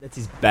That's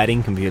his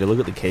batting computer. Look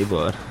at the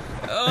keyboard.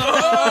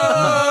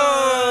 Oh!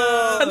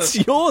 That's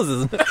yours,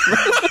 isn't it? No,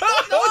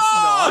 it's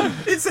not.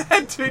 It's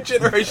had 2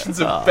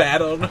 generations of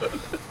bat on it.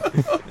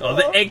 Oh,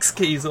 the X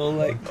key's all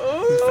like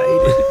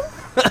faded.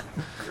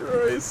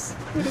 Gross.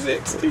 What does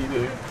X key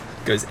do?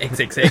 Goes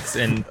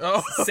XXX and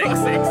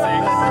XXX.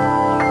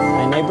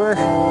 Hey neighbor,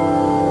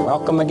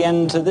 welcome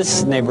again to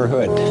this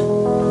neighborhood.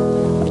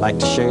 I'd like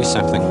to show you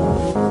something. You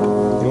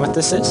know what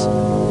this is?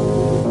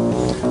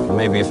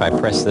 Maybe if I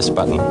press this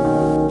button.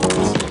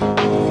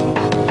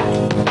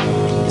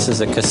 This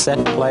is a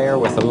cassette player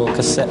with a little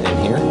cassette in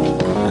here,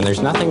 and there's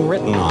nothing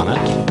written on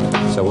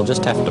it, so we'll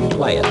just have to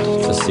play it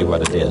to see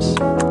what it is.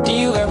 Do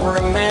you ever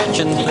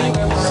imagine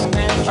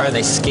things? Are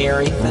they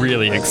scary?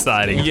 Really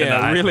exciting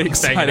tonight. Really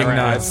exciting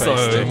night.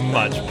 So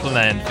much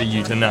planned for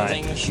you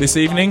tonight. This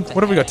evening,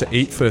 what have we got to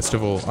eat first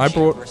of all? I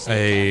brought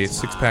a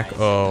 6-pack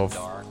of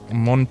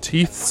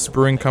Monteith's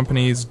Brewing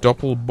Company's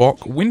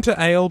Doppelbock Winter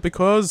Ale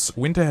because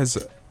winter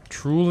has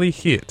truly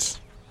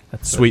hit.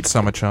 Sweet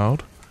summer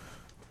child.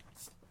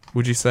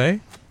 Would you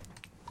say?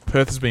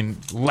 Perth has been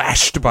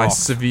lashed by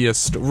severe...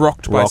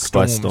 rocked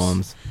by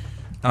storms.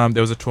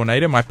 There was a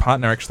tornado. My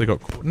partner actually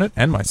got caught in it,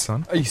 and my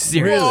son. Are you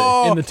serious?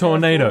 Really? In the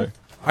tornado?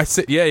 I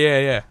said,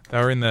 yeah. They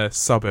were in the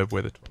suburb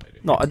where the tornado...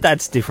 No,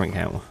 that's different,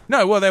 Camel.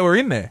 No, well, they were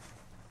in there.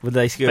 Were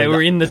they scared? They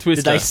were in the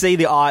Twister. Did they see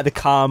the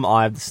calm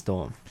eye of the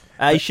storm?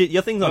 Hey, shit,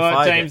 your thing's on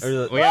fire. James,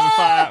 we have a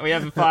fire. We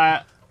have a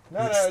fire.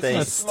 No,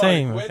 it's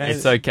steam.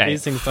 It's okay.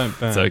 These things don't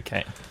burn.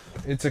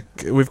 It's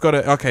okay. We've got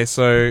a... Okay,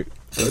 so...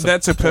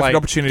 That's a perfect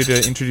opportunity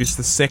to introduce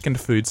the second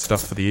food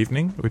stuff for the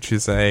evening, which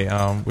is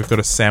we've got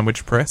a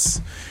sandwich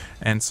press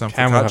and some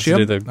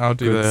focaccia.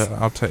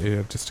 I'll tell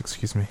you. Just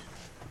excuse me.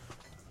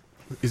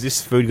 Is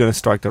this food going to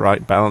strike the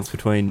right balance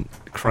between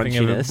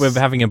crunchiness? We're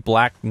having a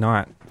black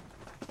night.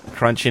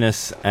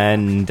 Crunchiness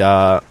and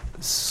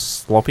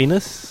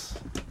sloppiness.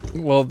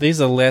 Well, these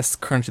are less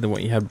crunchy than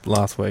what you had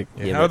last week.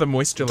 Yeah, how are the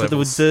moisture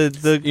levels?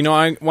 You know,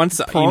 are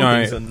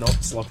not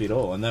sloppy at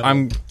all.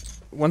 And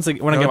when I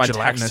get my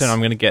tax turn, I'm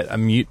going to get a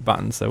mute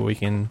button so we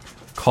can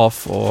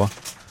cough, or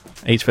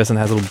each person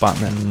has a little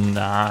button. And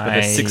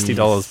nice. But they're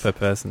 $60 per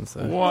person.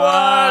 So.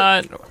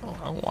 What?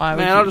 Why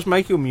would I'll just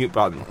make you a mute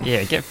button.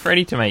 Yeah, get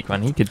Freddie to make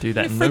one. He could do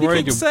that.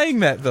 Freddie keeps saying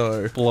that,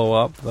 though. Blow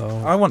up,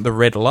 though. I want the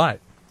red light.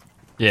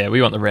 Yeah,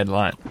 we want the red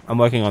light. I'm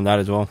working on that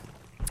as well.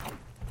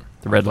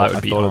 The red light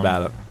would be on. I thought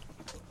about it.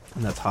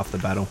 And that's half the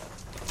battle.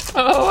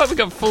 Oh, we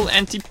got full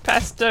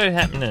antipasto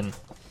happening.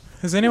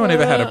 Has anyone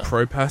ever had a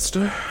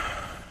Propasto?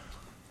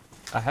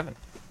 I haven't.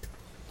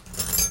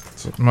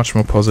 It's a much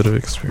more positive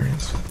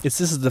experience.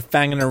 This is the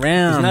Fanging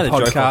Around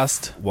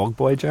podcast.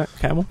 Wogboy joke,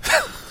 Camel?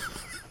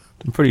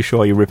 I'm pretty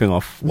sure you're ripping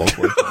off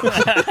Wogboy.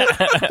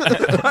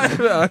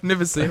 I've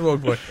never seen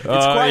Wogboy. It's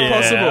quite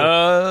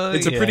possible.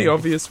 It's a pretty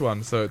obvious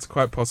one, so it's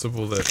quite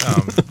possible that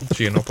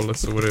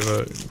Giannopoulos or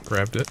whatever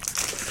grabbed it.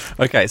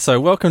 Okay, so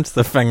welcome to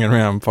the Fanging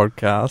Around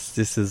podcast.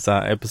 This is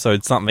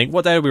episode something.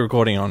 What day are we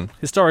recording on?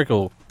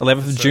 Historical,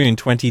 11th of June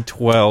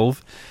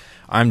 2012.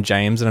 I'm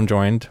James, and I'm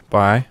joined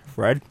by...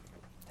 Fred.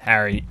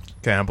 Harry.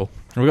 Campbell.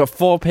 And we've got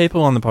 4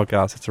 people on the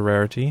podcast. It's a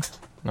rarity.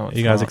 No, are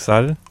you guys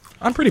excited?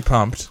 I'm pretty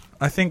pumped.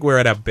 I think we're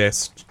at our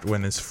best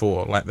when there's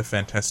 4, like the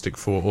Fantastic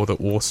Four or the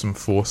Awesome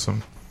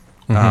Foursome,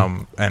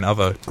 and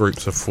other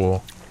groups of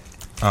 4.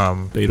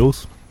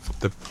 Beatles.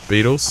 The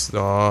Beatles.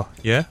 Oh,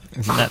 yeah.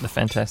 Isn't that the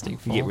Fantastic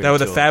Four? They were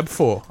the Fab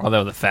Four. Oh, they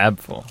were the Fab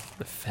Four.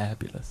 The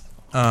Fabulous.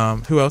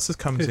 Who else has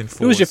comes in 4?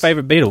 Who was your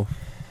favourite Beatle?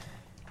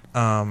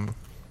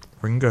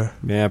 Ringo.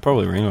 Yeah,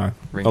 probably Ringo.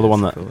 Or the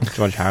one that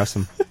George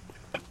Harrison.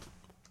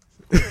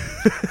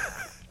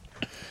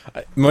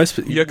 Most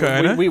Yoko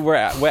Ono? we're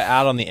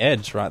out on the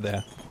edge right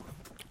there.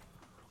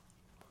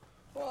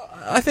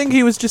 I think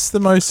he was just the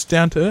most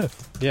down to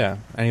earth. Yeah,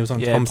 and he was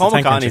on Paul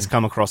McCartney's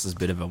come across as a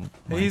bit of a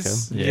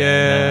wanker.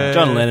 Yeah.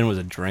 John Lennon was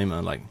a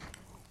dreamer,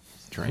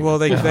 Well,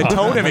 they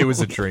told him he was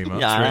a dreamer.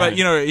 Yeah, but,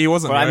 he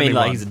wasn't the only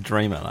one. he's a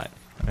dreamer,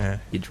 Yeah.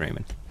 You're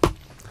dreaming.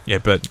 Yeah,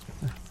 but,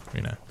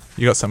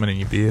 you got something in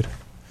your beard.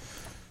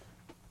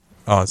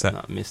 Oh, is that... No,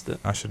 I missed it.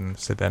 I shouldn't have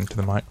said that into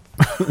the mic.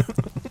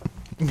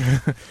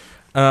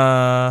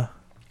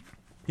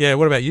 Yeah,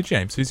 what about you,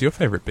 James? Who's your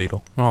favourite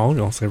Beatle? Oh,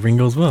 I'll say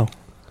Ringo as well.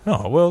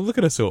 Oh, well, look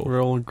at us all.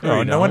 We're all agreed.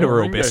 Oh, no wonder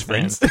we're all Ringo best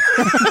fans.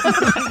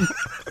 friends.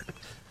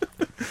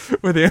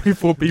 We're the only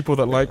 4 people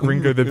that like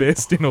Ringo the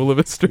best in all of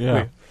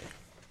Australia.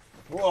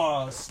 Yeah.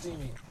 Whoa,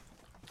 steamy.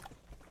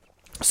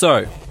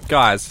 So,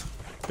 guys,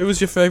 Who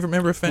was your favourite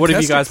member of Fantastic Four? what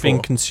have you guys been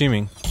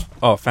consuming?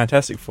 Oh,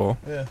 Fantastic Four.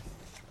 Yeah.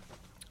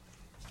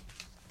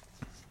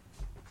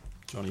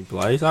 Johnny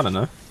Blaze? I don't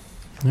know.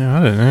 Yeah,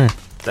 I don't know.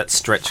 That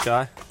stretch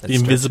guy? The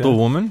Invisible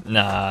Woman?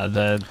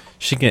 Nah,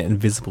 She can get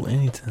invisible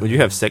anytime. Would you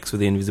have sex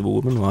with the Invisible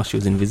Woman while she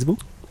was invisible?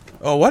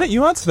 Oh, why don't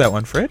you answer that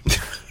one, Fred?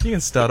 You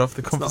can start off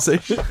the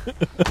conversation.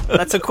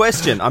 That's a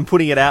question. I'm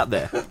putting it out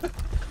there.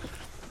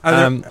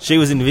 She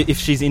was if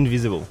she's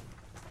invisible.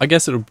 I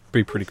guess it'll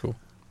be pretty cool.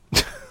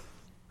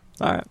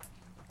 Alright.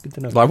 Good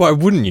to know. Like, why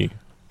wouldn't you?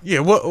 Yeah,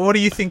 what do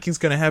you think is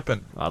going to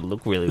happen? I'd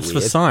look really It's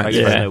weird. for science. I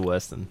guess Yeah. no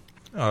worse than...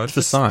 Oh, It's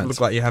for science. Look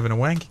like you're having a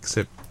wank,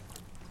 except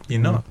you're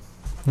not.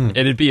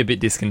 It'd be a bit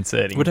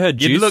disconcerting. Would her You'd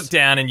juice- look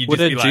down and you'd Would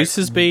just her be like,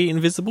 juices be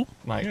invisible?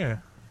 like, Yeah.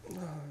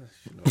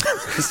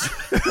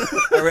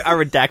 I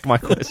redact my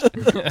question.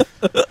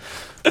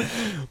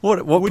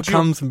 What Would you-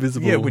 becomes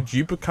invisible? Yeah, would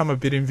you become a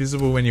bit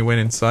invisible when you went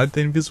inside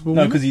the invisible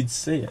No, woman? because you'd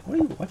see it. What are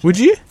you watching? Would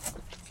you?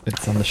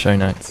 it's on the show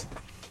notes.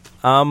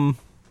 I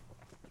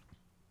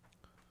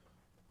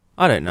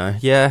don't know.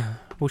 Yeah.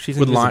 Well, she's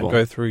Would invisible. light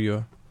go through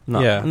your... No,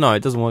 Yeah. no,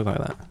 it doesn't work like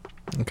that.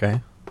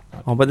 Okay.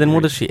 Oh, but then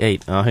what does she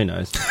eat? Oh, who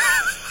knows?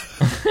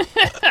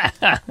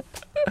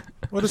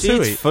 What does She who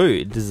eats eat?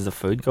 food. Does the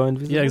food go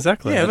invisible? Yeah,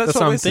 exactly. Yeah, that's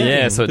what what we're I'm saying. thinking.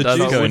 Yeah, so it The does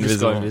juice go go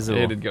invisible. invisible.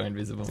 It'd go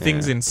invisible.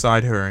 Things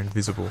inside her are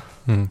invisible.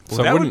 Hmm. Well, So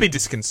that would wouldn't- be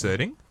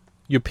disconcerting.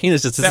 your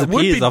penis just That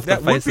would disappears be- off the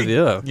that would face of be- the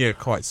earth. Yeah,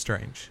 quite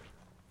strange.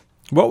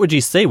 What would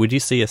you see? Would you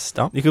see a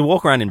stump? You could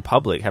walk around in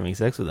public having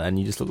sex with that, and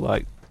you just look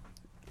like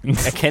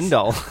a Ken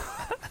doll.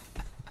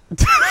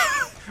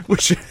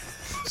 Which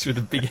With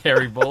a big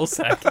hairy ball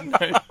sack. No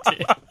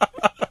dick.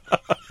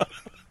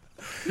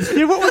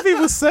 yeah, what would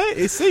people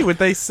say? See, would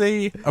they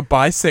see a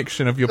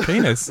bisection of your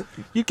penis?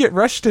 You'd get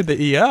rushed to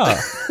the ER,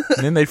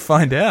 and then they'd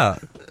find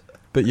out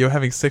that you're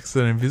having sex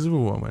with an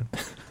invisible woman.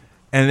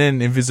 And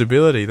then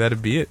invisibility,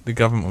 that'd be it. The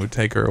government would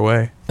take her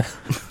away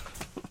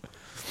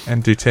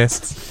and do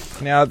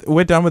tests. Now,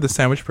 we're done with the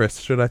sandwich press.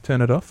 Should I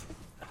turn it off?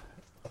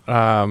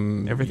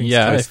 Everything's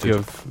yeah, toasted. if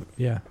you've...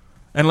 Yeah.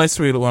 Unless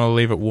we want to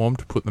leave it warm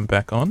to put them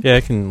back on. Yeah,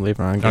 I can leave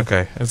it on.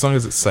 Okay, as long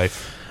as it's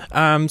safe.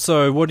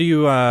 So what do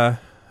you... but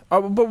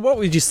what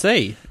would you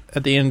see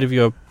at the end of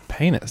your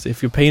penis?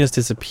 If your penis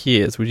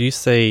disappears, would you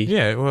see...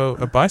 Yeah, well,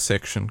 a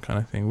bisection kind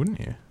of thing,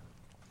 wouldn't you?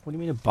 What do you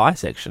mean a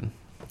bisection?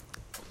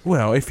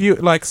 Well, if you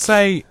like,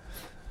 say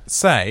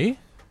that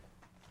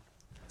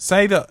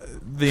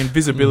the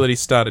invisibility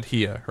started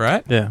here,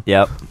 right? Yeah.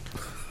 Yep.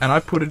 And I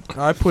put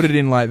it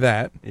in like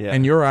that, Yeah.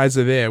 and your eyes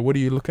are there. What are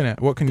you looking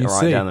at? What can you Right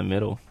see? down the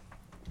middle.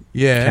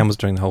 Yeah, Cam was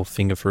doing the whole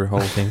finger through whole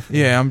thing.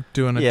 yeah, I'm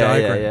doing a Yeah,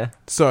 diagram. yeah.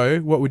 So,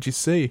 what would you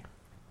see?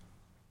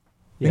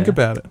 Think Yeah.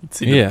 about it,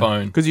 It's in Yeah. the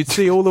bone. because you'd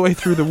see all the way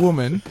through the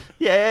woman.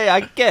 Yeah, I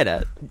get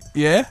it.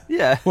 Yeah,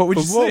 Yeah. what would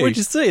you But see? what would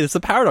you see? It's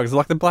a paradox. It's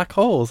like the black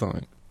hole or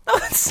something.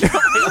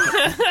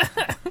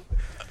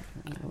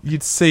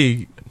 You'd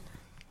see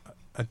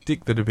a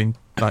dick that had been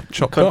like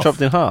chopped off.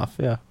 Chopped in half,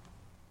 yeah.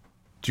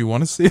 Do you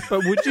want to see it?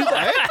 But would you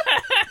though?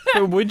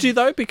 But would you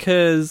though?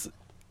 Because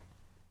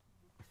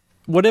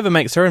whatever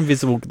makes her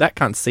invisible, that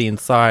can't see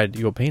inside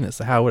your penis.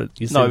 So how would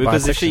you see? No, a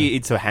because if bisection? she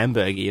eats a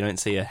hamburger, you don't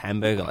see a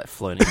hamburger like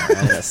floating around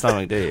in her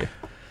stomach, do you?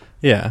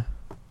 yeah,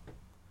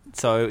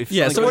 So if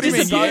yeah. So what something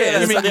is goes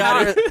it?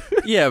 inside- You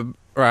mean yeah,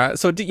 right.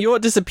 So your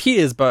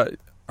disappears, but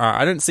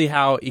I don't see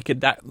how you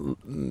could that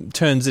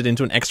turns it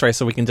into an X-ray,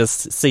 so we can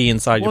just see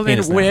inside your Well, then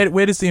penis. now.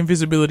 where does the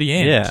invisibility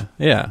end? Yeah,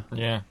 yeah.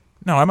 Yeah.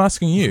 No, I'm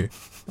asking you.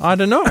 I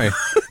don't know.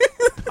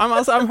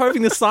 I'm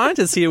hoping the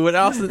scientists here would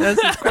answer this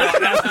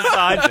question.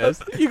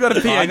 scientist. You got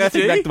a Oh, I gotta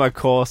think back to my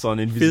course on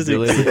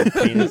invisibility of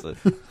penises.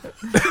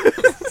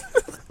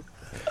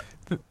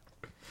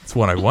 It's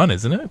 101,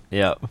 isn't it?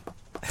 Yeah,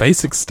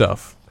 Basic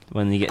stuff.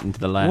 when you get into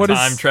the lab. What is-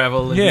 Time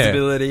travel, Yeah.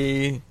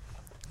 invisibility.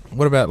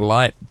 What about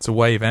light? It's a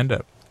wave and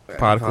a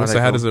particle. So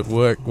how Particle. does it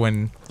work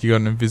when you got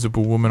an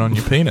invisible woman on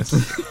your penis?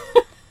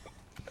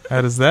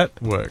 How does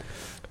that work?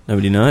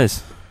 Nobody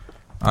knows.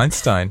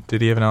 Einstein,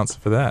 did he have an answer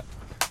for that?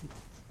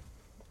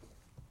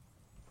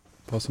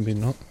 Possibly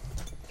not.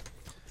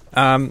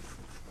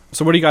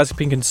 So what have you guys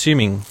been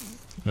consuming?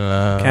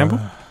 Campbell?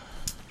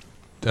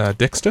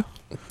 Dexter.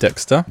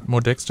 Dexter.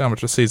 More Dexter. I'm up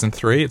to season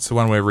 3. It's the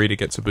one where Rita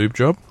gets a boob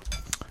job.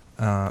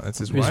 That's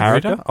his Who's wife.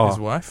 Rita? Oh. His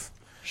wife.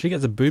 She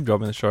gets a boob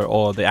job in the show,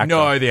 or the actor?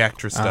 No, the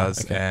actress Ah,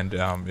 does, okay. and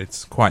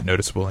it's quite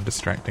noticeable and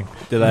distracting.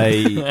 Do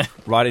they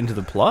write into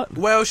the plot?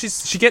 Well,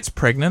 she gets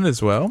pregnant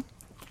as well.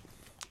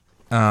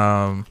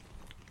 So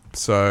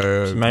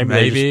So maybe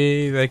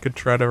maybe they could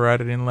try to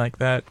write it in like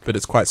that, but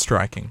it's quite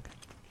striking.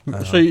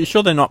 So you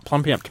sure they're not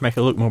plumping up to make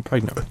her look more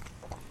pregnant?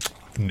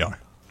 No,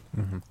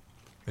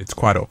 it's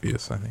quite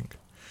obvious. I think.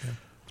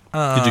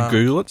 Did you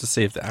Google it to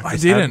see if the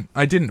actress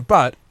I didn't.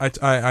 But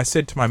I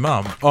said to my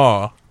mum,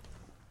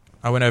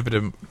 I went over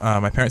to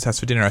my parents' house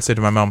for dinner. I said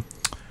to my mum,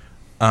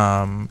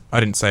 I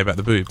didn't say about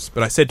the boobs,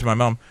 but I said to my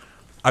mum,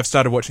 I've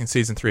started watching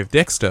season 3 of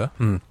Dexter,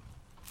 and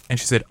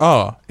she said,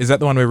 is that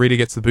the one where Rita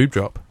gets the boob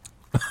job?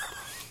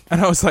 And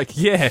I was like,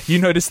 yeah, you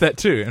noticed that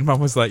too. And Mum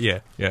was like,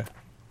 yeah,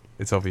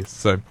 it's obvious.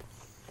 So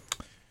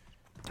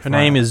Her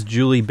name is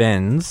Julie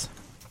Benz.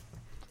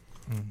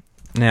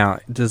 Now,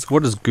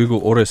 what does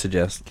Google auto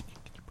suggest?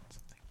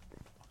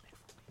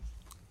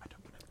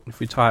 If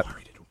we type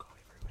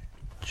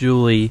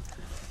Julie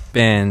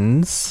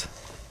Benz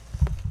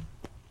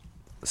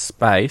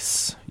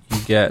space,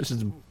 you get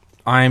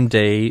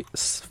IMD,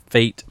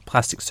 feet,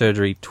 plastic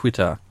surgery,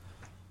 Twitter.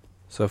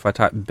 So if I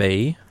type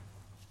B,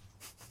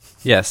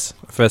 yes,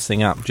 first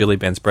thing up, Julie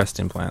Benz breast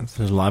implants.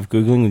 This is live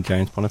Googling with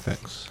James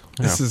Pontifex.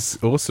 this is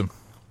awesome.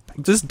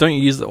 Just don't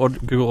you use the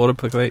Google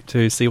autocomplete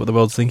to see what the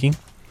world's thinking?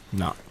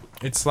 No.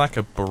 It's like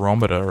a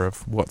barometer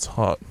of what's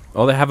hot.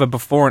 Oh, they have a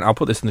before and... I'll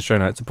put this in the show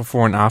notes. A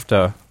before and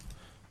after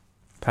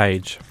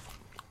page.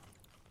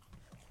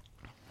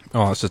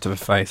 Oh, it's just of a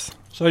face.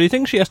 So do you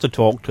think she has to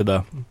talk to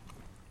the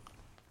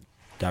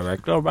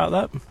director about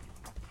that?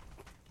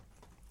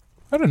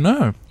 I don't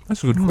know.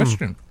 That's a good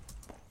question.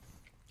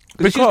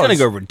 Because she's going to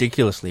go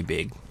ridiculously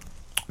big.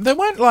 They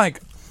weren't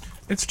like...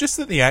 It's just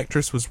that the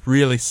actress was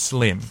really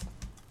slim.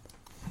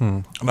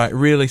 Like,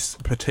 really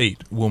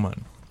petite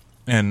woman.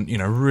 And, you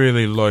know,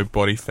 really low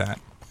body fat.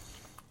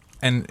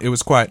 And it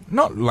was quite,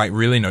 not like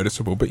really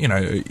noticeable, but, you know,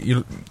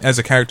 you, as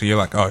a character, you're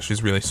like, oh,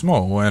 she's really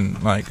small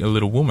and like a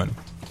little woman.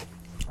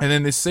 And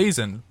then this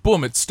season,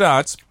 boom, it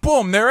starts,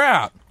 boom, they're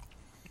out.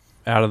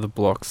 Out of the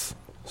blocks,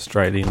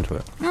 straight into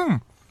it.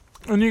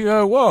 And you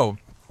go, whoa,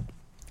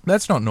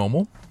 that's not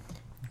normal.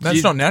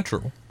 That's not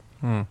natural.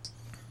 I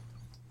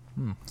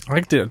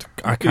can't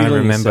Googling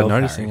remember yourself,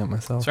 noticing Harry. it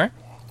myself. Sorry?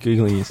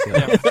 Googling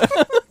yourself.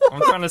 Yeah.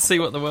 I'm trying to see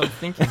what the world's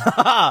thinking.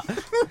 What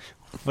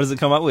does it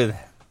come up with?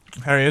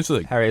 Harry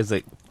Eslick, Harry is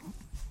like,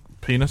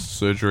 penis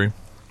surgery,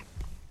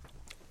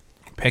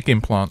 pec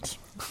implants.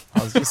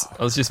 I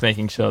was just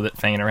making sure that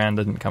fanging around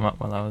didn't come up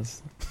while I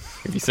was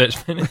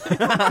researching it.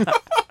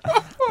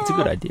 it's a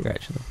good idea,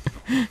 actually.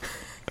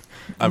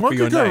 What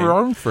could go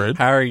wrong, Fred?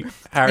 Harry.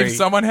 If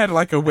someone had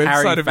like a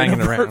website of banging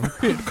around.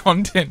 inappropriate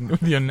content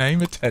with your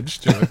name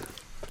attached to it,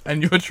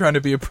 and you were trying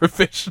to be a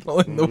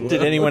professional in the world.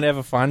 Did anyone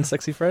ever find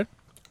Sexy Fred?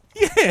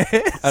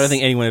 Yes. I don't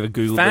think anyone ever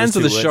Googled Fans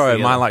of those the two show words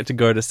together. might like to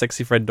go to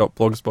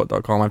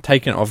sexyfred.blogspot.com. I've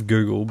taken it off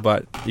Google,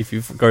 but if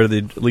you go to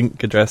the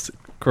link address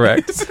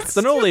correct,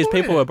 then all these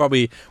people are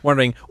probably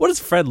wondering, what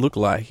does Fred look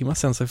like? He must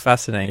sound so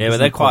fascinating. Yeah, but Isn't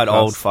they're it quite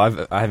podcast?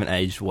 old. I haven't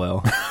aged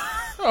well.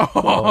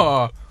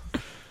 Oh.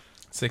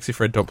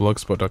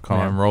 Sexyfred.blogspot.com.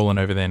 Yeah. I'm rolling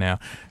over there now.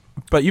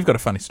 But you've got a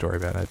funny story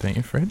about that, don't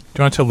you, Fred? Do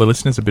you want to tell the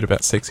listeners a bit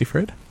about Sexy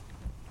Fred?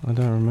 I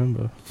don't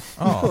remember.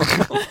 Oh,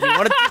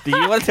 Do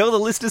you want to tell the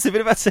listeners a bit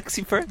about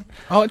Sexy Fred?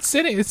 oh, it's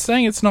saying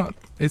it's not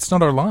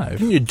alive.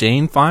 Didn't your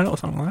dean find it or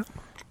something like that?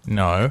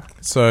 No.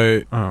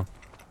 So, Oh.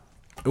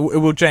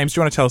 well, James, do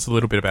you want to tell us a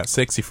little bit about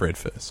Sexy Fred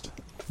first?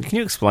 Can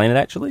you explain it,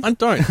 actually? I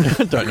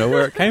don't know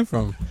where it came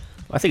from.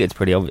 I think it's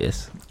pretty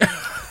obvious.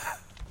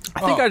 I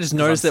think I just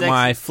noticed I'm that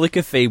my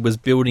Flickr feed was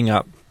building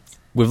up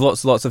with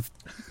lots of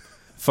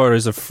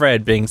photos of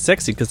Fred being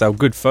sexy because they were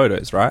good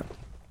photos, right?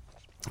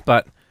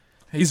 But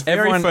He's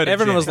very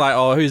everyone was like,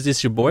 "Oh, who's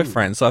this? Your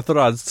boyfriend?" So I thought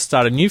I'd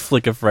start a new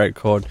Flickr thread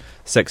called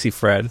 "Sexy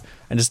Fred"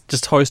 and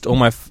just host all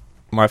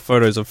my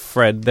photos of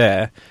Fred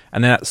there,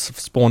 and then that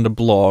spawned a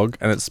blog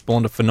and it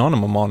spawned a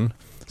phenomenon.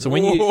 So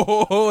when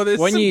there's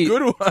when some you-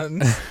 good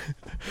ones.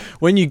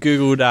 when you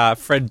googled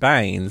Fred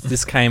Baines,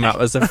 this came up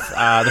as the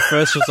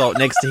first result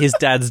next to his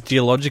dad's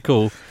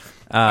geological.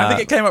 I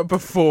think it came up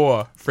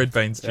before Fred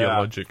Baines'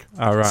 Geologic.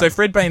 Oh, right. So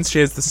Fred Baines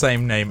shares the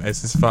same name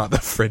as his father,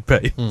 Fred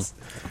Baines.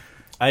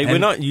 Hey, we're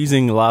not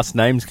using last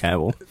names,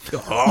 Campbell.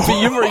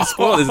 But you've already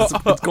spoiled this.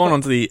 It's gone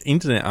onto the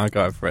Internet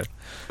Archive, Fred.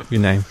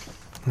 Your name.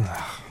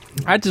 I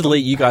had to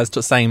delete you guys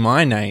saying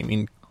my name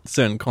in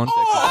certain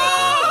contexts.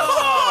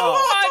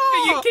 Why do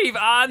you keep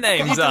our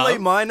names up?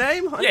 Delete my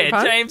name?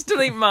 Yeah, James,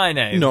 delete my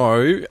name.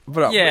 No,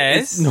 but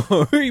Yes. no.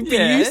 But you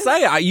Yes.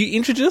 say it. You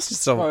introduced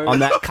yourself. On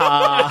that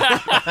car.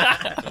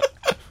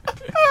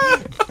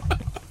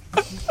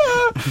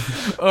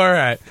 All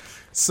right.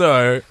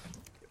 So,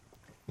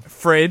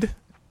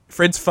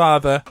 Fred's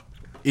father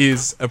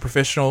is a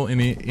professional in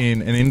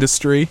an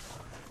industry,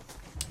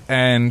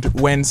 and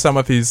when some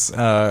of his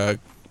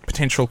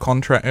potential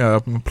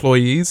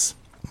employees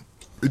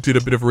did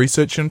a bit of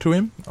research into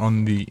him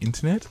on the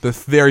internet, the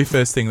very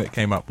first thing that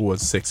came up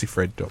was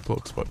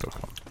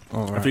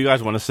sexyfred.blogspot.com. If you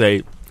guys want to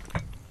see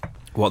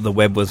what the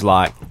web was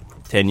like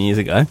 10 years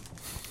ago,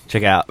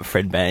 check out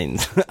Fred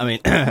Baines. I mean,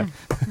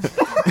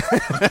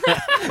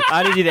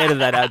 I need you to edit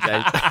that out,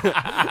 James.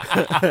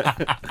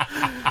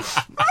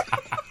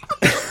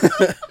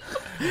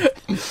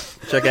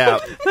 Check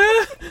out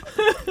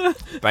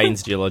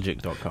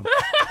BainesGeologic.com.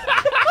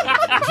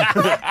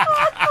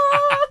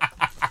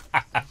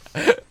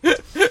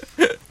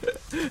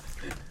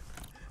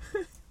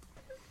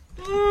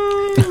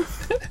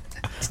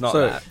 It's not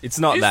that. It's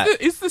not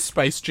that. Is the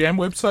Space Jam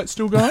website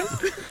still going?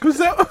 Because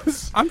that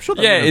was... I'm sure.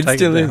 Yeah, it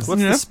still is.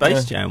 What's Yeah. the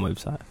Space Jam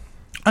website?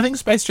 I think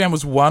Space Jam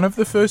was one of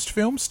the first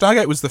films.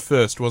 Stargate was the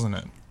first, wasn't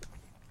it?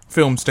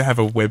 Films to have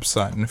a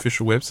website, an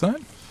official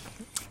website.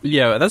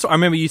 Yeah, that's. I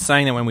remember you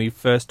saying that when we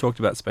first talked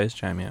about Space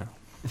Jam. Yeah.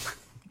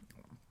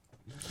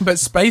 But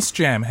Space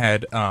Jam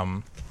had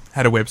a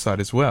website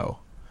as well.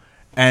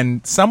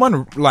 And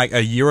someone, like,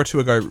 a year or two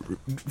ago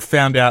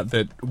found out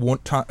that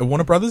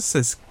Warner Brothers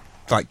has,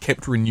 like,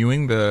 kept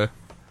renewing the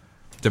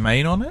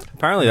domain on it.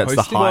 Apparently that's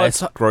the Hosting?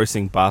 highest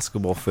grossing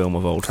basketball film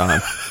of all time.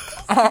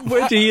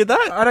 Where'd you hear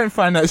that? I don't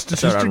find that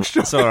statistic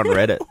true. Saw it on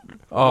Reddit.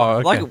 Oh,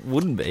 okay. Like it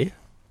wouldn't be.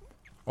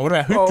 What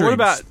about Hoop Oh,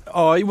 Dreams?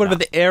 what about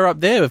the air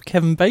up there with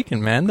Kevin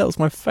Bacon, man? That was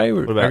my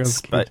favourite. What about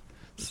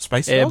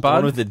Space Air Dog? Bud?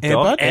 One with the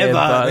dog? Air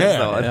Bud,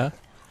 yeah. Yeah.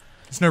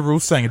 There's no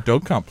rules saying a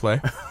dog can't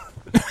play.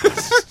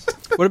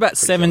 What about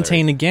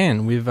 17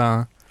 again with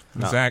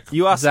Zach.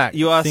 You ask Zach,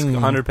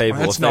 100 people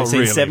That's if they've not seen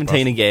really 17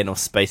 possible. again or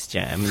Space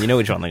Jam. You know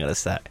which one they're going to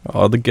say.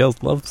 Oh, the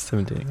girls love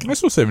 17. I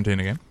saw 17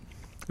 again.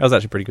 That was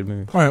actually a pretty good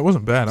movie. Oh, it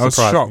wasn't bad. I was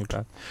Surprisingly shocked.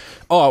 bad.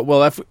 Oh,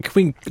 well, can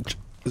we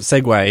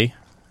segue,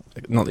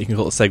 not that you can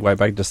call it segue,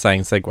 but just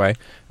saying segue,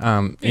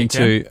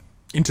 into...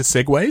 Into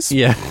segues?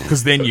 Yeah.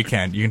 Because then you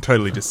can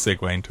totally just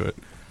segue into it.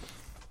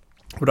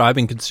 What I've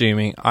been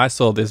consuming, I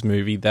saw this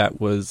movie that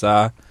was,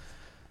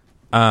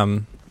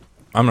 I'm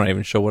not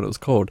even sure what it was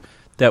called,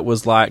 that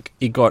was like,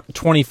 it got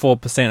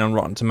 24% on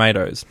Rotten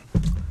Tomatoes.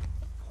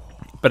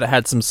 But it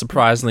had some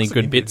surprisingly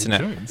good bits in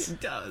it.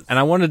 And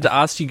I wanted to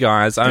ask you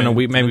guys, I don't know,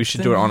 maybe we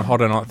should do it on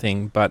Hot or Not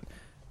thing, but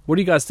what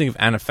do you guys think of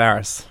Anna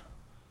Faris?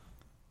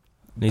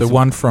 The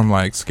one from,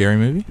 like, Scary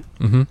Movie?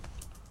 Mm-hmm.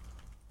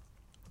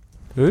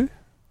 Who?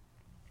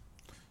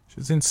 She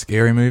was in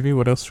Scary Movie.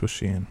 What else was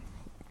she in?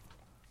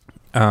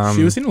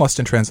 She was in Lost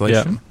in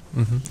Translation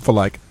for,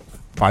 like,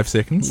 5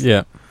 seconds.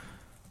 Yeah.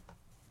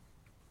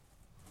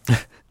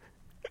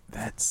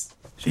 That's...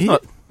 She's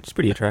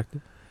pretty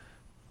attractive.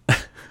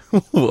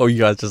 Or you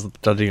guys just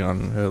judging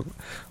on her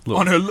look?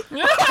 On her... Isn't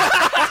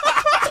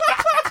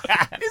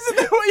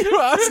that what you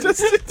asked us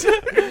to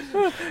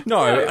do? No,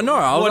 I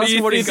was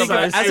asking what do you think of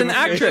of her as an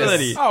actress?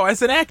 superficiality? Oh,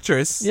 as an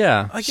actress?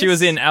 Yeah. She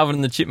was in Alvin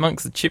and the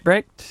Chipmunks, The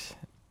Chipwrecked.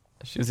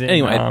 She was in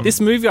Anyway, this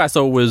movie I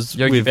saw was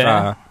Yogi with...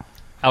 Bear.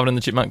 Alvin and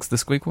the Chipmunks, The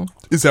Squeakquel.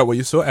 Is that what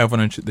you saw?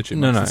 Alvin and the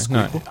Chipmunks?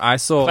 No. I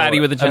saw Cloudy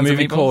with a a Chance of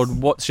movie Meatballs?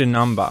 called What's Your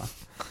Number?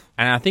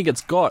 And I think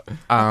it's got...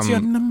 What's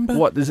your number?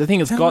 I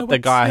think it's Tell got me the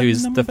what's guy your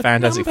who's the number,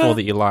 Fantastic number? Four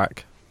that you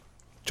like.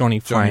 Johnny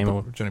Flame.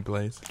 or Johnny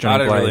Blaze. Johnny I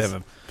don't Blaze. really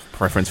have a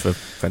preference for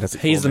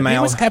Fantastic He's Four, the man.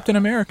 male He was Captain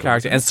America.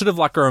 character. And it's sort of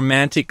like a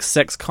romantic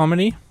sex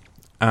comedy.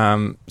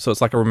 So it's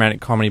like a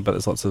romantic comedy, but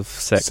there's lots of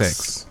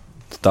sex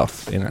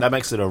stuff in it. That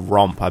makes it a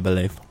romp, I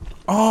believe.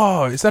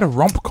 Oh, is that a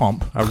romp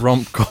comp? A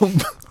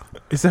rom-com.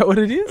 Is that what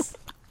it is?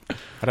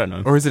 I don't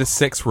know. Or is it a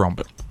sex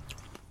romp?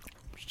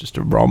 It's just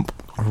a romp.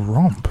 A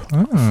romp.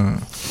 Oh.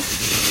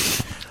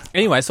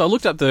 Anyway, so I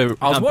looked up I was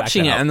Can't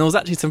watching back it, that up. and there was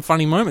actually some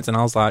funny moments, and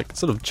I was like,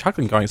 sort of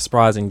chuckling, going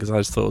surprising, because I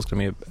just thought it was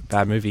going to be a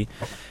bad movie.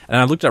 And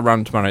I looked at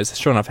Rotten Tomatoes.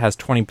 Sure enough, it has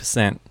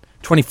 24%,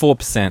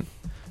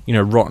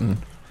 rotten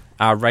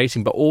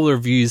rating, but all the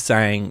reviews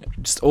saying,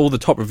 just all the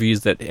top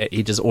reviews that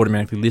he just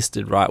automatically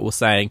listed, right, were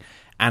saying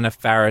Anna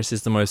Faris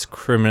is the most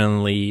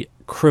criminally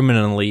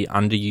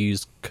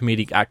underused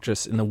comedic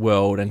actress in the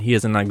world, and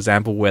here's an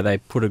example where they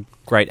put a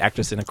great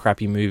actress in a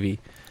crappy movie.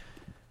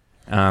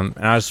 And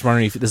I was just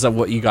wondering if this is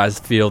what you guys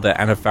feel that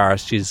Anna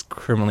Faris, she's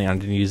criminally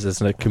underused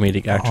as a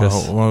comedic actress.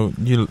 Oh, well,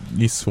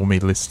 you saw me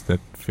list the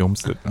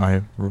films that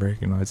I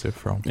recognise her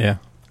from. Yeah.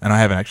 And I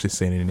haven't actually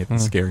seen any of the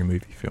Scary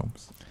Movie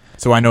films.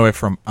 So I know her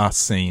from a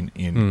scene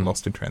in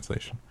Lost in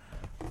Translation.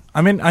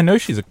 I mean, I know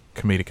she's a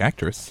comedic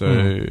actress, so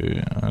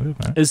I don't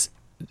know. Is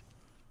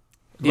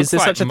there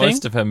such a thing?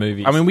 Most of her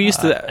movies I mean, we used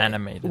are to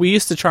animated. We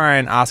used to try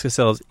and ask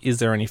ourselves, is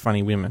there any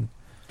funny women?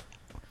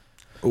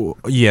 Oh,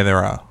 yeah,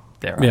 there are.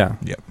 There are. Yeah.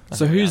 Yep.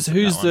 So think we who's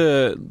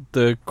answered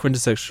the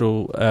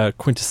quintessential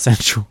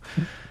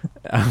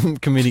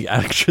comedic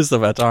actress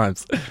of our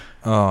times?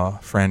 Oh,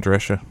 Fran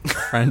Drescher.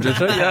 Fran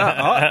Drescher?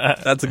 Yeah,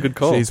 that's a good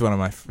call. She's one of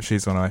my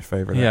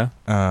favourite.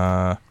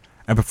 Yeah.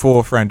 And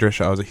before Fran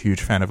Drescher, I was a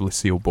huge fan of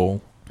Lucille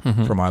Ball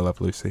Mhm. from I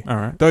Love Lucy. All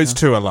right. Those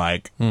two are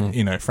like,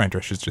 Mm. Fran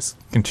Drescher's just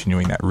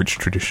continuing that rich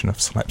tradition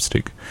of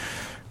slapstick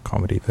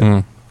comedy that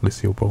Mm.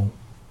 Lucille Ball.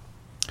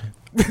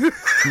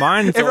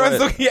 Mine. Everyone's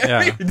looking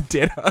at me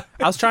dead. I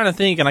was trying to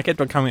think, and I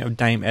kept on coming up with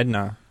Dame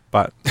Edna,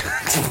 but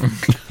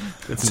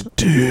It's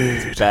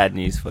bad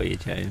news for you,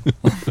 James.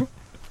 What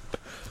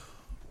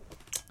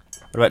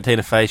about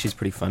Tina Fey? She's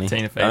pretty funny.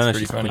 Tina Fey's I don't know, pretty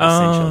she's funny.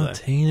 quintessential, though.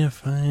 Tina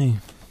Fey.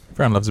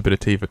 Everyone loves a bit of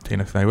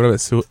Tina Fey. What about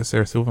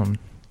Sarah Silverman?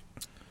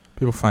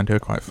 People find her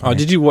quite funny. Oh,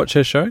 did you watch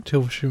her show?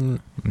 Till she...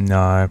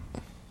 No.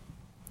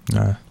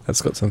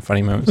 That's got some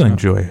funny I moments. don't in it.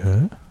 enjoy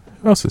her.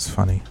 Who else is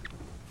funny?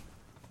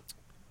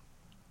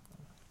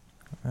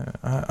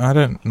 I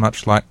don't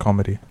much like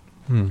comedy,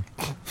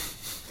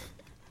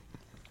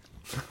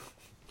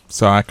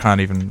 so I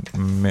can't even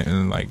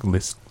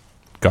list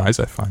guys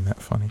I find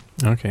that funny.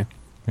 Okay.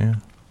 Yeah,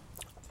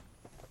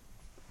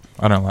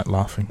 I don't like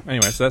laughing.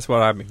 Anyway, so that's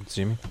what I've been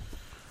consuming.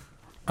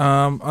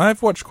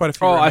 I've watched quite a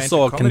few. Oh, I romantic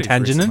saw comedies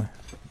Contagion.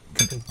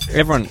 recently.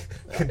 Everyone,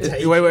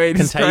 Wait,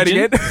 just try it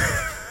Contagion? again.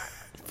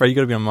 Fred, you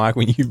got to be on mic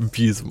when you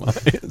abuse my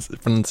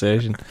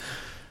pronunciation.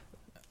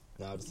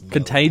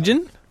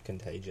 Contagion?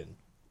 Contagion.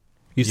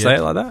 You Yeah. say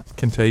it like that?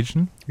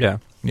 Contagion. Yeah.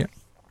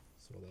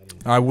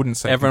 I wouldn't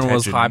say Everyone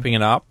was Contagion. hyping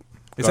it up.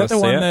 Is Gotta that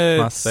the see one it. that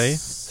Must see.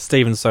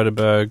 Steven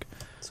Soderbergh,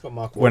 It's got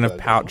Mark Gwyneth Wahlberg.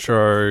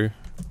 Paltrow.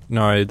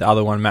 No, the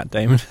other one, Matt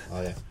Damon.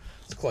 Oh yeah,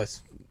 it's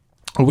close.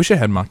 I wish it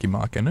had Marky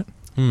Mark in it.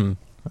 Hmm.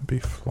 That'd be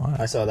fly.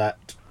 I saw that.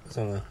 It's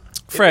on the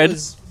Fred.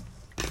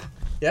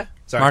 Yeah.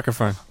 Sorry.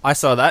 Microphone. I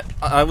saw that.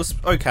 I was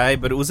okay,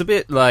 but it was a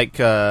bit like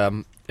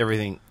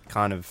everything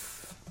kind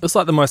of It's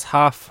like the most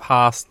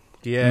half-assed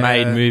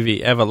made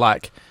movie ever.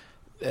 Like,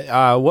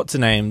 what's her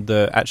name?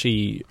 The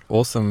actually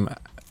awesome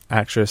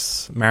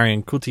actress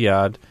Marion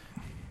Cotillard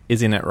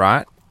is in it,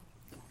 right?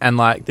 And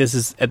like, this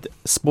is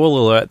spoiler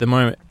alert. At the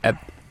moment,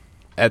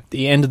 at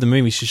the end of the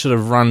movie, she sort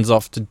of runs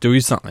off to do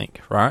something,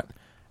 right?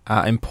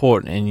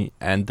 Important,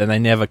 and then they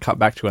never cut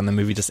back to her, and the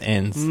movie just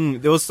ends.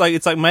 There was like,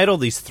 it's like made all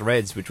these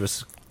threads, which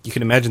was, you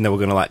can imagine they were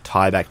going to like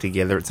tie back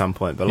together at some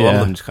point, but a lot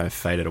of them just kind of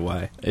faded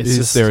away.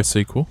 Is there a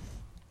sequel?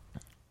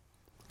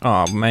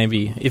 Oh,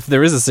 maybe if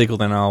there is a sequel,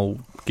 then I'll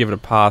give it a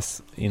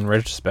pass in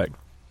retrospect.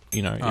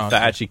 You know, if they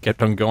actually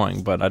kept on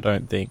going, but I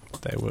don't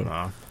think they will.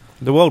 No.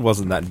 The world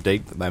wasn't that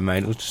deep that they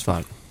made. It was just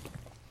like,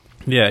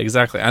 yeah,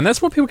 exactly, and that's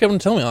what people kept on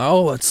telling me. Like,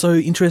 oh, it's so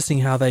interesting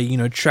how they, you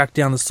know, track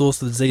down the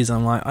source of the disease.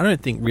 I'm like, I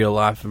don't think real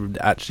life would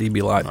actually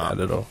be like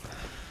that at all.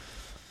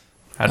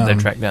 How did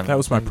they track down? That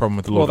was my problem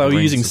with the Well, Lord they of the were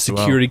Rings using as well.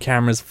 security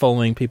cameras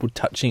following people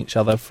touching each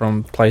other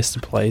from place to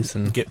place,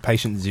 and get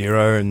patient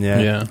zero, and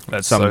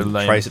That's so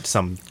lame. trace it to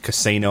some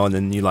casino, and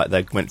then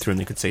they went through and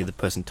they could see the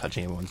person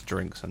touching everyone's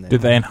drinks. And then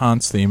Did they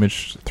enhance the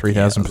image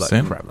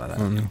 3,000%? crap like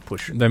that.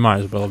 Push. they might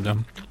as well have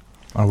done.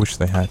 I wish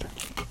they had.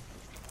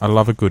 I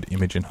love a good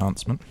image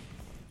enhancement.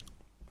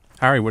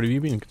 Harry, what have you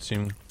been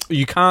consuming?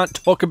 You can't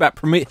talk about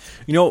Prometheus.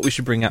 You know what we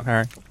should bring up,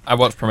 Harry? I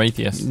watched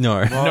Prometheus.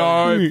 No.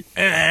 No.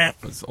 It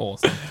was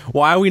awesome.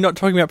 Why are we not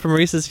talking about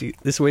Prometheus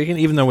this weekend,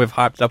 even though we've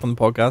hyped up on the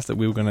podcast that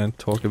we were going to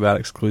talk about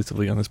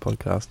exclusively on this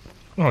podcast?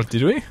 Oh,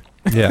 did we?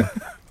 Yeah.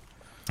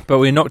 But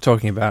we're not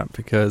talking about it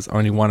because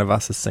only one of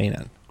us has seen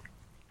it.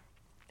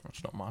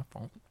 It's not my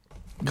fault.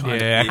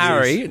 Yeah.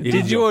 Harry,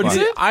 did you? Or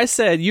did, I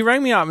said, you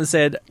rang me up and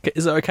said,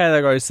 is it okay that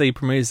I go see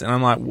Prometheus? And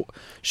I'm like,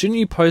 shouldn't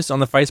you post on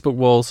the Facebook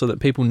wall so that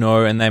people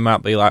know, and they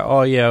might be like,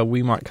 oh yeah,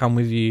 we might come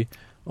with you,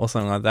 or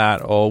something like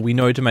that, or we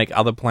know to make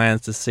other plans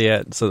to see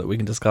it so that we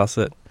can discuss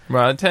it.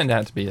 Well, it turned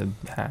out to be a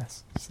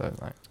pass. So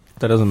like,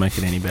 That doesn't make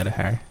it any better,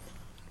 Harry.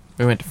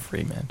 we went to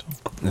Fremantle.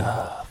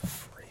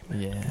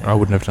 Yeah. I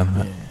wouldn't have done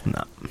that.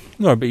 Yeah.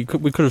 No,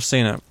 but we could have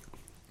seen it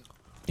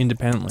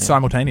independently.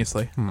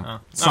 Simultaneously. Oh.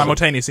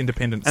 Simultaneous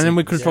independence. And then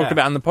we could have talked Yeah.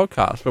 about it in the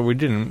podcast, but we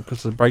didn't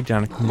because of the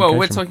breakdown of communication. Well,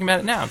 we're talking about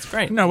it now. It's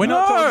great. No, we're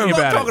not talking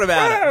about it. talking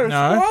about it.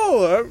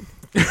 No.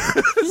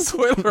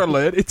 Spoiler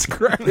alert, it's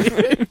great.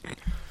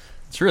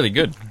 It's really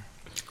good.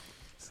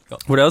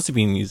 What else have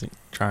you been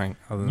trying?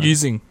 Other than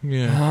Using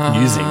it.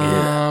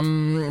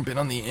 Been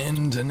on the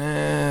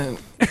internet.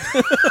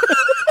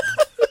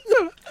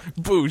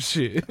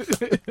 Bullshit.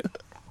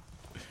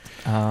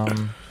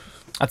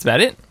 That's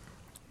about it.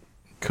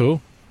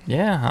 Cool.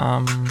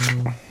 Yeah.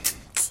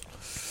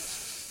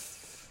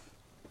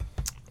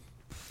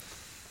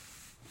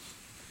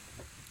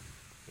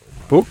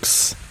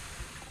 books?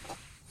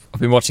 I've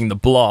been watching The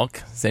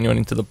Block. Is anyone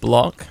into The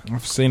Block?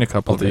 I've seen a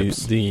couple of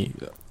these. The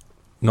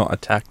not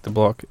Attack the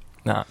Block.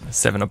 Nah,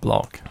 7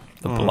 o'clock.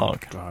 The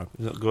Block. God,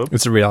 is that good?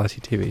 It's a reality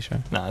TV show.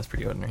 Nah, it's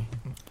pretty ordinary.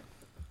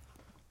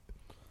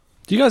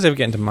 Do you guys ever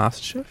get into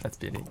MasterChef? That's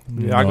it.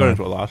 Yeah, I got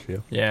into it last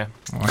year. Yeah.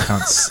 I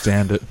can't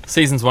stand it.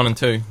 Seasons 1 and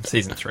 2.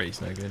 Season 3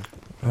 is no good.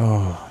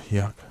 Oh,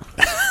 yuck.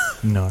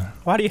 No.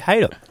 Why do you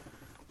hate it?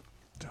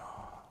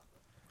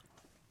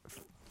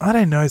 I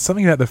don't know.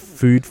 Something about the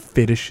food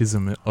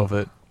fetishism of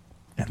it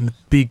and the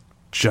big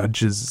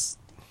judges.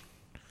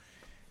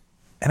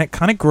 And it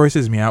kind of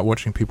grosses me out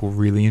watching people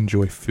really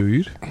enjoy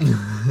food.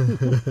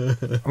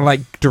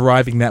 Like,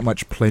 deriving that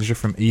much pleasure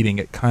from eating,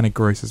 it kind of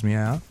grosses me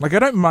out. Like, I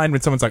don't mind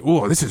when someone's like,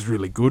 oh, this is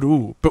really good,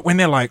 ooh. But when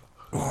they're like,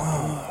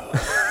 oh,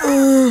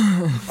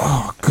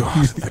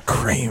 God, the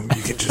cream,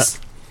 you can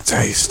just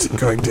taste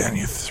going down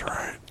your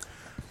throat.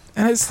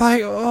 And it's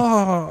like,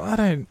 oh, I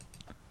don't,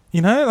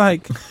 you know,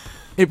 like,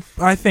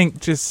 I think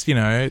just, you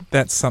know,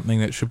 that's something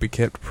that should be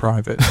kept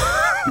private.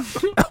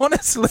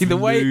 Honestly, the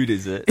way Mood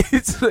is it?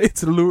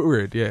 it's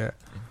lurid, yeah.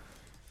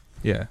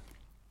 Yeah.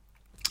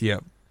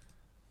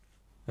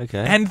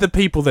 Okay. And the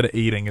people that are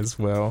eating as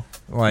well.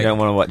 Like, you don't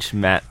want to watch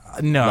Matt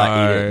no,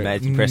 eat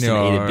Matthew Preston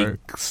eat a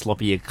big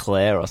sloppy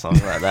eclair or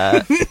something like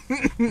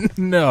that.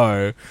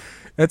 no.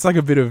 That's like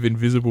a bit of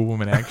Invisible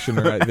Woman action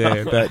right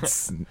there.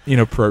 That's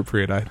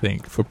inappropriate, I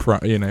think, for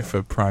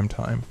for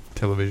primetime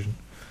television.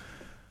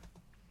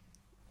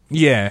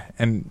 Yeah,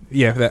 and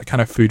yeah, that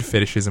kind of food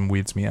fetishism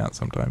weirds me out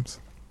sometimes.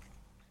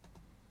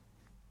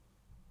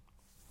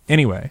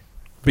 Anyway,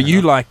 but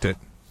you liked it.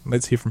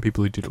 Let's hear from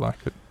people who did like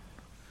it.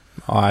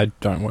 I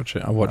don't watch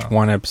it. I watched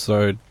one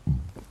episode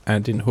and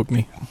it didn't hook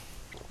me.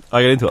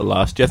 I got into it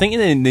last year. I think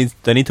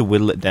they need to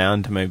whittle it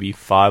down to maybe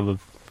 5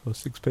 or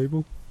 6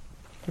 people.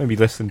 Maybe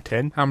less than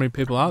 10. How many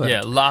people are there?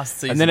 Yeah, last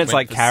season. And then it's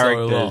went like for so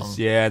long. characters.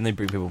 Yeah, and they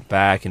bring people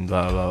back and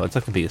blah, blah, blah. It's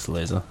like the Biggest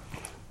Loser.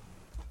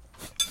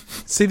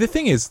 See, the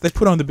thing is, they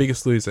put on The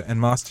Biggest Loser and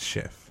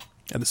MasterChef.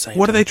 At the same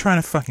What are they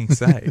trying to fucking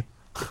say?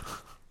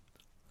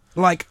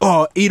 Like,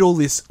 oh, eat all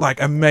this,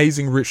 like,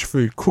 amazing rich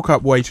food, cook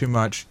up way too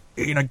much,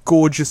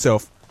 gorge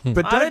yourself.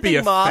 But don't be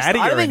a fatty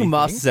I or don't think anything.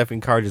 MasterChef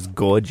encourages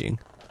gorging.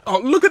 Oh,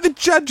 look at the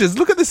judges.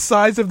 Look at the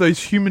size of those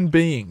human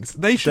beings.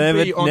 They should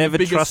be on The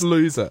Biggest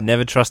Loser.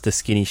 Never trust a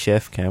skinny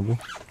chef, Campbell.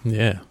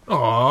 Yeah.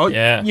 Oh,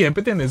 Yeah. yeah,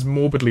 but then there's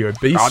morbidly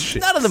obese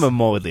shit. None of them are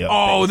morbidly obese.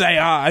 Oh, they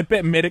are. I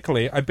bet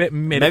medically.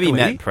 Maybe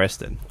Matt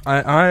Preston.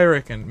 I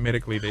reckon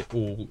medically they're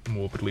all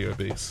morbidly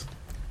obese.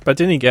 But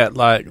didn't he get,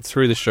 like,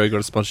 through the show, got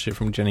a sponsorship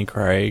from Jenny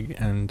Craig,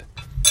 and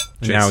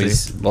now Jesse.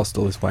 he's lost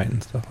all his weight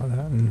and stuff like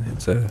that, and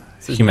it's a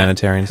So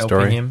humanitarian helping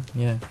story. him,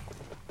 yeah.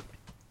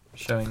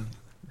 Showing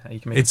how you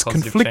can make It's a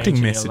positive conflicting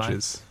change in your life.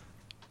 messages.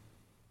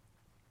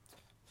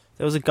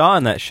 There was a guy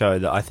on that show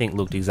that I think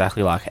looked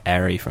exactly like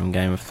Arry from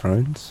Game of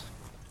Thrones.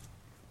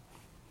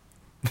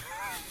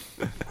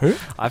 Who?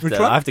 I have Which to,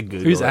 one? I have to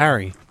Google Who's it.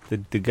 Ari? The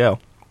girl.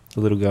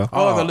 The little girl.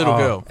 Oh, the little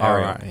girl. Oh,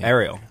 Ariel. right, yeah.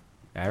 Ariel.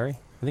 Ari?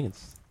 I think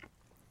it's...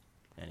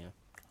 Anyway.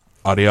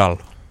 Ariel.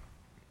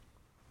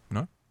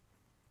 No?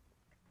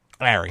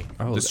 Larry.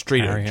 Oh, the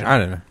street Ari. urchin. I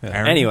don't know. Yeah.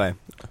 Ari. Anyway.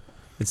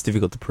 It's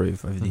difficult to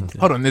prove over the internet.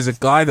 Hold on, there's a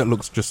guy that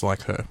looks just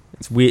like her.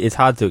 It's weird. It's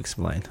hard to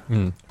explain.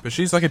 Mm. But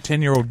she's like a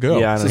 10-year-old girl.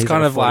 Yeah, I know, So it's he's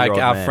kind a of like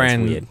 40-year-old our man. It's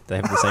friend- weird. They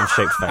have the same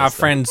shaped face. Our though.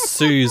 friend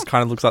Suze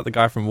kind of looks like the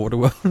guy from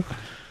Waterworld.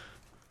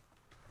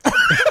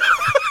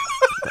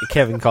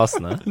 Kevin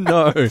Costner.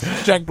 No,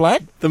 Jack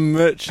Black? the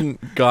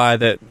merchant guy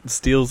that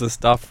steals the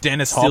stuff.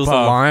 Dennis Steals Hopper.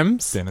 the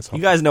limes. Dennis Hopper.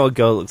 You guys know a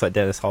girl that looks like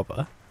Dennis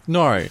Hopper?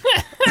 No.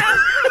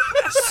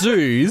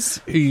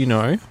 Suze, who you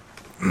know,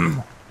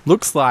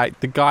 looks like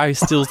the guy who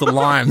steals the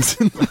limes.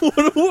 Who's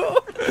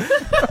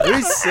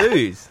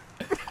Suze?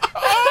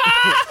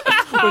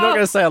 We're not going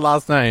to say her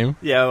last name.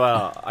 Yeah,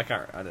 well, I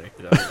can't. I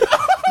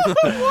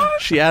don't know.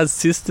 She has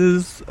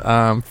sisters,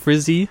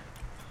 Frizzy.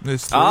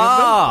 There's three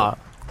Ah!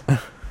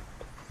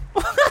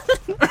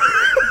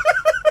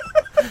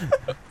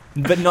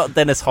 But not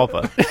Dennis Hopper.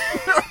 of them.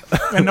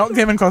 And not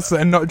Kevin Costner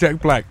and not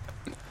Jack Black.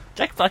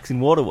 Jack Black's in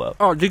Waterworld.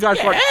 Oh, do you guys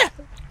watch?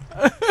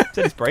 Is that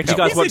his breakup? Do you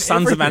guys He's watch in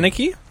Sons of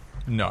everything. Anarchy?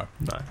 No.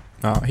 No.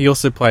 Oh, he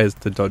also plays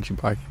the dodgy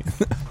bike.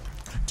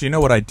 Do you know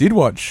what I did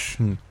watch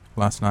Hmm.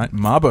 last night?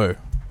 Marbo.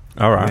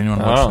 All Did anyone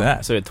watch Oh.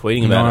 that? So you're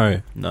tweeting about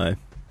it? No.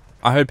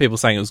 I heard people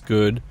saying it was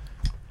good,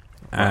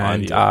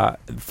 and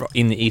iView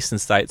in the eastern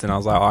states, and I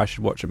was like, oh, I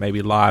should watch it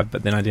maybe live,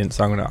 but then I didn't,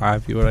 so I'm going to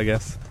iView it, I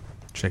guess.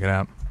 Check it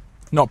out.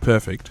 Not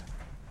perfect.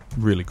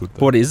 Really good,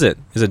 though. What is it?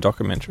 Is it a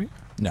documentary?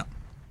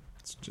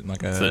 It's just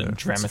like It's a a film.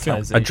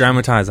 dramatization. A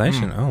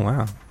dramatization? Mm. Oh,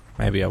 wow.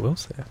 Maybe I will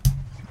see it.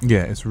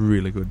 Yeah, it's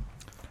really good.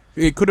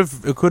 It could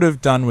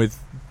have done with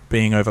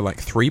being over like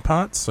 3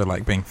 parts, so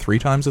like being 3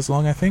 times as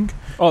long, I think.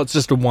 Oh, it's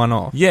just a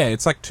one-off. Yeah,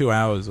 it's like 2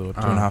 hours or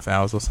 2.5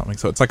 hours or something,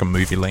 so it's like a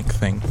movie length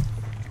thing.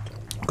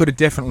 Could have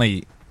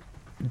definitely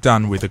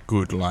done with a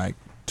good like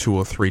 2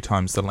 or 3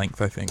 times the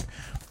length, I think.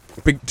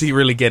 But do you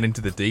really get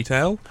into the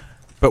detail?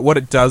 But what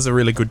it does a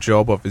really good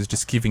job of is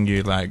just giving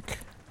you like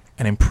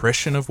an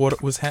impression of what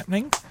it was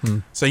happening. Hmm.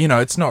 So, you know,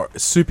 it's not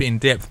super in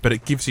depth, but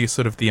it gives you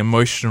sort of the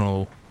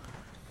emotional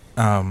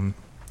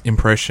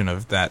impression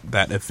of that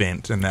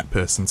event and that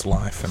person's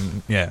life.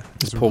 And yeah,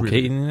 Is Paul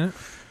Keaton in it?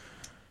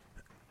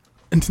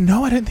 And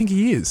no, I don't think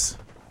he is.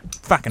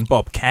 Fucking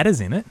Bob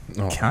Catter's in it.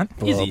 Oh. Cunt.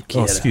 Is he?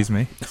 Oh, excuse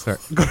me. Sorry,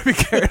 got to be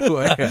carried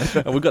away.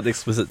 We've got the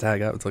explicit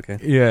tag up, it's okay.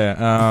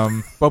 Yeah,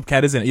 Bob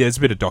Catter's in it. Yeah, there's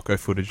a bit of doco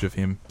footage of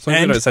him. As long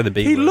as you don't say the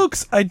B he word.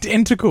 looks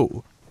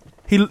identical.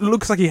 He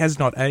looks like he has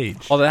not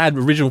aged. Oh, they had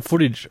original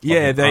footage. of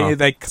Yeah, him.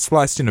 they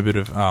spliced in a bit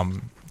of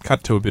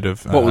cut to a bit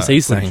of. What was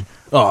he footage. saying?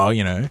 Oh,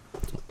 you know,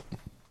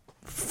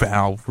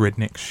 foul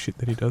redneck shit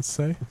that he does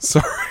say.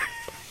 Sorry,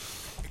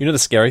 You know the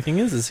scary thing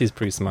is he's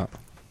pretty smart.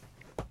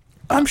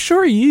 I'm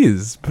sure he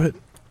is, but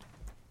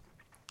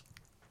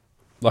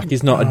Like,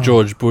 he's not a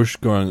George Bush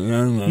going...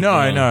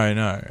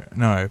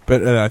 no.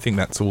 But I think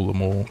that's all the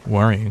more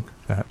worrying,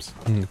 perhaps.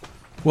 Mm.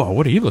 Whoa,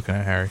 what are you looking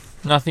at, Harry?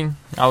 Nothing.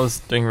 I was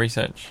doing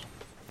research.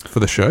 For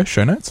the show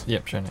notes?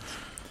 Yep, show notes.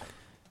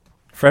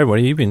 Fred, what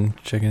have you been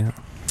checking out?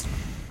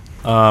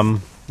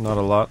 Not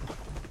a lot.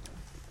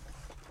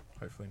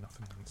 Hopefully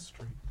nothing on the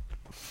street.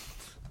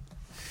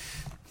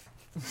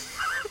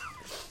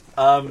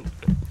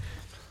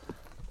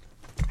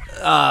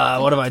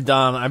 What have I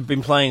done? I've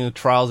been playing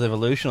Trials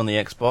Evolution on the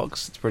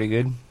Xbox. It's pretty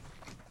good.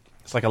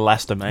 It's like a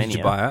Lastomania, Did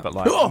you buy it? but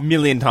like a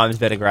million times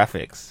better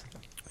graphics.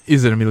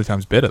 Is it a million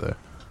times better, though?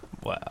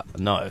 Well,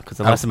 no, because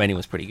the Oh. Lastomania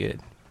was pretty good.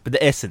 But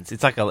the essence,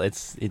 it's like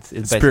it's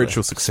basically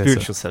Spiritual successor.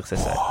 Spiritual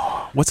successor.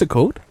 What's it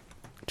called?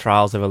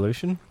 Trials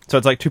Evolution. So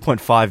it's like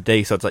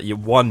 2.5D, so it's like your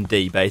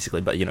 1D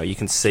basically, but you know, you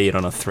can see it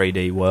on a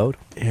 3D world.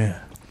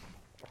 Yeah.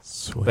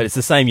 Sweet. But it's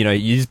the same, you know,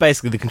 you use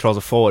basically the controls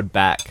are forward,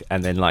 back,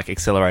 and then like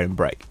accelerate and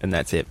brake, and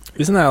that's it.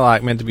 Isn't that,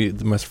 like, meant to be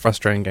the most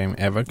frustrating game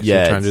ever? 'Cause Yeah,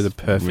 you're trying to do the it's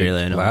perfect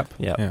really annoying. lap.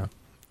 Yep. Yeah.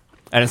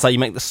 And it's like you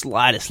make the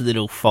slightest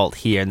little fault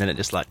here, and then it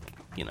just like,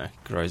 you know,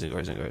 grows and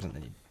grows and grows, and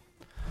then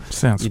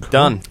Sounds you're cool.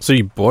 done. So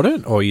you bought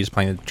it, or are you just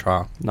playing the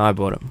trial? No, I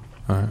bought it.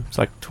 Alright. It's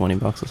like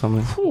 $20 or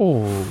something.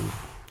 Oh.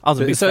 I was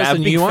a big, So it's fan, a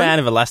big new one? fan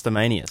of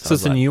Elastomania. So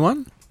it's a new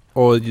one?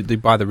 Or did you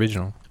buy the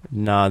original?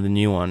 No, the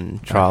new one,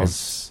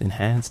 Trials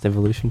Enhanced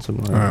Evolution,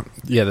 something like Alright.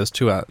 Yeah, there's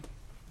 2 out.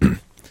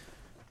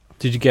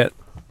 Did you get...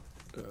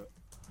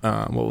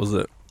 what was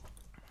it?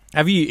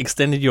 Have you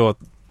extended your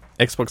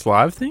Xbox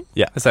Live thing?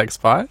 Yeah. Has that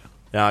expired?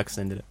 that. Yeah, I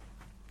extended it.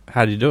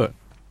 How did you do it?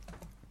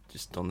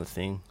 Just on the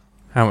thing.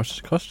 How much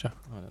did it cost you?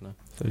 I don't know.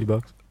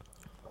 $30.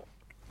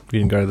 You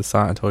didn't go to the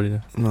site, I told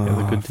you. No, Yeah,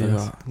 the good I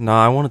deals. forgot. No,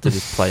 I wanted to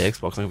just play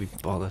Xbox. I'm gonna be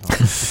bothered.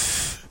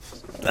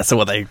 That's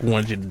what they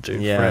wanted you to do.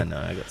 Yeah, Fred. no,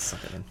 I got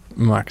sucked in.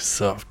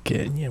 Microsoft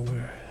getting you.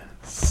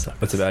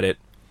 That's about it.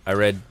 I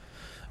read.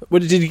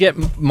 What did you get?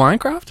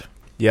 Minecraft?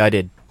 Yeah, I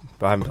did,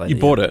 but I haven't played. You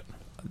bought it?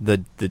 The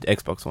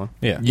Xbox one.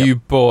 Yeah. You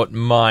bought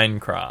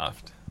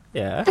Minecraft.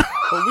 Yeah.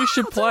 Well, we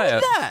should play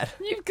it.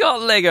 You've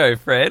got Lego,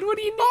 Fred. What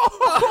do you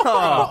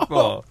need?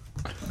 for?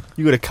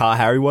 You got a car,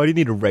 Harry. Why do you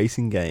need a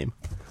racing game?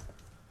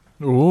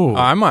 Ooh.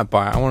 I might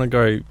buy it. I want to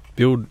go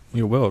build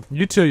your world.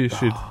 You two, you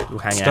should. We'll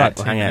hang Start out.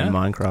 We'll hang out in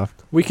teaming Minecraft.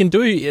 We can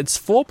do it's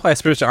 4-player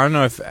spiritual. I don't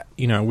know if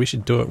we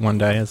should do it one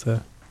day as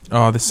a.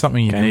 Oh, there's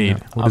something you Game need.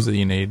 now. What is it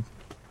you need?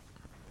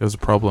 There was a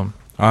problem.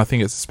 Oh, I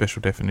think it's a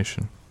special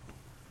definition.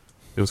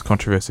 There was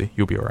controversy.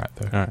 You'll be alright,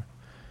 though. No.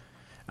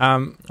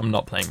 I'm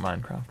not playing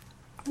Minecraft.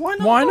 Why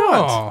not? Why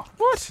not?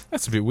 What?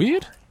 That's a bit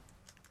weird.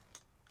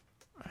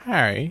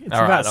 Harry, it's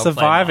All right, about I'll play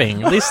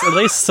surviving. At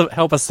least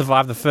help us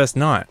survive the first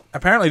night.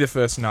 Apparently the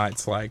first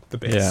night's, like, the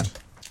best. Yeah.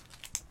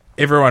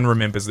 Everyone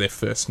remembers their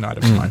first night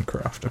of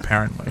Minecraft,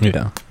 apparently.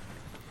 Yeah.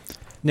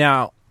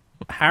 Now,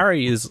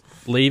 Harry is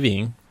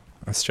leaving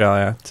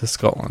Australia to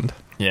Scotland.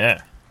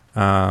 Yeah.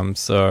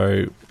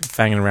 So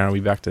fanging around will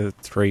be back to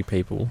 3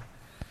 people.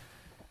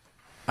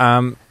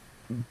 But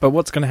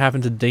what's going to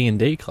happen to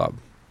D&D Club?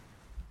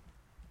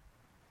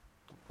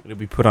 It'll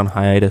be put on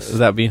hiatus. Is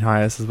that being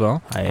hiatus as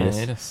well?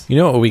 Hiatus. You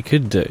know what we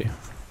could do?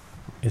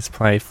 Is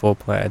play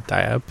 4-player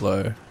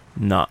Diablo.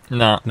 No.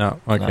 No. No,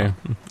 okay.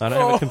 I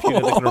don't have a computer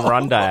that can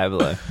run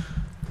Diablo.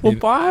 Well,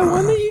 buy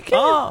one that you can.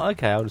 Oh,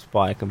 okay. I'll just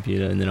buy a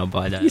computer and then I'll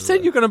buy Diablo. You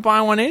said you're going to buy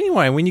one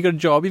anyway. When you got a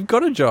job, you've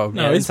got a job.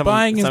 No, Yeah, he's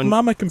buying his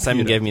mama computer.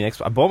 Someone gave me an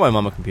extra. I bought my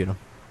mum a computer.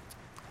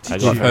 I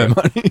Give got her her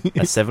money.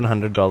 a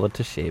 $700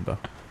 Toshiba.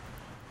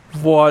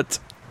 What?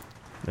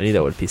 I knew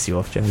that would piss you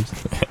off, James.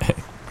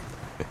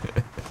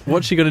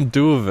 What's she going to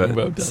do with it?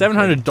 Well done,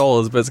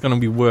 $700, but it's going to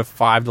be worth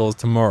 $5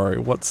 tomorrow.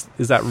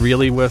 Is that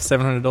really worth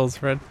 $700,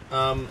 Fred?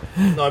 No,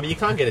 but you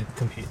can't get a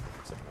computer.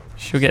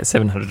 She'll get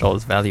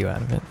 $700 value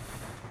out of it.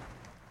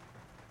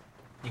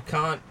 You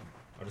can't.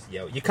 I'll just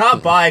yell. You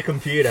can't buy a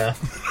computer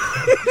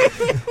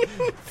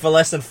for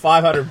less than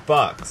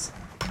 $500.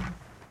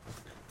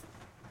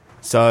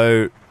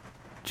 So,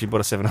 she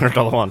bought a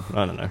 $700 one.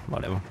 I don't know.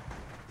 Whatever.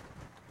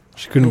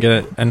 She couldn't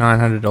get a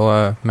 $900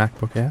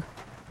 MacBook Air.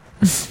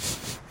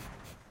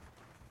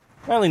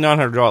 Only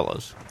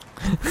 $900.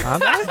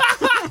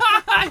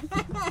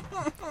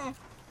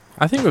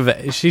 I think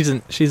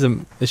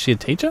is she a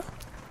teacher?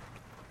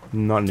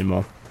 Not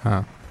anymore.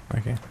 Oh,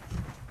 okay.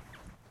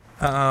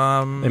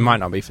 It might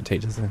not be for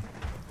teachers then.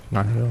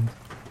 $900.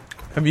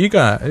 Have you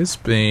guys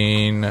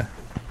been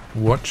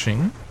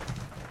watching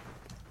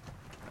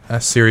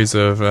a series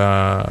of,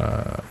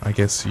 I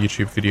guess,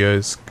 YouTube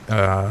videos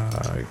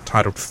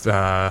titled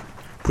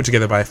put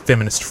together by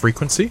Feminist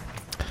Frequency?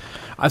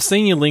 I've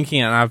seen you linking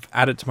it, and I've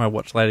added to my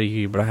watch later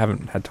queue, but I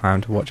haven't had time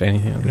to watch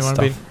anything of this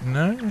Anyone stuff.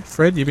 No?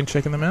 Fred, you've been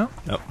checking them out?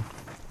 Nope.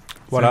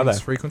 What are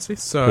Feminist they? Frequency?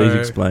 So, Please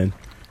explain.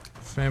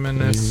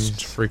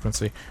 Feminist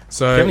Frequency. Do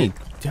So, you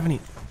have any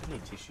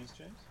tissues,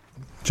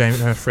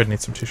 James? Fred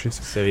needs some tissues.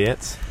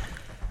 Serviettes?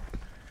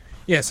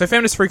 Yeah, so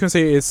Feminist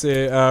Frequency is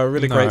a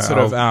really No, great sort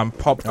of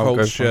pop I'll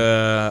go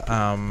for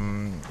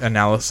culture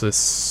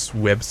analysis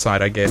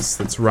website, I guess,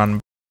 that's run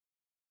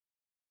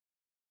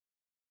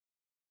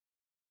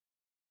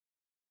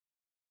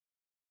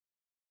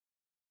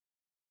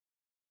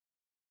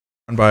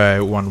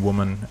by one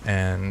woman,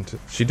 and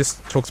she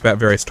just talks about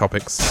various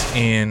topics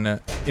in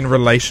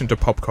relation to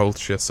pop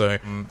culture. So,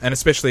 and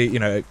especially,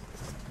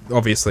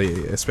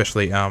 obviously,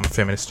 especially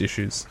feminist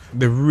issues.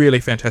 They're really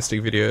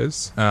fantastic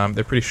videos.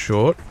 They're pretty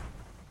short,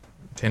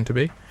 tend to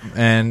be,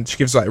 and she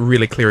gives like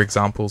really clear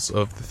examples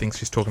of the things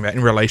she's talking about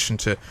in relation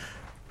to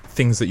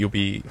things that you'll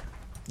be,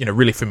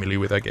 really familiar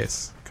with, I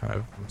guess. Kind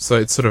of. So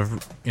it's sort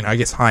of, I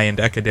guess high-end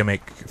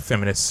academic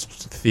feminist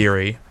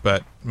theory,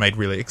 but made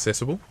really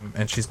accessible.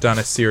 And she's done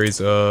a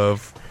series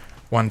of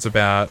ones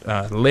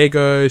about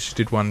Lego. She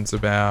did ones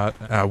about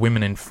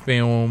women in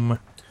film.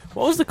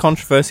 What was the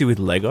controversy with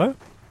Lego?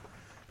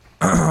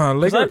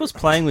 Because I was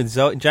playing with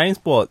Zoe. James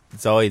bought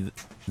Zoe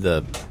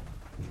the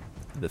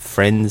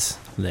Friends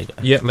Lego.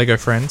 Yeah, Lego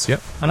Friends.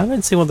 Yep. And I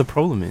don't see what the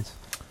problem is.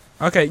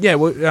 Okay. Yeah.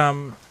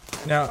 Well,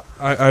 now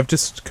I've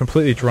just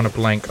completely drawn a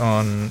blank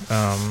on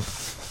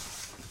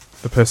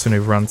the person who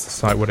runs the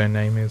site, what her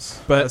name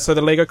is. But so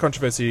the Lego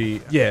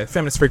controversy, yeah,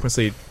 Feminist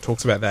Frequency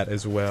talks about that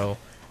as well.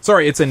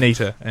 Sorry, it's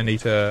Anita.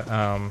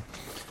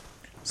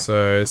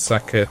 So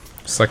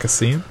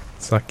Sarkeesian.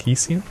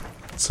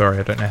 Sorry,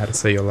 I don't know how to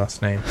say your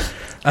last name.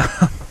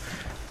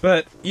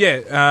 But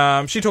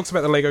yeah, she talks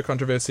about the Lego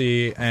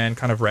controversy and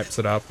kind of wraps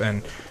it up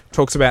and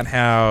talks about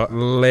how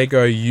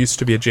Lego used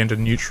to be a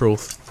gender-neutral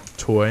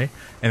toy,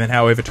 and then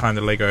how over time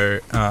the Lego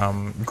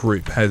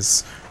group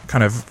has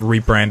kind of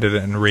rebranded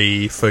it and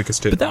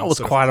refocused it. But that was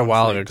quite a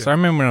while ago, because I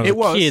remember when I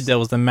was a kid, there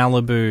was the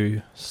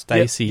Malibu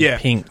Stacy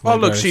pink Oh,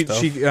 Lego look, she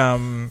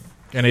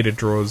Anita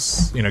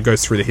draws,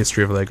 goes through the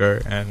history of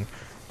Lego, and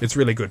it's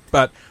really good.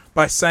 But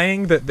by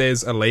saying that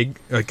there's a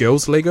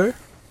girls' Lego,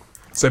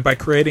 so by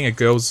creating a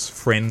girls'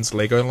 friends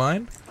Lego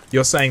line,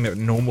 you're saying that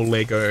normal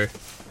Lego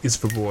is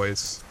for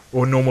boys,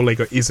 or normal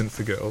Lego isn't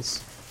for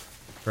girls,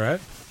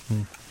 right?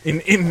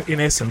 In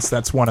essence,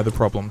 that's one of the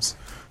problems.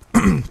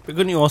 But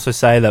couldn't you also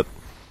say that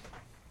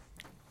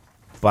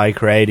by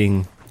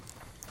creating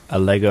a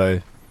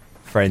Lego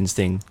Friends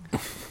thing,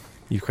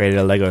 you created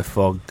a Lego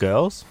for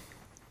girls?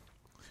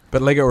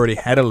 But Lego already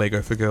had a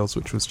Lego for girls,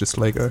 which was just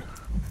Lego.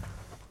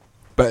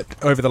 But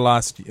over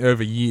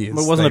years,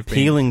 But it wasn't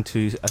appealing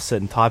to a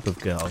certain type of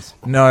girls.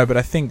 No, but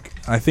I think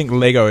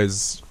Lego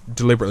is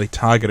deliberately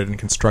targeted and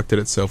constructed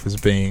itself as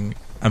being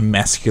a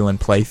masculine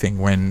plaything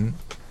when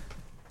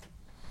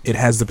it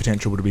has the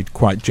potential to be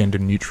quite gender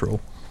neutral.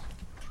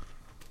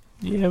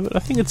 Yeah, but I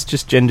think it's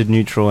just gender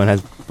neutral and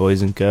has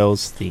boys and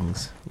girls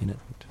things in it.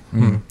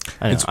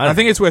 I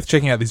think it's worth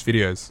checking out these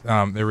videos.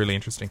 They're really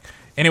interesting.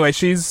 Anyway,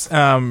 she's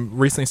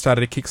recently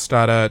started a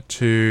Kickstarter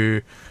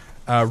to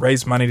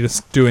raise money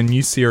to do a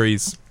new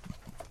series,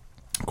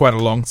 quite a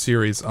long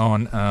series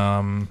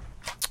on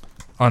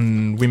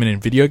women in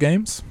video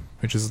games,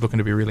 which is looking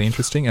to be really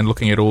interesting, and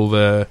looking at all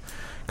the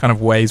kind of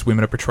ways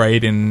women are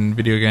portrayed in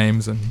video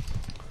games and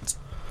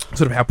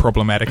sort of how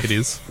problematic it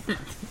is.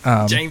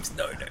 James,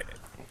 no.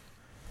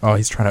 Oh,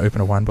 he's trying to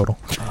open a wine bottle.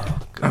 Oh,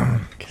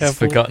 God. I've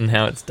forgotten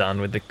how it's done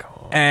with the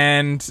core.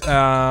 And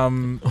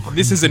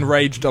this has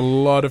enraged a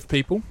lot of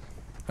people.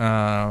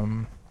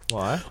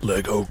 Why?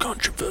 Lego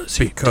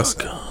controversy. Because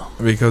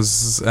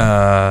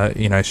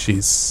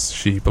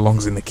she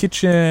belongs in the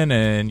kitchen,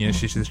 and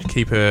she should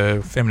keep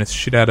her feminist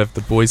shit out of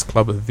the boys'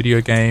 club of video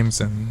games,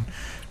 and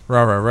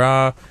rah rah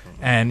rah.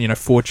 And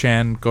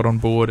 4chan got on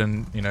board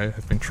and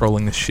have been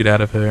trolling the shit out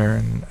of her,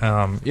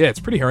 and it's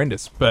pretty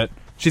horrendous. But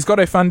she's got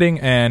her funding,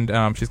 and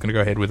she's going to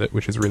go ahead with it,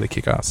 which is really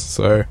kick-ass.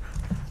 So,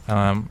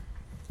 I'm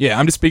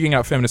just speaking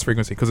up Feminist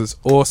Frequency because it's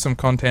awesome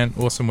content,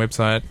 awesome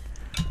website,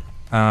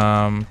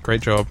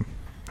 great job,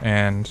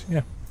 and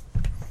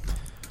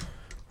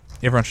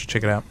everyone should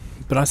check it out.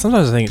 But I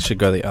sometimes think it should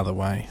go the other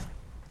way.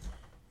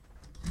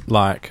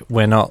 Like,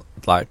 we're not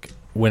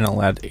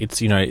allowed.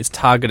 It's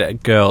targeted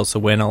at girls, so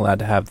we're not allowed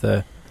to have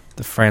the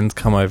friends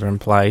come over and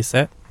play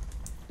set.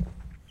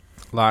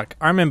 Like,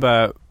 I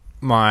remember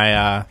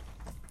my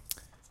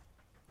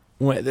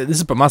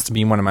must have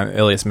been one of my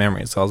earliest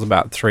memories. So I was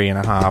about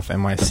 3.5,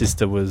 and my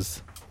sister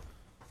was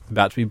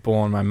about to be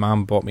born. My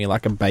mum bought me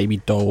like a baby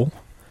doll,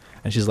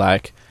 and she's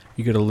like,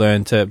 "You got to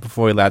learn to,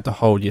 before you're allowed to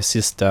hold your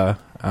sister,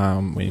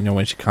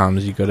 when she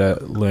comes, you got to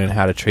learn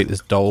how to treat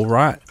this doll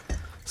right."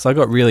 So I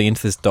got really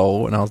into this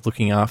doll, and I was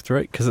looking after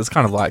it because it's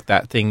kind of like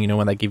that thing,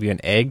 when they give you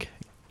an egg,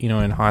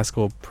 in high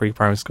school,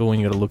 pre-primary school, and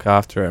you got to look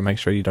after it and make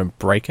sure you don't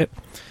break it.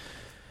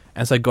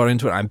 And so I got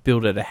into it, and I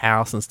built it a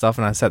house and stuff,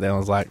 and I sat there and I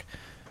was like,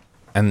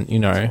 and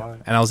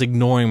I was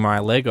ignoring my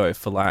Lego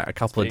for like a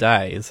couple of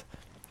days,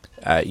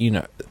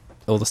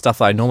 all the stuff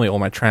that I normally, all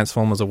my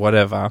Transformers or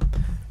whatever,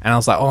 and I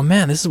was like, oh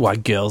man, this is why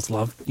girls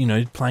love,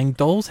 playing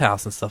Doll's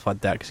House and stuff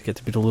like that, because you get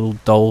to build a little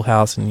doll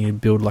house and you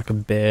build like a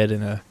bed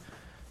and a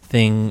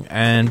thing.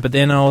 But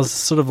then I was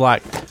sort of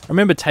like, I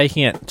remember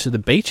taking it to the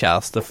beach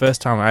house, the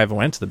first time I ever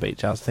went to the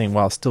beach house,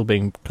 while it's still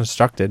being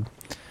constructed,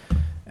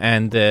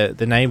 and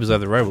the neighbours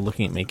over the road were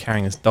looking at me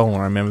carrying this doll, and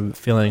I remember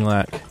feeling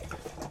like,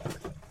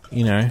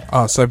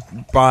 Oh, so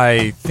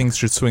by things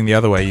should swing the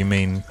other way, you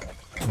mean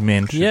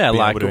men should be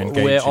able to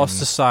engage we're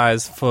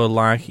ostracised for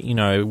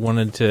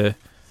wanted to,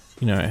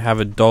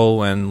 have a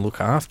doll and look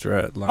after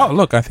it. Like. Oh,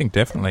 look, I think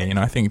definitely.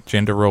 I think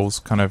gender roles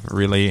kind of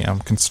really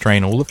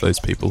constrain all of those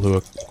people who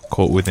are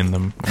caught within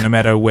them, no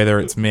matter whether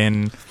it's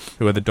men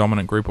who are the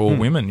dominant group or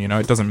women.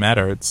 It doesn't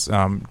matter. It's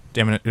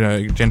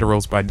gender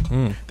roles by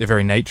their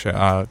very nature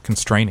are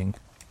constraining.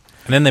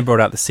 And then they brought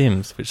out The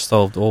Sims, which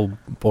solved all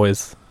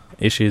boys'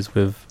 issues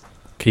with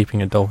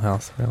keeping a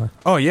dollhouse, really.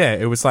 Oh, yeah.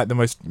 It was like the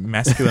most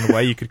masculine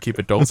way you could keep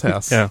a doll's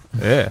house. Yeah.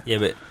 Yeah,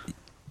 but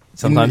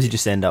sometimes you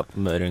just end up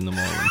murdering them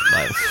all.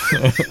 Like,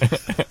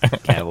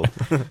 cannibal.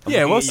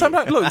 Yeah, well,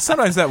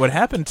 sometimes that would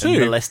happen too. And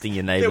molesting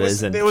your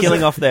neighbours and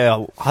killing off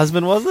their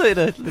husband, was it?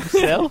 In a little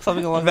cell?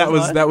 Something along that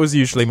lines? That was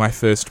usually my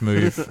first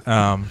move.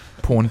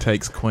 Porn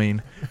takes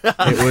queen.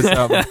 It was...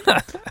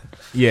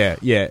 Yeah.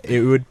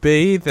 It would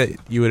be that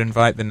you would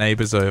invite the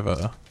neighbours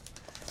over,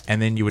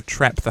 and then you would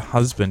trap the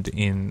husband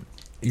in...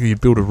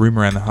 You'd build a room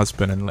around the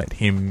husband and let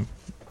him...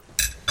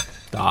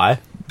 Die?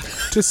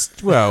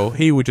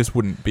 He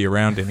wouldn't be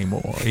around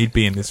anymore. He'd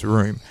be in this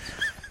room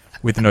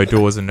with no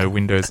doors and no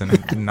windows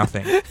and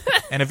nothing.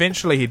 And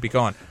eventually he'd be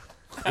gone.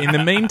 In the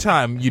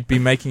meantime, you'd be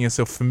making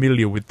yourself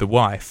familiar with the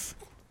wife.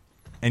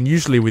 And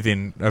usually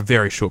within a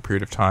very short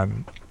period of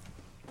time,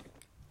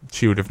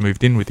 she would have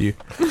moved in with you.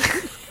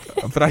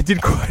 But I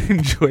did quite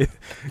enjoy,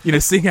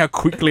 seeing how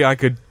quickly I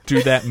could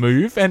do that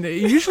move. And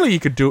usually you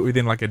could do it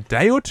within like a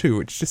day or two,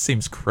 which just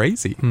seems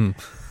crazy.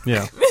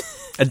 Yeah.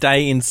 A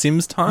day in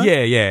Sims time?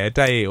 Yeah, a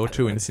day or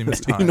two in Sims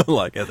time. You're not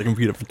like at the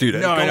computer for 2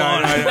 days. No, come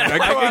on,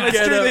 let's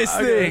do this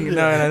thing.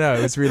 No,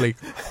 it was really...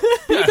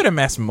 But you could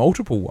amass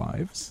multiple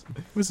wives.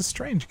 It was a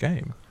strange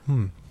game.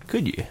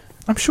 Could you?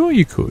 I'm sure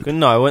you could.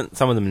 No, I want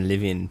some of them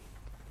live in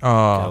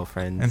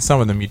girlfriends. And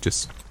some of them you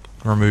just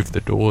remove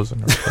the doors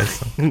and replace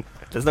them.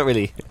 That's not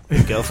really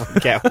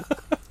girlfriend cow.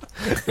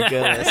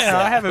 Yeah,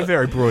 I have a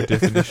very broad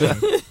definition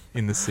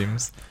in The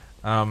Sims.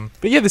 But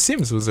yeah, The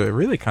Sims was a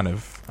really kind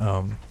of...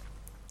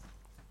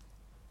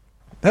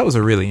 that was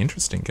a really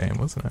interesting game,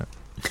 wasn't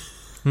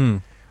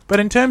it? But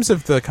in terms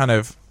of the kind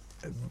of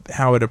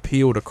how it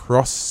appealed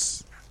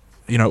across,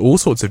 all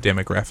sorts of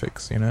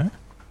demographics,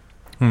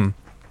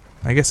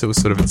 I guess it was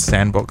sort of its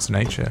sandbox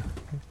nature.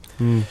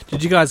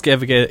 Did you guys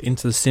ever get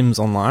into The Sims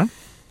Online?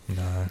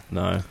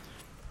 No.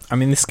 I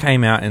mean, this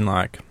came out in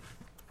like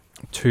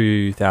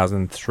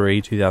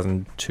 2003,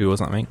 2002 or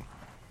something.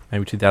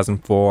 Maybe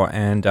 2004.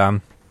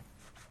 And,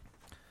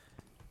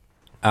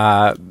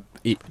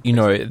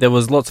 there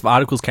was lots of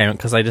articles came out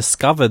because they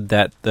discovered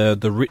that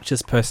the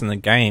richest person in the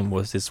game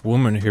was this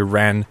woman who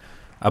ran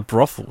a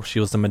brothel. She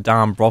was the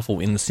Madame Brothel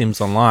in The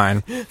Sims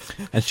Online.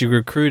 And she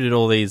recruited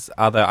all these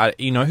other...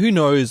 who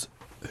knows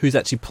who's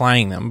actually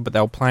playing them, but they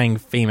were playing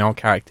female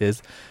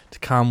characters to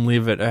come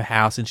live at her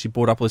house, and she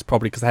bought up all this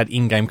property because they had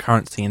in-game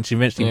currency, and she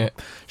eventually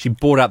she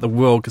bought out the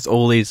world because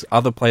all these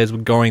other players were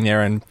going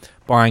there and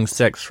buying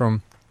sex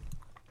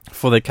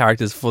for their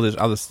characters for this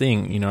other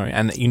thing,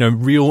 and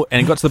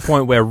it got to the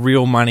point where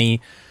real money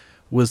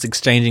was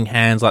exchanging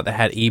hands, like they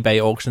had eBay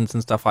auctions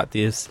and stuff like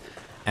this,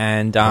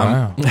 and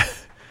Wow.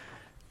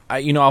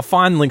 I'll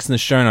find links in the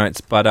show notes,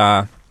 but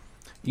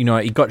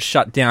it got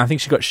shut down. I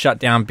think she got shut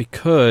down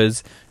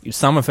because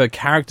some of her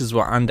characters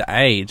were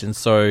underage, and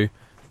so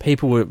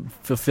people were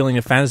fulfilling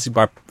a fantasy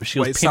by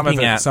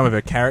pimping out some of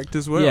her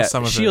characters were. Yeah, or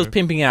some of she her... was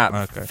pimping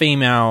out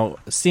female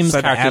Sims So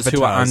the characters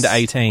who are avatars under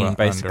 18, were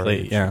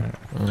basically.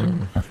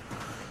 underage,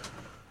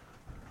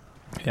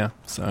 Yeah.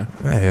 So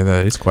Yeah,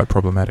 that is quite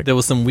problematic. there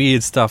was some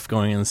weird stuff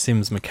going in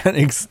Sims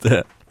mechanics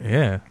that.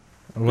 Yeah.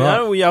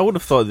 Well, I would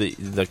have thought that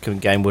the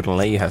game wouldn't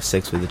let you have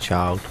sex with a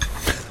child.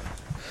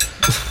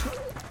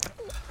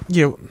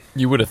 Yeah,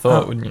 You would have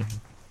thought, wouldn't you?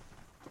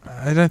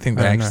 I don't think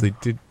they I don't actually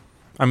did.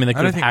 I mean, they I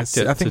could don't have think hacked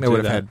it. I think to they do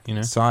would have that,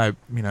 had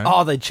cyber.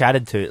 Oh, they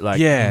chatted to it. Like,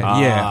 yeah.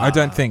 I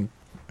don't think.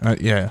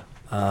 Yeah.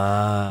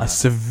 I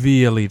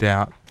severely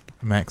doubt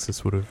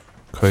Maxis would have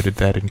coded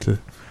that into.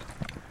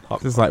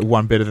 There's like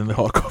one better than the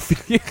hot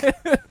coffee.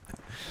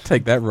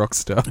 Take that,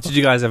 Rockstar. Did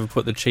you guys ever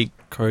put the cheat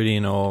code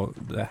in or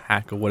the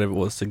hack or whatever it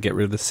was to get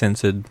rid of the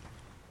censored,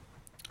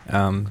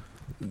 Shower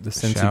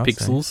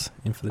pixels?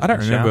 In for the I don't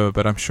shower? remember,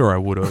 but I'm sure I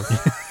would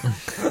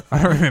have.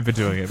 I don't remember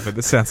doing it, but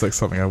this sounds like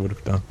something I would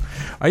have done.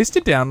 I used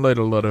to download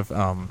a lot of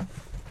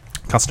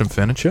custom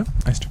furniture.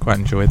 I used to quite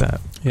enjoy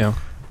that. Yeah.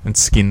 And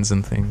skins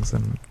and things,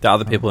 and The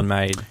other people had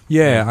made.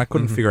 yeah, I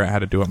couldn't Mhm. figure out how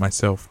to do it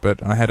myself,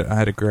 but I had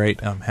a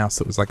great house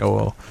that was like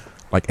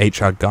like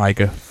H.R.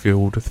 Geiger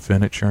filled with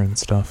furniture and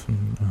stuff,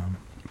 and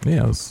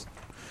it was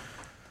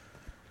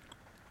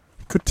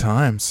good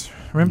times.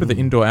 Remember the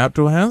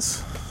indoor-outdoor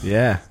house?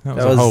 Yeah. That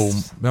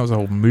was a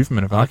whole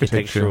movement of architecture.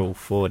 architectural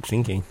forward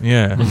thinking.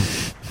 Yeah.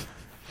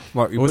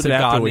 What, you Was put it the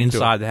outdoor, garden indoor?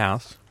 inside the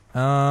house?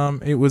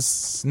 It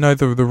was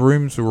the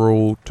rooms were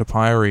all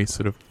topiary,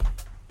 sort of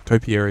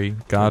topiary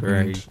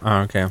garden. Oh,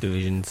 okay.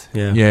 Divisions.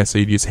 Yeah. Yeah, so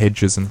you'd use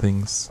hedges and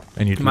things,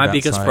 and you'd My live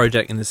biggest outside.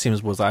 project in The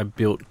Sims was I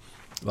built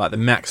like the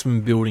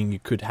maximum building you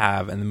could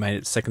have, and then made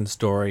it second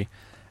story,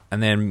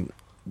 and then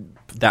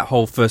that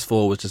whole first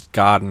floor was just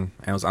garden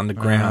and it was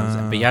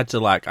underground. But you had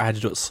to I had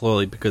to do it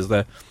slowly because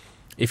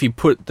if you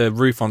put the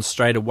roof on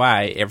straight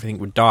away, everything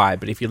would die.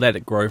 But if you let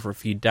it grow for a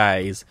few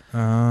days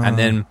and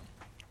then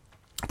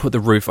put the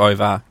roof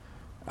over,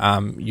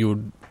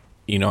 you'll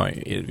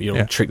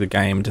trick the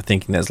game into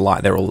thinking there's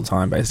light there all the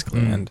time, basically.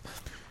 And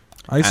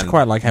I used to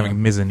quite like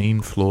having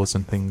mezzanine floors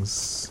and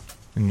things,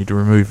 and you'd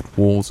remove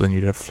walls and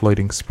you'd have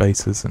floating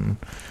spaces, and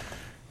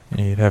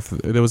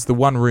there was the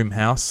one room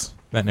house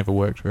that never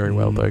worked very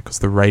well though, because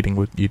the rating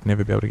you'd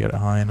never be able to get it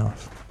high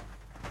enough.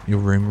 Your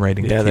room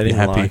rating to Yeah, keep they you didn't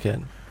happy. like it.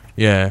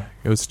 Yeah,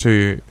 it was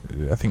too.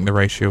 I think the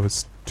ratio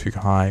was too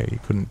high. You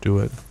couldn't do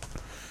it.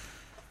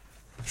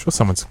 I'm sure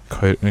someone's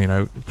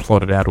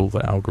plotted out all the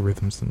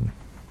algorithms and.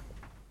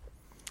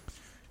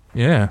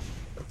 Yeah.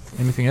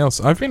 Anything else?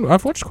 I've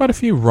watched quite a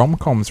few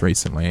rom-coms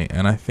recently,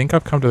 and I think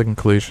I've come to the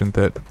conclusion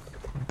that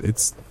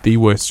it's the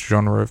worst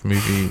genre of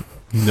movie.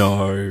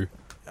 no.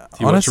 Do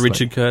you watch Honestly.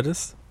 Richard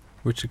Curtis?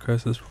 Richard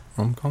Curtis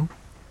rom-com?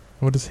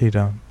 What has he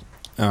done?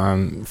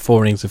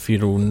 Four Rings of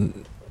Feudal,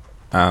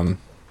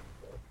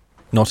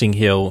 Notting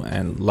Hill,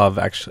 and Love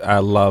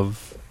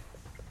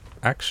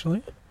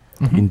Actually?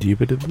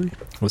 Indubitably.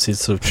 Was his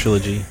sort of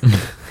trilogy.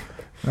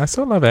 I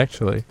saw Love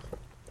Actually.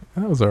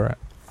 That was alright.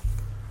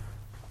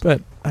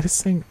 But I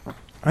just think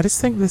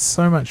there's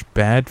so much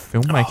bad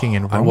filmmaking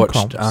in I rom-coms.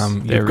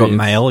 watched There You've Got is.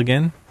 Mail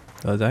again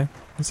the other day.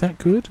 Is that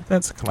good?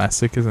 That's a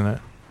classic, isn't it?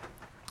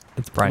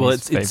 It's Bridie's Well,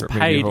 it's favorite movie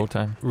paid. of all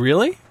time.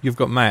 Really? You've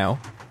Got Mail?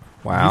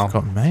 Wow. You've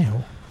Got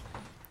Mail.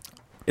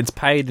 It's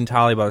paid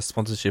entirely by the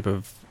sponsorship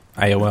of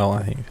AOL,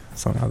 I think.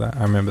 Something like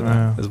that. I remember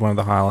Wow. that. It's one of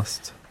the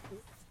highest.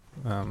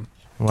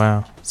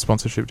 Wow.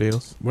 Sponsorship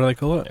deals. What do they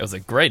call it? It was a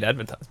great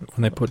advertisement.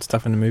 When they put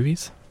stuff into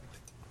movies?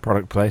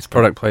 Product placement.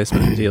 Product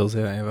placement deals,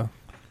 yeah,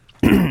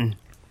 ever.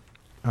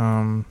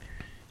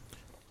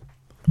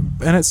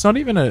 And it's not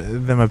even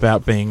them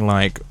about being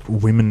like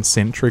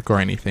women-centric or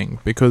anything,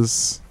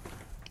 because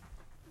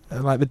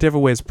like The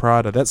Devil Wears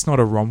Prada, that's not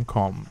a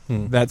rom-com.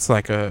 That's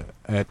like a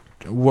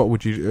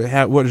what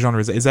genre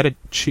is it? Is that a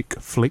chick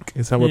flick?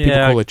 Is that what people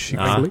call a chick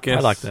flick? I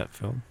like that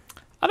film.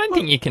 I don't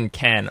think you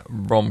can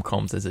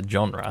rom-coms as a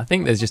genre. I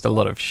think there's just a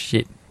lot of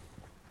shit,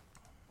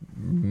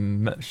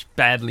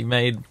 badly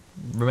made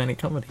romantic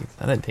comedies.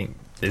 I don't think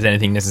there's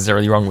anything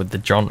necessarily wrong with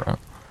the genre.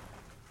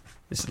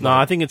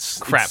 I think it's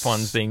crap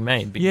ones being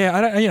made. Yeah,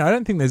 I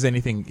don't think there's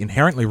anything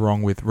inherently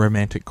wrong with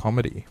romantic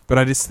comedy, but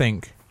I just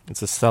think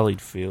it's a sullied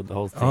field. The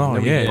whole thing. Oh,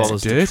 Nobody yeah, bothers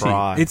it's dirty. to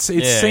try. It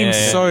seems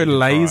so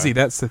lazy.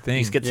 That's the thing.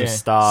 Just get some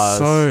stars.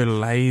 So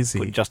lazy.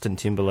 Put Justin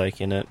Timberlake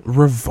in it.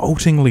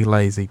 Revoltingly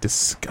lazy,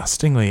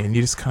 disgustingly, and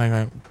you just kind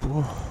of go.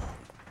 Whoa.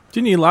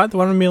 Didn't you like the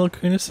one with Mila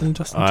Kunis and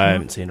Justin Timberlake? I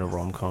haven't seen a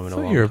rom-com in a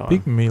long time. You're a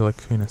big Mila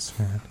Kunis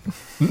fan.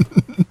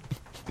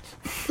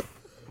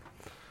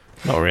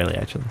 Not really,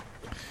 actually.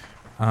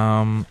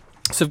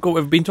 So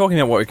we've been talking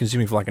about what we're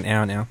consuming for like an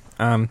hour now.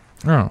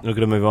 We're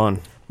going to move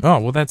on. Oh,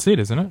 well, that's it,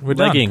 isn't it? We're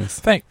leggings.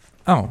 Done.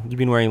 You've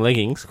been wearing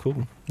leggings.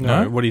 Cool.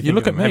 No, what do you think? You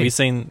look at me. Have you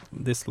seen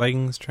this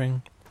leggings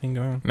thing going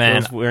on? Man,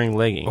 Girls wearing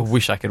leggings. I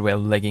wish I could wear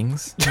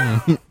leggings.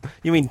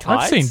 You mean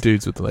tights? I've seen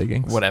dudes with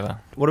leggings. Whatever.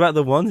 What about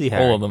the ones you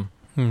have? All of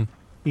them.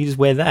 You just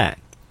wear that.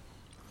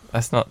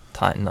 That's not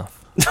tight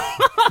enough.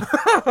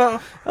 How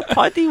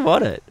tight do you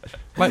want it?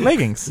 Like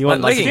leggings. You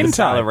want Like like leggings.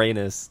 the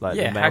ballerinas, like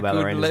the Yeah, male how good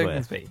ballerinas would wear.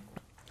 leggings be?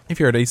 If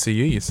you're at ECU,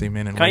 you see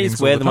men in Can't you leggings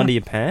just wear all the them under time.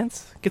 your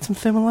pants? Get some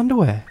thermal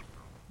underwear.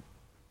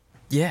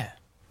 Yeah.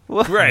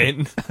 What? Great.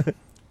 Do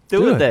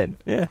Do it it. then.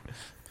 Yeah.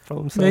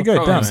 Problem solved. There you go,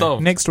 Problem done.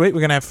 solved. Next week,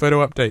 we're going to have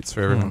photo updates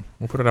for everyone.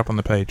 We'll put it up on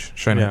the page,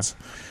 show Yeah. notes.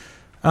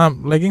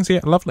 Leggings,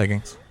 yeah, I love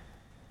leggings.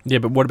 Yeah,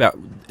 but what about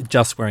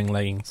just wearing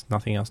leggings?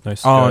 Nothing else? No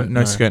skirt?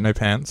 No skirt, no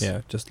pants.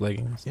 Yeah, just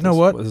leggings. You know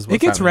what? It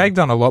gets ragged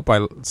on a lot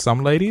by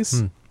some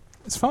ladies.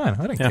 It's fine.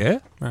 I don't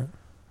care. Right.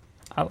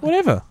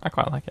 Whatever. I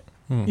quite like it.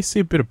 You see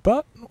a bit of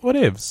butt,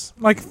 whatevs.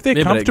 Like, if they're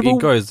Yeah, but comfortable...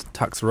 it goes,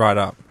 tucks right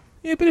up.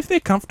 Yeah, but if they're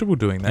comfortable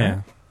doing that,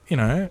 Yeah. you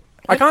know...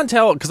 I can't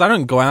tell, because I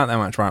don't go out that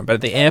much, right? But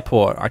at the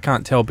airport, I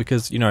can't tell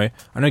because, I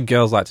know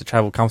girls like to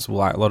travel comfortable.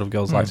 Like, a lot of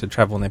girls like to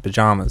travel in their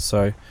pyjamas.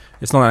 So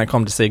it's not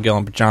uncommon to see a girl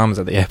in pyjamas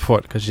at the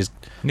airport because she's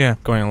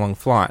going on a long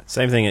flight.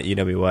 Same thing at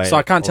UWA. So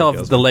I can't tell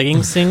if the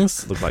leggings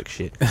things... look like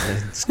shit.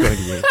 It's going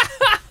to be...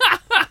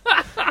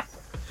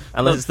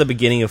 Unless it's the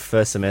beginning of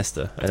first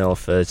semester and all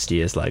first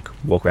years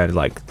walk around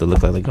like they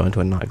look like they're going to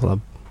a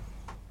nightclub.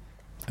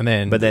 And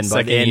then, But then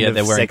by the end of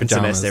they're wearing second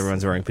pyjamas. semester,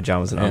 everyone's wearing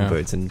pyjamas and Yeah. Ugg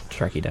boots and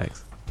tracky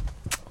dags.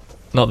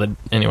 Not that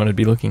anyone would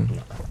be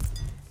looking.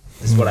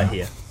 This is what I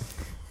hear.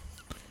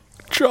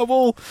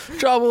 Trouble!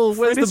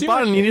 Where's it's the your-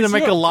 button? You need to it's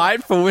make your- a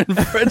light for when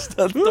Fred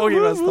starts talking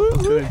about stuff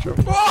that's doing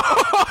trouble.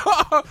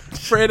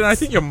 Fred, and I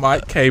think your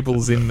mic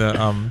cable's in the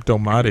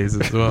Dalmatis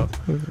as well.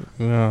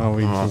 No,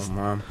 we just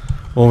man.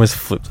 almost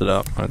flipped it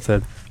up. I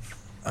said,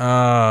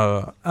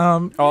 A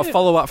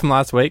follow up from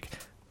last week.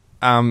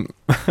 I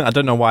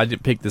don't know why I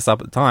didn't pick this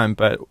up at the time,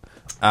 but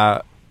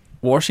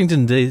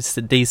Washington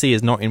DC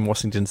is not in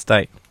Washington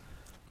State.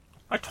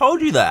 I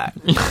told you that.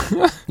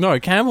 No,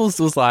 Campbell's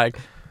was like,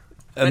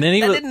 and then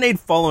he that was, didn't need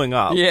following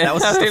up. Yeah, that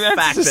was I just think a that's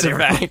fact just that a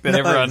everyone fact that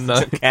everyone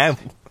knows.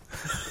 Campbell.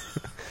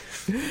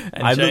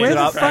 And I James looked Where it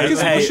the up. fuck is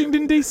Hey.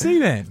 Washington DC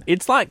then?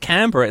 it's like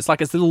Canberra. It's like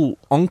this little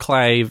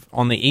enclave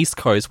on the east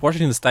coast.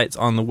 Washington State's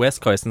on the west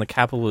coast, and the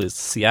capital is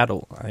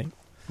Seattle. I think.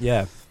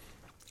 Yeah.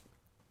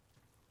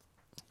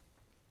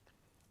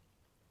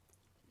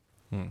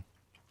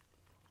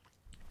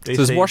 So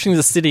there's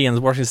Washington City and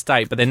there's Washington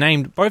State, but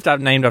they're both are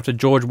named after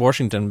George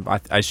Washington, I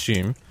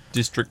assume.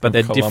 District, But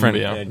they're of different,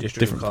 Columbia.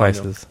 District of different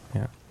Columbia. places.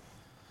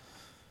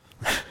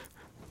 Yeah.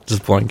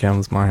 Just blowing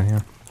Campbell's mind.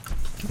 Yeah.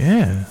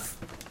 Yeah.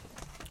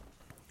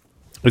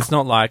 It's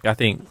not like I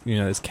think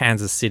there's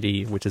Kansas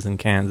City, which is in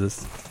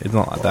Kansas. It's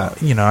not like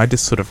that. I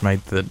just sort of made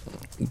the...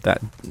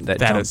 That That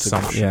jump to-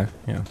 assumption.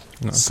 Yeah.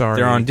 No. Sorry.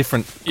 They're on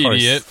different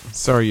Idiot. coasts.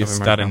 Sorry, you Of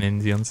stuttering America.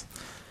 Indians.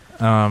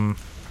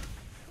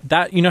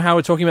 That how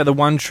we're talking about the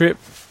one trip,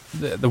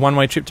 the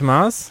one-way trip to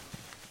Mars.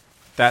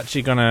 They're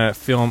actually gonna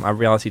film a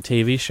reality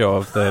TV show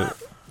of the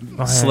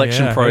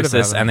selection I heard about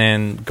process that. and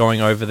then going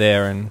over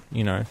there, and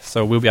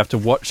so we'll be able to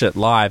watch it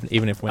live,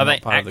 even if we're Are not they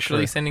part of the actually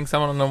crew. sending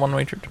someone on a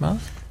one-way trip to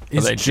Mars?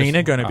 Is they Gina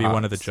just- going to be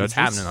one of the It's judges?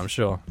 happening, I'm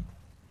sure.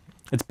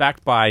 It's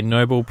backed by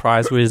Nobel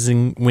Prize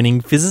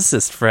winning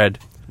physicist Fred.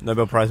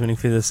 Nobel Prize winning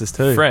physicist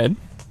too. Fred?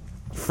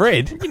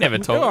 Fred? You never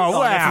told Oh, us. From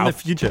wow. the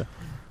future.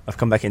 I've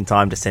come back in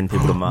time to send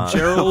people to Mars.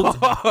 Gerard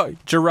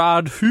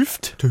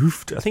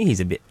Hooft. I think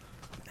he's a bit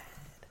mad.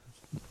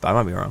 But I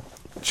might be wrong.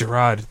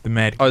 Gerard, the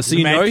mad, Oh, so the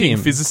you mad know king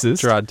him,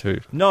 physicist. Gerard too.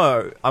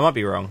 No, I might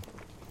be wrong.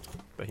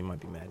 But he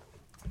might be mad.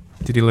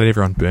 Did he let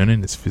everyone burn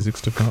in his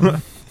physics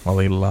department while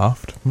he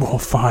laughed? More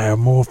fire,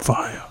 more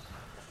fire.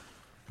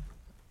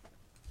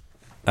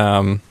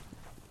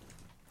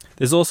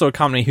 There's also a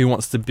company who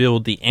wants to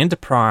build the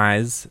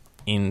Enterprise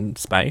in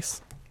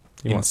space.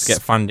 He wants to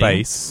get funding.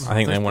 Space. I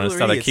think they want to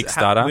start a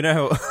Kickstarter. We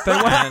know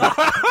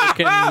how. You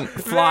can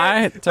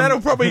fly to,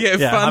 That'll probably get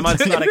Yeah, I fun. might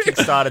start a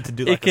Kickstarter to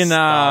do it like can a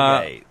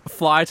Stargate.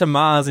 fly to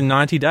Mars in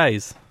 90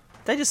 days.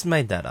 They just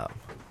made that up.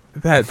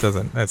 That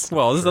doesn't. That's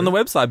Well, this is on the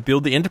website,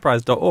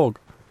 buildtheenterprise.org.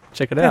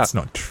 Check it out. That's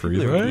not true,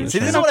 though. See,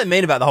 this is what I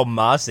mean about the whole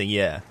Mars thing.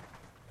 Yeah.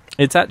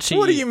 It's actually...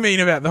 What do you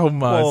mean about the whole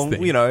Mars Well,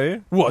 thing? you know,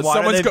 What? why do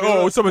Someone's they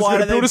build- someone's why going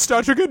to do they- build a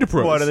Star Trek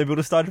Enterprise. Why do they build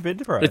a Star Trek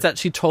Enterprise? It's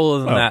actually taller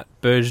than that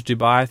Burj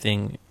Dubai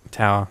thing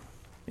tower.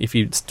 If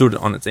you stood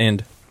on its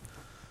end.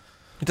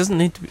 It doesn't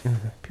need to be.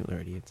 People are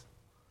idiots.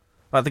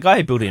 Like the guy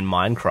who built it in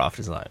Minecraft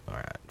is like, all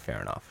right,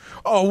 fair enough.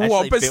 Oh, what?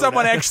 Actually But build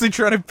someone it. actually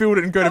trying to build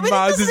it and go to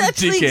Mars it is doesn't a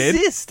actually dickhead.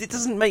 exist. It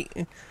doesn't make.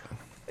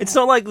 It's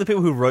not like the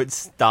people who wrote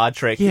Star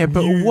Trek. Yeah,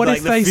 but knew, what like,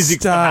 if the they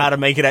physics start- of how to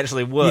make it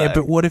actually work? Yeah,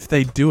 but what if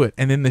they do it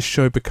and then the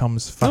show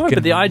becomes fucking No,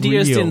 but the idea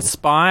is to real?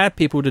 inspire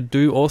people to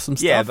do awesome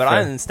stuff. yeah, but I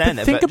Fred. understand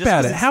that. Think but just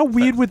about 'cause it. How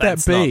weird would that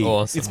that's not be?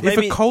 awesome. It's If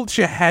maybe- a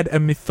culture had a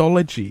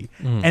mythology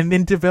and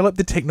then developed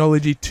the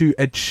technology to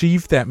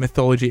achieve that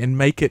mythology and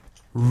make it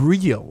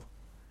real,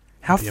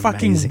 how That'd be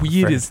fucking amazing,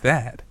 weird Fred. is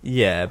that?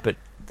 Yeah, but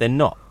they're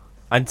not.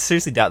 I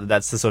seriously doubt that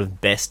that's the sort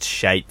of best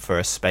shape for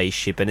a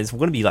spaceship, and it's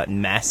going to be like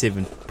massive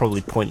and probably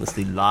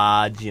pointlessly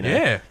large. You know.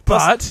 Yeah,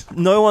 Plus, but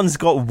no one's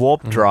got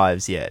warp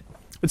drives yet.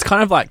 It's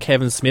kind of like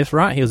Kevin Smith,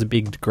 right? He was a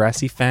big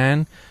Degrassi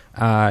fan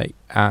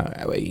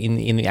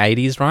in the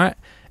 80s, right?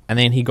 And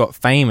then he got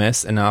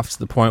famous enough to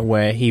the point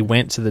where he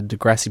went to the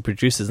Degrassi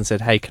producers and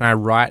said, "Hey, can I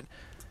write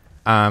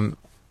an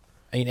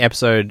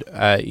episode,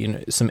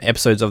 some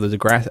episodes of the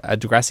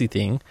Degrassi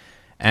thing?"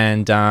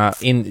 And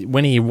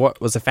when he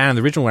was a fan of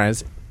the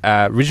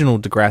original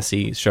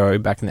Degrassi show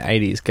back in the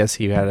 80s, guess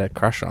he had a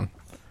crush on?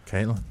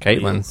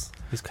 Caitlin.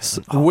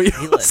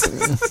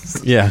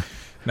 Wheels. Yeah.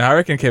 No, I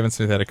reckon Kevin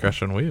Smith had a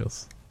crush on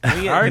Wheels.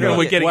 I reckon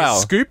we're getting Wow. a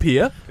scoop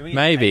here.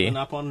 Maybe.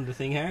 Up on the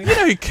thing, Harry. You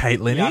know who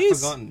Caitlin Yeah, I've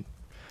is? forgotten.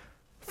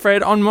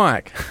 Fred on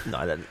mic.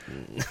 No, that.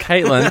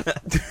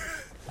 Caitlin.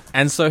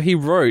 And so he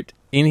wrote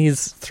in his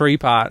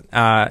 3-part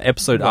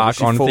episode arc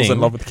she on falls thing. in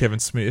love with Kevin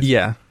Smith.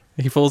 Yeah.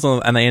 He falls in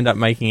love and they end up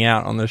making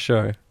out on the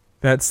show.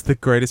 That's the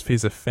greatest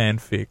piece of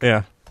fanfic.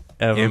 Yeah.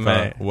 Ever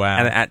made. Wow.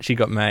 And it actually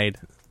got made.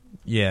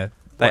 Yeah.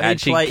 They Well,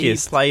 actually he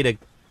kissed. played a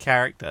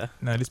character.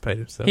 No, just paid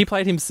himself. He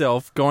played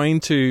himself going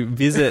to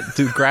visit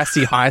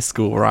Degrassi High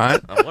School, right?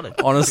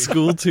 On a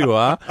school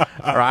tour,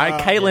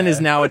 right? Caitlin is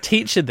now a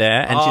teacher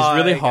there, and she's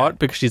really hot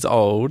because she's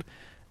old.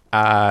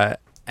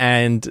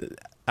 And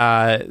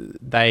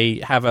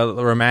they have a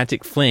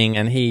romantic fling,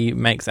 and he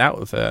makes out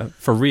with her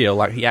for real.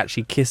 Like, he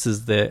actually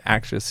kisses the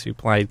actress who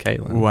played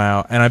Caitlin.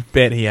 Wow. And I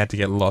bet he had to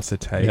get lots of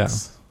takes.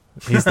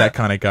 Yeah. He's that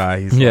kind of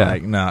guy. He's Yeah.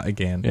 like, nah,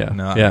 again. Yeah.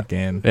 Nah, Yeah.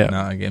 again. Yeah.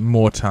 Nah, again.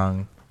 More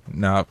tongue.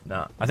 Nah.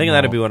 No, I think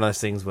that'd be one of those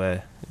things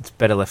where it's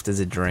better left as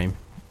a dream.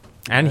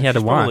 And he had a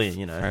She's wife. probably,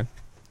 you know, right?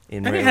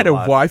 in And he real had a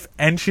life. wife,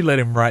 and she let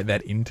him write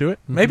that into it.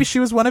 Maybe she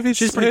was one of his...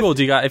 She's pretty cool.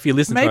 Do you guys, if you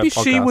listen Maybe to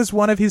her she podcast, was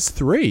one of his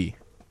 3.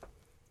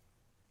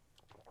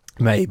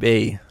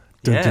 maybe.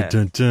 Yeah.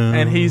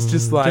 And he's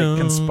just like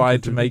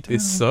conspired to make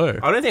this so.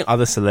 I don't think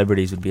other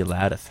celebrities would be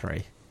allowed a 3.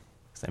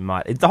 'Cause they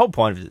might. It's the whole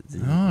point of it.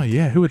 Is Oh,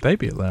 yeah. Who would they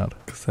be allowed?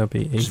 Because that'd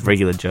be just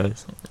regular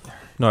Joes.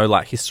 no,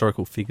 like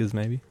historical figures,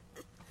 maybe.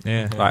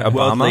 Yeah. Like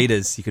World Obama.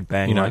 leaders you could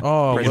bang. You know, like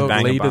Oh, President world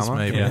Bang leaders, Obama.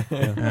 maybe. Yeah.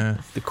 Yeah.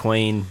 the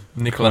Queen,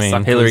 Nicolas Queen.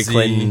 Sarkozy. Hillary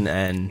Clinton,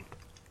 and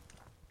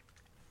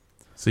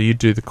So you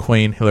do the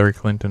Queen, Hillary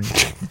Clinton.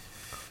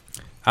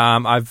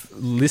 I've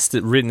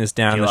written this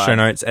down in the Eli. show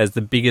notes as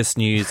the biggest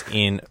news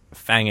in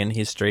Fangin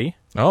history.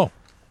 Oh.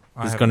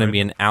 There's going to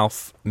be an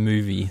Alf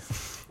movie.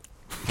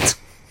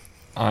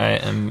 I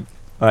am.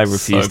 I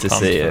refuse so to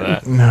pumped see for it.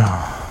 that.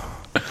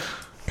 No.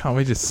 Can't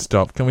we just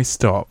stop? Can we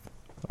stop?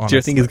 Do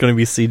you think it's going to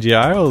be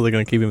CGI or are they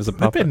going to keep him as a They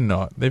better puppet?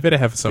 not. They better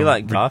have some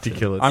like Garfield.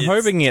 ridiculous... I'm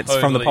hoping it's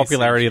from the totally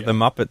popularity of CGI. the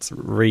Muppets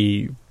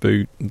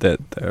reboot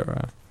that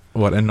they're...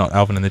 What, and not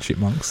Alvin and the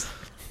Chipmunks?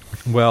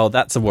 well,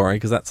 that's a worry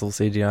because that's all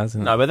CGI,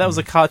 isn't it? No, but that was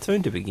a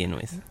cartoon to begin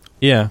with.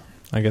 Yeah,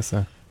 I guess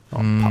so.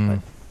 Do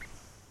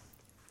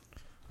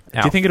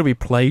you think it'll be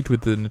plagued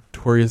with the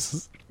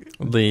notorious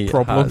the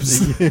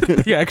problems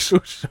the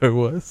actual show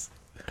was?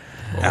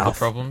 All the Alf.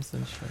 problems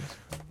and shows.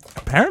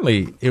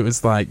 Apparently, it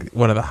was like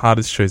one of the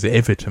hardest shows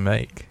ever to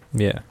make.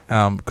 yeah.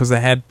 Because they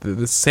had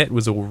the set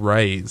was all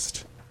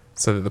raised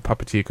so that the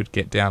puppeteer could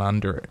get down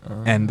under it,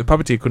 and the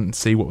puppeteer couldn't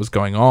see what was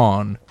going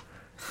on,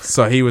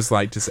 so he was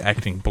like just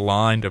acting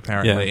blind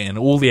apparently, Yeah. and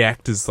all the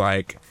actors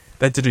like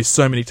they had to do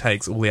so many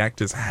takes. All the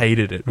actors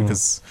hated it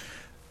because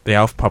the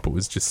Alf puppet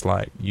was just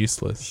like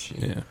useless.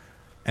 Yeah.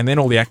 And then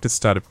all the actors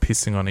started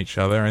pissing on each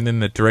other, and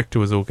then the director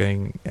was all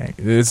getting...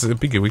 There's a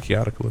big wiki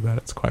article about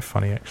it. It's quite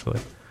funny,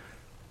 actually.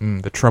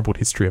 The troubled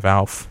history of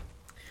Alf.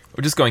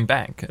 We're just going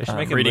back. They should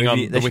make a reading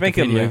movie. on They the should make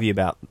a Wikipedia. movie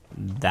about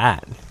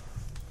that.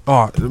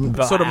 Oh,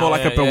 sort of more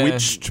like a yeah, yeah.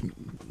 Bewitched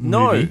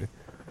No, movie.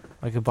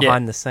 like a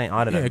behind the scene.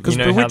 I don't know. Yeah, 'cause You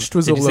know Bewitched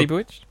was did all you see the-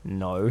 Bewitched?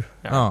 No.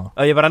 Oh,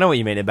 Oh yeah, but I know what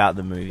you mean about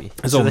the movie.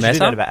 It's So all they should do meta?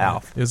 that about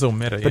Alf, it was all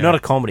meta, but not a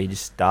comedy,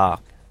 just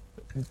dark.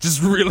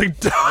 Just really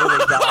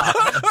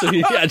dark. So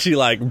he actually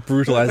like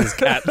brutalizes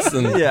cats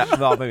and Yeah,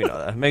 well, maybe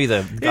not that. Maybe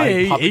the guy Yeah,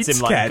 he who puppets eats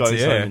him like cats, goes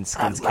yeah. home and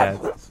skins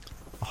cats.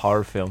 A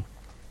horror film.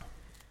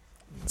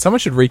 Someone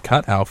should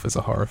recut Alf as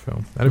a horror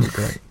film. That'd be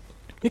great.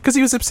 Because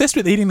he was obsessed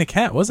with eating the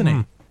cat, wasn't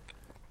he?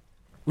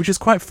 Which is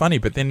quite funny,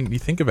 but then you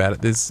think about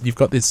it, you've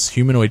got this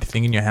humanoid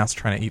thing in your house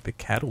trying to eat the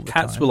cat all the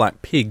time. cats were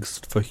like pigs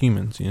for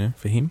humans, you know,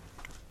 for him.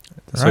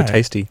 They're Right. so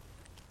tasty.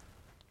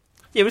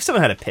 Yeah, but if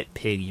someone had a pet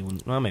pig, you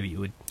wouldn't. Well, maybe you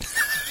would.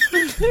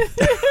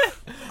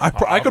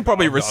 I could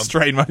probably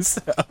restrain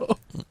myself.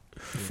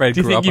 Fred Do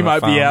you grew think up you on a might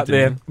be farm, out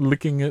there didn't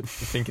licking it?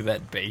 Think of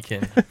that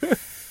bacon.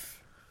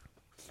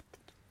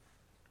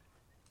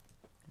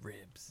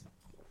 Ribs.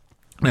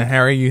 Now,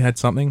 Harry, you had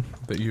something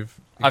that you've...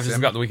 I've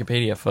just got the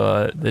Wikipedia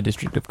for the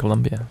District of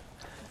Columbia.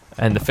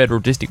 And the federal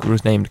district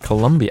was named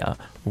Columbia,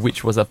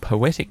 which was a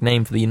poetic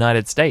name for the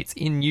United States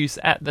in use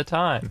at the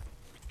time.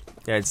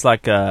 Yeah, it's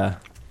like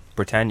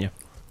Britannia.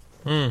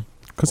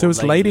 Because there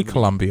was Lady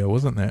Columbia,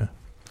 wasn't there?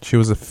 She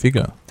was a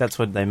figure. That's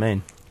what they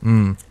mean.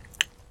 Mm.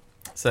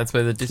 So that's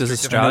where the district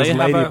Australia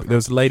There was have a there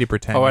was Lady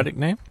Britannia. poetic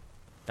name?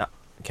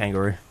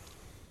 Kangaroo.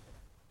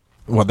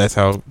 Well, that's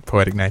how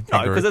poetic name. No,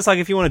 Kangaroo. because it's like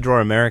if you want to draw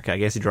America, I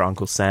guess you draw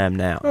Uncle Sam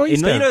now. Oh, he's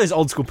you know down. those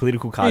old school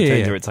political cartoons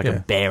Yeah, where it's like yeah. a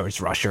bear, it's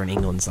Russia and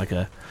England's like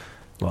a...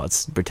 Well,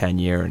 it's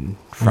Britannia and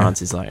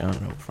France is like... I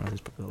don't know what France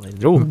is. Probably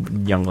they're all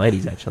young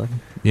ladies, actually.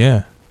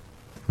 Yeah.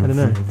 I don't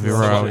know.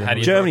 Viral. How do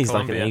you Germany's draw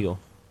like an Colombia? eagle.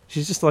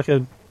 She's just like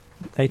a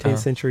 18th Oh.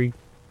 century,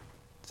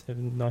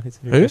 19th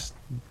century Who? just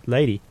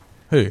lady.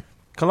 Who?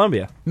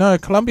 Colombia. No,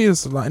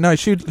 Columbia's like... No,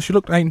 she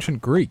looked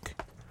ancient Greek.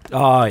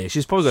 Oh, yeah.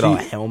 She's probably got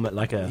She- a helmet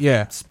like a...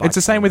 Yeah. spiked It's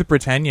the same helmet. with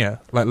Britannia.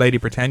 Like Lady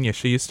Britannia,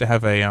 she used to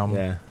have a...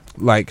 Yeah.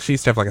 Like, she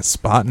used to have like a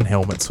Spartan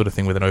helmet sort of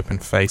thing with an open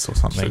face or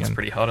She something. looks and-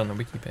 pretty hot on the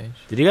wiki page.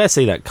 Did you guys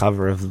see that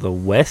cover of The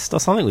West or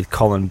something with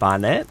Colin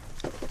Barnett?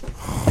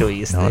 Doing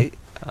his No. thing?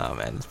 Oh,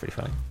 man. It's pretty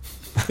funny.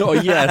 Oh,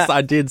 yes,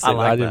 I did see I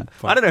like that.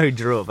 that. I don't know who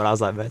drew it, but I was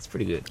like, that's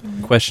pretty good.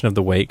 Question of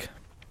the week.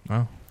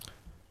 Oh.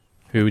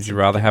 Who would you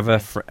rather have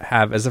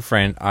have as a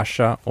friend,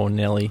 Usher or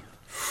Nelly?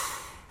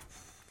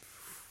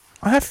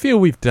 I feel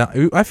we've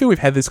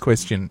had this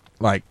question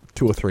like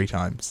 2 or 3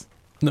 times.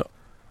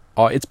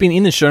 Oh, it's been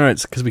in the show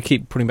notes because we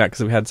keep putting back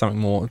because we had something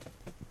more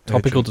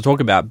topical to talk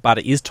about, but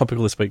it is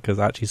topical this week because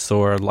I actually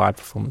saw a live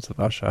performance of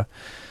Usher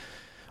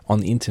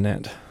on the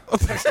internet.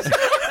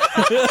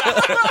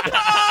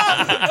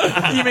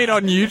 You mean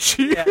on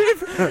YouTube?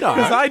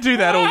 Because I do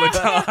that all the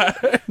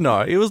time.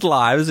 No, it was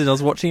live and I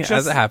was watching it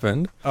as it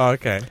happened. Oh,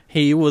 okay.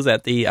 He was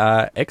at the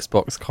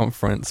Xbox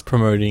conference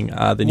promoting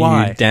the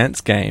Why? new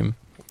dance game,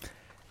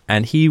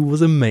 and he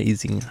was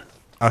amazing.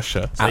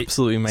 Usher.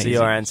 Absolutely amazing.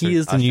 your answer He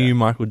is is the Usher. new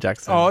Michael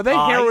Jackson. Oh, they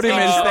heralded him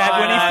as that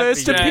when he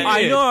first yeah.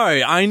 appeared.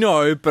 I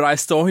know, but I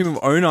saw him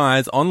with own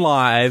eyes on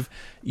live,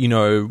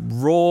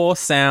 raw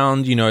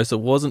sound, so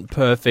it wasn't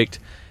perfect.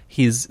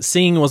 His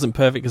singing wasn't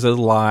perfect because it was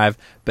live,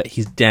 but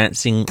his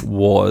dancing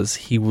was.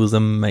 He was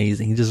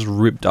amazing. He just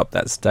ripped up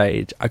that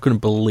stage. I couldn't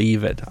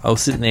believe it. I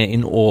was sitting there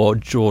in awe,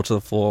 jaw to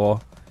the floor.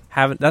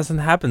 Hasn't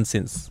happened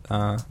since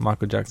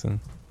Michael Jackson,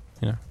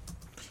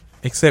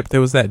 Except there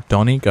was that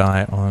Donny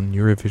guy on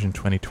Eurovision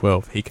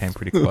 2012. He came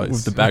pretty close.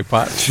 with the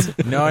bagpipes.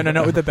 No,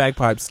 not with the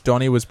bagpipes.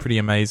 Donny was pretty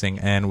amazing,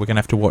 and we're going to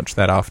have to watch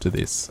that after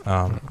this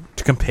to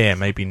compare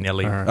maybe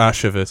Nelly, Alright.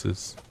 Usher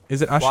versus...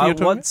 Is it Usher you're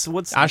talking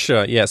What's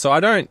Usher, yeah. So I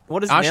don't...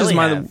 what does Usher's Nelly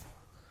my... have?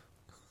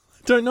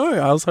 Don't know.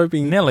 I was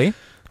hoping... Nelly?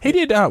 He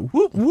did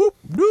whoop, whoop,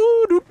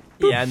 doo, doo.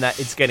 Yeah, and that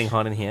it's getting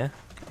hot in here.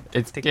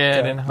 It's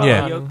getting hot.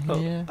 Yeah.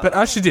 Yeah. But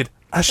Usher did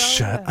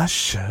Usher,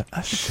 Usher,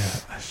 Usher,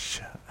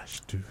 Usher,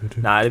 Usher. Doo, doo,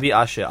 doo. Nah, it'd be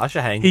Usher.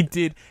 Usher Hank. He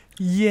did,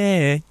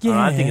 yeah. Oh,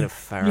 I'm thinking of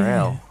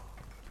Pharrell.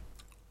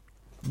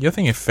 You're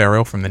thinking of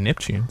Pharrell from the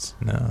Neptunes.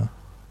 No.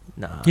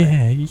 Nah.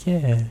 Yeah.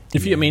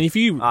 If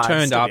you Ah, it'd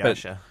turned still up be at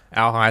Usher.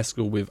 our high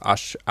school with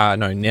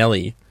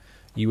Nelly,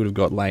 you would have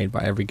got laid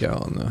by every girl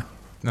on the...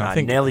 No, Nah,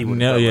 Nelly would.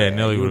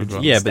 Nelly would have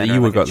got. Yeah, but stand you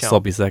there would have like a got chump.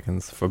 sloppy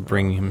seconds for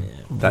bringing him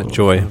that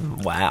joy.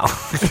 Wow.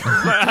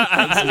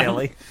 Thanks,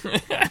 Nelly.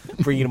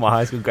 Bring you to my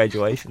high school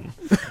graduation.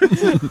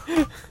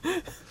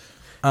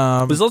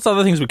 There's lots of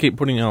other things we keep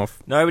putting off.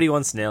 Nobody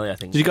wants Nelly, I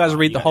think. Did you guys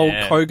read the whole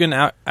Yeah. Hogan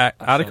article?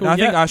 No, I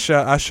think yet?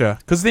 Usher.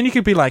 Because then you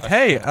could be like,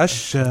 hey,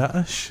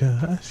 Usher.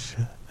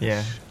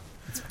 Yeah.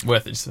 It's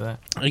worth it just for that.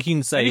 You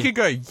can say... And you could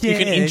go, you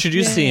can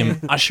introduce him,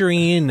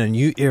 ushering in a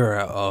new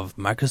era of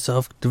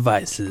Microsoft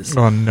devices.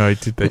 Oh no,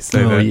 did they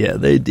say Oh, that? yeah,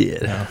 they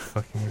did. Oh,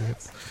 fucking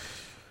idiots.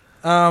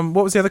 What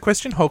was the other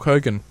question? Hulk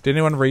Hogan. Did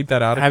anyone read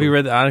that article? Have you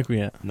read the article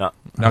yet? No.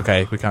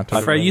 Okay, we can't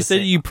talk Fred, about you it.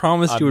 said you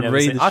promised you would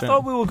read the I show.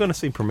 thought we were going to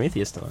see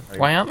Prometheus tonight.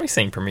 Why aren't we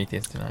seeing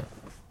Prometheus tonight?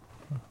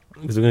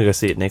 Because we're going to go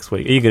see it next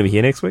week. Are you going to be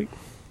here next week?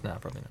 No,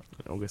 probably not.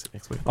 We'll go see it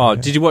next week. Oh,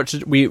 did you watch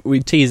it? We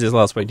teased this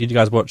last week. Did you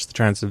guys watch The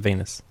Transit of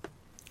Venus?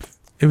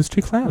 It was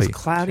too cloudy.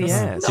 Cloudy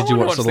ass. Did you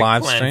watch the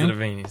live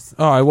stream?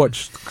 Oh, I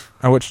watched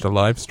a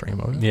live stream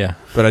of it. Yeah.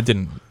 But I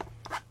didn't.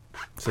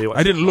 So you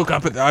I didn't look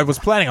up at. I was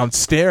planning on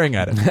staring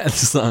at it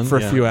That's the sun. for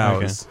a few Yeah,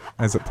 hours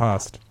as it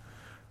passed.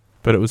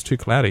 But it was too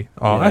cloudy.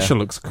 Oh, Yeah. Usher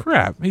looks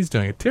crap. He's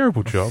doing a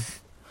terrible job.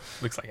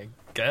 Looks like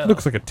a Girl.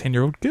 Looks like a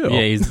 10-year-old girl.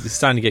 Yeah, he's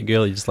starting to get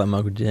girly, just like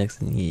Michael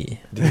Jackson. Yeah,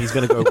 He's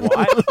going to go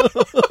white.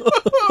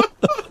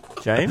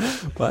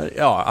 James? but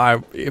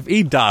if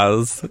he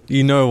does,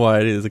 you know why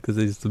it is, because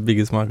he's the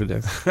biggest Michael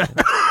Jackson.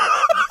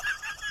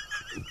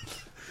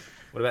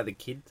 What about the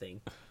kid thing?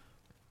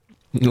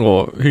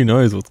 Or who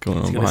knows what's going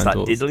on He's gonna behind start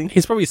doors. diddling?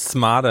 He's probably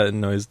smarter and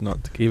knows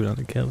not to keep it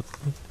under careless.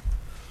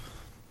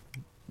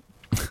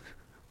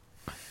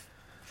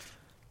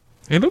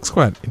 He looks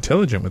quite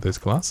intelligent with those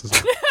glasses.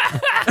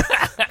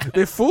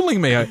 They're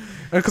fooling me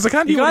because I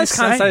can't. You hear what guys he's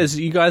can't say saying. this.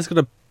 You guys got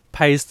to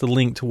paste the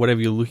link to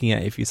whatever you're looking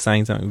at if you're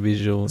saying something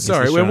visual.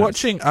 Sorry, It's we're shown.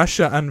 watching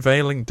Usher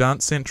unveiling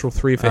Dance Central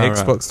 3 for Oh, right.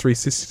 Xbox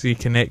 360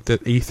 Connect at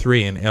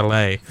E3 in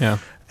LA. Yeah.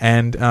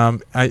 And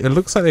it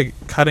looks like they're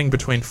cutting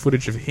between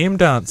footage of him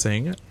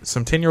dancing,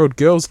 some 10-year-old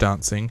girls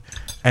dancing,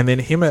 and then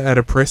him at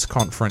a press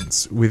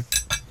conference with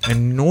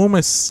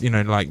enormous,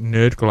 like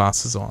nerd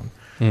glasses on.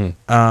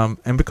 Mm.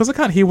 And because I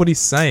can't hear what he's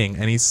saying,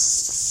 and he's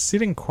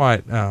sitting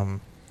quite,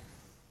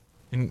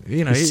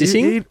 He's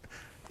sitting?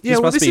 yeah,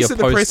 well, this is at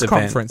the press event.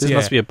 conference. This yeah.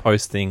 must be a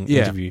post-thing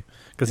Yeah. interview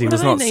because he What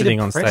was do they not need sitting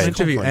a on press stage.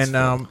 interview,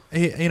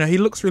 and he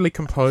looks really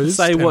composed.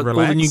 Say and what all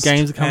the new relaxed,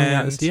 games are coming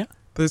out and this year.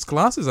 Those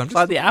glasses, I'm It's just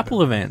like the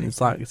Apple event.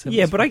 It's like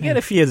Yeah, but I get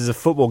if there's a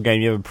football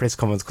game, you have a press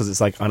conference because it's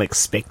like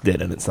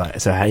unexpected, and it's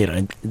like, so how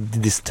did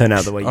this turn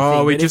out the way you think?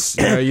 Oh, we But just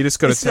you just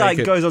got to it's take like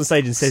it. goes on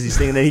stage and says his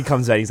thing, and then he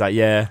comes out, and he's like,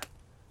 yeah,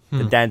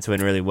 the dance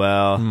went really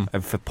well,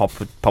 and for pop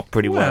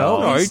pretty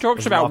well. no, he talks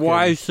It's about rocking.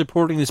 why he's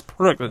supporting this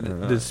product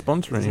that is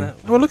sponsoring him.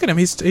 Well, look at him.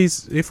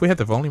 He's if we had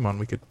the volume on,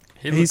 we could.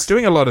 He He's looks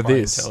doing a lot of quite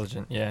this.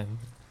 Intelligent, yeah.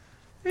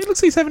 He looks.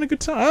 He's having a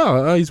good time.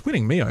 Oh, he's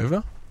winning me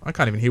over. I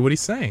can't even hear what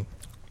he's saying.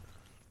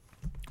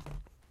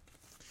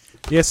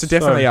 Yeah, so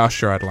definitely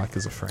Usher I'd like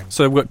as a friend.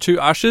 So we've got 2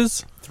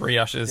 ushers. 3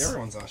 ushers.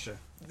 Everyone's Usher.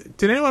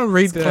 Did anyone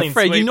read the? clean.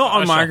 Fred, Sweet you're not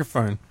on Usher.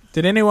 microphone.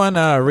 Did anyone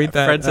read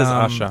that Fred says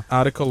Usher.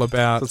 article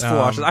about? So it's 4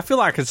 ushers. I feel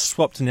like it's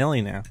swapped to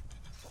Nelly now.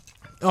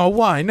 Oh,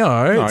 why?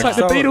 No, it's like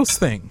the so- Beatles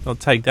thing. I'll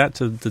take that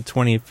to the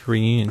 20th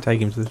reunion.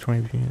 Take him to the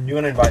 20th reunion. You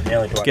want to invite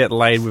Nelly to Get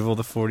laid with all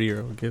the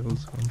 40-year-old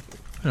girls.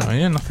 Oh,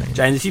 yeah, nothing.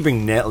 James, if you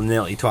bring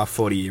Nelly to our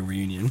 40-year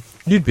reunion,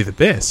 You'd be the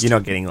best. you're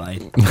not getting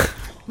laid.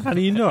 How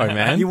do you know,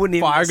 man? You wouldn't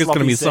even Viagra's get going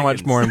to be sloppy so much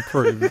seconds. more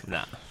improved.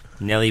 Nah.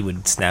 Nelly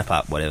would snap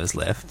up whatever's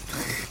left.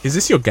 Is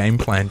this your game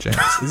plan, James?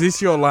 Is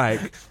this your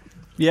like?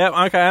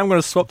 Yeah, okay, I'm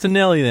going to swap to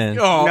Nelly then.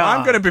 Oh, Nah.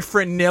 I'm going to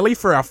befriend Nelly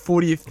for our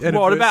 40th anniversary.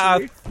 What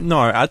about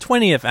our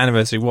 20th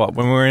anniversary? What,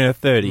 when we were in our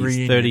 30s,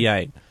 Reunion.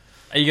 38?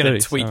 Are you going 30,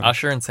 to tweet sorry.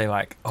 Usher and say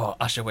like, "Oh,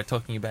 Usher, we're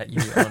talking about you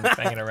on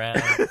banging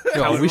around.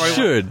 Oh, we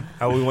should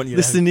How we want you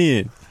listen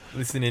in.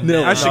 Listen in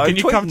Nelly. now." Actually, No, can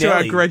you tweet come to our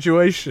Nelly.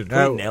 graduation? Tweet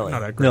Nelly. Not our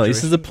Nelly, graduation.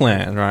 this is the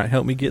plan, right?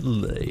 Help me get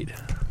laid.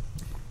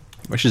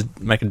 We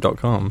should make a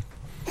 .com.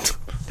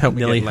 Help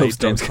me Nelly get helps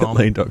James get laid.com.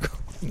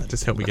 laid.com.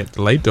 Just help me get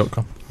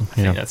delayed.com. I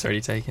think that's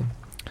already taken.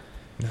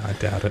 No, I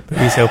doubt it.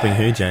 Who's helping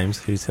who,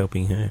 James? Who's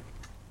helping who?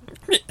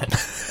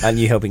 Aren't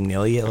you helping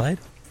Nelly get laid?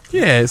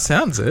 Yeah, it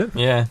sounds it.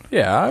 Yeah.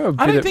 Yeah,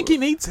 I don't think he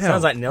needs help.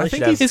 Sounds like Nelly I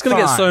think should have- he's going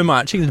to get fine. so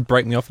much. He can just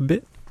break me off a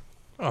bit.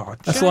 Oh,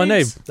 That's all I need.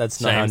 James.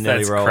 That's not how James, Nelly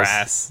that's rolls.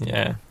 crass.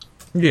 Yeah.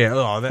 Yeah,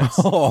 oh, that's...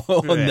 Oh,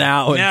 Yeah.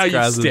 now Now it's you've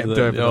crass, stepped isn't it?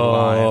 over the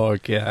line. Oh,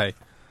 okay.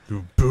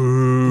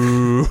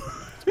 Boo.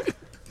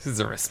 This is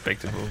a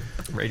respectable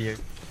radio.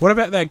 What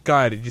about that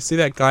guy? Did you see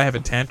that guy have a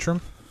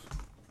tantrum?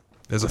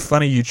 There's a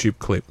funny YouTube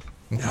clip.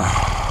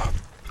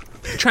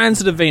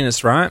 Transit of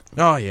Venus, right?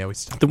 Oh, yeah, we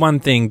stopped. The one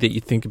thing that you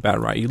think about,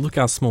 right? You look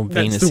how small That's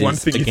Venus the one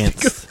is thing you think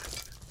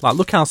against. Like,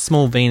 look how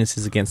small Venus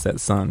is against that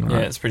sun, right? Yeah,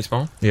 it's pretty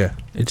small. Yeah.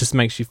 It just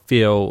makes you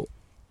feel.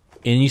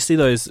 And you see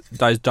those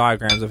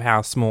diagrams of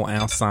how small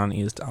our sun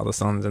is to other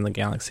suns in the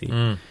galaxy.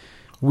 Mm.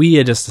 We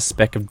are just a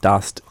speck of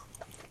dust.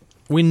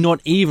 We're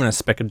not even a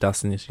speck of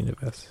dust in this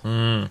universe.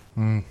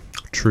 Mm.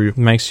 True. It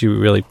makes you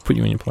really put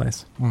you in your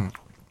place. Mm.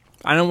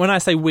 I know when I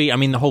say we, I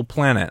mean the whole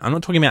planet. I'm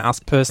not talking about us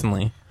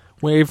personally.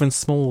 We're even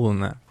smaller than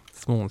that.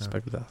 Smaller than a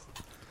speck of dust.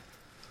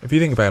 If you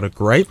think about a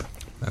grape,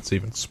 that's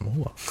even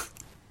smaller.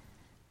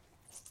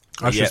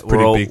 That's Yeah, just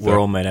pretty we're big, all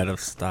though. made out of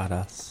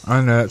stardust.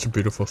 I know, that's a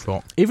beautiful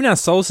thought. Even our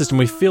solar system,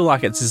 we feel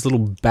like it's this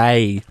little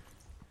bay,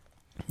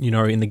 you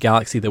know, in the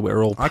galaxy that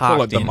we're all I parked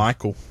call it the in.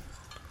 Michael.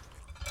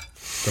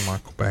 The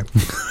Michael Bay.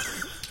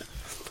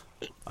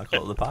 I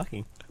call it the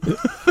parking.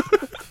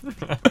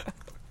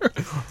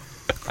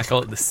 I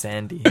call it the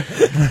Sandy.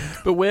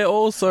 But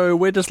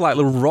we're just like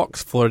little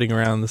rocks floating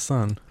around the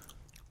sun.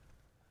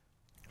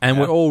 And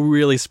we're all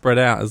really spread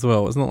out as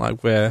well. It's not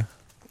like we're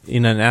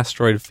in an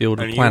asteroid field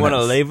of And you planets. want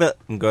to leave it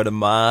and go to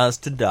Mars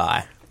to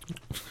die.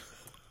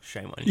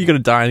 Shame on you. You're going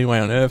to die anyway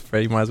on Earth,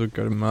 Fred. You might as well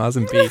go to Mars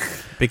and be...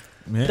 Big.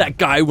 Yeah. That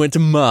guy went to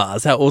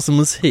Mars. How awesome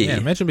was he? Yeah,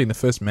 imagine being the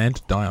first man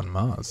to die on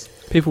Mars.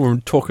 People will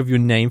talk of your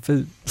name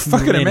for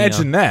Fucking millennia.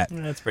 imagine that.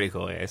 That's pretty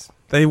cool, yes.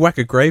 They whack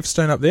a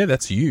gravestone up there,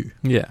 that's you.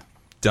 Yeah.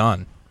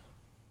 Done.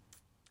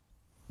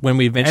 When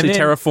we eventually And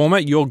then-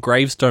 terraform it, your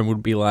gravestone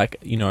would be like,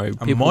 you know,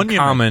 people monument.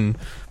 come and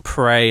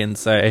pray and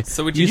say...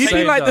 So would you You'd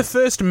say be like the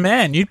first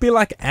man. You'd be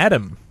like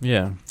Adam.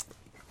 Yeah.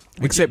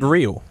 Except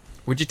real.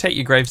 Would you take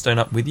your gravestone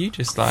up with you?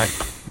 Just like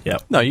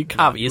Yep. No, you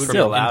carve it yourself.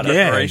 allowed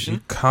Yeah, Preparation. you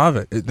carve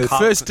it. The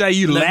first day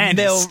you land,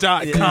 you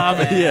start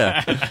carving.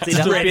 Yeah. See, Just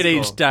that's a bit cool.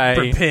 each day.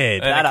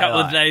 Prepared. And That a I couple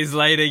of like. days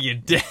later, you're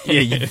dead. Yeah,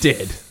 you're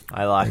dead.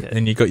 I like it.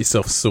 And you got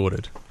yourself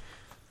sorted.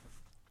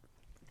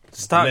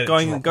 Start Let it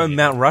going drop go on you.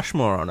 Mount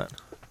Rushmore on it.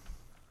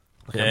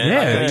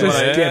 Yeah, just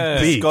get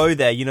Just big. go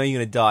there. You know you're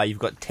going to die. You've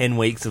got 10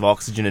 weeks of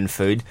oxygen and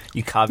food.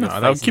 You carve your No,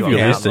 face. they'll give you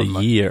into at a least a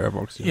mountain. year of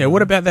oxygen. Yeah,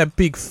 what about that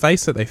big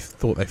face that they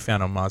thought they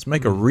found on Mars?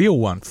 Make a real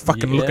one.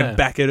 Fucking Yeah. looking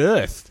back at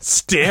Earth.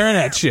 Staring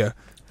at you.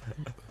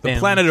 The Bam,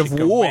 planet of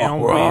chicka, war. bam,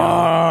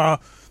 Rah.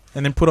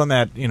 And then put on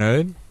that,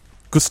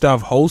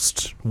 Gustav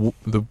Holst,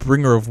 the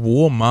bringer of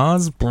war,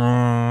 Mars.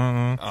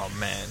 Brrr. Oh,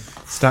 man.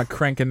 Start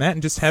cranking that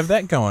and just have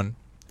that going.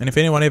 And if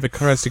anyone ever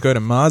tries to go to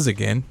Mars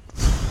again,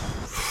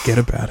 forget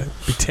about it.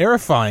 Be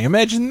terrifying.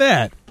 Imagine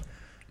that.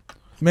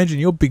 Imagine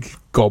your big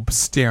gob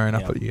staring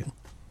up at you.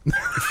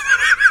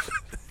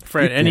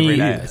 Fred, Every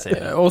day I see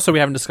it. also we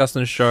haven't discussed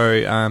on the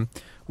show,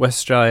 West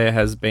Australia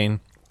has been...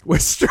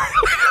 West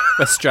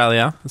West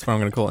Australia, that's what I'm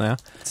going to call it now.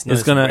 It's known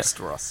It's as gonna-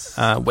 Westeros.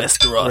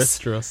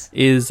 Westeros.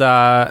 Is,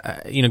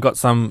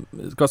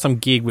 got some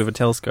gig with a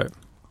telescope.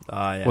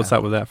 Oh, yeah. What's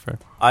up with that, Fred?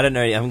 I don't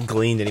know. I haven't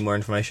gleaned any more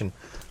information.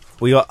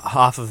 We got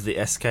half of the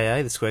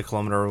SKA, the Square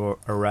Kilometre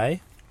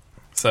Array.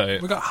 So,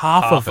 We got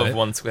half of it.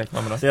 1 square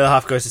kilometre. The other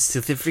half goes to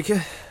South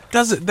Africa.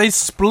 Does it? They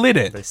split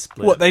it. They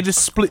split What? it. They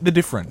just split the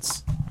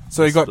difference.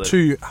 So you got Split.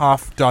 two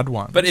half dud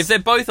ones. But if they're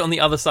both on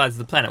the other sides of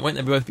the planet, won't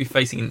they both be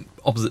facing in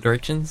opposite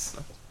directions?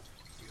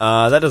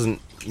 That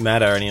doesn't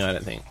matter anyway, I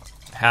don't think.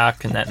 How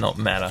can that not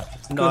matter?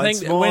 No, I it's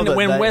think more when that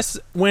when they- West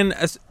when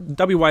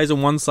WA is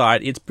on one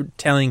side, it's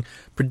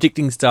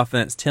predicting stuff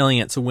and it's telling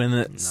it. So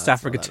when South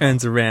Africa not that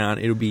turns around,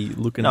 it'll be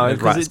looking No, at the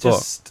because right it spot.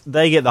 just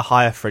they get the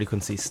higher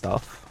frequency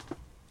stuff.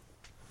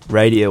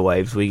 Radio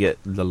waves, we get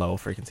the lower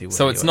frequency waves.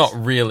 So it's not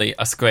really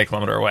a square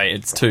kilometre away,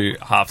 it's 2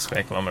 half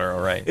square kilometre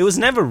arrays. It was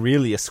never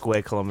really a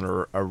square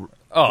kilometre.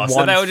 Oh, so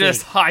one they were thing.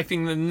 just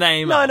hyping the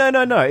name No,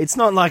 up. no. It's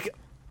not like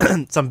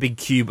some big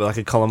cube like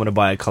a kilometre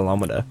by a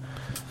kilometre.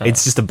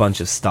 It's just a bunch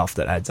of stuff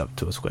that adds up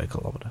to a square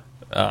kilometre.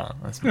 Oh,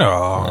 that's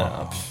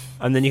No.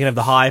 And then you can have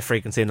the high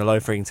frequency and the low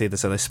frequency,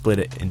 so they split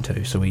it in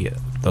two, so we get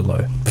the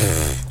low.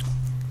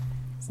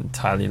 It's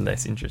entirely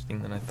less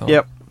interesting than I thought.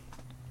 Yep.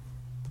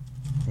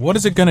 What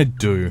is it going to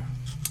do?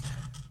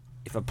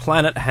 If a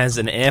planet has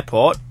an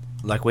airport,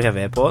 like we have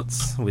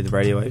airports with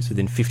radio waves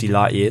within 50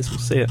 light years, we'll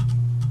see it.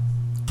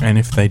 And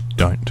if they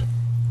don't?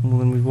 Well,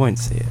 then we won't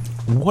see it.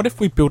 What if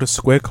we built a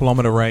square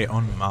kilometre array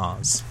on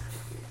Mars?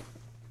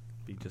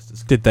 Be just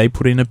as Did they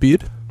put in a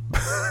bid?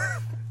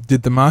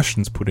 Did the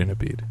Martians put in a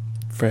bid?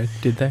 Fred,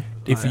 did they?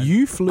 If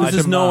you flew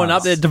There's to no one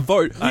Mars- up there to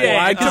vote.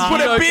 Yeah, I could I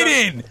put a bid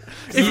in.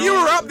 If you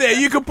were up there,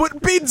 you could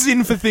put bids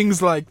in for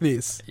things like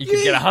this. You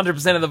could get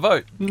 100% of the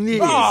vote. You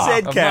Ah,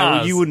 said, of Carol,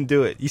 Mars. you wouldn't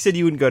do it. You said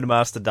you wouldn't go to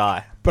Mars to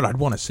die. But I'd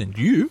want to send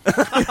you.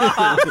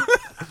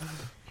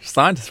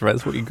 Scientists, Fred,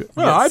 that's what you got.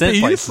 Well, I'd be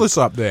useless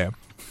up there.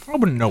 I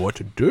wouldn't know what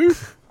to do.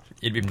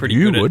 You'd be pretty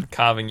You good would. at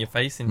carving your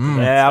face into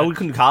Yeah, I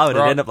couldn't carve it.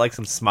 It'd Right. end up like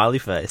some smiley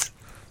face.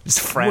 Just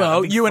frown.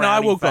 Well, big you and I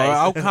will go. frowning face.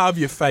 I'll carve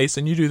your face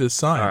and you do the All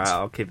science. right,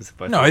 I'll keep us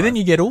both. No, alive. then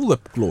you get all the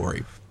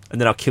glory. And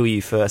then I'll kill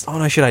you first. Oh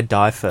no, should I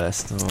die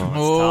first?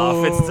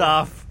 Oh, it's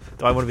tough.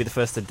 Do I want to be the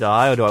first to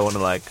die, or do I want to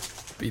like?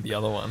 be the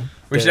other one.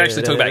 We should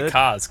actually talk about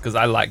cars, because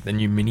I like the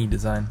new Mini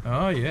design.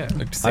 Oh, yeah.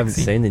 Looked I haven't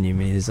sexy. seen the new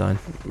mini design.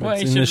 Well,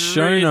 It's you in the should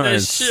show read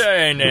notes. The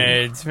show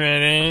notes,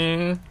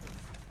 man.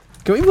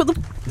 Can we put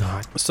the...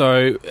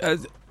 So,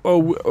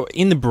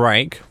 in the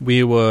break,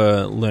 we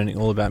were learning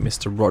all about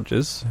Mr.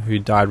 Rogers, who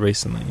died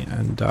recently,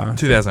 and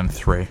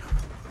 2003.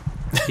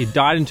 he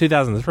died in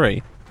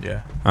 2003.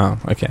 Yeah. Oh,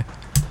 okay.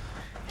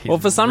 Well,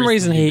 for some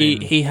reason,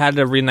 he had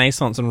a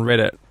renaissance on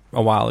Reddit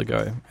a while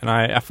ago, and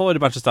I followed a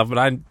bunch of stuff, but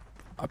I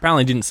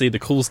apparently didn't see the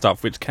cool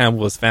stuff, which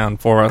Campbell has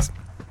found for us.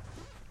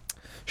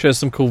 Shows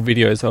some cool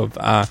videos of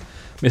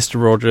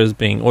Mr. Rogers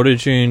being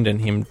auto-tuned and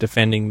him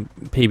defending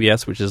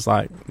PBS, which is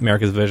like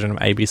America's version of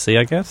ABC,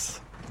 I guess.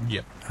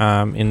 Yep.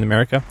 In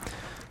America.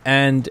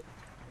 And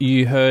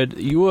you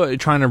were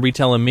trying to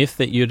retell a myth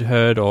that you'd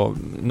heard, or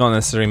not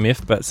necessarily a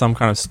myth, but some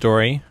kind of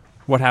story.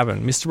 What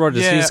happened? Mr.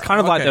 Rogers, Yeah, he's kind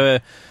of like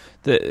okay.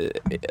 the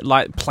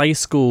like play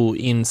school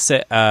in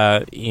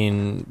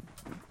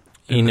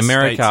In the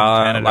America, States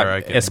and Canada, I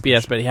like get SBS,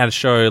 impression. but he had a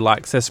show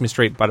like Sesame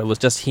Street, but it was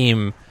just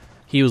him.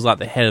 He was like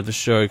the head of the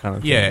show, kind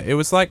of thing. Yeah, it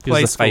was like He was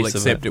Play the School, face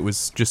of except it. it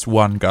was just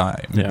one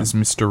guy. Yeah. It was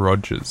Mr.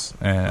 Rogers,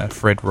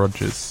 Fred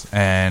Rogers.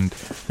 And I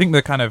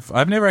think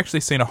I've never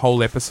actually seen a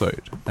whole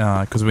episode,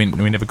 because we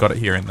never got it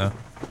here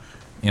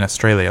in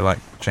Australia, like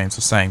James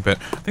was saying. But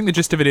I think the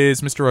gist of it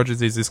is Mr.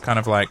 Rogers is this kind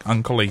of like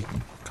uncle-y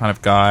kind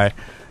of guy,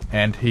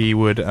 and he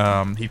would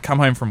he'd come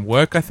home from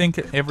work, I think,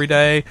 every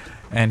day,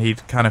 and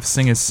he'd kind of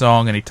sing his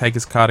song, and he'd take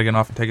his cardigan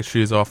off and take his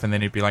shoes off, and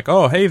then he'd be like,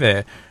 "Oh, hey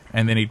there,"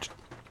 and then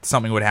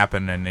something would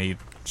happen, and he'd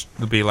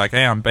be like,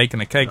 "Hey, I'm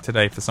baking a cake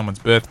today for someone's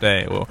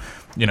birthday," or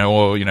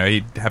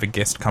he'd have a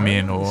guest come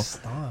in, or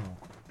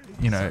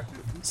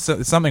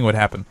something would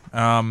happen.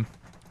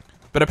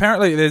 But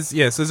apparently, there's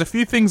a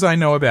few things I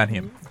know about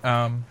him.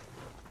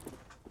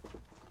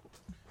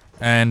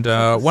 And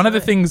one of the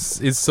things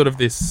is sort of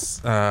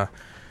this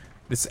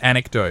this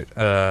anecdote,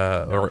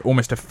 or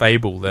almost a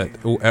fable, that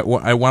at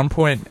one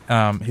point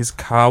his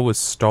car was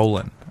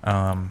stolen,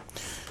 and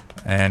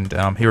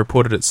he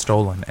reported it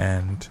stolen.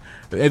 And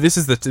this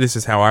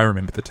is how I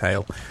remember the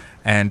tale.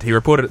 And he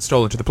reported it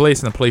stolen to the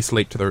police, and the police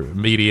leaked to the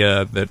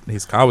media that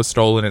his car was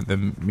stolen, and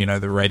then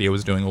the radio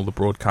was doing all the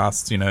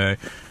broadcasts,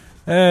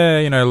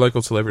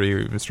 local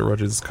celebrity Mr.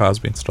 Rogers' car's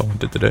been stolen,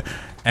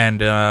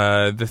 and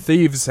the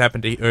thieves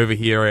happened to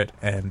overhear it,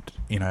 and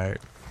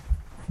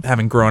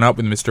having grown up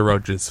with Mr.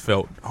 Rogers,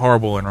 felt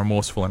horrible and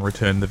remorseful and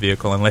returned the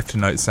vehicle and left a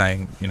note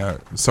saying,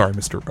 sorry,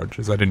 Mr.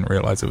 Rogers, I didn't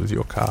realise it was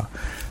your car.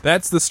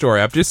 That's the story.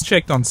 I've just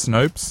checked on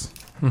Snopes.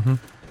 Mm-hmm.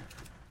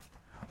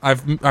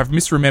 I've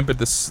misremembered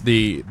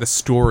the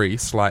story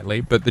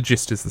slightly, but the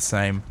gist is the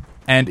same,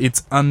 and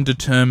it's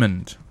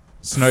undetermined.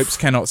 Snopes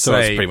cannot So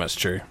say it's pretty much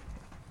true.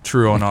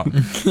 true or not.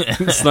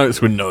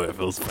 Snopes would know if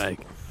it was fake.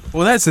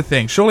 Well, that's the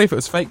thing. Surely if it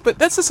was fake, but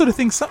that's the sort of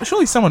thing,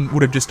 surely someone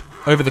would have just,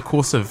 over the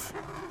course of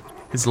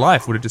his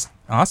life, would have just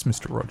asked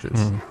Mr.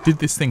 Rogers, did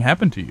this thing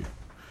happen to you?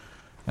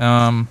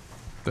 But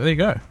there you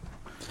go.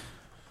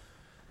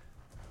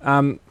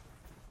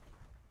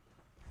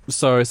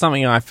 So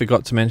something I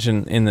forgot to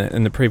mention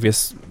in the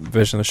previous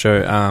version of the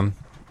show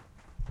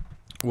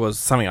was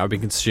something I've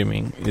been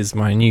consuming is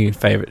my new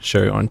favourite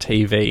show on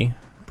TV,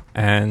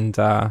 and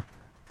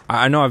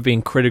I know I've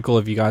been critical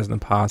of you guys in the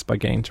past by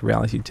getting to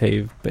reality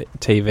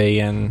TV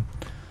and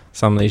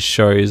some of these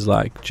shows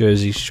like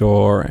Jersey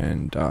Shore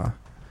and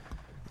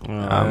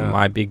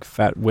My Big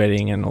Fat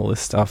Wedding and all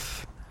this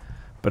stuff,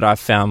 but I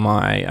found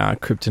my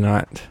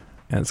kryptonite,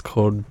 and it's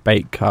called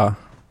Bait Car.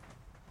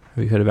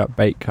 Have you heard about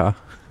Bait Car?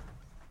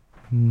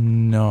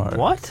 No.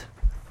 What?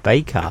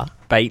 Baker?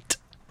 Bait.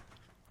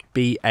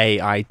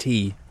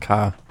 B-A-I-T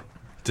car.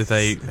 Do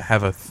they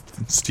have a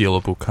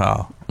stealable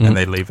car and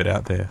they leave it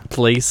out there?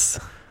 Police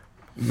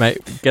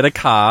get a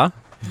car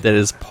that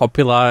is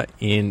popular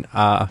in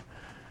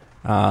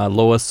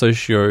lower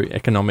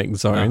socio-economic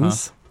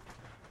zones.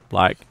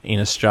 Like in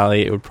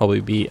Australia, it would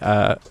probably be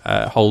a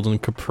Holden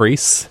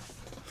Caprice.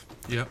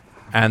 Yep.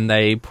 And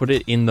they put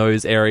it in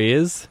those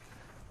areas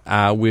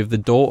with the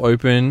door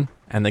open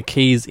and the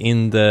keys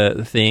in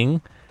the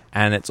thing,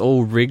 and it's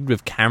all rigged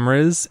with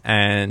cameras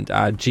and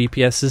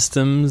GPS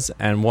systems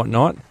and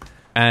whatnot.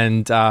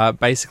 And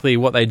basically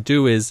what they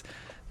do is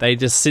they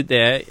just sit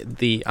there,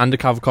 the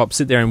undercover cops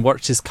sit there and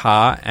watch this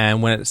car,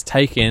 and when it's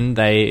taken,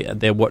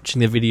 they're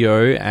watching the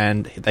video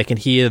and they can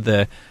hear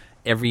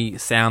every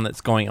sound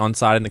that's going on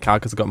inside in the car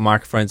because it's got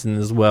microphones in it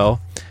as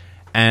well.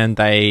 And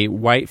they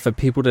wait for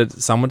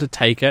someone to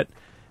take it,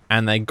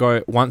 and they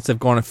go, once they've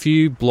gone a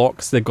few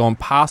blocks, they've gone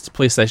past the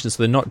police station,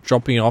 so they're not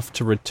dropping off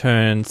to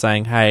return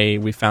saying, hey,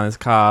 we found this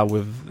car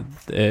with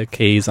the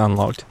keys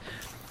unlocked.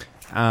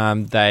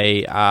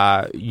 They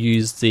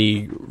use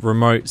the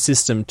remote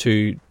system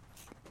to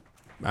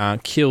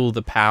kill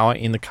the power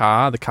in the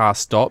car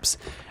stops,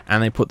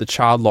 and they put the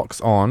child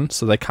locks on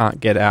so they can't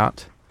get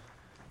out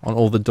on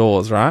all the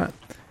doors, right?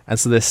 And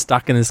so they're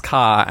stuck in this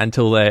car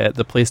until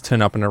the police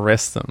turn up and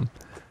arrest them.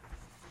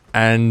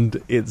 And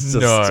it's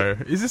just... No.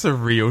 Is this a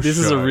real show? This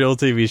is a real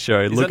TV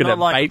show. Look at it,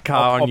 Bait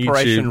Car on YouTube.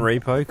 Operation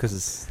Repo?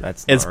 Because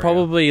that's not It's real.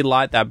 probably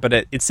like that, but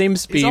it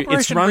seems to be... Is Operation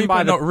it's run Repo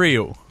by not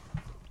real?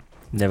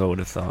 Never would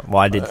have thought. Well,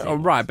 I did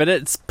think. right, but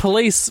it's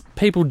police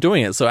people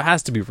doing it, so it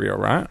has to be real,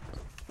 right?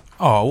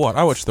 Oh, what?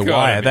 I watched The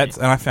Gotta Wire. be.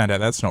 And I found out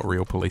that's not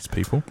real police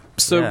people.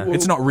 So Yeah.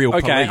 It's not real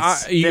okay,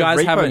 police. you They're guys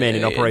Repo haven't... Men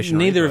in Operation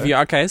Neither Repo. of you...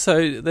 Okay, so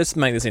let's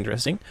make this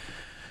interesting.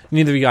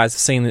 Neither of you guys have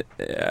seen it.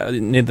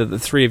 Neither the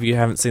three of you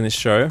haven't seen this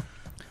show.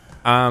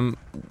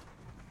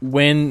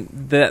 When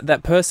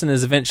that person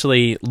is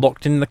eventually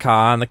locked in the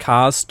car and the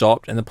car's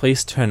stopped and the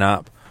police turn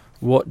up,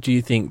 what do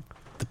you think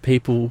the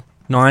people,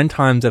 9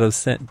 times out of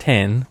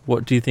 10,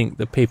 what do you think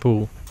the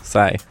people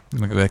say?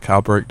 Look at their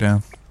car broke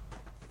down.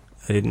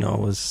 I didn't know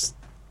it was...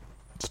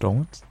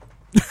 Stolen?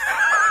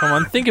 Come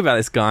on, think about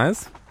this,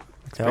 guys.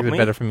 It's a Help bit me.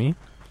 better for me.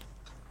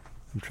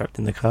 I'm trapped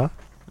in the car.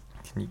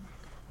 Can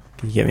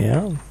you get me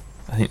out?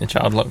 I think the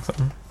child locks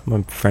on.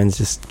 My friend's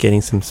just getting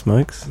some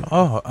smokes. Do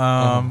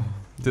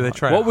they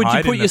try What would you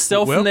hide put in the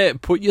yourself in footwell? there?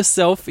 Put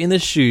yourself in the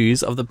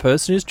shoes of the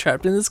person who's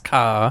trapped in this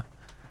car,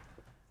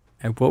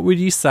 and what would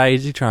you say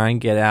to try and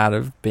get out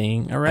of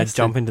being I'd arrested?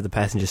 jump into the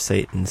passenger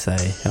seat and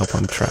say, help,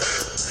 I'm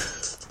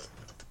trapped.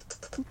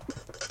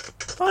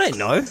 I don't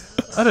know.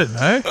 I don't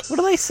know. What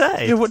do they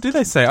say? Yeah, what do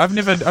they say? I've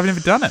never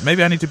done it.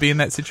 Maybe I need to be in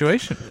that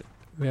situation.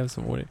 We have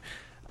some audio.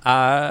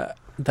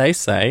 They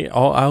say,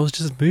 "Oh, I was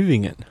just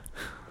moving it."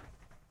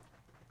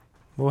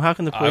 Well, how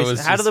can the I was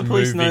police... How do the just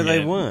police know moving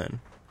they it.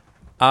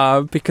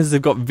 weren't? Because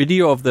they've got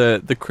video of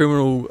the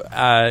criminal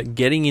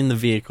getting in the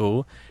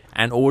vehicle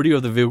and audio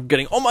of the vehicle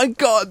getting, oh my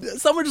god,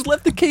 someone just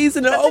left the keys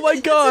in it, oh my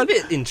god. That's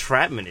a bit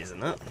entrapment,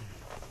 isn't it?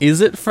 Is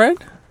it, Fred?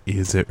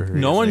 Is it really?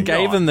 No one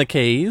gave not. them the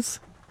keys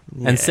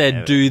and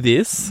said, do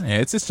this. Yeah,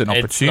 it's just an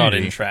It's not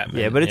opportunity. entrapment.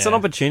 Yeah, but it's an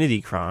opportunity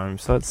crime,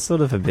 so it's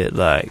sort of a bit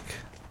like...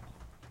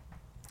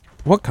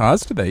 What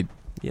cars do they...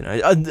 You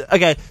know,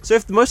 okay, so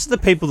if most of the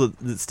people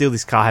that steal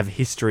this car have a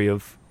history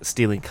of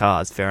stealing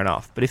cars, fair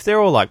enough. But if they're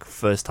all like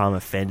first-time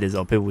offenders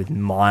or people with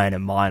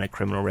minor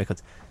criminal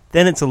records,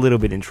 then it's a little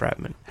bit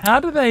entrapment. How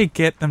do they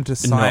get them to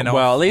sign off?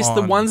 Well, at least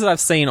the on- ones that I've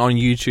seen on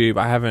YouTube,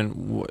 I haven't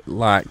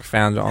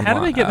found online. How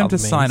do they get them to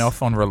means. sign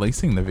off on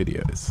releasing the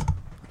videos?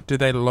 Do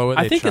they lower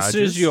their I think charges? as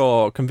soon as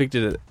you're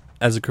convicted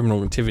as a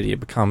criminal activity, it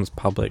becomes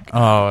public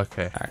Oh,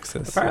 okay.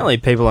 access. Apparently,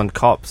 people and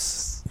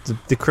cops,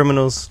 the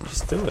criminals,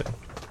 just do it.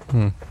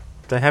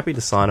 They're happy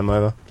to sign them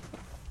over.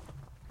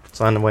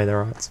 Sign away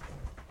their rights.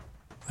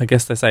 I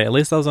guess they say, at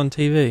least I was on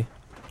TV.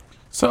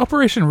 So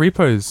Operation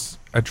Repo's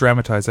a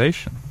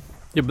dramatization.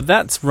 Yeah, but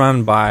that's not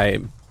run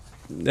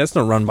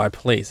by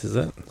police, is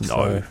it?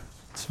 No.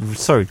 It's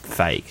so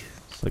fake.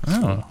 It's like,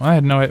 Oh, I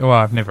had no. Well,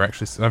 I've never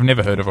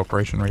heard of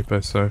Operation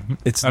Repo, so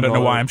It's I don't know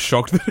not- why I'm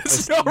shocked that it's,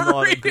 It's not, not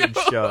a real. good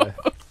show.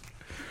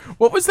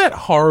 What was that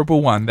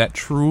horrible one? That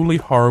truly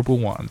horrible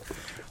one,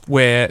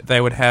 where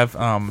they would have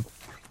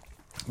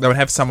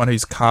someone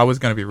whose car was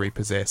going to be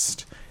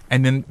repossessed,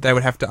 and then they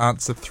would have to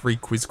answer 3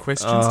 quiz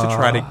questions to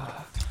try to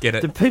get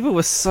it. The people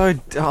were so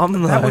dumb,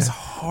 though. That was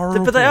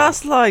horrible. But they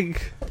asked,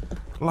 like...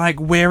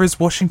 where is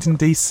Washington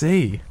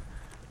D.C.?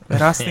 They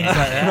asked things like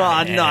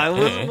that. Oh, no,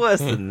 it was worse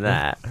than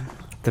that.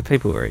 The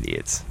people were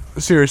idiots.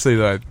 Seriously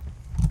though,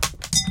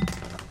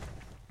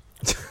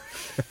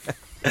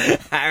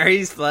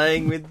 Harry's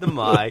playing with the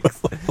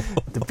mics.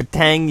 The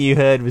patang you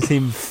heard was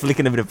him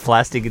flicking a bit of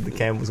plastic in the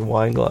Campbell's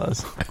wine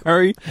glass.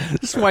 Harry,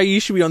 this is why you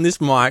should be on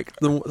this mic,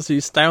 so you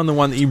stay on the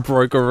one that you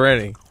broke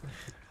already.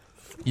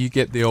 you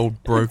get the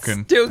old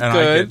broken, still and I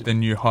good. get the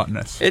new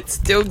hotness. It's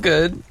still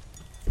good.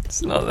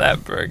 It's not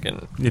that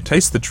broken. You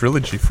taste the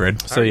trilogy,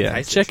 Fred. So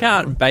yeah, check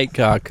out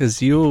Baker,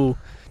 because you'll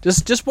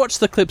just watch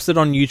the clips that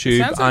are on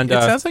YouTube. It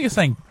sounds like you're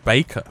saying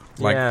baker,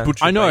 like Yeah.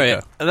 butcher. I know baker.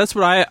 it. And that's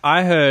what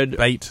I heard.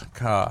 Bait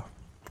car.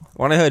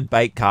 When I heard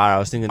bait car, I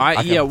was thinking...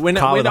 like a When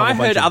car with a I whole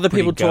bunch heard of other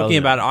pretty people girls talking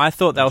in about it, I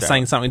thought they were Okay.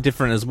 saying something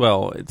different as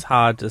well. It's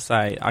hard to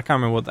say. I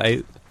can't remember what they...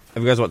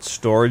 Have you guys watched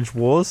Storage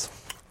Wars?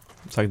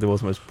 It's like the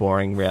world's most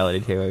boring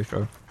reality TV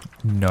show.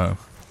 No.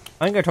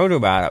 I think I told you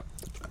about it.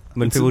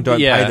 When It's- people don't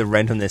yeah. pay the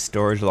rent on their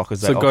storage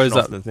lockers, they So it goes auction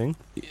off up- the thing.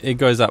 It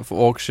goes up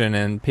for auction,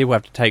 and people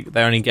have to take...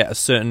 They only get a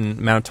certain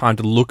amount of time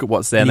to look at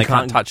what's there, and You they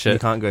can't touch You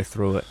it. can't go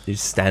through it. You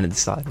just stand at the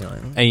side. And you're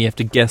like, And you have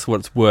to guess what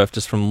it's worth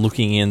just from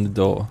looking in the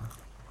door.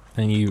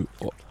 And you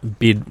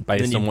bid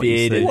based then on you what you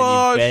bid see. it, and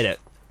What? you bet it.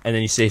 And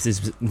then you see if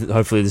there's...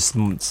 Hopefully there's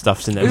some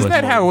stuff's in there. Isn't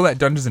worth that how more. all that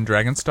Dungeons and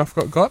Dragons stuff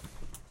got?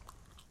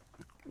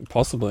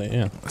 Possibly,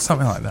 yeah.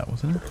 Something like that,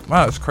 wasn't it?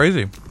 Wow, it's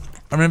crazy.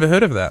 I've never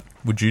heard of that.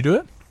 Would you do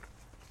it?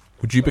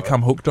 Would you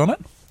become hooked on it?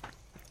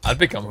 I'd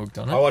become hooked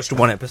on it. I watched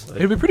one episode.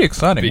 It'd be pretty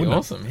exciting, It'd be wouldn't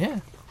awesome, yeah.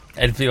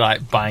 It'd be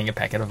like buying a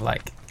packet of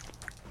like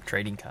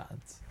trading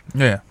cards. it?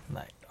 Yeah.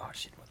 Like, oh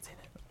shit, what's in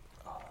it?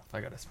 Oh, if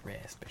I got a rare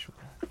special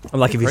card. I'm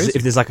like, Crazy.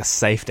 if there's like a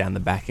safe down the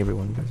back,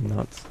 everyone goes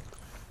nuts.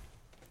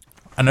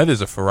 I know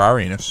there's a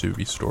Ferrari in a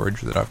Subi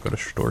storage that I've got a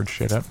storage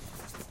shed at.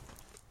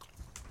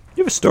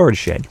 You have a storage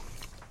shed.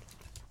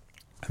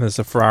 And there's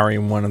a Ferrari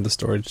in one of the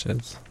storage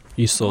sheds.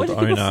 You saw Why the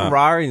do you keep a owner.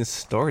 Ferrari in a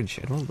storage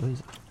shed? I don't believe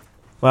it.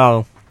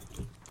 Well,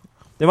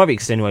 there might be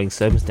extenuating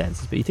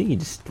circumstances, but you think you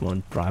just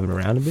want to drive it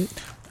around a bit?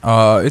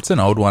 It's an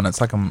old one.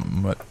 It's like a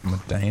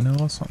Medina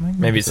or something.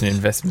 Maybe it's an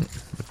investment.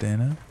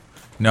 Medina.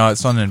 No,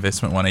 it's not an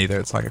investment one either.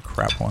 It's like a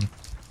crap one.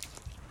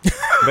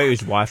 Maybe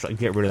his wife's like,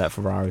 get rid of that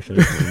Ferrari so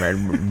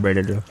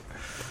ready to...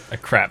 A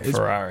crap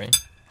Ferrari.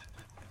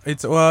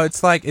 It's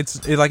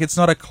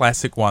not a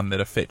classic one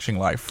that are fetching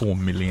like 4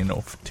 million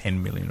or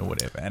 10 million or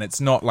whatever, and it's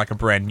not like a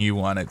brand new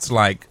one. It's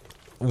like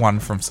one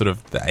from sort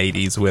of the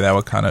 80s where they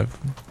were kind of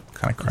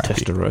crappy.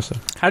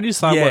 Testarossa. How do you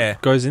decide Yeah.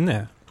 what goes in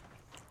there?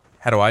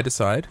 How do I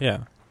decide? Yeah.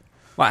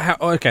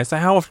 Like, so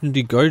how often do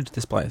you go to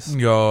this place?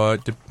 Yeah,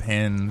 it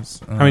depends.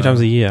 How many times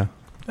a year?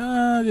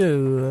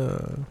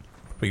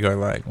 We go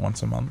like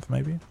once a month,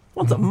 maybe.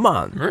 Once a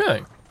month?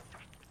 Really?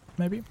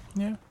 Maybe,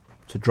 yeah.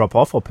 To drop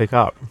off or pick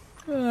up?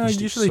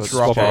 Usually sort of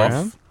drop swap off.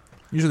 around?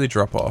 Usually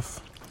drop off.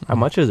 How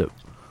much is it?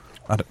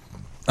 I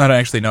don't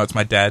actually know. It's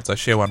my dad's. I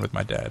share one with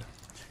my dad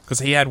because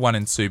he had one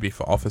in Subi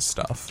for office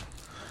stuff,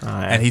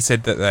 and he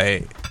said that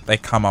they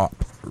come up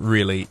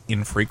really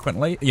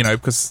infrequently. You know,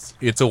 because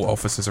it's all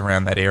offices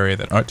around that area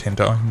that don't tend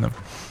to own them.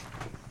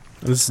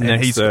 This is And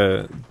next he's-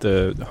 to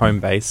the home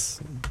base.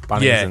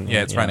 Bunnings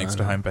It's right next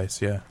to home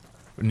base. Yeah,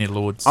 near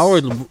Lords. I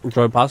always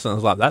drove past it and I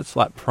was like, that's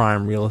like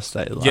prime real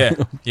estate. Like,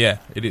 Yeah,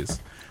 it is.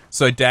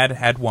 So Dad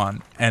had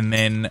one, and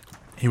then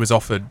he was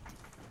offered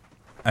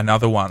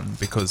another one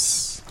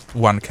because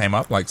one came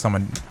up, like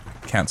someone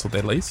cancelled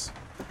their lease,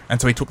 and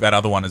so he took that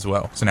other one as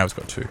well. So now he's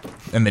got two,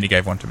 and then he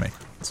gave one to me.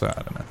 So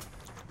I don't know,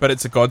 but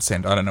it's a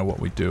godsend. I don't know what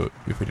we'd do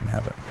if we didn't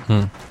have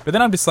it. But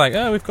then I'm just like,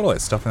 oh, we've got all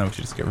that stuff, and then we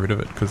should just get rid of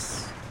it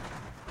because.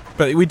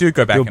 But we do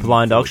go back. You're and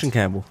blind forwards. auction,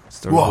 Campbell.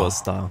 Story Whoa. Wars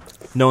style.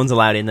 No one's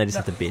allowed in, they just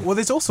have to bid. Well,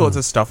 there's all sorts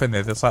of stuff in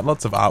there. There's like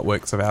lots of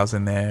artworks of ours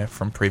in there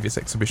from previous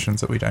exhibitions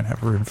that we don't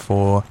have room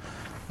for.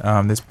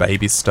 There's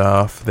baby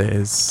stuff.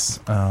 There's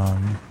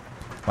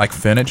like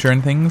furniture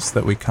and things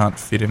that we can't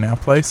fit in our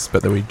place,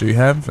 but that we do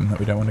have and that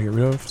we don't want to get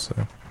rid of. So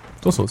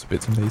it's all sorts of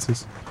bits and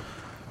pieces.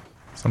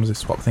 Sometimes they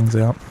swap things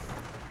out.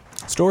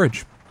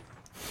 Storage.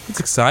 It's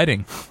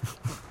exciting.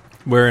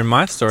 We're in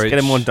my storage. Let's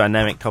get a more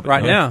dynamic topic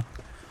right now.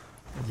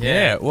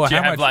 Yeah. Well, Do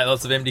you how have much? like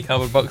lots of empty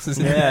cupboard boxes?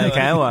 In Yeah, there?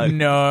 okay, like,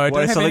 No, I what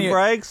don't if have something any.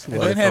 breaks? I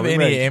don't have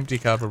any empty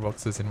cardboard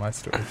boxes in my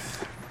storage.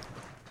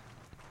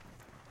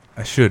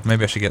 I should.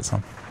 Maybe I should get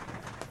some.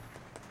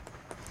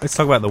 Let's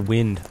talk about the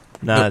wind.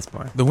 No, The- that's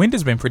fine. The wind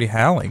has been pretty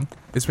howling.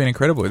 It's been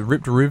incredible. It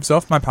ripped roofs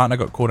off. My partner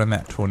got caught in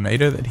that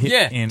tornado that hit.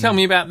 Yeah, tell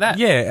me about that.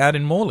 Yeah, out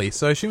in Morley.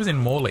 So she was in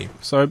Morley.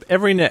 So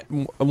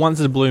once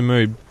in a blue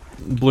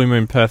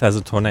moon, Perth has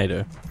a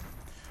tornado.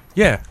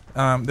 Yeah,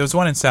 there was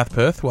one in South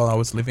Perth while I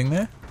was living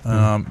there.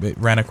 It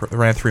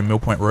ran through Mill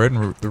Point Road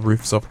and the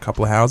roofs off a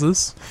couple of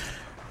houses.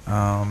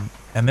 And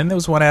then there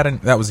was one out in...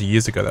 That was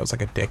years ago. That was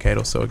like a decade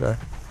or so ago.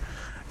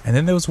 And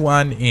then there was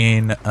one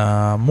in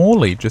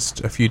Morley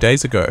just a few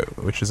days ago,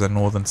 which is a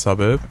northern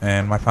suburb.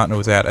 And my partner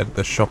was out at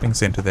the shopping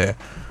centre there.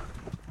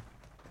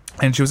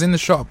 And she was in the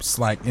shops,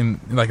 in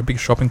a big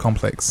shopping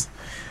complex.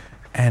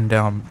 And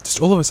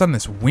just all of a sudden,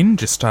 this wind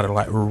just started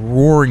like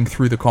roaring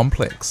through the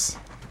complex.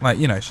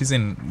 She's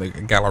in the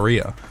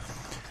Galleria.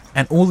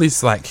 And all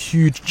these like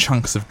huge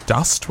chunks of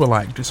dust were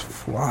like just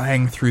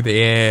flying through the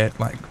air,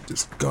 like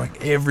just going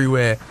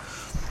everywhere.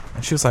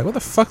 And she was like, "What the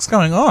fuck's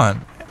going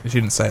on?" She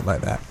didn't say it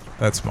like that.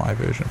 That's my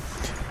version.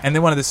 And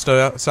then one of the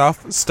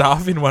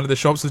staff in one of the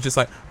shops was just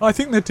like, "Oh, I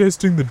think they're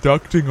testing the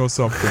ducting or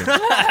something."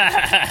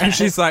 And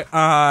she's like,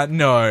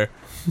 no.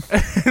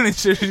 And then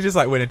she just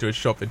like went into a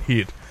shop and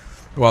hid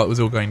while it was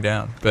all going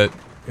down. But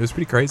it was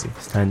pretty crazy.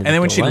 And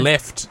then when she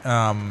left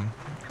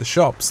the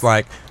shops,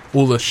 like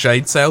all the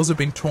shade sails have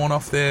been torn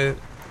off there.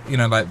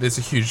 There's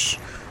a huge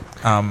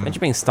Imagine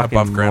being stuck in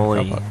above ground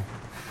Morley car park.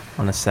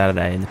 on a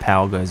Saturday and the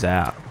power goes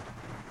out.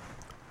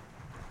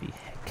 It'd be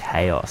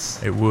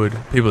chaos. It would.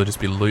 People would just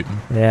be looting.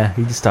 Yeah,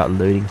 you just start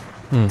looting.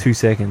 2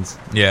 seconds.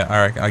 Yeah,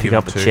 I reckon. I Pick give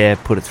up it a 2. chair,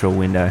 put it through a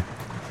window.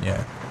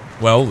 Yeah.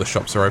 Well, the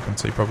shops are open,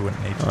 so you probably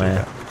wouldn't need to do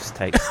that. Just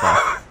take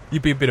stuff.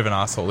 You'd be a bit of an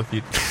asshole if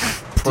you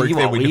broke you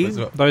their want window weed? as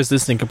well. Those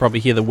listening can probably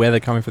hear the weather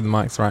coming from the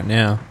mics right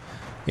now.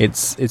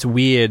 It's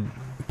weird.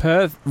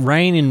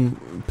 Rain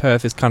in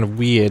Perth is kind of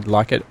weird.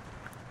 Like it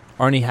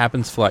only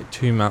happens for like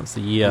 2 months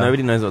a year.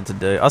 Nobody knows what to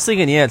do. I was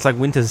thinking, it's like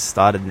winter's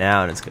started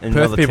now, and it's in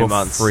another 2 people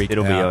months freak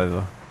it'll be out.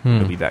 over.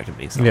 It'll be back to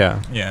being summer.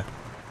 Yeah. Yeah.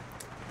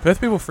 Perth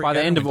people freak By out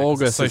the end in of winter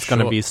 'cause August, so it's going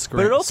to short. be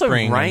But it also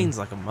spring. rains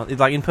like a month.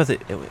 Like in Perth,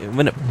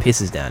 when it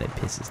pisses down, it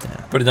pisses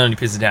down. But it only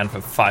pisses down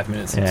for 5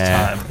 minutes at a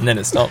Yeah. time, and then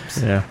it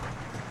stops. Yeah.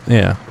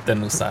 Yeah. Then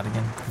it'll start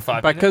again for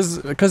 5 minutes.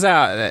 Because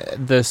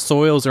the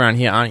soils around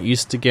here aren't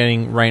used to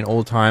getting rain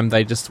all the time.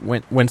 They just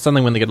when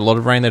they get a lot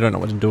of rain, they don't know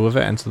what to do with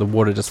it, and so the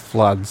water just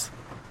floods.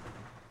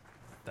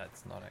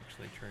 That's not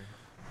actually true.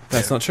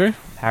 That's not true.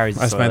 Harry's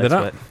I just made that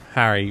up.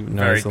 Harry knows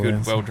Very the good,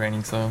 answer.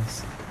 well-draining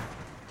soils.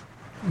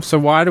 So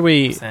why do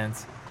we?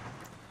 Sands.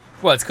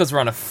 Well, it's because we're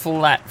on a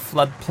flat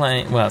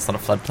floodplain. Well, it's not a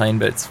floodplain,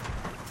 but it's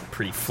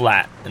pretty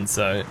flat, and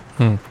so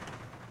the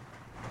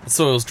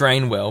soils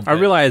drain well. I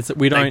realise that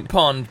we they don't.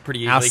 pond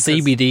pretty easily. Our 'cause-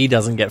 CBD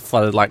doesn't get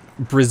flooded like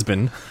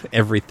Brisbane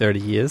every 30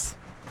 years.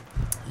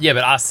 Yeah,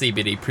 but our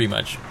CBD pretty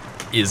much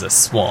is a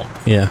swamp,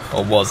 Yeah.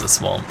 or was a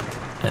swamp,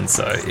 and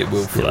so it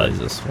will flood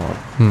a swamp.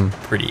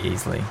 pretty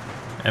easily.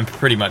 And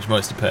pretty much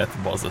most of Perth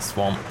was a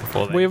swamp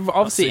before they... We've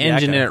obviously yeah, okay.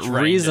 engineered it Drained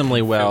it reasonably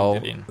and well.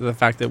 filled it in. The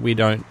fact that we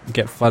don't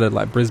get flooded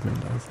like Brisbane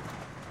does.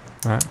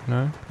 Right?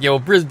 No? Yeah, well,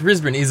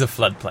 Brisbane is a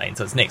floodplain,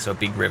 so it's next to a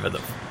big river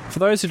that... For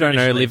those who don't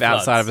know, Traditionally live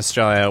outside floods. of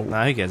Australia,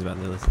 No, who cares about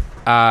this?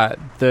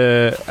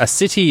 a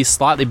city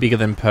slightly bigger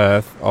than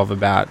Perth of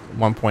about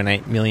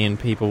 1.8 million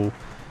people,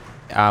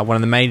 one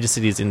of the major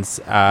cities in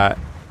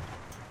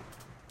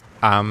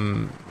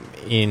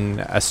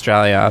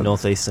Australia.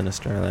 Northeastern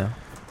Australia.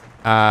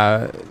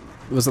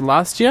 Was it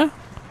last year?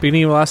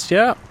 Beginning of last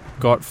year?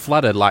 Got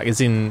flooded, like as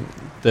in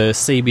the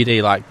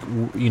CBD, like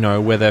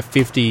where the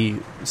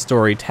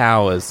 50-story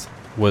towers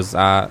was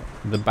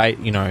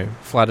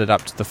flooded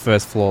up to the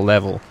first floor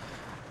level.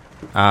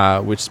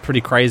 Which is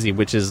pretty crazy,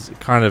 which is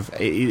kind of...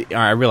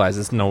 I realise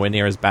it's nowhere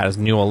near as bad as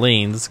New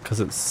Orleans because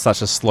it's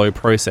such a slow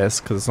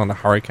process because it's not a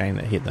hurricane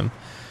that hit them.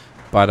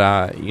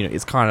 But,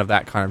 it's kind of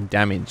that kind of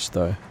damage,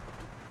 though.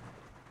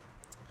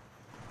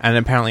 And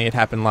apparently it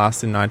happened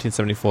last in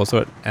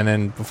 1974, and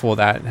then before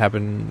that it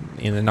happened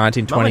in the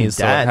 1920s,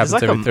 so it Dad, happens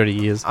there's like every 30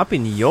 years. Up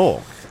in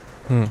York,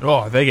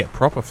 Oh, they get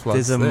proper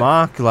floods. there's a there.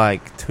 mark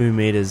like 2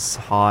 meters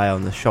high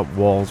on the shop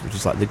walls, which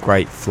is like the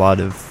Great Flood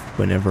of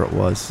whenever it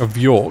was. Of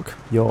York.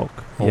 York.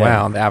 Oh, Yeah.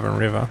 wow, the Avon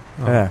River.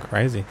 Oh, Yeah.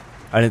 crazy.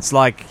 And it's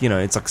like,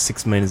 it's like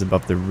 6 meters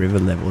above the river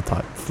level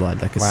type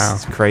flood. Like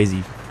it's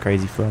crazy,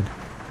 crazy flood.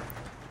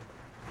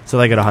 So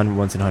they got a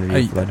once in 100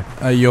 year flood.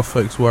 Are your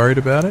folks worried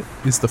about it?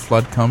 Is the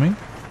flood coming?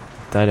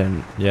 They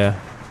don't, yeah.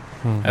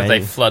 Have they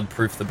Maybe.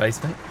 flood-proofed the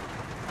basement?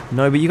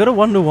 No, but you got to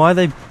wonder why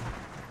they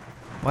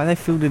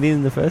filled it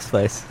in the first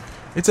place.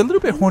 It's a little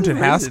bit haunted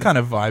house kind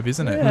of vibe,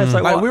 isn't it? Yeah, it's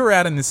like what? we were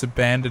out in this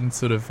abandoned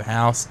sort of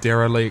house,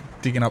 derelict,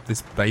 digging up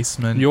this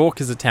basement. York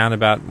is a town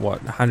about,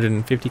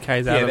 150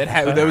 k's out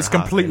that was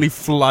completely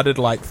flooded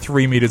like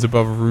 3 meters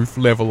above roof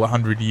level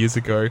 100 years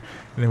ago. And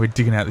then we're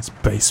digging out this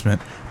basement.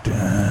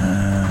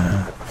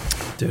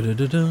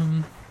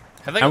 Dun-dun-dun-dun.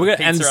 Have they And, got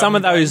and pizza some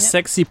of oven going those yet?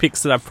 sexy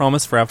pics that I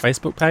promised for our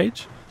Facebook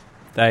page,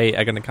 they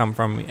are going to come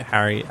from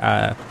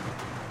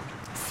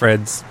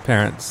Fred's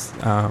parents'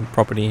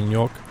 property in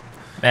York.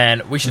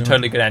 Man, we should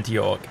totally go down to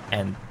York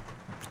and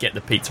get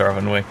the pizza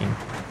oven working.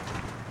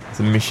 It's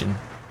a mission.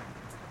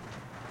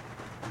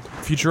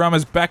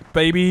 Futurama's back,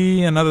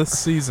 baby. Another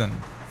season.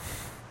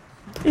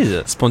 Is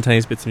it?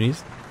 Spontaneous bits of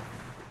news.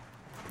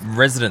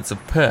 Residents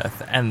of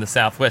Perth and the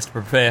southwest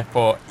prepare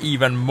for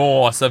even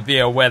more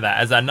severe weather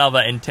as another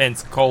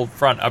intense cold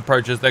front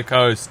approaches the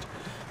coast.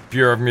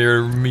 Bureau of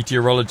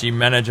Meteorology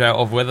Manager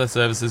of Weather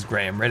Services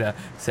Graham Redder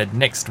said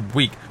next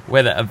week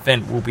weather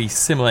event will be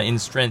similar in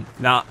strength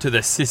to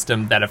the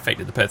system that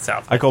affected the Perth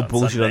South. I call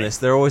bullshit on this.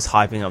 They're always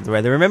hyping up the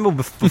weather. Remember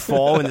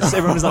before when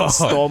everyone was like, the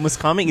storm was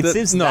coming? It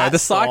seems the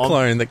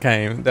cyclone that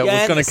came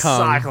was going to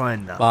come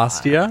cyclone,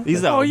 last year.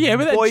 These are Oh yeah,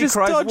 but boy they just who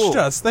cries dodged wolf.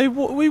 us. We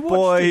watched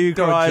Boy it who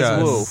dodge cries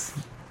us.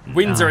 wolf.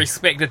 Winds are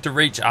expected to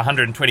reach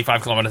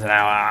 125 kilometers an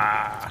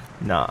hour.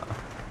 No.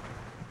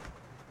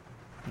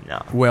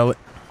 Well,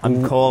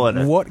 I'm calling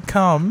it. What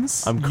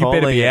comes? I'm you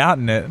calling better be it. out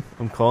in it.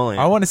 I'm calling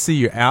it. I want to see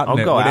you out I'll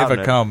in it, go out whatever in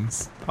it.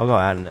 comes. I'll go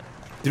out in it.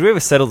 Did we ever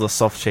settle the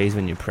soft cheese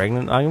when you're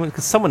pregnant argument?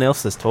 Because someone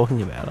else is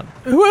talking about it.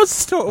 Who else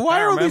is talking? Why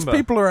I are all these remember.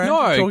 people around?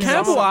 No, talking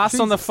Campbell about asked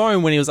on the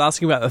phone when he was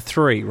asking about the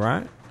 3,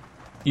 right?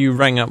 You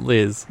rang up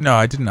Liz. No,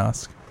 I didn't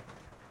ask.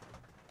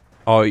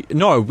 Oh,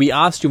 no, we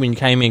asked you when you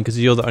came in because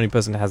you're the only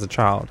person that has a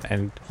child.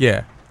 And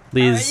Yeah.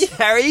 Liz...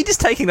 Harry, are you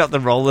just taking up the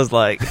role as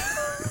like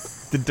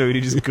the dude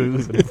who just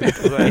Googles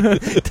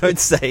it? Don't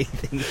say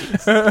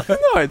things.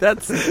 No,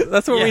 that's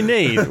what we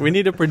need. We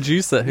need a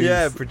producer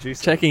who's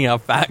producer. checking our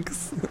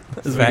facts.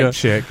 as we go. Fact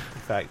check.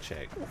 Fact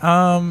check.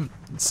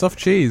 Soft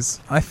cheese.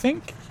 I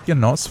think you're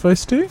not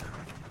supposed to.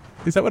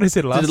 Is that what I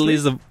said last Did week?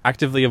 Liz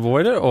actively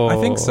avoid it? Or I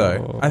think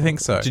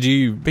so. Did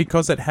you...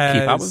 Because it has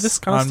keep up with this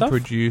kind of stuff?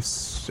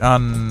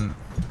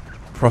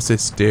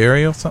 unprocessed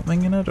dairy or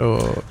something in it,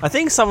 or I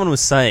think someone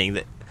was saying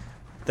that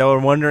they were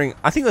wondering.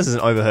 I think this is an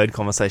overheard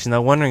conversation. They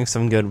were wondering if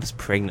some girl was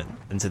pregnant,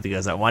 and so the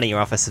guy's like, "Why don't you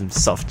offer some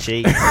soft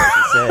cheese?"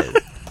 That's what she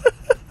said.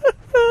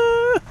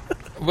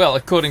 Well,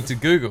 according to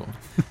Google,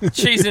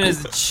 cheese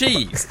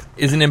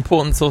is an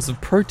important source of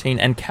protein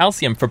and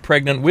calcium for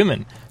pregnant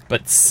women,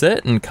 but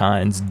certain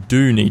kinds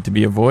do need to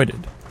be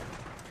avoided.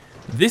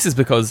 This is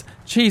because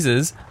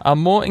cheeses are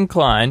more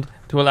inclined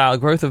to allow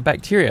growth of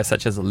bacteria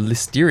such as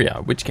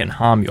listeria, which can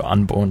harm your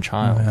unborn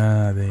child.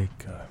 there you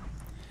go.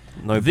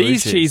 No blue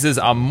These cheese. cheeses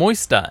are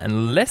moister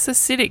and less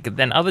acidic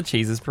than other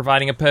cheeses,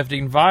 providing a perfect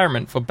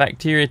environment for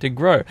bacteria to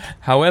grow.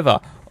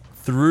 However,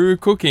 through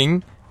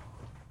cooking,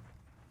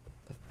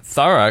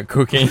 thorough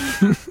cooking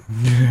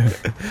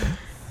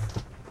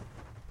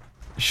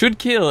should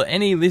kill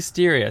any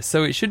listeria,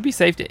 so it should be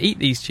safe to eat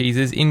these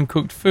cheeses in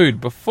cooked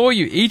food. Before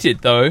you eat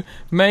it, though,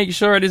 make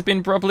sure it has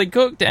been properly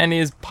cooked and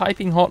is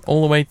piping hot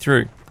all the way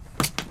through.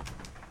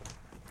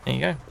 There you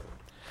go.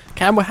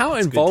 Campbell, how good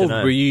to involved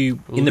know. were you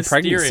in the Listeria.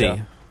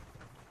 pregnancy?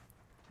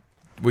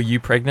 Were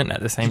you pregnant at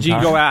the same Did you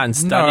time? go out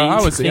and No,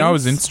 study? I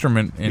was things?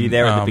 instrument in. Were you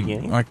there at the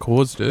beginning? I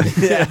caused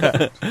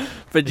it.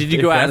 But did you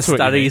If go out and that's what you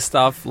study mean.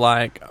 stuff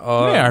like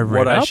Yeah, I read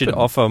what I up should and-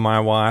 offer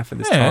my wife at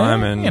this Yeah,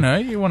 time,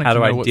 and you want how to do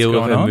know I what's deal with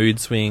going her on. mood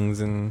swings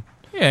and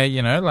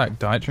Yeah, like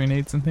dietary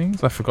needs and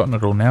things. I've forgotten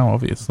it all now,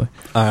 obviously.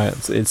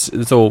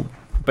 it's all.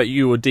 But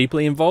you were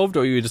deeply involved,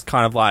 or you were just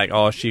kind of like,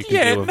 oh, she can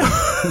Yeah, deal with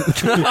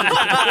it.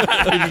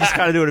 You just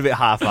kind of do it a bit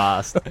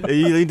half-assed. Are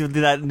you did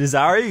that, Nazari?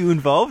 Are you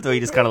involved, or are you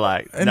just kind of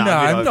like? No,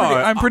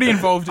 I'm pretty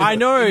involved. I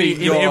know in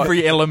you're-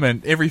 every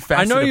element, every I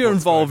facet. know of you're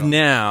what's involved going on.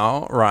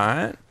 now,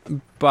 right?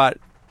 But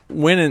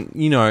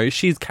when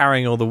she's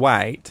carrying all the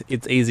weight,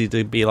 it's easy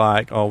to be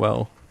like, oh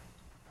well,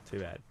 Too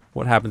bad.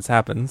 what happens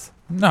happens.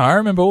 No, I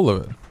remember all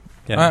of it.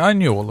 Yeah. I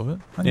knew all of it.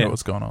 I knew Yeah. what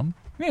was going on.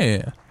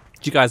 Yeah.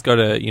 Did you guys go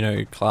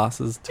to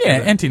classes? Yeah,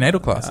 together? antenatal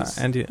classes.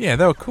 Yeah,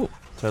 they were cool.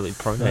 Totally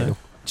pro-natal.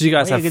 Did you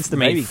guys Playing have against the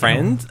meet baby,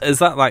 friends? Is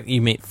that like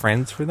you meet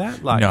friends through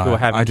that? Like no, who are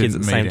having I kids didn't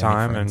at the meet same any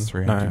time friends and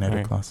through no, antenatal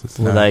no. classes.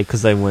 Were No. they?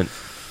 Because they went.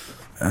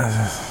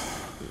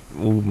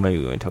 Well, maybe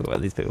we won't talk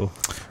about these people.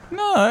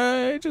 No,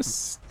 I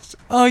just.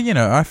 Oh,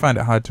 I find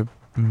it hard to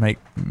make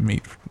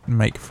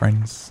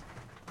friends.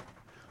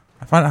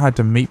 I find it hard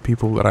to meet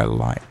people that I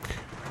like.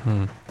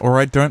 Or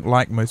I don't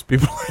like most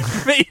people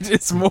I meet.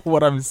 It's more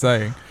what I'm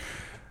saying.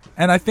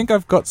 And I think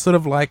I've got sort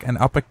of like an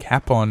upper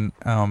cap on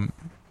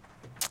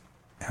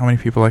how many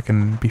people I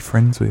can be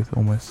friends with,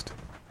 almost.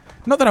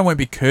 Not that I won't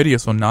be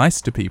courteous or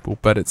nice to people,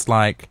 but it's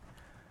like,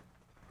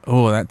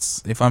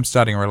 that's if I'm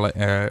starting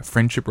a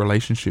friendship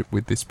relationship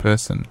with this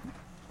person,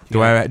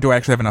 do I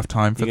actually have enough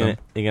time for them?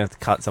 You're gonna have to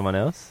cut someone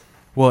else.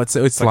 Well, it's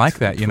like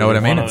that, you know what I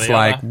mean? one or It's the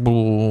like,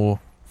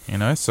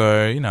 other.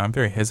 so, I'm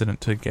very hesitant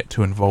to get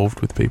too involved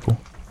with people.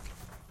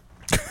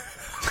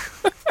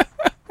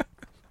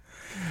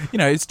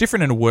 it's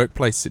different in a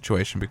workplace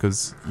situation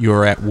because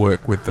you're at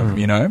work with them,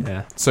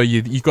 Yeah. So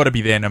you got to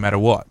be there no matter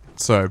what.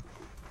 So,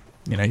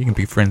 you can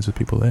be friends with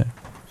people there.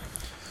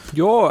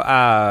 Your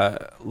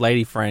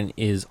lady friend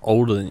is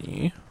older than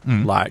you,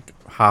 like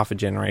half a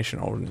generation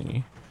older than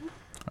you.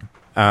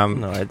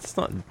 No, it's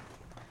not.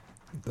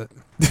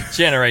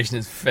 Generation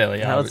is fairly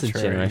How it's a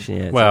arbitrary. generation?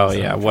 Yeah. Well,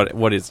 yeah.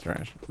 What is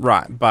generation?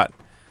 Right, but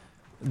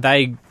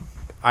I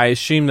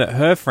assume that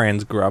her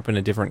friends grew up in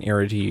a different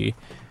era to you.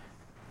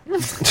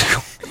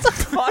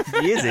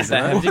 5 years, isn't They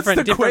have it?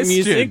 different question?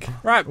 music,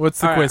 right? What's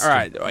the question? All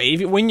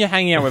right. When you're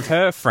hanging out with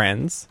her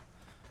friends,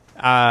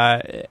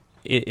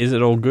 is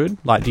it all good?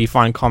 Like, do you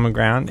find common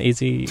ground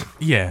easy,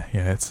 Yeah,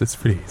 it's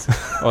pretty easy.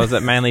 or is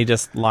it mainly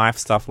just life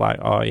stuff? Like,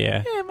 oh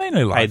yeah, Yeah,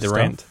 mainly life paid the stuff.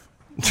 rent,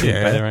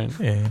 Yeah, pay the rent.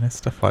 yeah,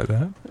 stuff like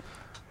that.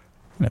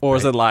 Or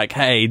is it like,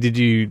 hey, did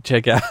you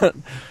check out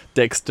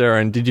Dexter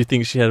and did you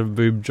think she had a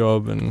boob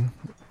job? And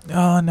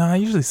Oh no, I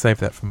usually save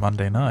that for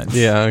Monday nights.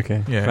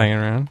 okay, Yeah. hanging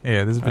around.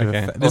 Yeah, there's a bit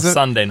Okay. of Or there's a,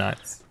 Sunday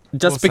nights.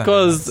 Just Also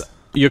because nice.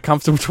 you're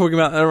comfortable talking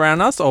about it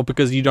around us, or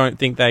because you don't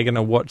think they're going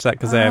to watch that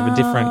because they have a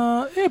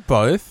different. Yeah,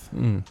 both,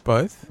 Mm.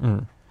 both.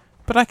 Mm.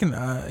 But I can,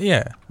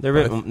 yeah,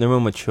 They're more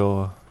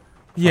mature.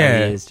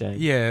 yeah, years, Jake.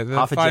 yeah. The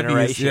Half a 5 years,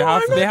 generation. yeah,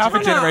 they're half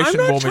a generation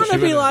I'm more not trying mature.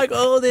 to be like,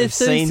 oh, they're They've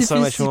so seen so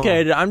much more.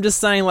 sophisticated. I'm just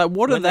saying, like,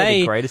 what are Weren't they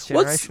they? the greatest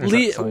What's generation, or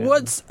is that something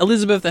what's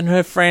Elizabeth and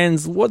her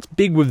friends? What's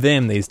big with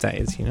them these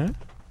days?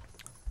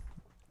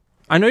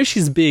 I know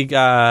she's big.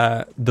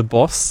 The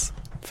Boss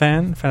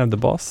fan of the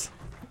Boss.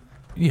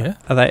 Yeah,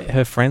 Are they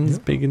her friends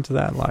big into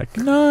that? Like,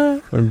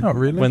 no, when, not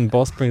really. When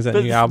Boss brings out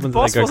But new albums,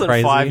 Boss they go wasn't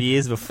crazy. 5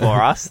 years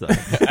before us, though.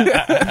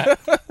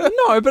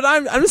 No, but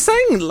I'm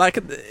saying, like,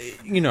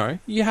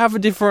 you have a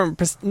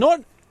different.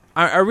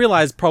 I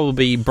realize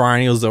probably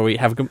Brian or Zoe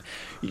have.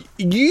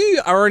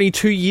 You are only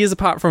 2 years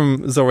apart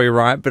from Zoe,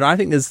 right? But I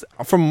think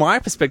from my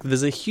perspective,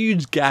 there's a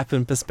huge gap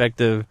in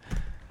perspective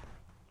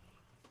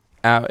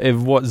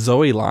of what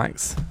Zoe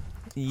likes.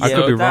 Yeah, I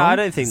could be but wrong. I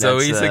don't think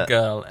that's Zoe's a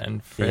girl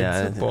and Fred's Yeah, I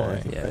a don't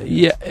think boy. that-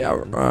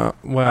 yeah.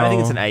 Well, I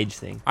think it's an age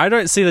thing. I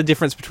don't see the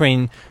difference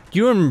between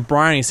you and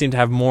Brian. Seem to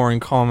have more in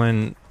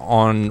common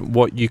on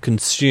what you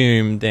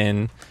consume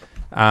than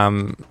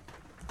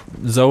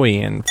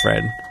Zoe and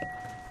Fred.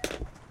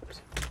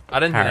 I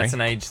don't think Harry. that's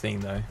an age thing,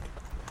 though.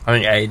 I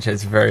think age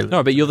has very.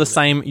 No, but you're the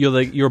same.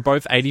 You're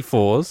both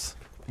 84s.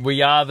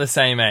 We are the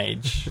same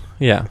age.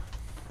 Yeah.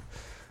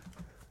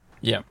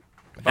 Yeah.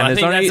 But And I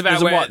think that's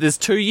about where there's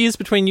 2 years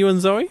between you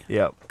and Zoe?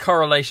 Yep.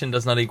 correlation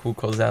does not equal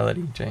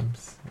causality,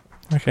 James.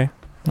 Okay.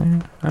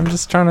 Yeah, I'm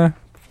just trying to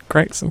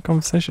create some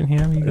conversation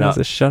here. You guys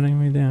are shutting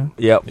me down.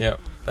 Yep. Yep.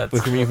 That's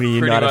With Community pretty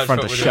United much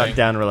Front what to we're shut doing.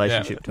 down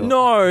relationship talk.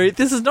 No,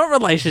 this is not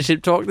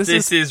relationship talk. This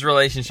This is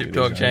relationship It is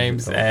talk, relationship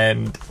James, talk.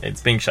 and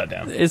it's being shut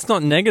down. it's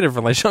not negative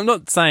relationship. I'm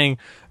not saying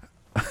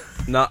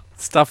Nah.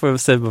 stuff we've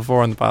said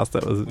before in the past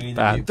that was need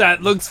bad.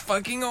 That looks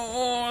fucking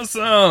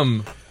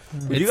awesome.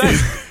 Would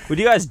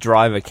you guys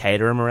drive a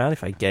Caterham around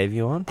if I gave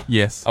you one?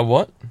 Yes. A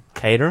what?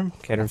 Caterham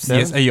 7?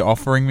 Yes. Are you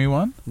offering me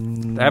one?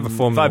 They have a If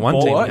Formula I 1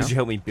 bought team one, now. could you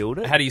help me build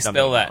it? How do you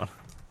spell that?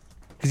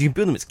 Because you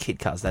build them as kit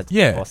cars. That's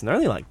Yeah. awesome. They're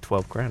only like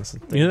 12 grand or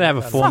something. You know they have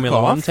a Formula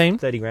off. 1 team?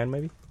 30 grand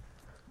maybe.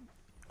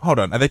 Hold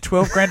on. Are they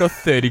 12 grand or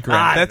 30 grand?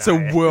 I That's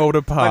don't know. a world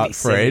Maybe apart,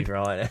 Fred.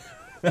 right.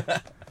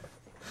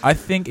 I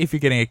think if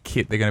you're getting a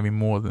kit, they're going to be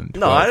more than 12.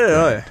 No, I don't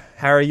know.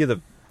 Harry, you're the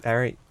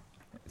Harry.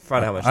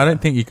 Find out how much. I don't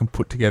think you can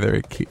put together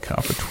a kit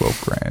car for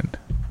 12 grand.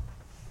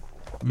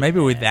 Maybe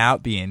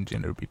without the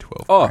engine, it would be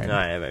 12 Oh, grand. No,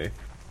 yeah, maybe.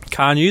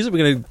 Car news? Are we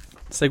going to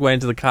segue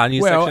into the car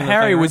news Well, section? of the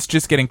Harry thing, was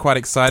just getting quite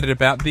excited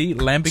about the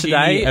Lamborghini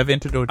Today,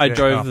 Aventador. I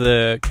drove Oh.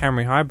 the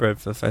Camry Hybrid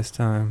for the first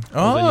time.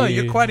 Oh, The new-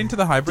 you're quite into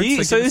the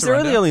hybrid. So is there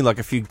really only like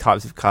a few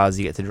types of cars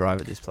you get to drive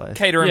at this place?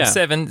 Caterham Yeah.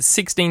 7,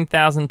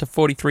 16,000 to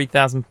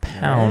 43,000 Yeah, you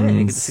pounds.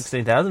 get the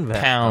 16,000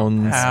 van.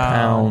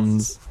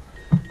 Pounds.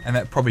 And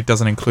that probably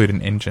doesn't include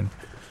an engine.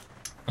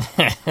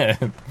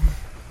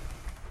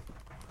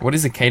 What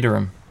is a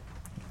Caterham?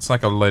 It's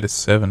like a Lotus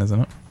 7, isn't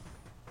it?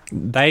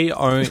 They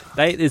own.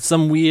 It's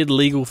some weird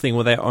legal thing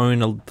where they own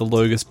the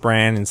Logus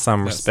brand in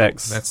some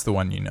respects. That's the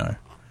one you know.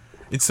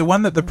 It's the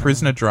one that the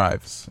prisoner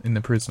drives in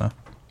The Prisoner.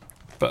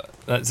 But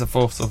that's a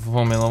fourth of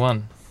Formula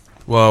One.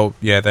 Well,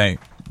 yeah, they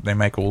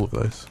make all of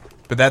those.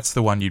 But that's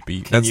the one you'd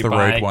be... Can that's you the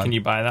buy, road one. Can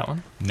you buy that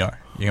one? No,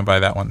 you can buy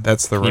that one.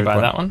 That's the Can you road buy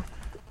one. that one?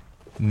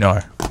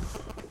 No.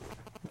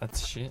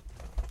 That's shit.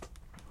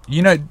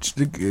 You know,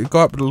 go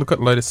up and look at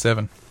Lotus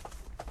 7.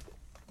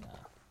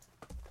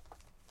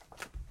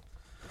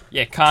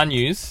 Yeah, car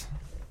news.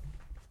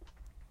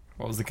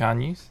 What was the car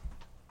news?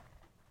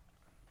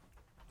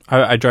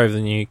 I drove the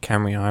new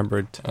Camry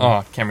Hybrid.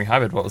 Oh, Camry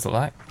Hybrid. What was it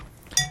like?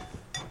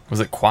 Was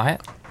it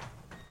quiet?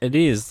 It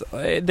is.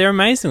 They're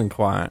amazingly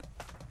quiet.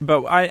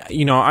 But I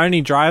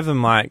only drive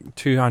them like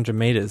 200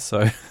 meters,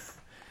 so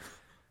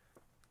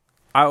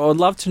I would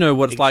love to know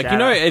what it's Big like. shout You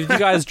know, out. if you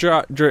guys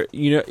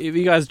if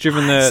you guys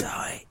driven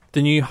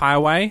the new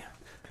highway.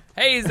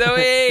 Hey,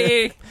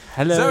 Zoe!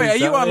 Hello, Zoe, are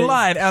you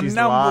online? Our She's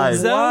number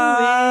live.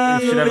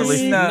 one You should have at least-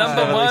 listener.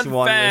 Number at least one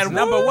one fan. listener.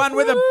 Number one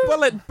with a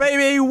bullet,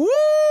 baby. Woo!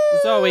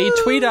 Zoe,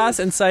 tweet us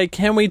and say,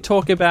 can we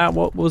talk about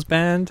what was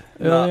banned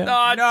earlier?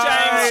 Oh,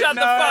 James, shut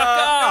the fuck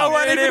up! No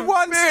one even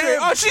wants to.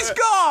 Oh, she's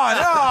gone.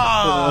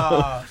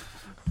 Oh.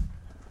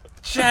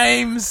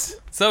 James.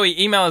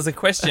 Zoe, email us a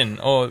question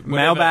or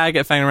whatever.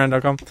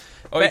 Mailbag@fangandraund.com.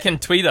 Or you can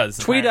tweet us.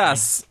 Tweet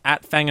us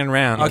at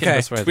 @fangandraund.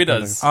 Okay, tweet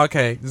us.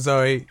 Okay,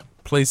 Zoe,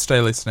 please stay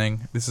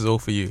listening. This is all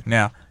for you.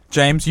 Now,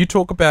 James, you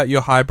talk about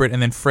your hybrid,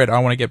 and then Fred, I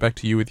want to get back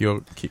to you with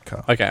your kit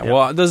car. Okay,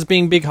 well, there's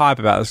been big hype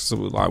about this. So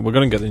we're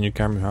going to get the new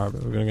Camry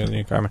Hybrid. We're going to get the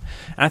new Camry,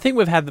 and I think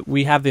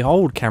we have the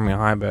old Camry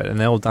Hybrid, and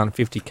they're all done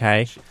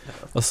 50k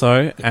or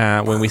so.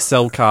 When we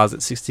sell cars at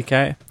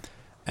 60k,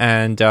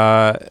 and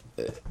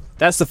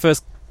that's the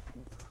first.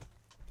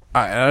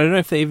 I don't know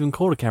if they even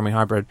called a Camry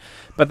Hybrid,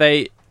 but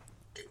they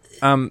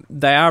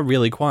are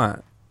really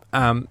quiet.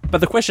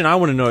 But the question I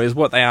want to know is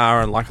what they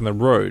are like on the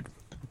road.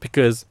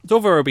 Because it's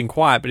all very been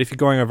quiet, but if you're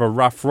going over a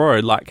rough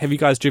road, like, have you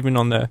guys driven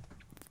on the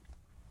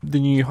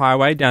new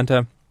highway down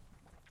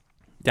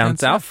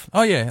south?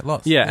 Oh, yeah,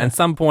 lots. Yeah, and at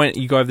some point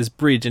you go over this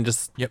bridge and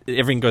just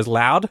everything goes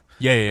loud.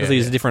 Yeah. Because they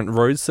use a different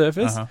road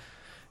surface. Uh-huh.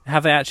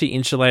 Have they actually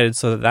insulated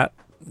so that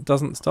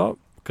doesn't stop?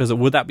 Because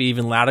would that be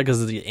even louder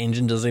because the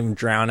engine doesn't even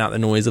drown out the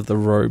noise of the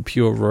road,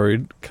 pure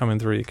road coming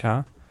through your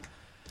car?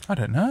 I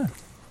don't know.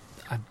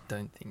 I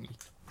don't think you...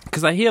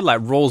 Because I hear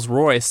like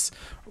Rolls-Royce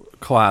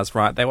cars,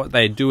 right? What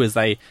they do is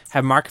they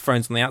have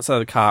microphones on the outside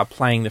of the car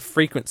playing the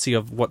frequency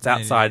of what's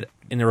outside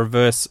in the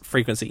reverse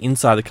frequency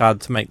inside the car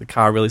to make the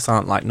car really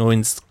silent, like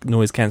noise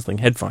cancelling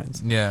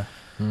headphones. Yeah.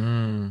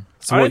 So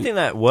I don't think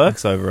that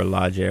works over a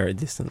large area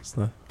distance,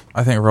 though.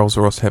 I think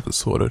Rolls-Royce have it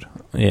sorted.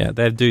 Yeah,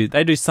 they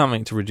do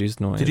something to reduce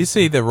noise. Did you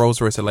see the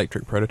Rolls-Royce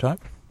electric prototype?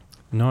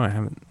 No, I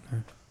haven't. No.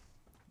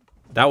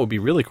 That would be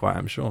really quiet,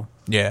 I'm sure.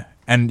 Yeah,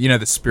 and you know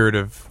the Spirit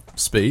of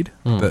Speed,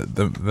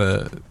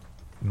 the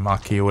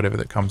marquee or whatever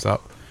that comes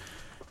up.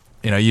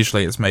 You know,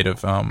 usually it's made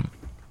of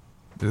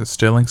is it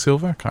sterling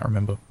silver? I can't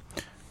remember.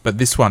 But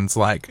this one's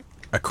like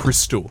a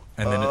crystal,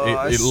 and then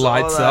it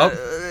lights up.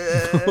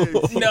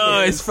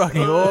 No, it's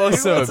fucking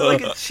awesome. It's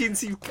like a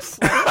chintzy.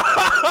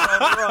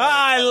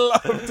 I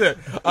loved it.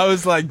 I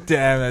was like,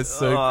 damn, that's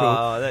so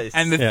cool.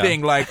 And the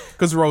thing, like,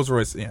 because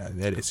Rolls-Royce, you know,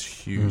 that is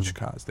huge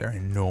cars. They're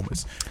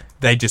enormous.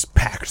 They just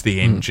packed the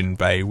engine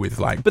bay with,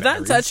 like, But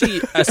batteries. that's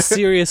actually a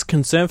serious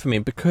concern for me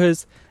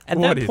because at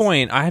that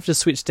point I have to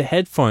switch to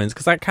headphones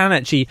because I can't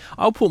actually...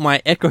 I'll put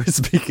my Echo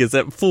speakers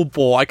at full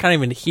bore. I can't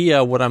even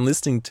hear what I'm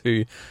listening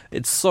to.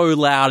 It's so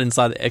loud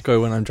inside the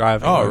Echo when I'm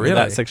driving over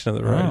that section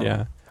of the road,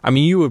 yeah. I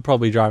mean, you were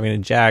probably driving a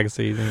Jag,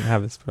 so you didn't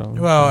have this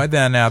problem. Well,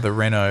 they're now the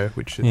Renault,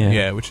 which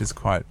is which is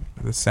quite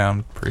the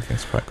soundproofing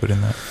is quite good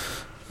in that.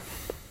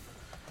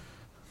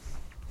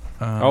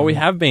 We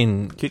have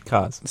been kit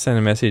cars. Send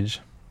a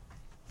message.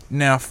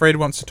 Now, Fred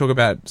wants to talk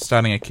about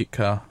starting a kit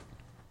car.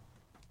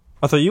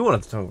 I thought you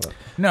wanted to talk about it.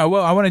 No,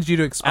 well, I wanted you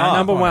to explain. Our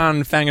number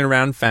one Fangin'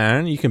 Around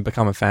fan, you can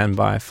become a fan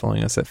by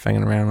following us at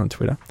Fangin' Around on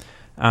Twitter.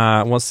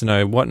 Wants to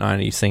know what night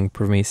are you seeing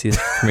Prometheus?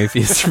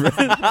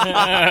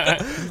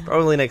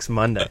 Probably next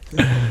Monday.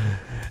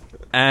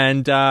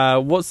 And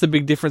what's the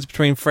big difference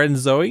between Fred and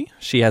Zoe?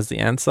 She has the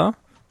answer.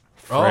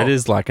 Fred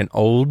is like an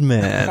old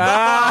man.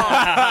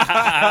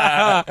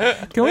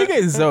 Can we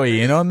get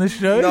Zoe in on the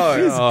show? No,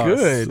 she's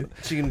good.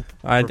 She can.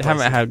 I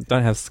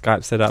don't have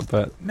Skype set up,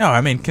 but no, I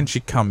mean, can she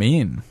come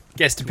in?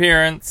 Guest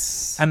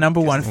appearance. A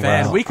number one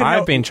fan. Well,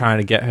 I've been trying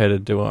to get her to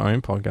do her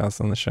own podcast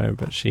on the show,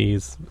 but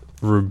she's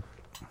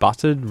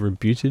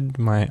rebuted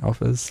my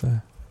offers.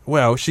 So.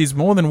 Well, she's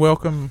more than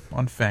welcome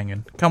on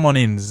Fangin'. Come on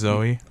in,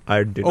 Zoe.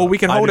 We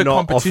can hold a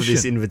competition. Offer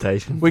this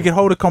invitation. We can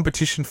hold a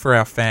competition for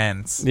our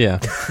fans. Yeah.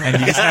 And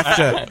you just have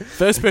to...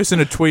 First person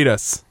to tweet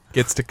us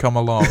gets to come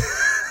along.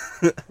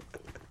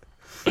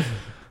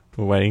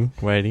 We're waiting.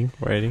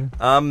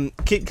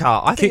 Kit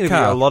car. I think it'd be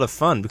a lot of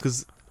fun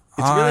because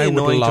it's really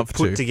annoying to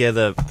put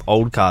together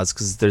old cars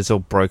because they're all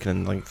broken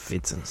and like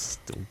fits and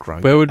still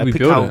growing. Where would we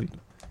build it?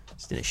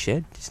 Just in a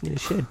shed.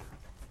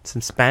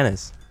 Some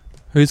spanners.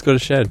 Who's got a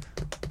shed?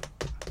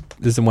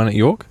 Is there one at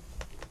York?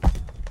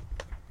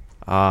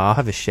 I'll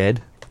have a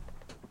shed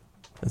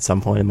at some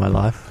point in my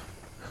life.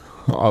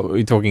 Oh, are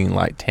we talking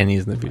like 10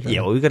 years in the future?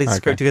 Yeah, well, we've got to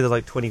scrape together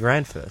like 20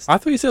 grand first. I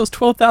thought you said it was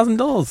 $12,000.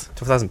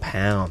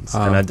 £12,000.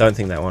 And I don't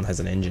think that one has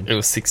an engine. It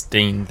was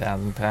 £16,000.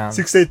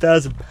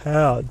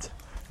 £16,000.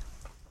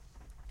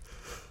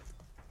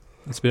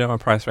 It's a bit out of my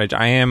price range.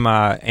 I am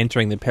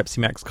entering the Pepsi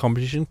Max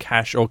competition,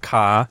 cash or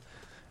car.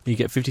 You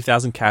get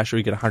 50,000 cash or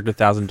you get $100,000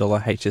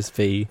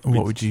 HSV.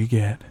 What would you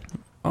get?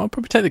 I'll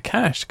probably take the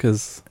cash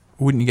because...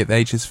 Wouldn't you get the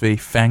HSV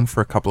fang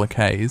for a couple of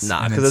Ks?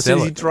 Nah, because as soon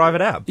as you drive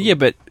it out. Yeah,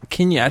 but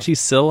can you actually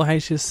sell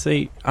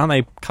HSV? Aren't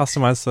they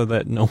customized so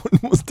that no one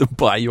wants to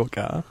buy your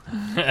car?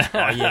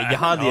 Yeah, you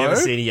hardly ever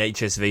see any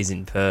HSVs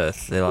in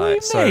Perth. They're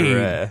like so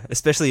rare.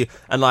 Especially,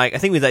 and like, I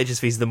think with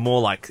HSVs, the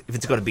more like, if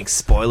it's got a big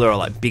spoiler or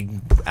like big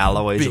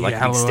alloys or like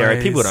big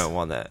stereo, people don't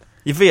want that.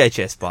 Your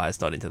VHS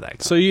buyer's not into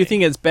that. So you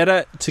think it's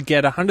better to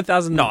get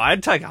 $100,000? No,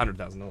 I'd take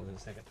 $100,000 in a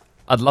second.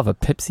 I'd love a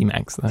Pepsi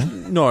Max though.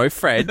 No,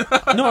 Fred.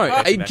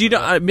 No, do you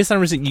don't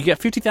misunderstand? You get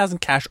 50,000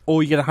 cash,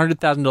 or you get a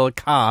 $100,000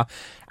 car,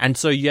 and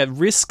so you have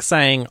risk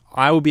saying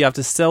I will be able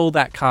to sell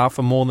that car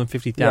for more than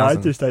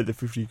 50,000. take the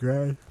 50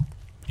 grand.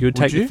 You would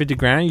take you? the 50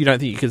 grand. You don't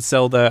think you could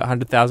sell the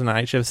 100,000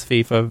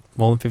 HSV for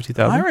more than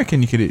 50,000? I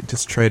reckon you could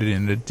just trade it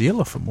in at a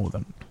dealer for more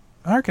than.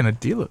 I reckon a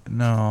dealer.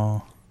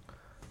 No.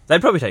 They'd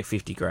probably take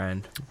 50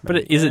 grand.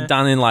 But is it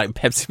done in like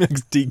Pepsi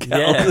Max decal?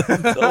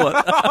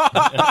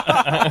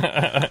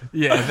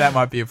 Yeah, that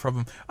might be a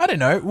problem. I don't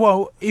know.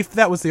 Well, if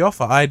that was the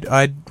offer,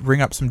 I'd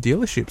ring up some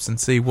dealerships and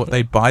see what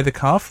they buy the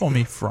car for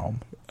me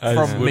from. I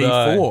wonder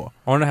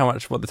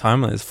what the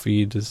timeline is for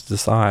you to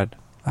decide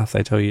after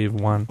they tell you you've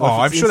won. Oh,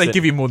 I'm sure they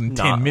give you more than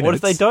 10 minutes. What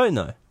if they don't,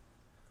 though?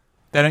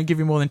 They don't give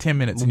you more than 10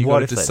 minutes, and you got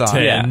to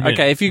decide. Yeah.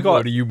 Okay, if you got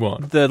what do you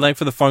want? the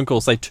length of the phone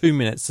call, say 2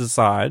 minutes to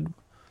decide.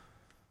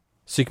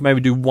 So you can maybe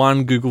do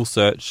one Google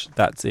search.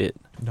 That's it.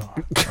 No.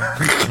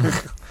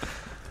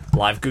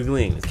 Live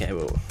Googling. Okay,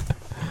 well.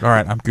 All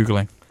right, I'm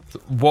Googling.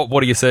 What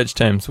are your search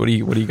terms? What are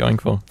you going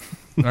for?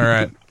 All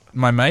right,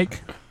 my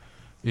make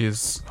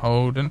is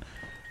Holden,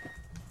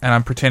 and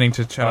I'm pretending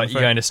to tell.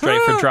 You're going to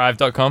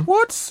straightfordrive.com?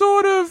 What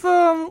sort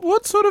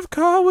of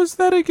car was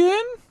that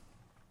again?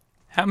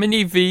 How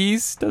many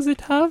V's does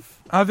it have?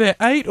 Are there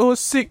 8 or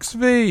 6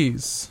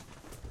 V's?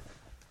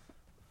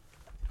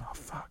 Oh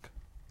fuck!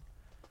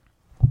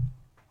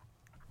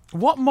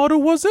 What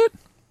model was it?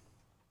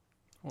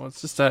 Well,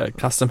 it's just a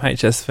custom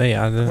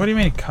HSV. What do you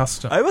mean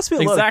custom? It must be a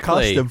lot of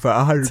custom for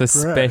 100 It's a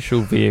special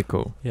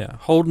vehicle. Yeah,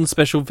 Holden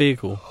special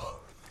vehicle.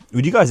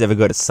 Would you guys ever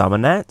go to Summer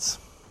Nats?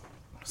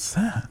 What's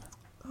that?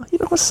 Oh, you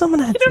know what Summer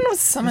Nats You don't know what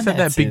Summer Is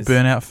that big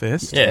burnout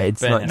fest? Yeah,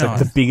 it's burnout. like it's like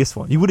the biggest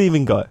one. You wouldn't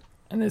even go.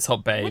 And there's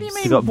hot babes. What do you You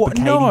mean? got What?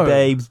 Bikini No.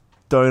 Babes,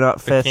 Donut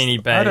Fest.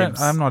 Bikini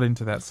babes. I'm not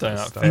into that sort of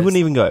Donut stuff. You wouldn't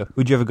even go.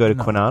 Would you ever go to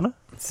No. Kwinana?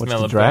 Smell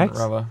the of drags?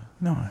 burnt rubber.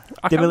 No. I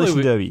can't Demolition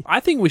believe Derby. I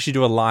think we should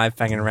do a live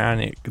banging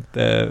around at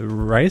the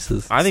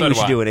races. I think So we do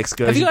should I. do an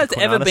excursion. Have you guys to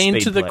ever Kwinana been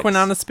to the Speedplex.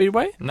 Kwinana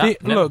Speedway? No,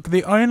 no. Look,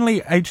 the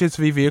only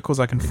HSV vehicles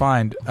I can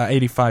find are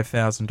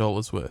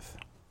 $85,000 worth.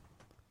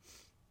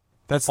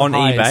 That's the On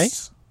eBay?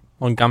 highest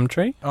On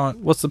Gumtree? on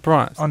What's the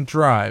price?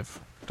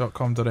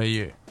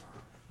 drive.com.au.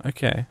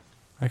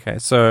 Okay,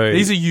 so...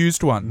 These are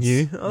used ones.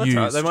 Oh, that's used.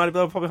 right. They might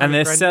have probably. And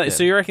they're 100 grand selling. in So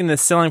there. you reckon they're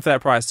selling for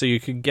that price? So you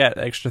could get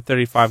extra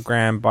 35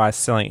 grand by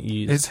selling it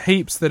used. There's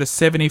heaps that are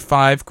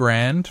 75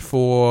 grand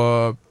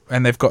for,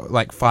 and they've got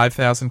like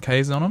 5,000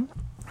 Ks on them.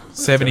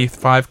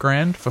 75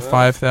 grand for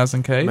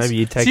 5,000 Ks. Maybe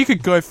you take- So you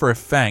could go for a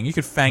Fang. You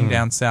could Fang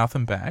down south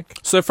and back.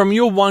 So from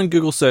your one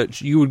Google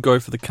search, you would go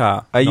for the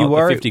car. Are you not the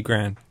worried- 50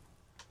 grand.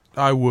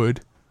 I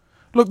would.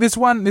 Look, there's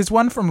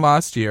one from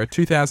last year, a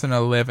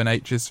 2011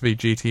 HSV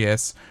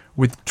GTS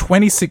with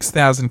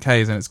 26,000 Ks,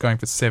 and it's going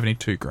for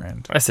 72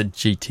 grand. That's a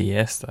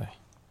GTS though.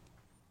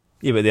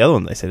 Yeah, but the other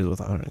one they said is worth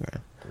 100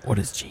 grand. What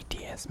is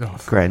GTS? Oh,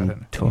 fuck, I don't Grand know.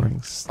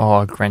 touring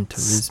Oh, Gran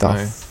Turismo.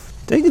 stuff.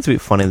 Do you think it's a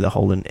bit funny the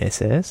Holden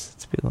SS?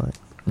 It's a bit like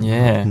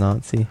Yeah.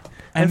 Nazi.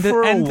 And,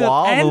 for a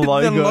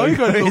while, the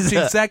logo looks is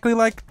exactly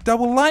like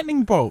double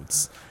lightning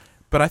bolts.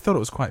 But I thought it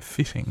was quite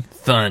fitting.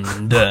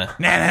 Thunder.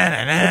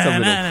 That's a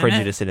little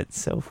prejudice in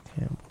itself,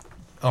 Cam.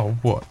 Oh,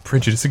 what?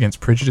 Prejudice against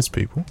prejudiced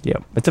people?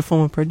 Yep, it's a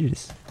form of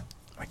prejudice.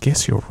 I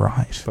guess you're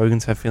right.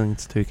 Bogans have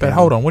feelings too. But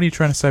hold on, what are you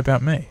trying to say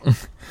about me?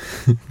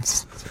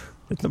 It's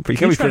not pretty.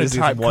 Can we prejudice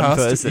with one typecast-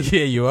 person?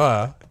 Yeah, you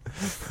are.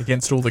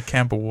 Against all the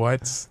Campbell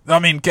Whites. I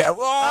mean,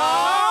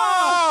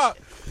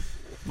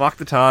 Mark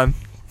the time.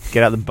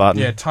 Get out the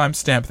button. yeah,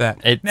 timestamp that.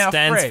 It Now,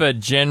 stands Fred, for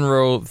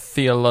General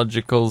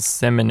Theological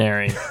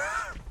Seminary.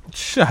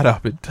 Shut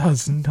up, it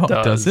does not,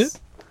 does it?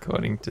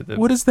 According to the...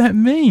 What does that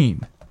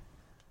mean?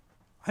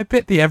 I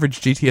bet the average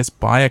GTS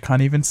buyer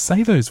can't even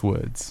say those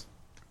words.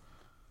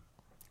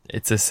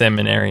 It's a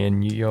seminary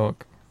in New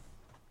York.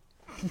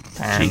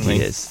 Apparently.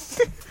 GTS.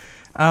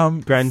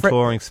 Grand Fred-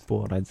 touring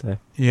sport, I'd say.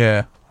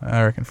 Yeah,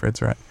 I reckon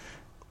Fred's right.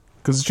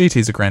 Because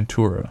GT's a Grand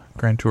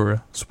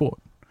Tourer sport.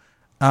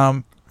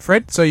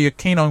 Fred, so you're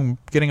keen on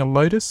getting a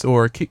Lotus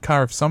or a kit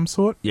car of some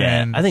sort?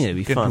 Yeah, and I think it'd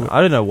be get fun. into-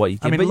 I don't know what you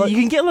I get, mean, but you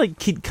can get like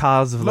kit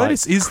cars of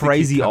Lotus like is the kit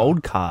crazy car.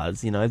 old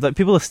cars. You know, like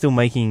people are still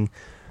making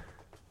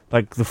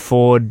like the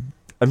Ford.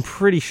 I'm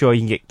pretty sure you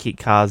can get kit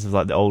cars of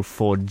like the old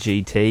Ford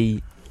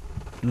GT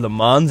Le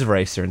Mans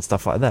racer and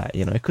stuff like that.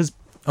 You know, because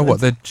Oh,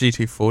 what, the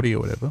GT40 or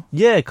whatever?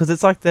 yeah, because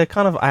it's like they're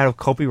kind of out of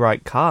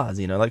copyright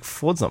cars. You know, like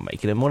Ford's not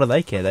making them. What do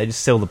they care? They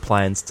just sell the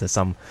plans to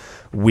some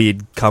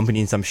weird company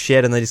in some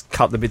shed, and they just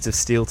cut the bits of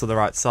steel to the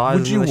right size.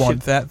 Would and you then they want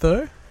ship- that,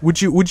 though?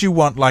 Would you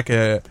want like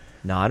a...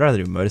 No, I'd rather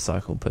do a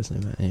motorcycle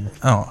personally. But yeah.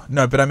 Oh,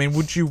 no, but I mean,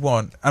 would you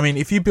want... I mean,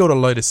 if you build a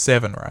Lotus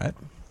 7, right?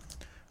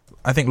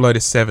 I think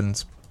Lotus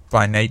 7s,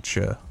 by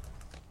nature,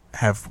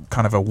 have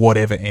kind of a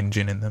whatever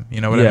engine in them. You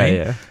know what I mean?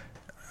 Yeah.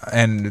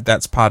 And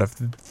that's part of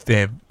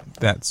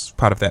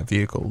that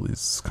vehicle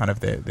is kind of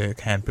their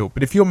hand built.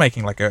 But if you're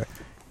making like a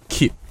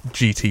kit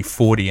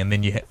GT40 and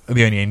then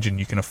the only engine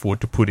you can afford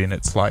to put in,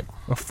 it's like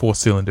a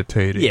 4-cylinder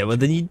turd. Yeah, well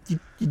then you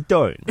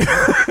don't.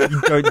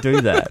 You don't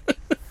do that.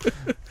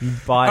 You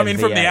buy I mean,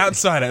 from the V8.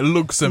 outside, it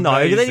looks amazing. No,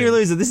 but then you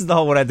lose it. This is the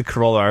whole one. I had the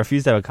Corolla. I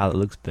refuse to have a car that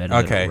looks better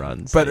Okay, than it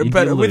runs. but You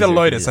but do with lose a it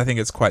Lotus, if I think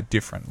it's quite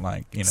different.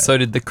 Like, you know, So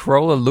did the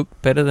Corolla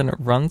look better than it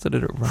runs, or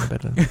did it run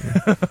better?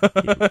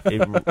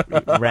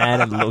 it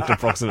ran and looked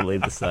approximately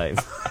the same.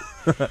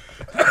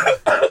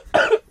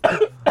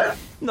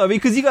 No,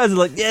 because you guys are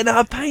like, yeah,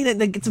 no, paint it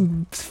and then get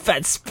some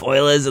fat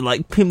spoilers and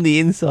like pimp the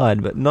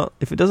inside, but not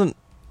if it doesn't.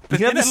 But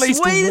you can then have at the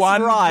least sweetest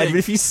one ride, thing- but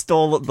if you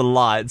stall at the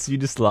lights, you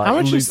just like How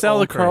much you lose sell all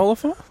the credit. Corolla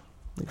for?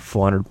 Like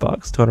 $400,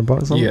 $200.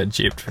 Something. You got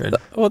gypped, Fred.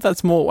 Well,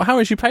 that's more. How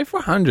much you pay for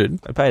 100?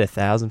 I paid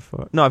 $1,000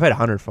 for it. No, I paid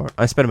 $100 for it.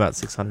 I spent about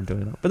 $600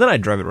 doing it, but then I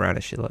drove it around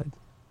a shitload,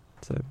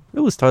 so it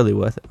was totally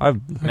worth it.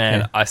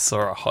 Man, I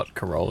saw a hot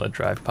Corolla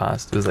drive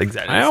past. It was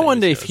exactly. I the same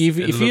wonder as if you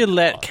yours. if It you looked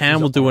let hot.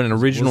 Campbell do an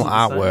original Was it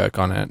the same? artwork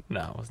on it,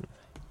 No, it wasn't.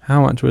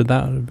 how much would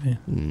that have been?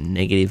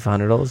 negative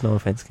 $100. No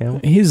offense,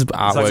 Campbell. His It's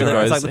artwork like,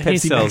 goes. it's like the he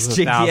Pepsi sells Max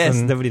GTS.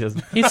 1,000. Nobody does.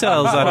 He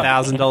sells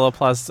 $1,000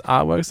 plus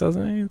artworks,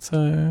 doesn't he?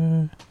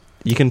 So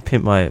You can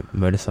pimp my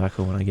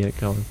motorcycle when I get it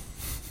going.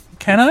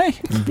 can I?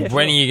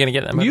 When are you going to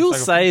get that? you'll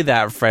motorcycle? say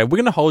that, Fred. We're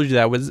going to hold you to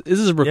that. This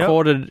is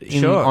recorded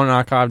sure. on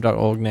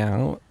archive.org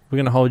now. We're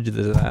going to hold you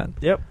to that.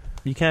 Yep,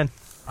 you can.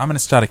 I'm going to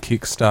start a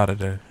Kickstarter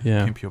to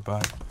Yeah. pimp your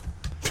bike.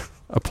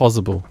 A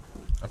possible.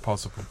 A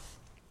possible.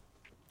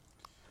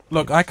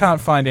 Look, I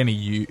can't find any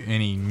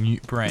new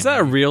brand. Is that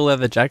a real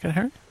leather jacket,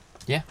 Harry?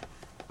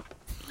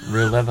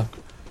 real leather.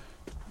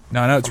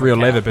 No, I know it's From a real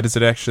cow. leather, but is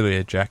it actually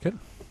a jacket?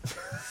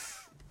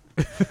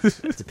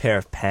 It's a pair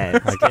of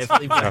pants.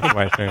 Definitely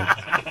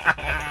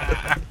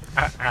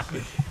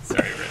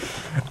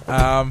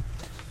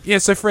Yeah.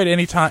 So Fred,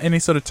 any sort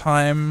of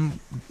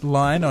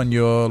timeline on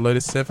your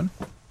Lotus 7?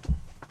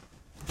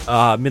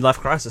 midlife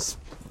crisis.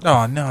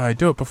 Oh no,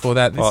 do it before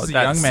that. This is a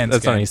young man's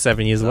That's game. only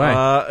 7 years away.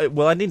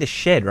 Well, I need a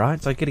shed,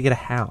 right? So I got to get a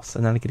house,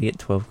 and then I got to get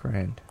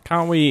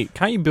 $12,000.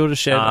 Can't you build a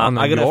shed on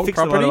the I gotta York fix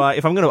property?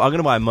 I'm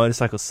gonna buy a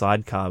motorcycle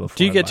sidecar before.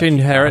 Do you I get buy to a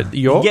inherit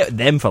You York? get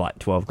them for like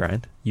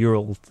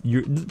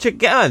 $12,000.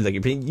 Check out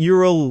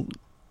Ural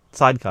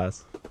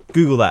sidecars.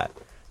 Google that.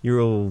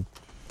 Ural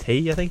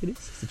T, I think it is.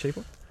 It's the cheap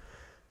one.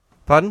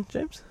 Pardon,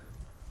 James?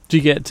 Do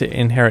you get to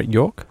inherit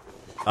York?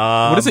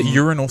 What is it?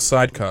 Urinal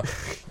sidecar.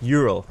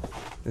 Ural,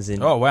 as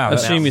in. Oh wow.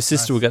 Assume your that's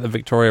sister nice. will get the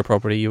Victoria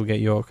property, you'll get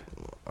York.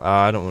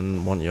 I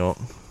don't want York.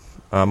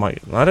 I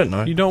don't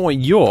know. You don't want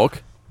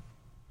York?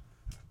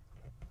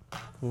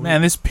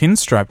 Man, this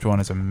pinstriped one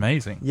is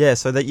amazing. Yeah,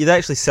 so they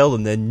actually sell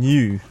them. They're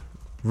new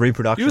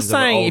reproductions. You're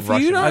saying of old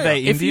if you Russian. don't, Are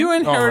they if you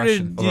Indian? Oh, inherited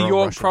Russian. the Or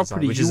York Russian property,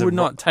 design, which you is a would ru-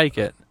 not take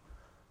it.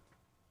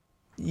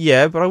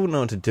 Yeah, but I wouldn't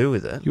know what to do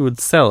with it. You would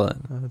sell it.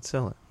 I would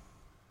sell it.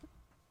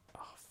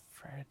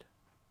 Fred.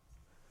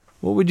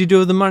 What would you do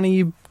with the money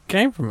you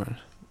gained from it?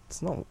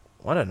 It's not.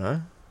 I don't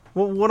know.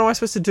 Well, what am I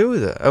supposed to do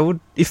with it? I would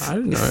if I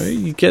don't know.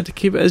 You get to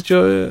keep it as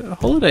your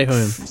holiday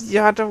home.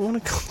 Yeah, I don't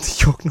want to come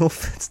to York. No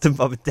offense to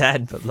mum and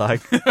dad, but like,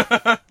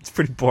 it's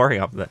pretty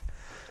boring up there.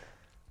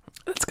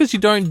 That's because you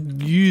don't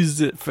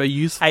use it for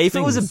useful Hey, if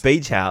it was a things.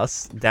 beach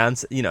house down,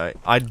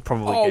 I'd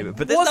probably keep it.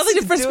 But there's what's nothing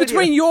the difference to do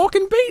between York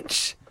and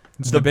beach?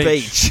 It's the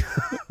beach.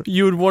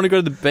 You would want to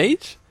go to the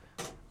beach?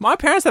 My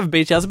parents have a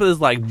beach house, but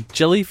there's like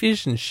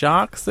jellyfish and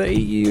sharks that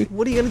eat you.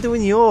 What are you going to do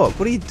in York?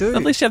 What do you do?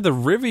 At least you have the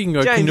river you can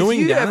go James,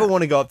 canoeing if you down. ever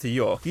want to go up to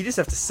York, you just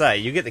have to say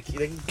you get the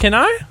key. Can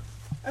I?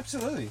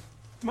 Absolutely,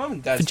 mum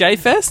and dad. For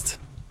J-Fest?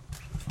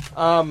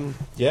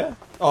 Yeah.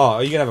 Oh,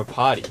 are you gonna have a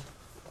party?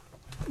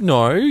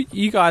 No,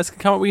 you guys can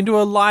come up. We can do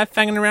a live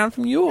fanging around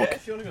from York.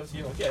 if you want to go to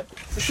York, yeah,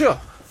 for sure.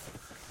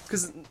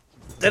 Because Do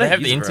they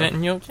have the internet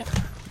in York yet?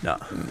 No,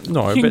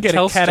 You can but get a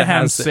Telstra Catahan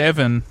has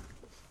 7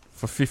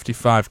 for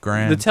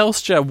 $55,000. the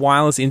Telstra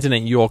wireless internet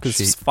in York is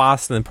Cheap.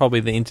 faster than probably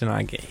the internet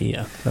I get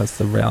here. That's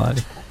the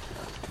reality.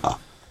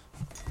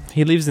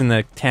 He lives in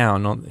the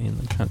town, not in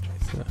the country.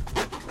 So. go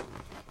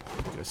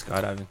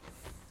skydiving.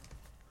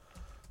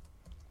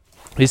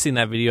 Have you seen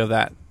that video of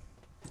that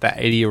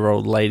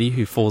 80-year-old lady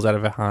who falls out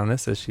of her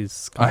harness as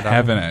she's I skydiving?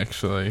 haven't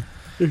actually.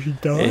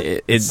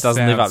 It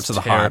doesn't live up to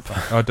the hype,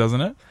 Oh,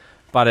 doesn't it?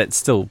 but it's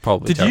still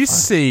probably Did you terrifying.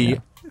 see Yeah.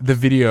 the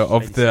video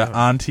of Maybe the so.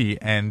 auntie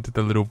and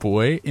the little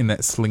boy in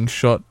that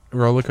slingshot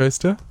roller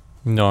coaster?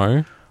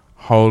 No.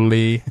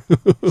 Holy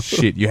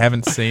shit, you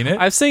haven't seen it?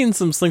 I've seen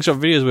some slingshot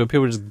videos where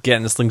people just get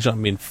in a slingshot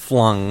and being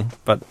flung,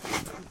 but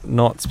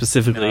not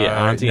specifically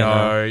auntie and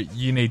no,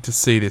 you need to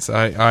see this.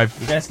 I've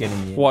You guys get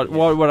in the What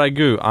would I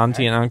do?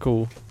 Auntie and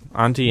uncle,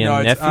 auntie and no,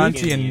 it's nephew.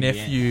 auntie and Yeah.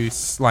 nephew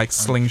like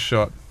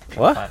slingshot.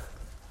 What?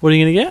 What are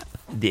you gonna get?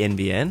 The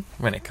NBN.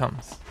 When it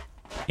comes.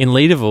 In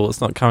Leaderville,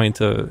 it's not coming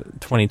to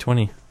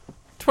 2020.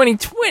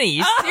 2020?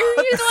 You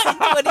serious?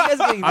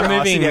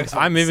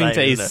 I'm moving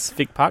to East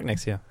Vic Park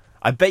next year.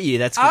 I bet you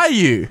that's. Are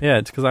you? Yeah,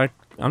 it's because I'm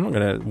not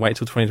gonna wait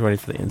till 2020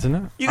 for the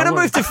internet. You're gonna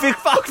move to Vic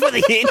Park for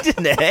the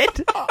internet?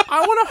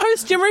 I want to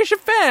host Generation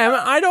Fam.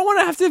 I don't want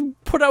to have to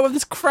put up with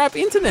this crap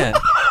internet.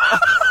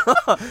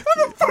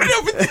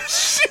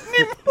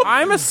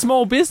 I'm a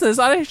small business.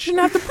 I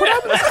shouldn't have to put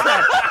up with this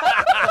crap.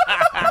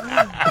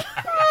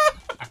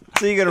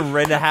 So you're gonna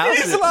rent a house?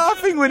 He's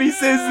laughing when he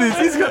says this.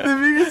 He's got the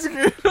biggest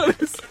screen on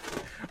his.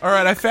 All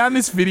right, I found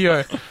this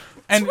video.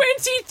 And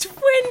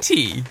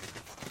 2020.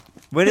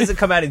 When does it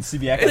come out in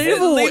Subiaco? Is it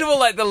leadable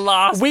like the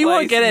last? We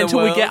won't place get in it the until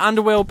we world? get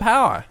underground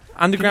power.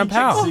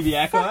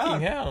 Subiaco Fucking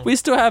out? hell. We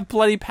still have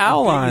bloody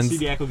power lines.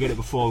 Subiaco get it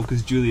before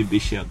because Julia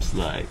Bishop's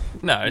like.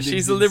 No,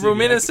 she's a did Liberal Subiaco.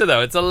 minister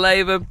though. It's a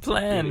Labor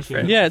plan.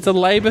 Fred. Yeah, it's a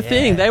Labor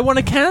thing. They want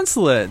to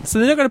cancel it. So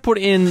they're not going to put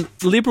it in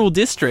Liberal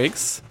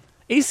districts.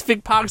 East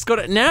Vic Park's got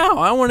it now.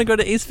 I want to go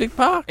to East Vic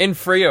Park. In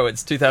Freo,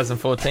 it's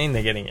 2014.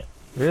 They're getting it.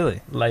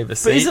 Really? Labor But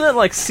seat. isn't it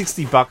like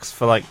 $60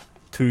 for like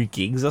 2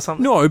 gigs or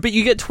something? No, but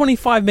you get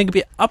 25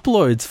 megabit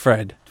uploads,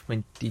 Fred.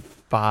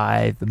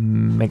 25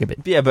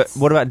 megabit. Yeah, but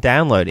what about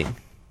downloading?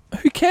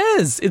 Who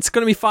cares? It's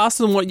going to be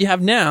faster than what you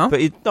have now.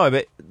 But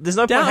there's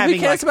no point Who having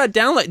cares like,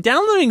 about download?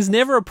 Downloading's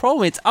never a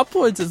problem. It's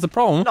uploads is the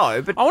problem.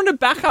 No, but I want to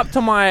back up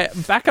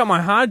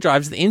my hard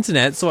drives to the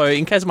internet, so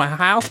in case my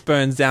house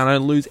burns down, I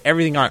lose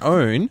everything I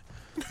own.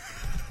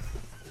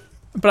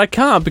 But I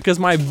can't because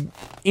my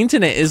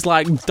internet is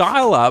like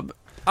dial-up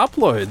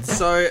uploads.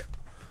 So,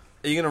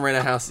 are you going to rent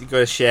a house? You go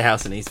to share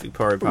house in East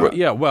Victoria Park.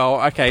 Yeah,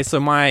 well, okay, so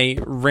my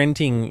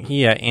renting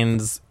here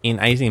ends in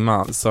 18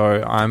 months,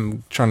 so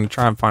I'm trying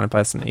and find a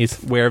place in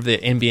East, wherever the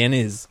NBN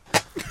is.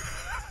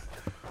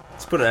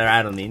 Let's put it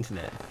out on the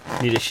internet.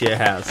 Need a share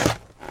house.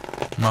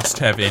 must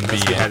have Must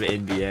have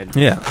NBN. NBN.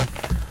 Yeah.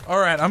 All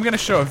right, I'm going to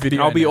show a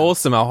video. I'll be now.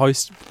 awesome. I'll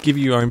give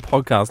you your own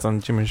podcast on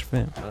Jim and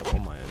Shafir. I don't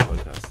want my own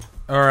podcast.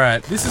 All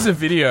right, this is a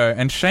video,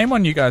 and shame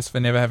on you guys for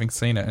never having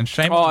seen it. And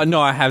shame. Oh,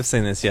 no, I have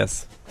seen this,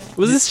 yes.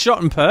 Was this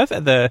shot in Perth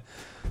at the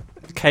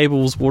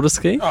Cables water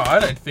ski? Oh, I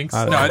don't think so.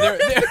 I don't No,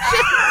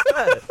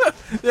 know.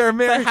 they're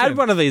American. They had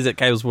one of these at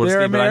Cables water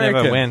They're ski, but I never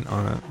American. went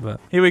on it. But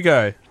Here we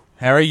go.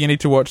 Harry, you need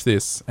to watch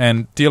this.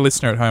 And dear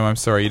listener at home, I'm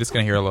sorry, you're just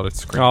going to hear a lot of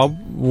screaming.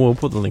 we'll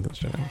put the link in the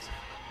show notes.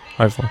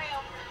 Hopefully.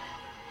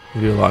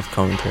 We'll do a live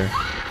commentary.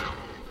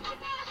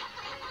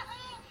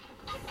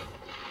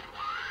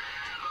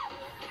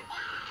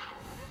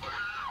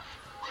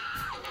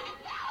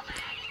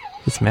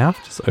 His mouth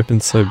just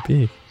opened so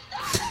big.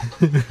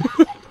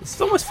 It's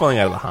almost falling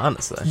out of the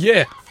harness, though.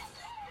 Yeah,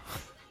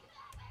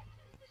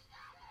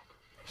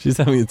 She's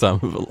having the time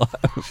of her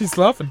life. she's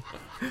laughing.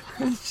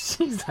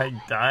 She's like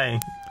dying.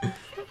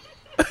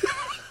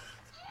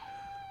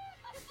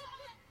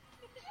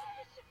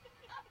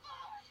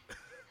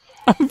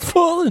 I'm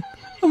falling.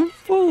 I'm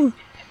falling.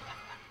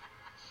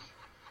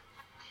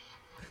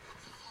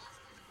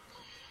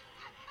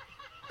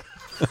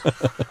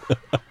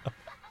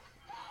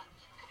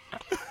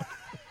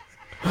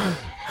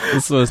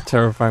 This is the most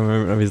terrifying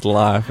moment of his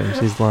life, and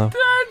she's laughing.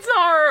 That's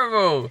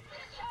horrible.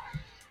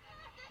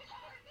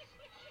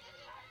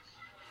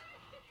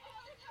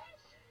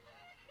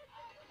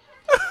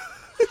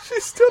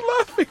 She's still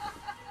laughing.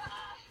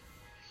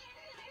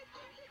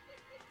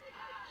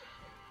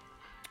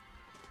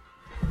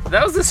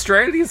 That was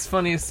Australia's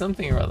funniest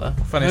something or other.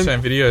 Funny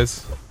shame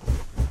videos.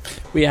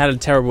 We had a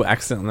terrible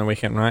accident on the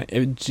weekend, right?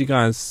 Did you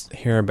guys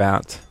hear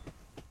about...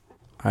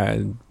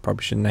 I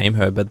probably shouldn't name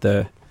her, but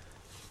the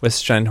West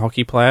Australian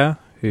hockey player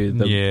who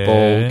the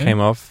ball came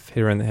off,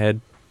 hit her in the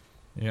head,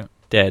 Yeah.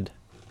 dead.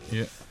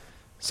 Yeah.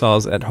 So I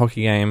was at a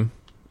hockey game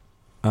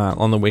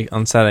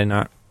on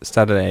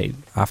Saturday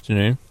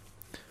afternoon.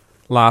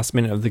 Last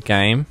minute of the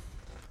game,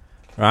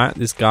 right?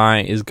 This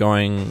guy is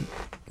going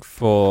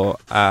for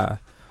a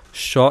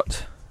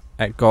shot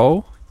at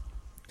goal.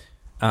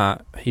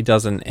 He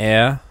does an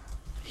air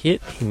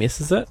hit. He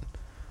misses it,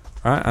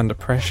 right? Under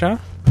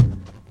pressure.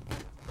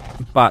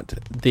 But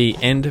the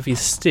end of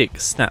his stick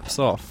snaps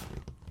off.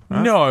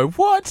 Right? No,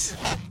 what?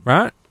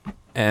 Right?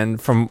 And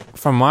from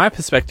my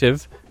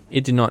perspective,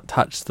 it did not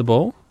touch the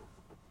ball,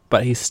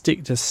 but his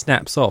stick just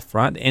snaps off,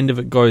 right? The end of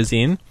it goes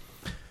in.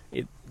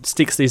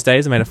 Sticks these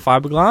days are made of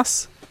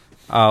fiberglass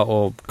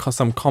or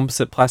some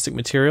composite plastic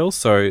material,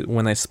 so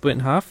when they split in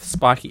half,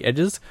 spiky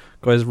edges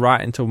goes right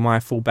into my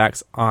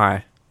fullback's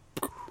eye.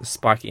 The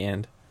spiky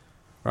end.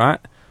 Right?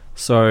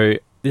 So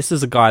this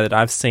is a guy that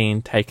I've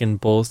seen taking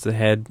balls to the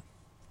head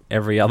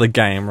every other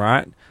game,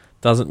 right?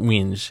 Doesn't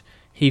whinge.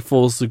 He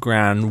falls to the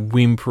ground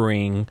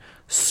whimpering,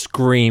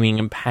 screaming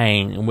in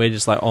pain, and we're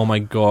just like, oh my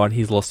god,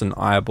 he's lost an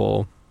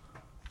eyeball.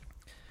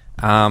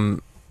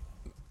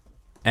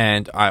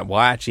 And I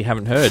actually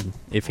haven't heard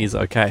if he's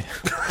okay.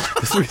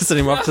 We've sent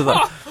him off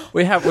to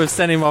we've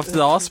sent him off to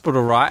the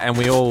hospital, right? And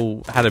we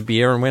all had a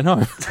beer and went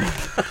home.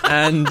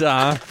 And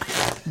but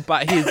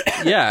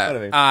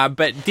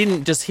but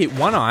didn't just hit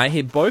one eye,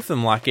 hit both of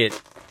them like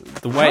it.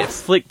 The way it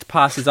flicked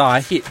past his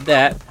eye, hit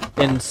that,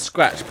 then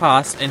scratched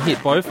past and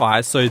hit both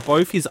eyes. So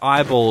both his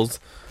eyeballs,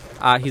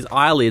 his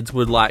eyelids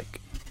would like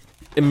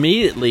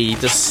immediately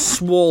just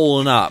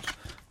swollen up,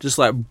 just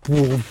like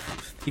boom.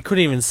 He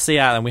couldn't even see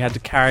out, and we had to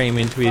carry him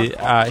into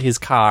his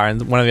car.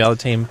 And one of the other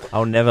team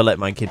I'll never let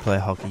my kid play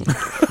hockey.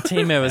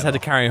 team members had to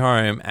carry him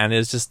home, and it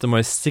was just the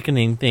most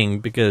sickening thing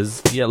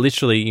because,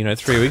 literally,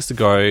 3 weeks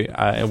ago,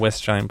 a West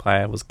Australian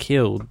player was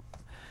killed.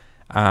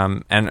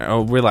 And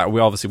we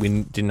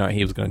didn't know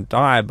he was going to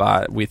die,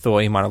 but we thought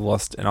he might have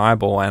lost an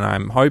eyeball. And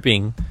I'm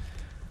hoping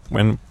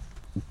when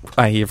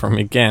I hear from him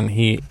again,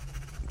 he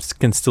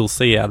can still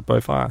see out of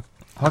both eyes.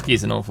 Hockey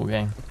is an awful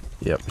game.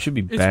 Yep, it should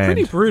be It's banned.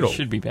 pretty brutal. It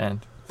should be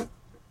banned. You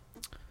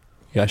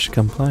guys should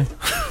come play.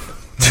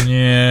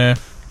 Yeah.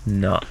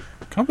 No.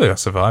 Can't believe I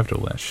survived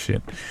all that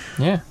shit.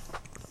 Yeah.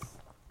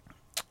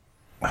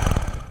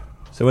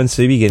 So when's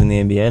Subi getting the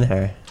NBN,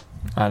 Harry?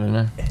 I don't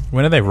know.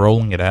 When are they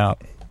rolling it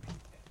out?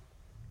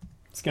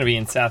 It's going to be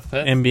in South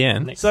Perth.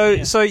 NBN. next So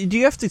year. so do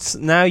you have to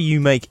now you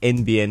make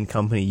NBN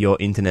company your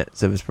internet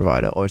service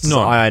provider, or it's No.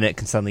 IONET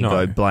can suddenly No.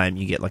 go blam,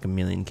 you get like 1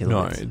 million No,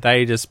 kilobits?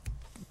 they just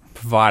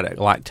provide it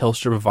like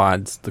Telstra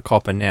provides the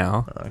copper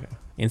now. Oh, okay.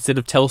 Instead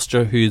of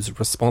Telstra, who's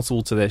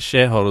responsible to their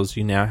shareholders,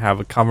 you now have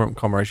a government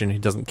corporation who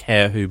doesn't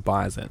care who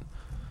buys it.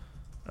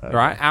 Okay.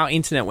 Right? Our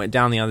internet went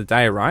down the other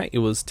day, right? It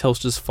was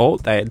Telstra's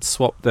fault. They had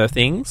swapped their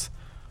things,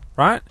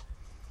 right?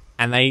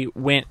 And they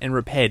went and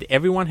repaired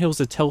everyone who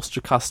was a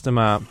Telstra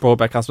customer,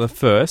 broadband customer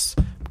first,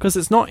 because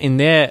it's not in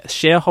their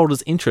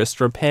shareholders' interest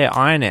to repair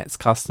IONET's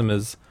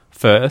customers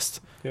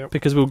first,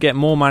 because we'll get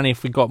more money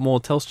if we got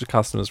more Telstra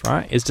customers,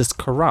 right? It's just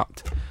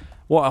corrupt.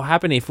 What will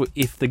happen if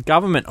the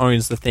government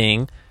owns the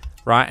thing,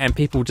 right, and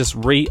people just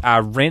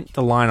rent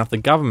the line off the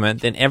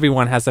government, then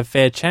everyone has a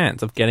fair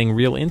chance of getting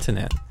real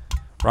internet,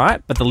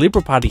 right? But the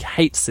Liberal Party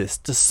hates this,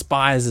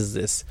 despises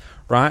this,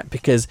 right?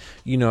 Because,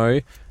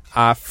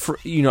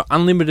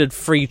 unlimited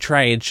free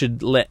trade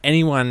should let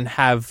anyone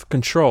have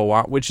control,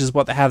 right? Which is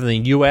what they have in the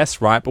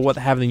US, right? But what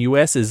they have in the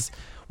US is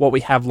what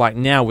we have like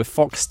now with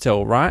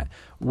Foxtel, right?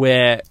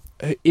 Where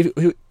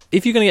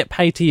if you're going to get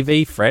pay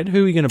TV, Fred,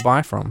 who are you going to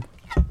buy from?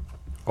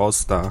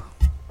 Ozstar.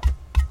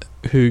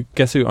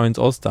 Guess who owns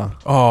Ozstar?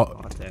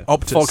 Oh,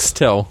 Optus.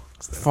 Foxtel.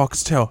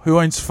 Foxtel. Who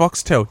owns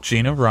Foxtel?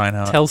 Gina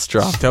Reinhardt.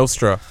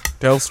 Telstra.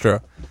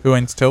 Who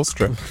owns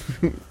Telstra?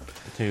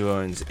 Who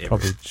owns everything?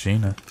 Probably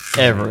Gina.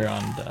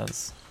 Everyone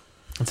does.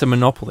 It's a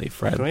monopoly,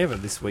 Fred. Can we have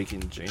it this week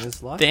in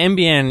Gina's life? The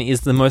NBN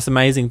is the most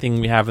amazing thing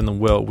we have in the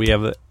world. We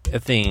have a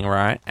thing,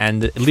 right?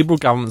 And the Liberal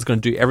government's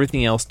going to do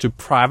everything else to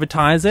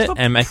privatize it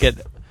and make it...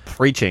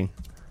 Preaching.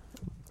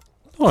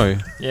 Oh.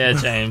 Yeah,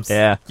 James.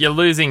 Yeah. You're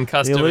losing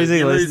customers. You're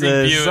losing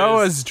listeners. viewers.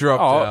 Zoa's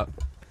dropped out.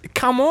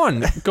 Come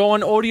on. Go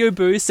on Audio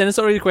Boost, send us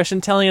an audio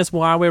question telling us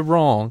why we're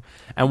wrong.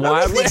 And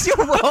why... You're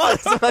wrong.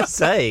 That's what I'm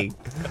saying.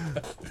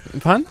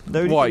 Pun?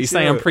 Nobody What, thinks you're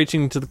saying you're- I'm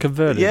preaching to the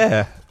converted?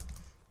 Yeah.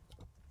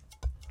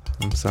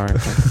 I'm sorry.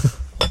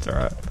 That's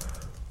alright.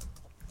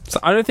 So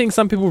I don't think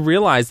some people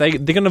realise they're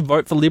going to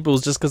vote for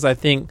Liberals just because they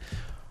think,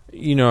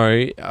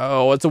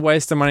 it's a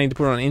waste of money to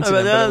put on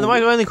internet. but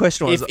My only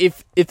question was...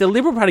 if the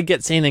Liberal Party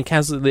gets in and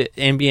cancels the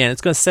NBN, it's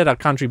going to set our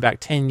country back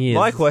 10 years.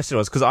 My question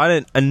was, because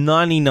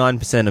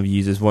 99% of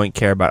users won't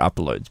care about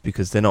uploads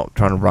because they're not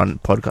trying to run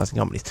podcasting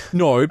companies.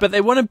 No, but they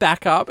want to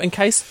back up in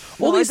case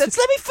all these... Let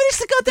me finish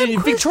the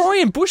goddamn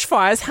Victorian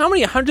bushfires, how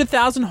many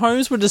 100,000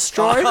 homes were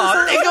destroyed?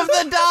 Oh, think of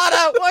the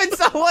data! Won't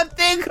someone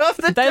think of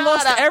the data? They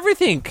lost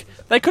everything.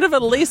 They could have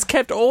at least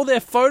kept all their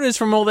photos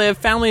from all their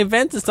family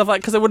events and stuff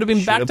like because it would have been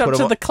Should've backed up put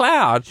to 'em the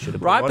cloud, Should've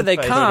put right? 'em But on they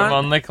Facebook. Put 'em can't.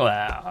 on the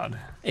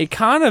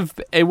cloud.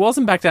 It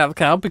wasn't backed out of the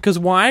cloud because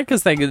why?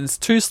 Because it's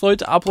too slow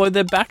to upload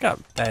their backup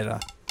data.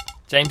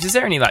 James, is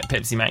there any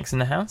Pepsi Max in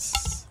the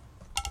house?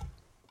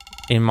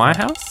 In my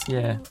house,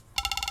 Yeah.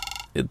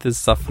 there's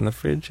stuff in the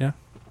fridge. Yeah.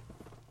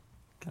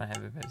 Can I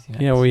have a Pepsi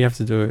Max? Yeah. Well, you have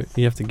to do it.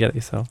 You have to get it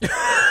yourself.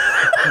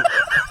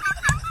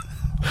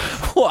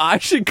 Well, I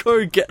should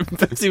go get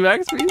Pepsi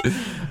Max for you.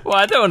 Well,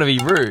 I don't want to be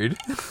rude.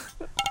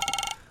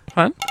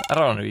 Fun? I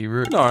don't want to be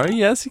rude. No.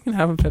 Yes, you can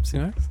have a Pepsi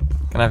Max.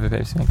 Can I have a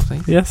Pepsi Max,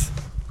 please? Yes.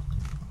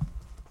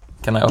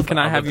 Can I offer Can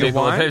I have other your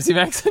people a wine? Pepsi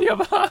Max on your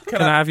behalf?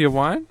 Can I have your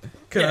wine?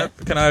 Can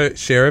I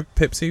share a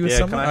Pepsi with Yeah,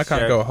 someone? can I I can't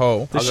share- go a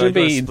whole. There I'll should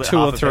go be split 2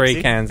 or half a 3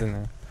 Pepsi. cans in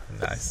there.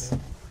 Nice.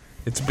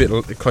 It's a bit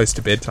close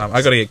to bedtime.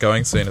 I got to get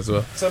going soon as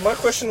well. So my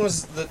question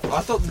was that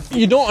I thought...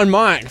 You're not on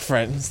mic,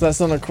 friends. That's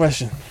not a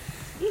question.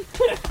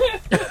 I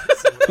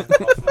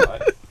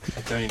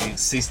don't even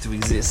cease to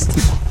exist.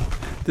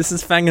 This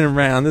is fanging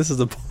around. This is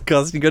a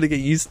podcast. You got to get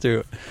used to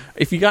it.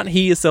 If you can't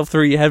hear yourself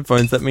through your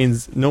headphones, that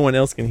means no one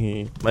else can hear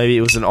you. Maybe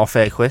it was an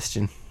off-air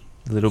question.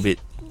 A little bit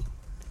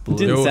It blue.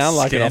 didn't You're sound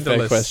like an off-air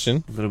scandalous.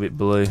 question. A little bit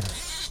blue.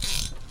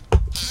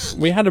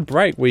 We had a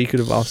break where you could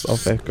have asked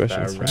off-air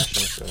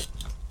questions.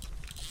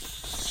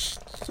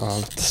 Oh,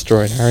 I've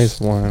destroyed Harry's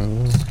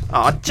wine.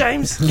 Oh,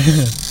 James!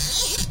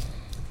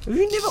 Have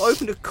you never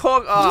opened a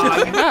cork? Oh,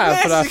 I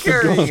have, but I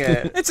forgot.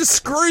 it. It's a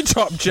screw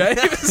top,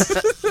 James.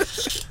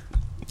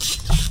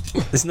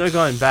 There's no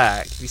going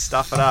back. If you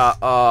stuff it up,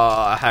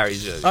 oh,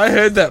 Harry's joke. I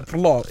heard that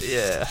plop.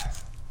 Yeah.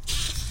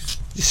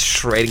 Just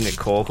shredding the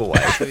cork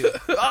away.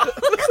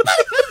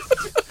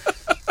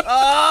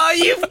 Oh,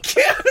 you've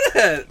killed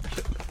it!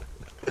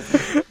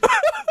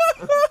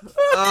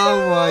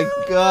 Oh my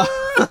god.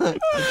 I'm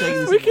taking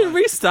this We can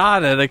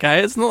restart it,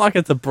 okay? It's not like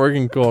it's a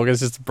broken cork. It's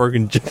just a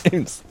broken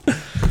James.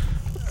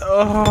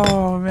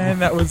 Oh man,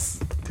 that was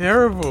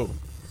terrible.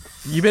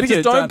 You better get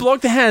Just it don't done.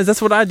 block the hands.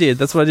 That's what I did.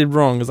 That's what I did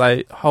wrong. Is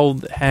I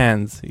hold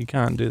hands. You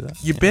can't do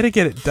that. You better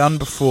get it done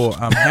before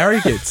Harry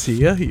gets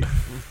here.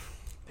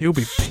 He'll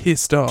be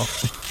pissed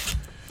off.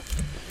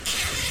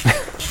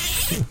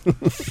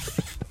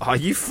 Oh,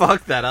 you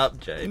fucked that up,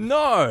 James.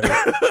 No.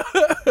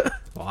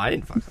 Well, I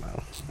didn't fuck it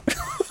up.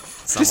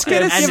 Just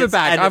get it. Give it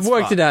back. I've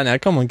worked it out now.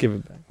 Come on, give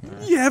it back.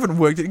 You haven't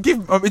worked it.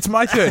 It's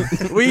my turn.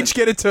 We each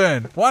get a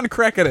turn. One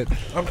crack at it.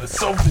 I'm going to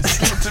solve this.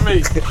 Give it to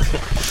me.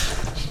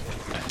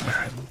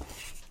 Alright.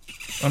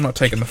 I'm not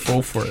taking the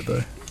fall for it, though.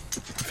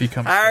 If he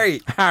comes...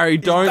 Harry,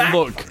 don't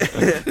look.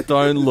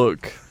 Don't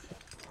look.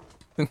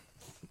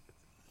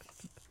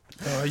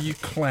 Oh, you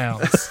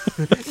clowns.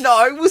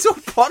 No, it was all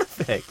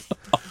perfect.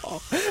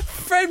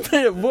 Fred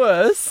made it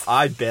worse.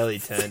 I barely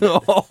turned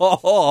it.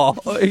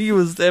 Oh, he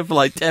was there for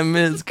like 10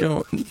 minutes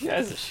going. You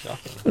guys are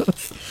shocking.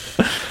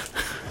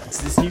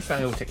 It's this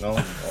newfangled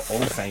technology, or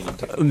old-fangled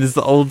technology. This is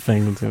the old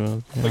thing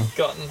to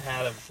Forgotten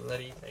how to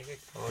bloody take a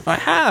call.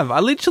 I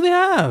literally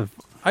have.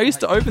 I used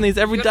to open these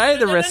every day at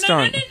the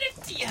restaurant.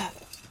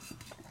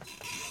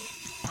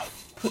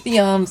 Put the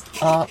arms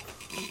up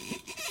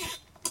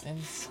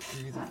and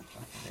screw that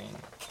fucker in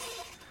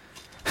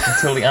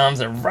until the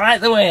arms are right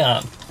the way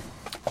up.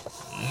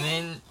 And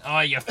then, oh,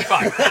 you're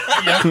fucked.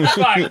 You're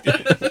fucked.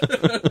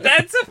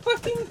 That's a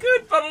fucking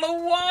good bottle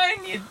of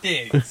wine, you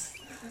dicks.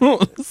 No. Oh,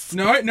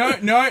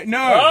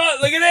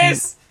 look at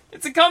this.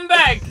 It's a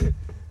comeback. Can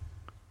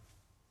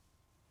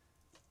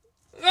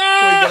we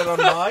get it on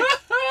mic?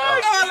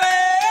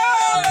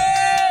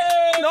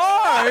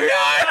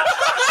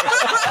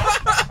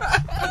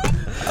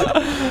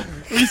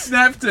 We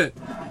snapped it.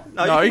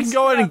 No, you can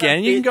go in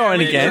again. You can go in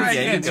again.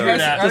 I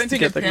don't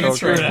think it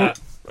penetrated.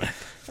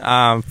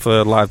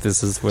 For life,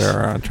 this is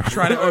where I'm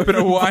Trying to open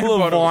a wine bottle of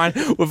bottle. wine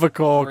with a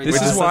cork. This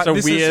This is is why- such a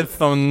this is- weird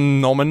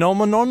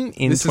phenomenon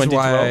in This is why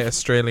 2012.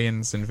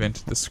 Australians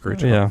invented the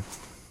screwdriver. Yeah.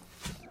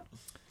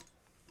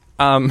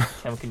 Cam,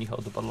 can you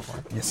hold the bottle of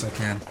wine? Yes, I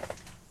can.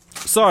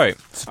 So, I want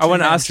to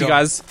two-man ask you job.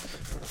 guys.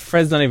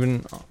 Fred's not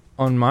even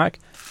on mic.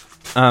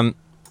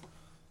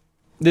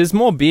 There's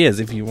more beers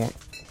if you want.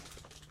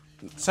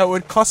 So it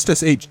would cost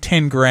us each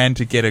 10 grand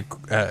to get a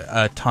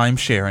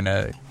timeshare in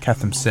a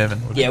Catham 7.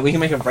 wouldn't it? Yeah, we can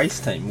make a race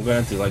team. We're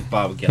going to do like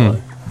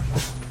Barbagallo.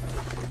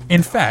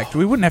 In fact,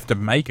 we wouldn't have to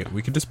make it.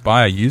 We could just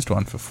buy a used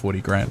one for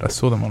 40 grand. I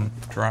saw them on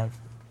Drive.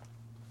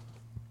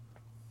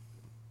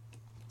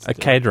 A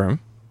caterum.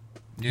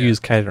 Use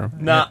caterum.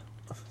 Nah.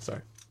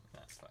 Sorry.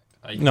 That's fine.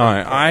 Oh, you No,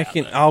 can pour it I out,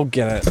 can. though. I'll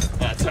get it.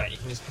 That's right. You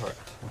can just pour it.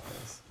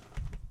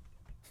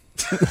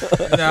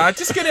 No,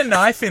 just get a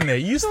knife in there.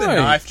 Use the No,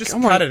 knife. Just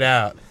come cut on. it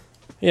out.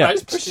 Yeah, I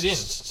just push it in.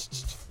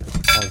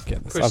 I'll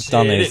get this. Push I've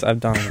done it these. in. I've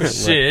done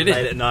this. Shit.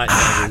 Late at night.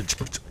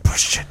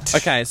 Push it.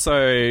 Okay,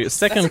 so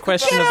second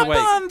question of the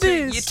week.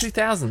 Year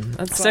 2000.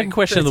 That's Second like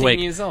question of the 13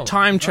 week. years old.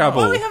 Time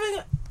travel.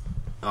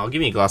 Oh, give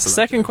me a glass of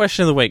Second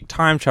question of the week.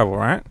 Time travel,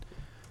 right? Do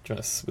you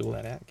want to swill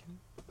that out?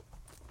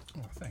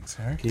 Oh, thanks,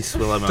 Harry. Can you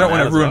swill over my Don't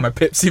want mouth to as ruin well? my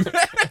Pepsi.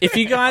 If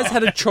you guys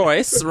had a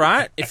choice,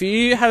 right? If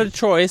you had a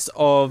choice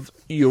of,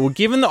 you were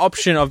given the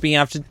option of being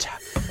able to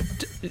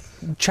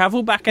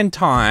travel back in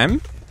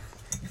time,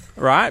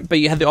 right? But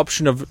you had the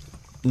option of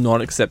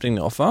not accepting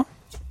the offer.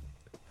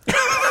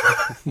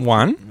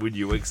 One, Would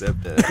you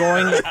accept it?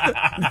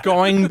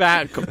 going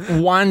back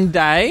one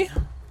day,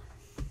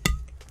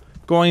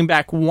 going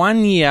back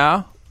 1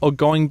 year, or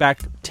going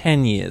back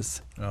 10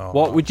 years. Oh,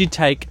 What would you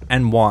take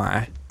and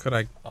why? could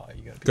I Oh,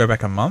 you got to go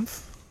back a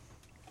month?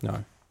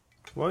 No.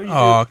 What would you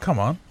Oh, come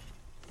on.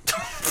 do?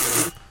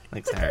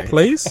 Thanks, Harry.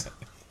 Please?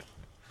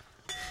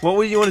 What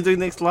would you want to do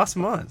next last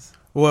month?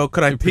 Well,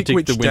 could I pick Predict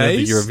which the winner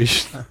days? of the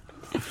Eurovision.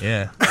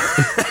 Yeah.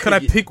 Could I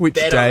pick which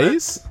bet on it.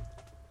 days?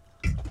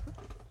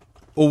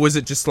 Or was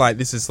it just like,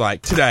 this is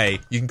like, today,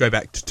 you can go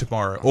back to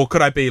tomorrow? Or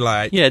could I be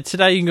like, Yeah,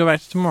 today you can go back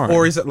to tomorrow.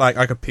 or is it like,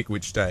 I could pick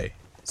which day?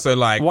 So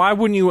like, Why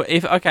wouldn't you?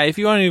 If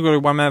you only go to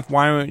 1 month,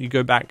 why won't you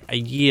go back a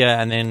year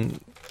and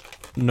then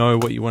know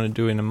what you want to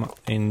do in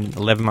in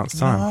 11 months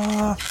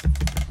time?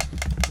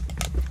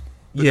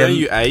 But yeah. don't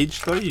you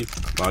age though?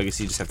 Well, I guess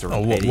you just have to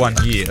Oh, repeat what, it.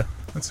 1 year?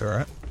 That's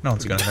alright. No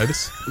one's going to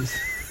notice.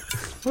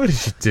 What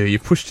did you do? You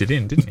pushed it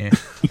in, didn't you?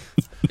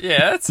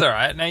 Yeah, that's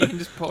alright. Now you can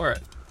just pour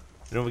it.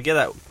 You know, we get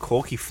that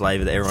corky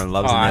flavour that everyone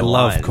loves Oh, in their I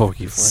love wine,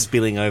 corky flavour.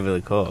 spilling over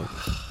the cork.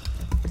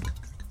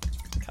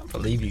 Can't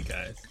believe you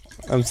guys.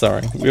 I'm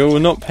sorry. We were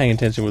not paying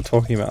attention. We're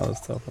talking about other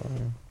stuff.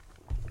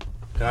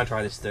 Can I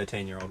try this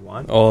 13-year-old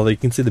wine? Oh, you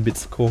can see the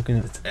bits of cork in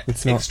it.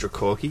 It's not. Extra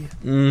corky.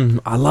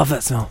 I love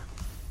that smell.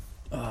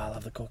 Oh, I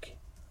love the corky.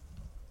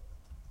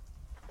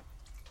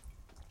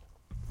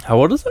 How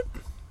old is it?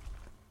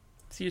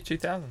 It's year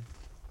 2000.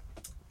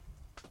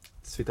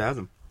 It's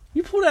 2000.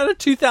 You pulled out a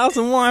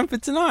 2000 wine for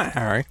tonight,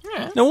 Harry.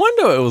 Yeah. No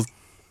wonder it was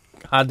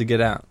hard to get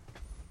out.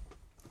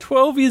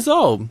 12 years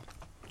old.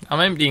 I'm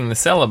emptying the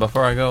cellar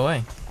before I go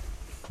away.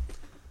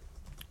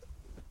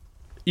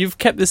 You've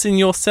kept this in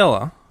your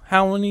cellar.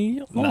 How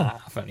many? Oh. Nah,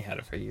 I've only had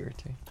it for a year or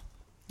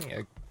two.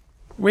 Yeah,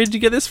 Where did you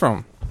get this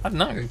from? I don't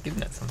know. I've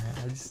given it somehow.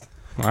 I just...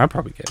 Well, I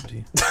probably gave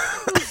it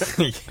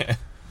to you. yeah.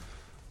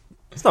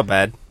 It's not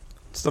bad.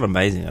 It's not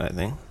amazing, I don't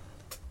think.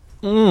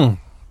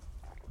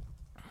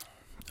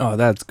 Oh,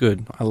 that's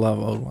good. I love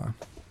old wine.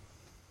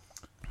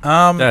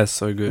 That's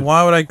so good.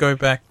 Why would I go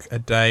back a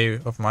day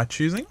of my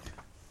choosing?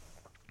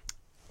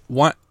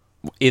 What?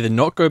 either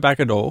not go back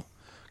at all,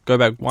 go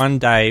back one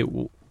day,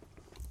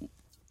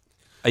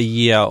 a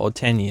year, or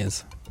 10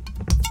 years.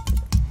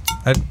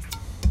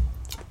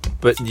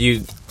 But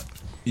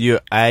your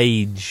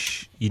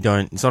age, you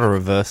don't. It's not a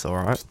reversal,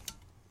 right?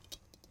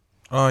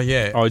 Oh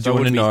yeah. Oh, do you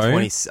want to know?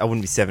 I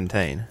wouldn't be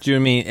 17. Do you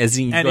mean as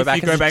in And go if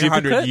back you go as a back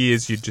 100 duplicate?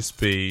 years, you'd just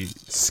be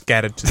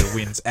scattered to the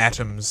winds,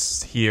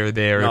 atoms here,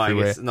 there, No,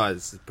 everywhere.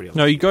 this is pretty. Obvious.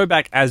 No, you go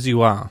back as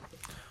you are.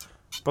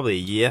 Probably a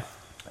year.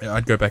 Yeah,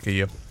 I'd go back a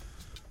year.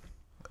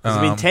 'Cause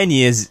I mean, 10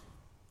 years,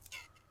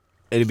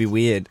 it'd be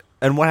weird.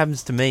 And what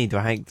happens to me? Do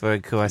I see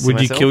Would you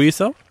myself? kill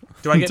yourself?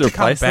 Do I get To to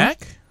come replace them?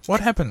 back? What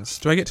happens?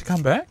 Do I get to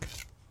come back?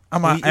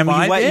 Am I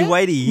You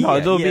wait a year. No,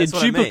 there'll be a that's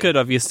what I mean. duplicate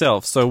of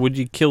yourself. So would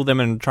you kill them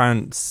and try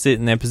and sit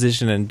in their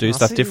position and do Oh,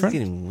 stuff see, different? It's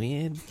getting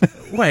weird.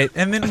 Wait,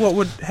 and then what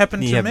would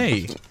happen Yeah. to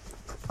me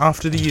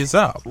after the year's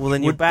up? Well,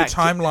 then you're would back. the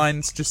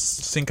timelines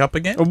just sync up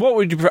again? Or what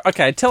would you?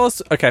 Okay, tell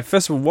us. Okay,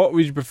 first of all, what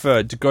would you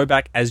prefer to go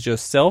back as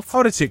yourself?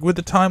 Hold a tick. With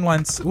the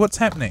timelines, what's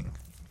happening?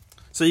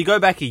 So you go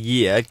back a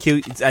year, kill,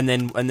 and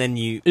then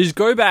you. You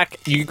go back,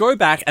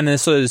 and then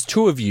so there's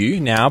two of you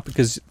now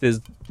because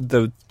there's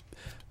the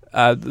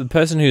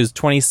person who's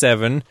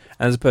 27 and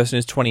there's a person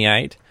who's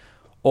 28,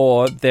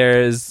 or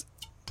there's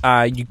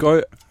you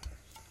go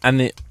and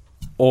the,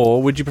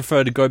 or would you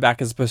prefer to go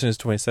back as a person who's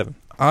 27,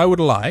 I would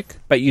like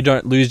but you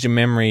don't lose your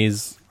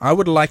memories?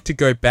 to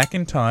go back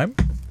in time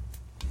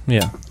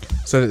Yeah,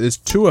 so that there's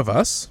two of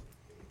us,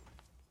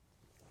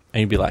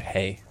 and you'd be like,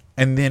 hey,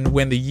 and then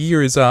when the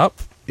year is up,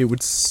 it would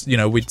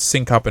we'd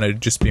sync up and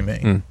it'd just be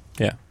me.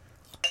 yeah.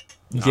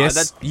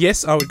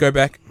 Yes, I would go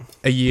back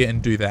a year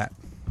and do that.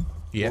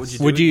 Yes.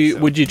 What would you do?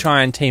 Would you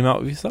try and team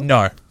up with yourself?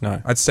 No,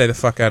 No. I'd stay the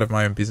fuck out of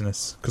my own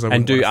business because I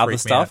wouldn't do want to other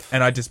freak me out. stuff?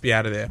 and I'd just be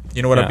out of there.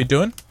 You know what Yeah. I'd be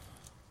doing?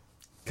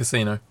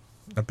 Casino.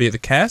 I'd be at the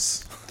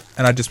Cass,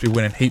 and I'd just be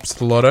winning heaps of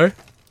the lotto.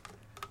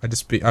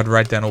 I'd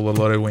write down all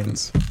the lotto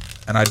wins,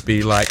 and I'd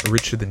be like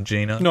richer than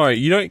Gina. No,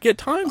 you don't get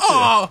time to.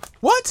 Oh,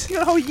 what? You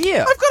got a whole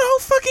year. I've got a whole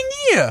fucking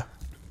year.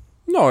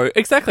 No,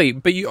 exactly.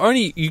 But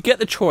you get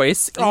the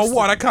choice. Oh,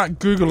 what? I can't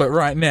Google it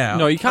right now.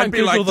 No, you can't I'd be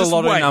Google like, the just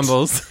lotto wait.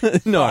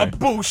 numbers. No. Oh,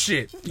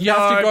 bullshit. You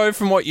have to go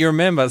from what you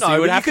remember. So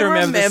you would have to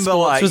remember the sports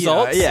like,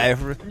 results.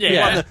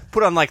 Yeah.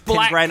 Put on like 10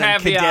 Black grand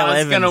on Cadell Caviar is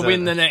Evans. going to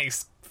win the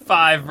next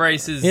 5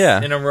 races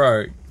Yeah. in a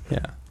row.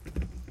 Yeah.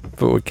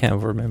 But we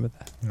can't remember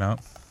that. No.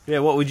 Yeah,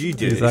 what would you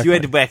do? If Exactly. you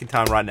had to back in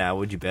time right now, what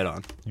would you bet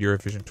on?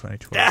 Eurovision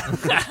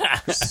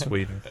 2012.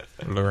 Sweden.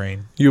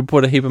 Lorraine. You would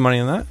put a heap of money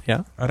on that?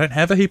 Yeah. I don't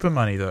have a heap of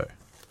money, though.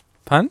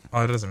 Pun?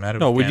 Oh, it doesn't matter.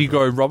 No, with would you go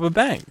gambling. rob a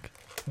bank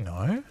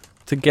No.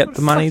 to get What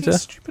the a money fucking to...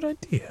 stupid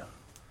idea.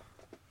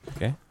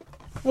 Okay.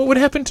 What would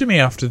happen to me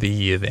after the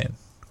year then?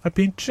 I'd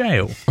be in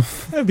jail.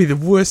 That would be the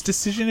worst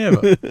decision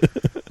ever.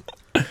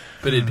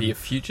 But it'd be your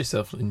future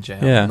self in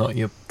jail, Yeah. not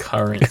your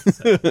current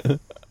self.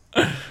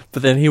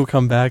 But then he'll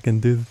come back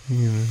and do the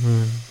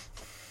thing.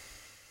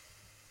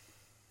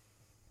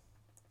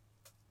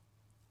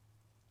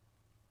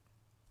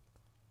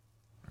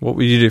 What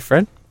would you do,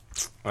 Fred?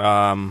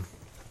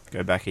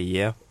 Go back a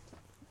year.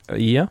 A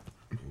year?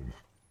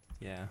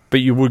 Yeah.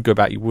 But you would go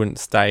back. You wouldn't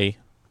stay,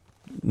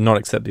 not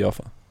accept the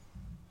offer.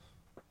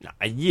 No,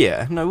 a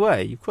year? No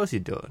way. Of course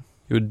you'd do it.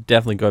 You would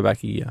definitely go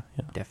back a year.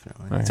 Yeah.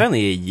 Definitely. Okay. It's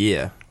only a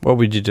year. What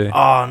would you do?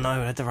 Oh no,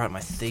 I have to write my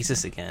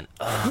thesis again.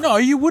 No,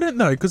 you wouldn't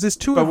though, because there's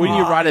two But of wouldn't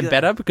them. you write it yeah.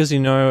 better because you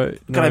know?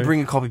 Can I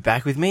bring a copy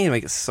back with me and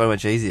make it so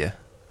much easier?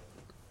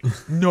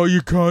 No,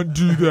 you can't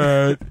do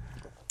that.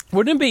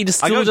 Wouldn't it be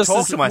just I still go just talk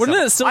as, to myself.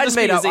 wouldn't it still I'd just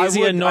be meet as up- I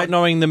easier would- not I'd-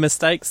 knowing the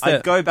mistakes I'd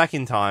that go back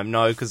in time,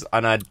 no, because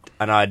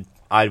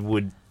I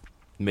would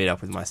meet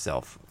up with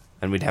myself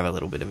and we'd have a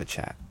little bit of a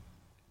chat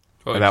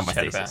What would about you my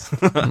chat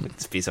thesis.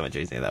 It'd be so much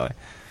easier that way.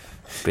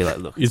 Be like,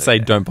 look, you'd it's say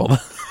okay. don't bother?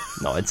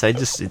 No, I'd say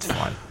just it's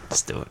fine.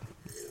 Just do it.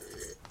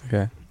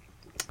 Okay,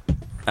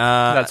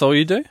 Uh, that's all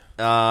you do.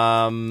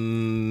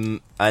 and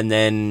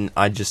then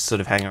I just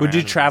sort of hang around. Would you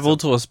with travel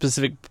myself. to a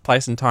specific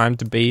place and time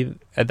to be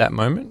at that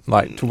moment,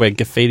 like to where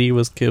graffiti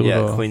was killed?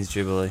 Yeah, or Queen's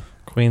Jubilee.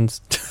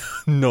 Queen's.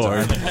 No,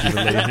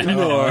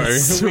 no.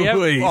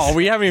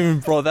 We haven't even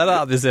brought that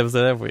up this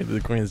episode, have we? The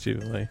Queen's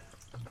Jubilee.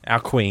 Our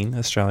Queen,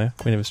 Australia,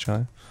 Queen of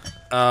Australia,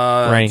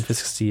 reigning for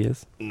 60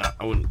 years. No,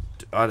 I wouldn't.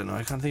 I don't know.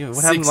 I can't think of it.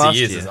 What 60 happened last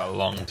years year? is a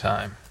long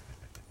time.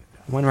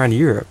 I went around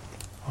Europe.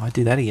 Oh, I'd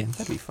do that again.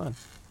 That'd be fun.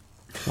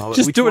 Oh,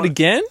 Just which do one- it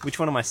again, Which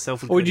one of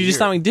myself would or would you do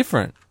something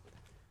different?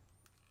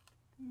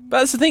 But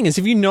that's the thing is,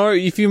 if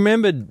you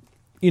remembered,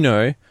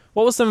 what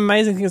was some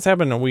amazing things that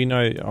happened?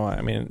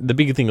 The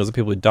bigger thing was the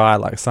people who died,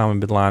 like Osama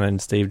bin Laden,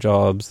 Steve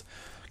Jobs,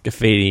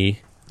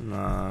 graffiti.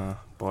 Nah,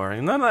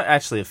 boring. None of that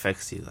actually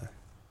affects you, though.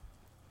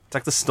 It's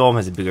like the storm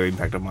has a bigger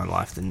impact on my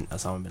life than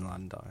Osama bin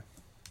Laden died.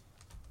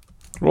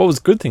 What was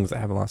good things that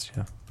happened last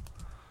year?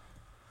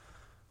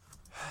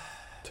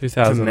 To me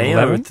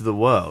 2011 or to the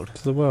world?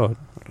 to the world.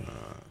 Don't know.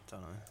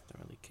 Don't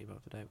really keep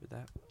up to date with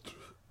that.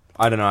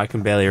 I don't know. I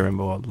can barely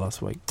remember what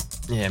last week.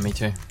 Yeah, me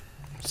too.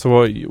 So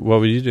what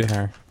would you do,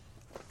 Harry?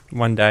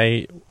 1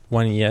 day,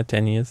 1 year,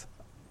 10 years?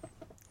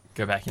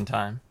 Go back in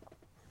time.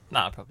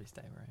 Nah, I'd probably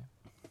stay where I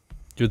am.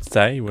 You would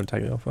stay? You wouldn't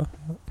take the offer?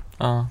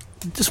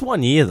 Just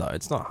 1 year though.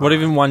 It's not hard. What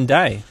even one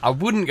day? I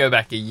wouldn't go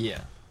back a year.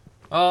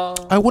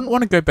 I wouldn't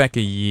want to go back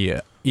a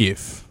year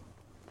if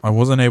I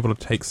wasn't able to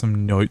take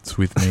some notes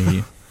with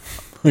me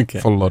Okay.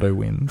 for lotto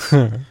wins.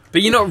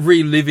 But you're not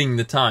reliving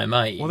the time,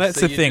 are you? Well, that's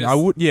So the you're thing. just- I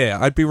would. Yeah,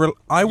 I'd be.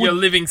 I would. You're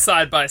living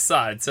side by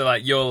side, so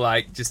like you're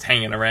like just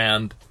hanging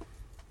around.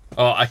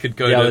 Oh, I could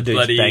go The other to dude's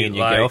bloody banging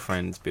your like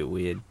girlfriend. It's a bit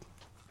weird.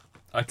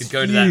 I could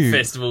go to that Cute.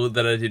 festival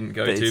that I didn't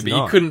go But to, it's but you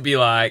not. couldn't be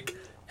like,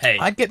 hey,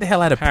 I'd get the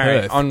hell out of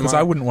Harry, Perth on because my-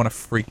 I wouldn't want to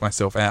freak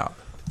myself out.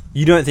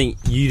 You don't think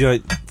you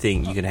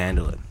could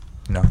handle it?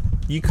 No.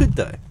 You could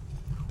though.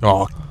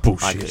 Oh, I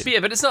bullshit. could. yeah,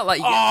 but it's not like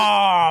you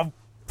Oh,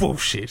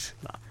 bullshit.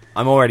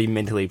 I'm already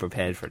mentally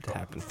prepared for it to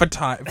happen.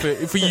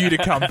 For you to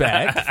come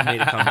back. For me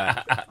to come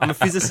back. I'm a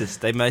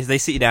physicist. They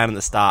sit you down at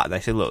the start and they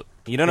say, look,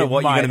 you don't know It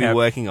what you're might going to be happen.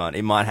 working on.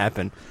 It might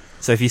happen.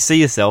 So if you see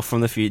yourself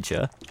from the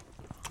future,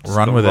 just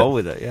Run with roll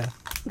it. with it. Yeah.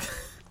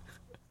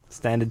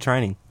 Standard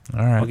training,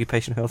 All right.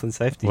 occupational health and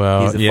safety.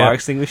 Well, Here's the yeah. fire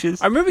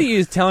extinguishers. I remember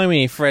you telling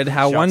me, Fred,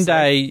 how Shock one safe.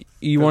 day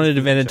you wanted to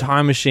invent a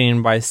time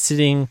machine by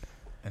sitting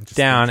And just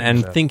down and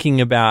about it. thinking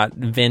about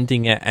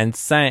inventing it,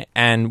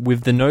 and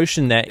with the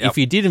notion that Yep. if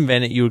you did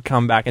invent it, you would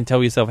come back and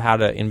tell yourself how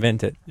to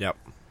invent it. Yep.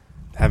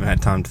 Haven't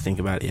had time to think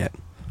about it yet.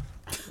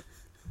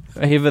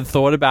 Have you ever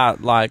thought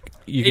about like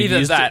you could either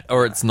use that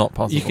or it's not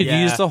possible. you could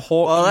Yeah. use the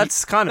whole. Well,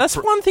 that's kind of that's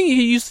one thing you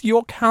could use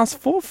York House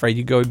for, Fred.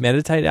 You go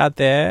meditate out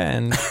there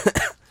and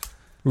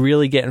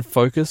really get in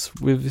focus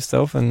with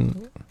yourself.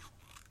 And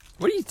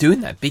What do you do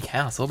in that big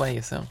house all by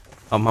yourself?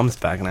 Oh, Mum's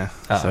back now.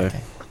 Oh, so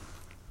okay.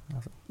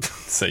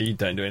 So you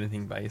don't do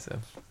anything by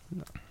yourself?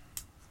 No.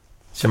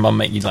 Should Mum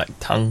make you like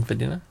tongue for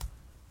dinner?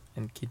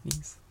 And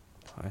kidneys?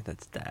 oh,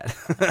 that's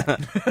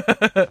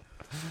Dad.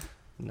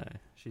 No,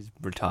 she's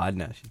retired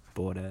now. She's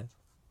bored ass.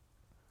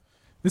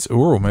 This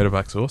Ural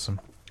motorbike's awesome.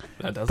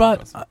 That doesn't But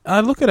cost-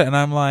 I look at it and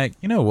I'm like,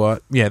 you know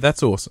what? Yeah,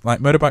 that's awesome. Like,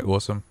 motorbike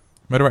awesome.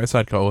 Motorbike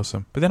sidecar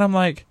awesome. But then I'm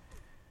like,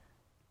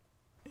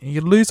 you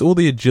lose all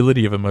the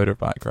agility of a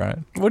motorbike, right?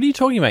 what are you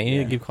talking about? You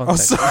need to give Oh,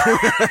 context.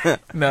 sorry.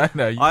 no.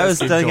 I was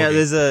telling you,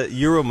 there's a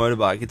Euro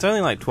motorbike. It's only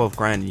like 12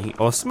 grand.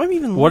 Or maybe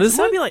even What is it?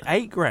 Might it? be like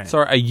 8 grand.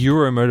 Sorry, a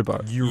Euro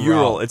motorboat.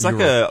 Ural. It's like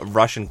a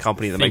Russian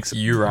company that Thanks,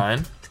 you,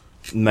 Ryan.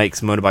 makes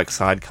motorbike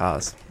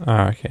sidecars.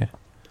 Oh, okay.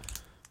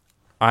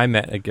 I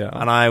met a girl.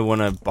 And I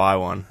want to buy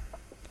one.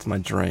 It's my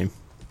dream.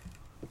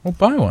 Well,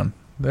 buy one.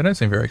 They don't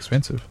seem very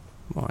expensive.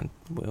 Mine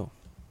will.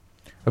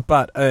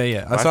 But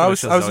yeah, Right, so I was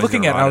commercials always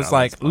looking gonna at it and I ride was it on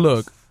like, these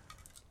look,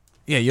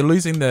 yeah, you're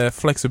losing the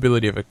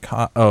flexibility of a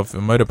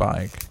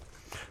motorbike.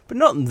 But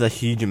not the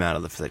huge amount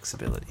of the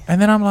flexibility. And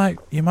then I'm like,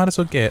 you might as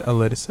well get a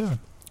Lotus 7.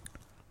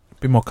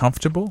 Be more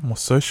comfortable, more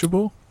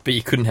sociable. But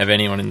you couldn't have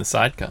anyone in the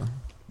sidecar.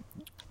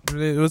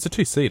 It was a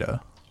 2-seater.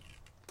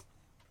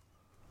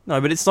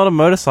 No, but it's not a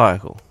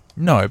motorcycle.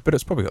 No, but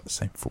it's probably got the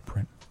same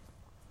footprint.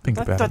 Think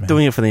That's about not it, man.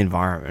 doing it for the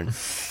environment.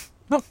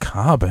 Not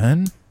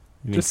carbon.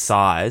 You mean Just-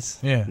 size?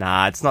 Yeah.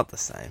 Nah, it's not the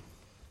same.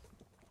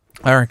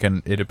 I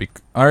reckon it'd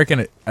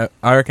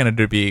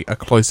be a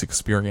close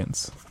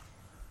experience.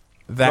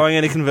 That Going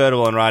in a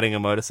convertible and riding a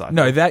motorcycle.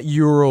 no, that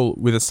Ural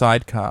with a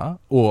sidecar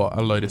or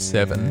a Lotus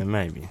Yeah, 7.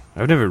 maybe.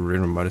 I've never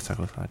ridden a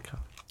motorcycle sidecar.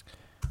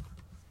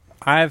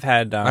 I've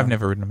had I've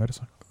never ridden a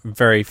motorcycle.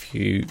 very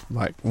few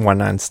like one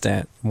night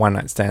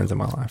stands in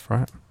my life,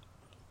 right?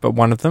 But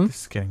one of them,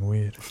 This is getting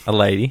weird. a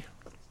lady.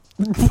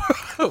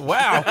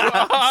 Wow.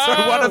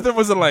 So one of them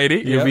was a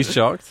lady. You'll be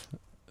shocked,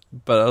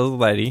 but it was a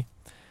lady.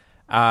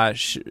 At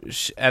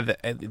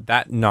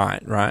that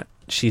night, right?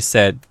 She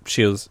said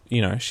she was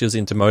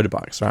into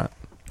motorbikes, right?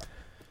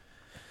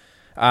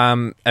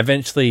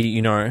 Eventually,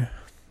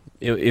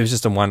 it was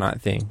just a one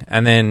night thing,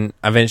 and then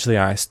eventually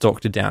I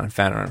stalked her down and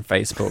found her on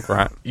Facebook,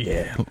 right?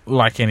 Yeah,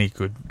 like any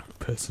good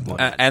person.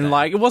 And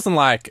like, it wasn't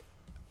like,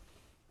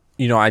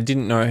 I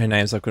didn't know her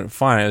name, so I couldn't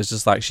find it. It was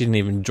just like she didn't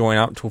even join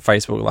up to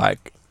Facebook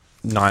like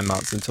 9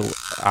 months until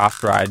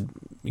after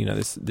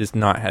this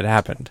night had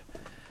happened.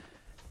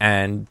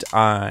 And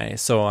I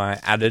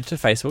added to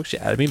Facebook. She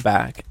added me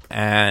back,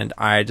 and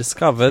I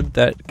discovered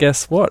that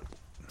guess what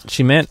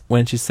she meant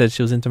when she said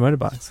she was into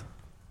motorbikes.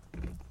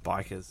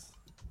 Bikers.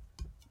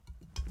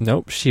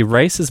 Nope, she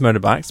races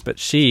motorbikes, but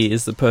she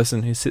is the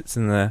person who sits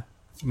in the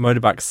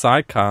motorbike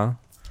sidecar,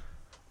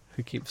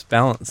 who keeps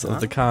balance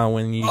of the car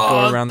when you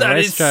go around the that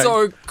is racetrack.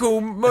 so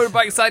cool.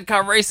 Motorbike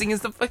sidecar racing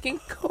is the fucking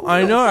cool.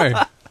 I know.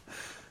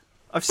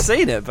 I've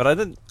seen it, but I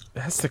didn't.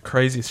 That's the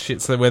craziest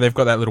shit. So where they've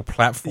got that little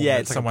platform. Yeah,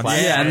 that it's like a someone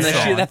platform. Yeah, and sits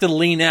then she on. have to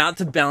lean out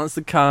to balance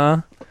the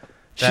car.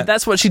 That-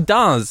 That's what she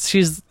does.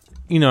 She's,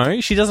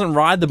 she doesn't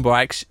ride the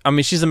bike.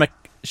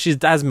 She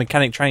does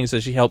mechanic training, so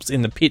she helps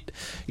in the pit,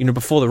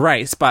 before the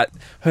race. But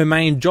her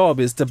main job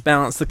is to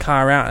balance the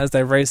car out as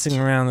they're racing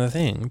around the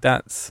thing.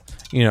 That's,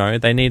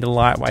 they need a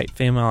lightweight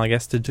female, I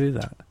guess, to do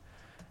that.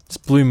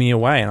 Just blew me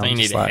away. And Don't I'm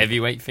you just need a like,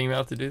 heavyweight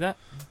female to do that?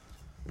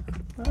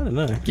 I don't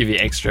know. Give you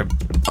extra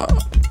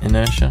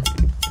inertia.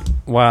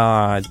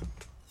 well,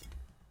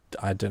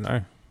 I don't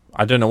know.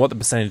 I don't know what the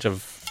percentage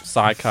of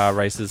sidecar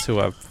racers who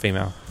are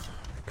female.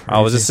 I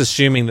was just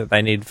assuming that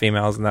they need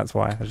females, and that's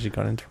why she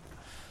got into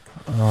it.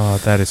 Oh,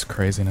 that is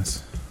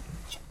craziness.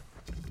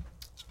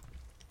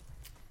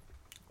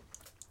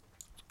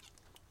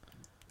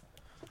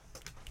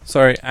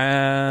 Sorry.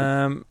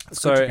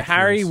 So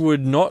Harry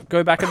would not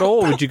go back at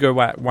all, or would you go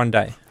back one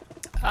day?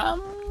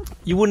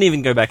 You wouldn't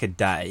even go back a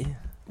day.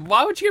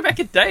 Why would you go back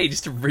a day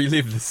just to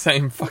relive the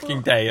same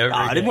fucking day over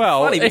again?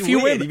 Well, Funny, if you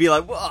weird. went, you'd be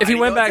like, well, if you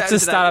went back to the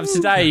start of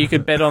today, you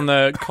could bet on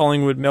the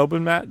Collingwood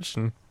Melbourne match.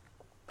 And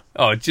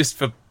Oh, just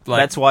for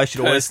like That's why you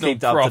should always personal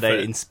keep up to date profit.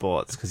 in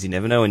sports, because you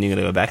never know when you're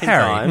going to go back in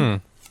Harry,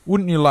 time.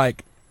 wouldn't you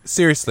like...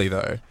 Seriously,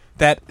 though,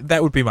 that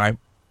would be my...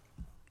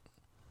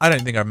 I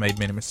don't think I've made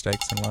many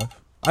mistakes in life.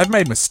 I've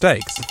made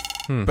mistakes,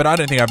 but I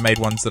don't think I've made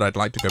ones that I'd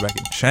like to go back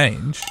and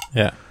change.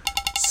 yeah,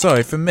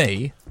 So, for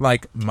me,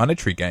 like,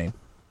 monetary gain.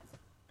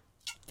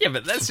 Yeah,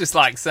 but that's just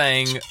like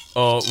saying,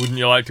 "Oh, wouldn't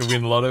you like to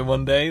win Lotto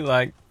one day?"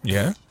 Like,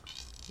 Yeah?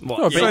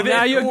 What, but yeah,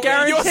 now you're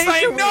guaranteed. You're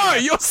saying no!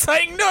 You're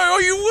saying no,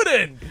 or you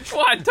wouldn't!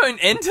 well, I don't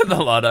enter the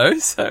Lotto,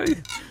 so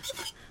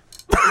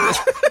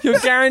You're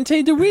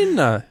guaranteed to win,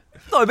 though.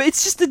 no, but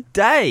it's just a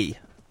day.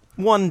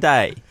 One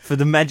day for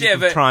the magic Yeah,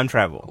 of but- time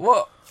travel.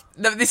 what?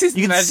 No, this is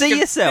You the can magic see of-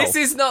 yourself. This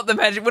is not the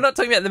magic. We're not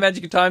talking about the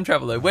magic of time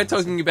travel, though. We're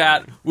talking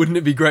about, wouldn't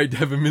it be great to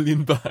have $1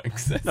 million?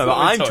 That's No, what but we're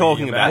I'm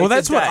talking about- Well, It's a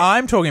that's what day.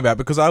 I'm talking about,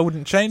 because I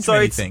wouldn't change So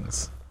many it's-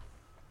 things.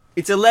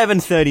 It's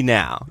 11:30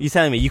 now. You're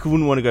telling me you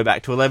wouldn't want to go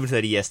back to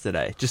 11:30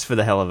 yesterday just for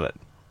the hell of it,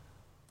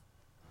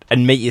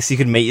 and you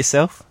could meet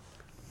yourself,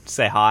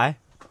 say hi.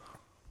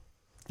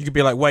 You could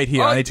be like, wait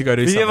here, I need to go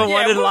do Have you something. ever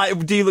wondered,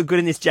 like, do you look good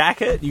in this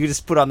jacket? You could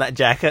just put on that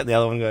jacket, and the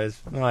other one goes,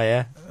 oh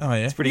yeah, Oh,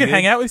 yeah. pretty you can good.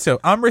 hang out with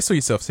yourself. Arm wrestle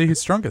yourself, see who's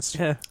strongest.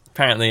 yeah.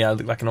 Apparently, I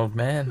look like an old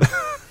man.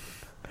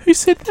 Who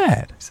said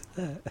that?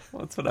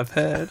 That's what I've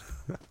heard.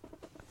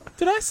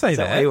 Did I say Is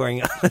that that? why you're wearing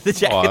the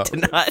jacket Oh,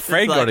 tonight?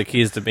 Fred It's got like-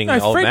 accused of being No,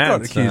 an old Fred man.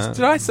 got accused.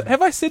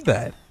 Have I said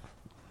that?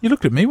 You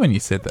looked at me when you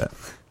said that.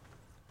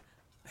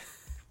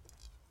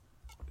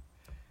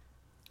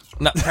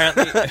 No,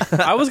 apparently,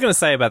 I was going to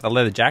say about the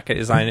leather jacket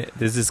is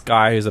there's this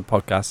guy who's a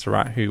podcaster,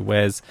 right, who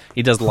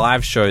he does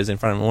live shows in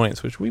front of an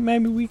audience, which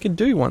maybe we could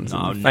do once.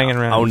 No, and banging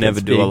around. I'll It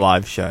never gets do a big.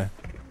 live show.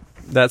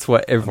 That's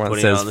what everyone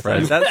putting it on says, the Fred.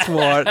 table. That's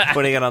what.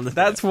 Putting it on the.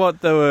 That's what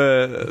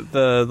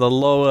the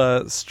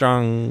lower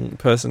strung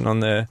person on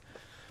the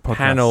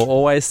panel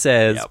always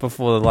says Yep.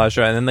 before the live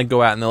show, and then they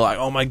go out and they're like,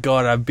 "Oh my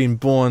god, I've been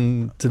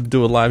born to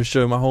do a live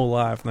show my whole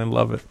life," and they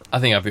love it. I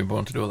think I've been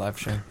born to do a live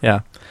show. Yeah,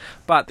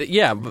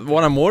 but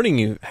what I'm warning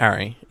you,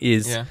 Harry,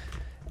 is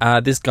Yeah.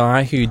 this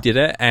guy who did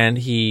it, and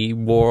he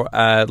wore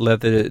a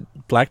leather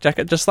black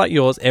jacket just like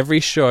yours every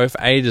show for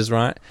ages,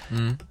 right?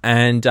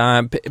 And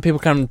people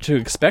come to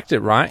expect it,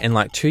 right? And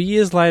like 2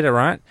 years later,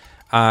 right?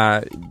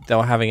 They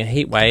were having a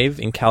heat wave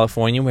in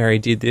California where he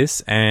did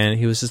this, and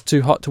he was just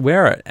too hot to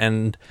wear it.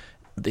 And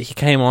he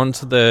came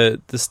onto the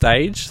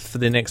stage for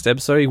the next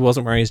episode. He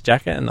wasn't wearing his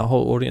jacket, and the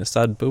whole audience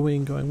started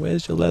booing, going,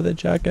 "Where's your leather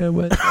jacket?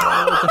 Where's your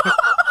leather jacket?"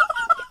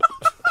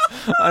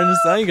 I'm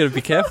just saying, you got to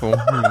be careful.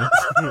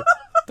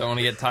 Don't want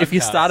to get typecast. If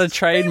you start a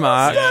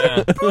trademark,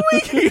 yeah.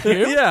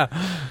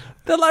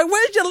 They're like,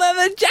 "Where's your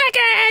leather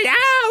jacket?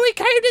 Oh, we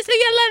came to see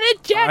your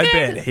leather I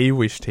jacket." bet he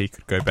wished he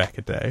could go back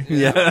a day.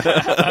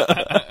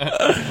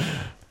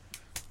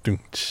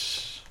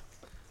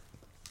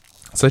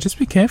 So just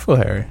be careful,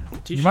 Harry.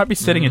 You might be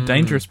setting a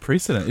dangerous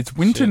precedent. It's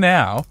winter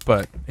now,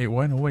 but it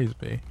won't always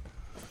be.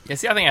 Yeah,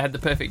 see, I think I had the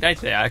perfect day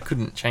today. I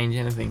couldn't change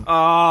anything.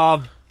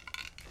 Oh,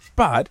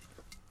 But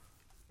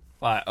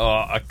Like,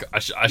 I you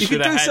should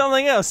could have do had,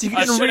 something else. You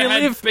I could should have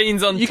relive. had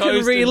beans on you toast.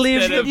 can relive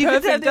instead your of- You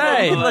could perfect have-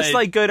 day. Let's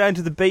like go down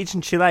to the beach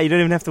and chill out. You don't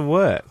even have to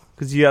work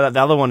because you have the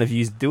other one of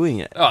you's doing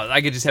it. Oh,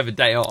 I could just have a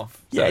day off.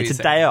 Yeah, it's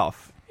a day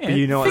off. But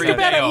you know what's think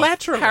about day it off.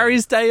 laterally.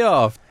 Harry's day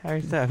off.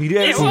 Harry's day off. You do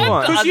Yeah, anything you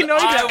want. Because you know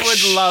I that-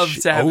 would love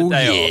to have a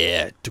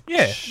day off.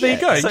 Yeah, there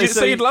you go.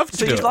 So you'd love to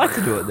So do you'd it. like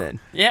to do it then?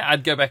 Yeah,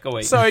 I'd go back a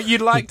week. So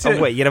you'd like to...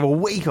 Oh wait, you'd have a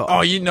week off.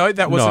 Oh, you know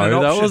that wasn't an No,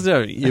 option.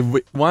 that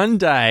was one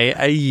day,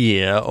 a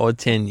year, or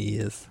 10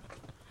 years.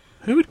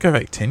 Who would go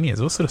back 10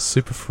 years? What sort of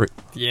super freak?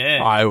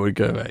 yeah. I would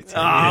go back to.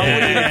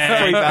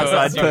 Sleep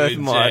outside You Perth would,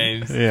 mod.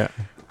 James. Yeah.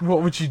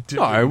 What would you do?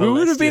 No, we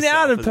would have been yourself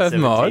out of as a Perth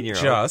mod.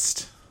 17-year-old.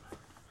 Just...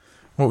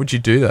 What would you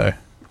do, though?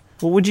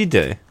 What would you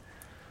do?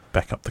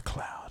 Back up the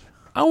cloud.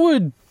 I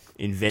would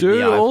Invent the do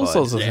iPod. all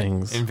sorts of Yeah,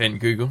 things.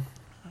 invent Google.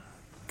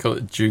 Call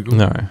it Joogle.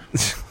 No.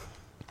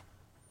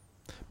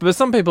 But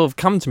some people have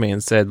come to me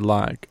and said,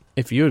 like,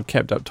 if you had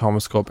kept up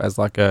Thomas Corp as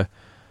like a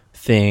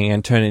thing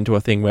and turned it into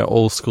a thing where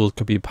all schools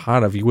could be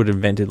part of, you would have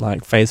invented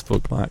like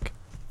Facebook like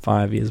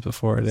 5 years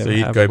before it So ever you'd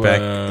happened. go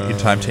back in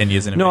time 10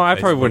 years and No, I invent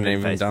probably Facebook. wouldn't have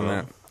even done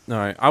Facebook. that.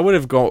 No, I would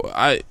have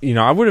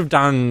I would have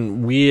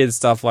done weird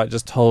stuff like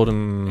just told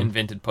them.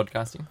 Invented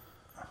podcasting.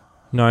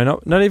 No,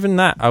 not even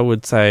that. I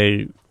would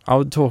say I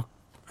would talk.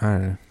 I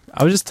don't know.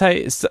 I would just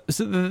take so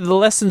the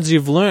lessons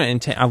you've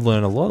learned. I've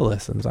learned a lot of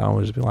lessons. I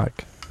would just be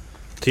like,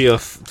 To your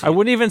I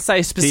wouldn't even say to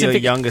your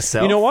specific. younger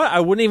self. You know what? I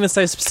wouldn't even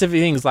say specific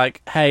things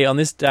like, "Hey, on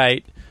this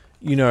date,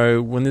 you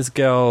know, when this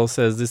girl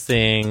says this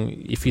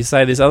thing, if you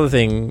say this other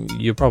thing,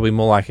 you're probably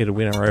more likely to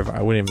win her over."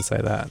 I wouldn't even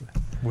say that.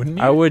 Wouldn't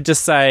you? I would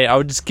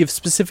just give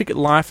specific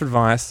life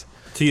advice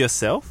To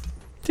yourself?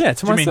 Yeah,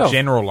 to Do you mean myself.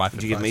 general life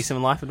Would you give me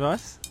some life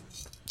advice?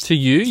 To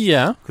you,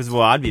 yeah. Because,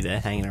 well, I'd be there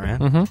hanging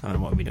around. I don't know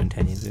what we'd be doing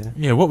 10 years ago.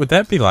 Yeah, what would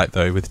that be like,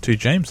 though, with two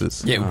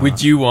Jameses? Yeah,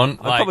 would you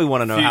want, I like, probably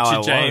want to know how I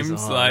was. James,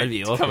 like, that'd be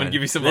to come awkward. and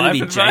give you some Then life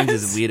it'd be advice?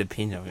 James's weird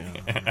opinion.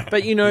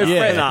 But you know,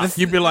 Yeah, Fred,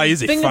 you'd be like, is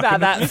the he thing fucking about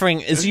with that me?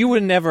 thing is you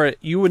would never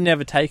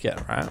take it,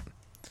 right?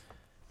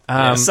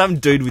 Some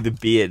dude with a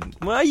beard.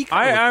 Well, you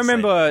can't I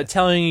remember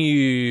telling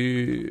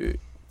you.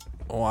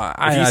 Well,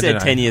 If you said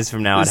 10 years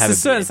from now, I'd There's have a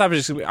certain beard.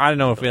 subjects I don't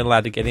know if we're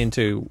allowed to get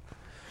into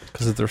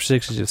because of the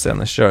restrictions you've set on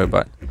the show,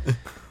 but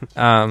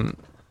I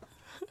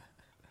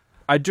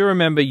do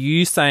remember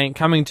you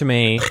coming to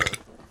me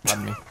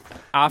Pardon me.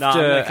 I'm after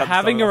gonna cut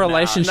having this a off.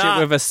 relationship Nah.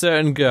 with a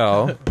certain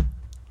girl.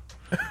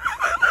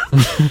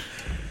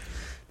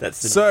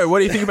 That's the So, what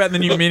do you think about the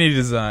new mini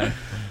design?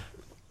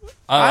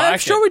 I'm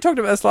sure we talked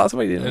about this last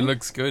week, didn't It we?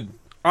 looks good.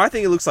 I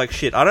think it looks like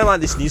shit. I don't like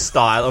this new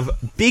style of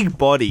big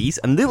bodies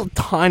and little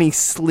tiny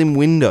slim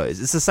windows.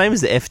 It's the same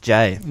as the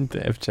FJ. The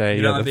FJ. You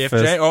yeah, don't like the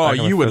first- FJ? Oh, back on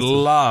the you would first-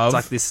 love... It's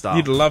like this style.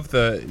 You'd love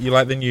you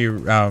like the new,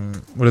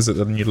 what is it,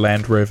 the new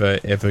Land Rover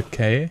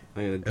Evoque?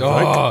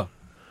 Oh,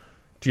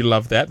 Do you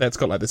love that? That's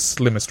got like the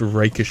slimmest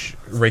rakish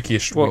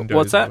windows.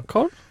 What's that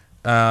called?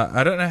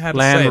 I don't know how to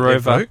Land say it.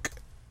 Rover. Evoque.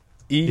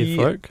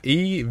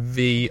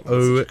 Evoque?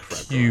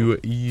 Evoque.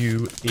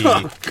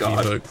 Oh,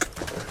 God.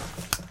 Evoque.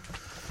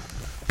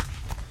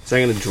 So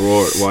I'm going to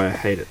draw it why I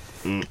hate it.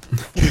 Did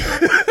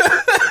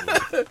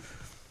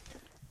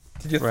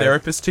your Right.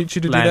 therapist teach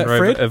you to Land do that,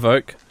 Rover Fred?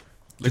 Evoque.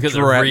 look at the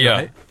Draw out rear,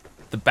 your-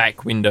 the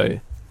back window.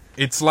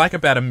 It's like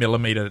about a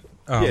millimeter.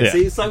 Oh, Yeah,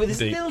 see, it's like with this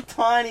Deep. little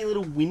tiny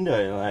little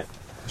window. Like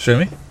Show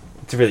me.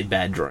 it's a really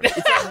bad drawing. It's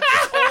like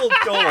this whole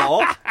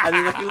door, and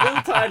then like a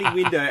little tiny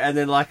window, and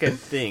then like a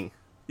thing.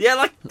 Yeah,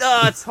 like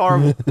it's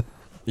horrible.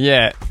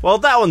 Yeah. Well,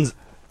 that one's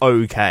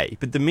okay,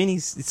 but the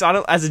minis, I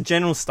don't, as a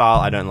general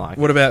style, I don't like.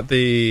 What about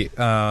the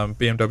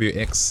BMW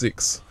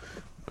X6?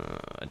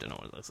 I don't know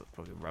what it looks like.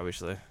 Probably rubbish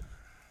though.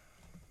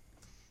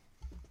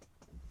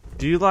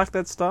 Do you like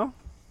that style?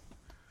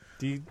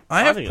 Do you?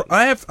 I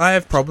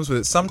have problems with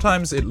it.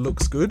 Sometimes it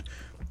looks good,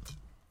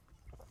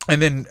 and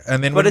then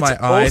But when it's my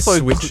eye also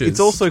switches, it's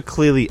also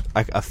clearly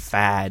like a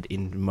fad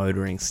in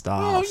motoring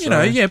style. well, you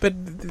know, yeah. But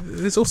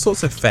there's all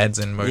sorts of fads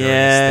in motoring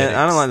Yeah, aesthetics.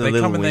 I don't like the They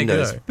little come and they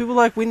windows. go. People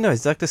like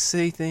windows. They like to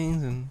see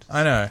things and.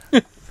 I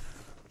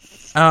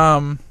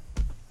know.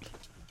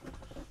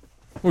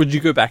 Would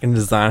you go back and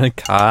design a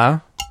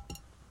car?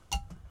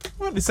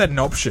 What is that an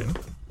option?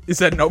 Is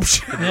that an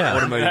option? Yeah.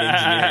 Automotive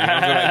engineering.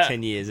 I'll go back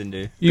 10 years and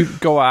do. You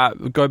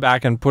go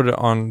back and put it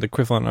on the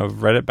equivalent of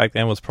Reddit back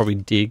then was probably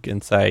Dig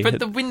and say. But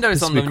the windows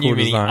this on would the be new cool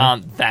Mini design.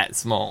 aren't that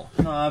small.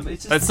 No, but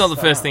it's just That's not the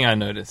first thing I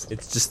noticed.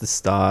 It's just the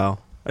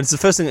style. It's the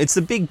first thing. It's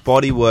the big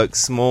bodywork,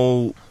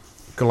 small,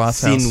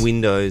 Glass thin house.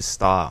 windows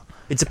style.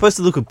 It's supposed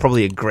to look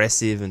probably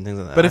aggressive and things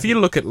like that. But if you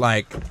look at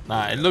like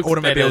Nah, it looks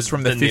automobiles better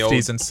from the than the 50s old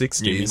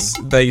and New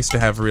 60s, they used to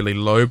have really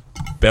low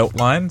belt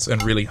lines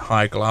and really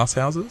high glass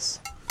houses.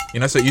 You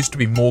know, so it used to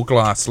be more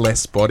glass,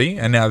 less body,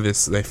 and now they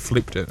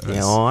flipped it. yeah,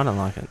 well, I don't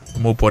like it.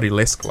 More body,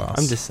 less glass.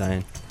 I'm just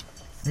saying.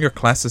 You're a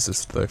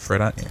classicist, though, Fred,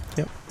 aren't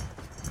you?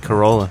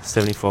 Corolla,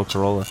 74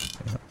 Corolla.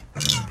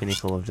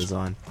 Pinnacle of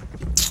design.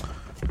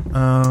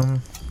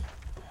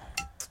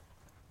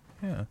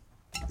 Yeah.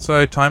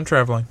 So, time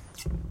traveling.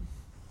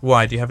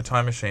 Why? Do you have a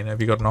time machine?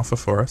 Have you got an offer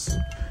for us?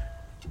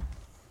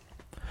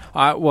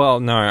 Well,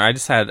 no. I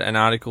just had an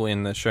article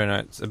in the show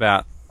notes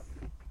about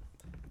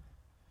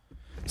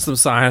some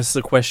scientists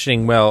are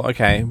questioning. Well,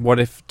 okay, what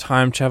if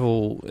time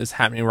travel is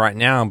happening right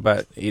now,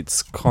 but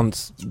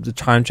the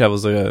time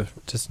travels are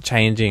just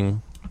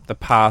changing the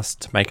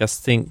past to make us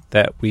think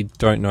that we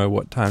don't know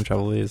what time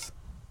travel is.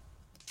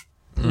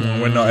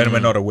 We're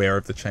not aware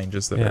of the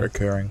changes that are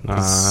occurring. I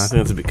think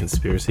that's a bit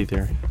conspiracy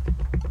theory.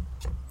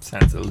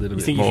 Sounds a little You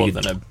bit think if more you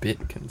than could- a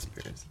bit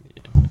conspiracy.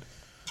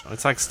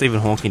 It's like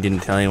Stephen Hawking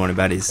didn't tell anyone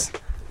about his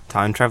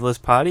time travelers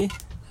party.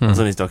 It was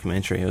on his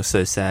documentary. It was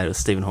so sad. It was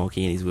Stephen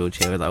Hawking in his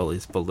wheelchair with like, all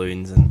his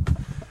balloons and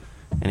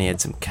he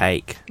had some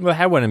cake. Well, they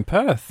had one in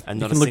Perth. And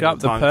You not can a look single up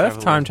the time Perth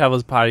traveller. Time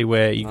Travelers Party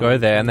where you go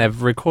there, and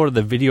they've recorded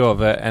the video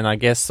of it. And I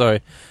guess so.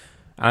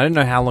 I don't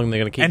know how long they're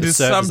going to keep And the does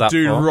servers some up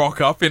dude for.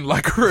 rock up in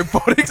like a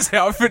robotics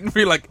outfit and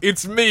be like,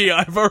 "It's me,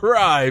 I've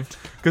arrived"?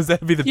 Because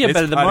that'd be the Yeah, best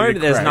but at the party to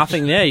moment there's crash.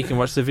 nothing there. You can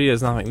watch the video,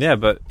 there's nothing there.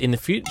 But in the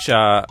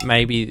future,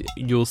 maybe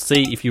you'll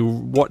see if you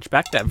watch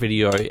back that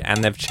video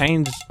and they've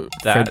changed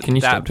that, Fred, can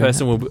you that stop doing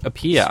person will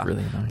appear. It's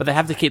really annoying. But they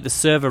have to keep the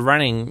server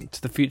running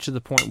to the future,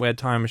 the point where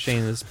time machine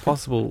is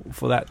possible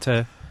for that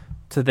to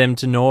them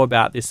to know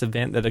about this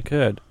event that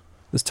occurred,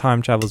 this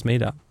time travelers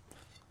meetup.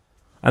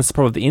 That's the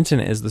problem with the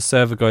internet is the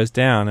server goes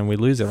down and we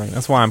lose everything.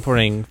 That's why I'm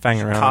putting Fang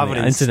around on Carved the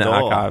in Internet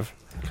stone. Archive.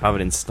 Covered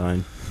in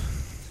stone.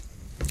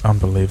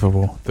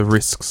 Unbelievable. The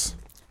risks.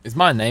 Is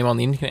my name on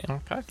the Internet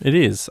Archive? It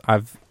is.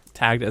 I've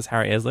tagged it as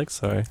Harry Eslick,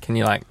 so Can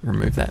you like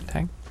remove that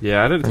tag?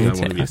 Yeah, I don't think I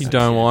wanna be you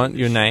don't want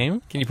your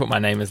name. Can you put my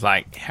name as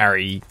like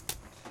Harry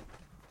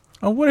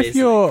Oh, what if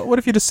your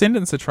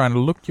descendants are trying to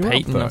look you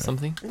Peyton up, though? or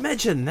something.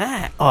 Imagine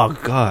that. Oh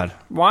God.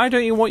 Why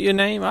don't you want your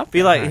name up?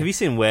 Be like, have you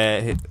seen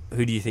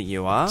Who Do You Think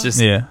You Are? Just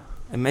Yeah.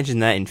 Imagine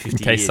that in 50 In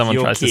case years. someone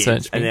your tries to kids,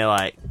 search me. and they're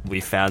like, we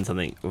found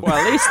something. Well,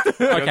 at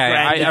least okay.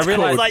 I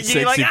realize like,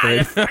 you're like,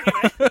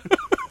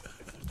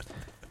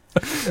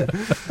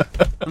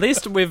 at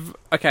least with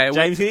James,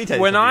 can you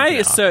take when something I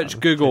now? search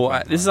Google,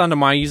 this is under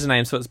my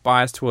username, so it's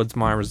biased towards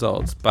my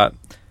results. But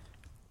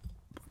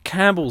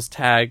Campbell's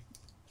tag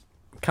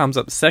comes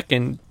up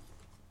second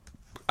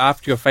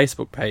after your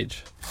Facebook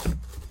page.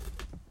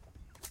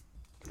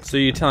 So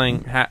you're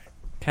telling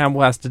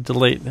Campbell has to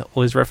delete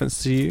all his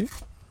references to you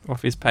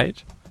off his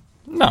page,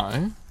 no.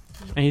 and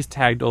he's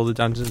tagged all the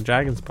Dungeons and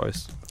Dragons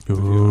posts.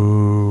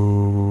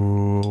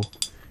 Ooh.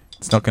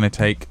 It's not going to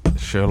take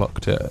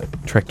Sherlock to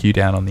track you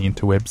down on the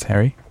interwebs,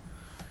 Harry.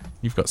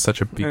 You've got such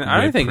a big. And I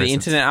don't web think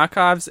presence. the Internet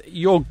Archives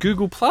your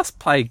Google Plus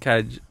page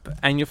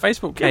and your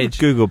Facebook page.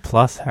 Google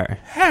Plus, Harry.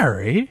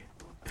 Harry.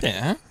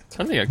 Yeah.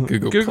 Totally got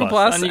Google Google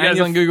Plus Aren't you and guys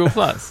your- on Google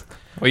Plus?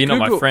 Well, you're not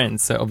my Google-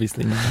 friends, so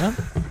obviously not.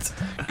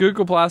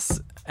 Google Plus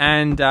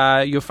and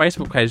your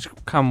Facebook page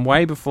come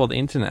way before the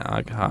Internet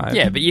Archive.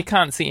 Yeah, but you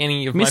can't see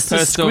any of my Mr.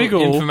 personal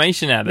Squiggle-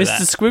 information out of Mr.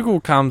 that.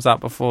 Squiggle comes up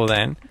before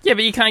then. Yeah,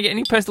 but you can't get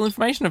any personal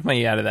information of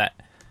me out of that.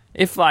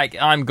 If, like,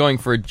 I'm going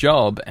for a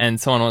job and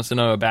someone wants to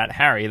know about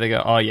Harry, they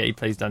go, oh, yeah, he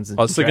plays Dungeons and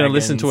I was still going to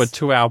listen to a Dragons.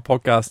 2-hour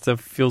podcast to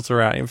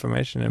filter out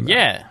information. About.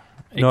 Yeah,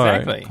 No.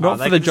 exactly. Not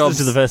for the jobs.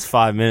 To the first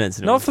 5 minutes.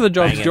 and Not it was for the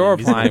jobs banging you're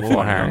invisible applying for,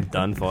 wall, and Harry. I'm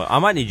done for. I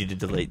might need you to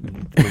delete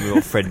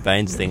the Fred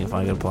Baines thing if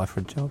I can apply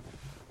for a job.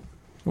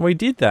 We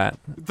did that.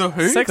 The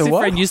who? Sexy The what?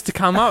 Fred used to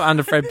come up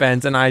under Fred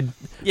Baines, and I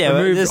Yeah, but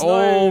removed there's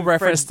all no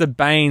reference to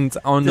Baines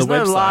on There's the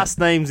no website. last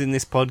names in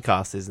this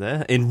podcast, is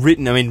there?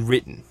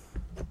 Written.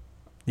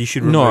 You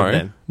should remove No,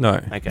 them.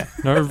 no, Okay.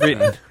 no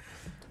written.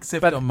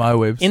 Except on my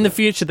website. In the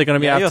future, they're going to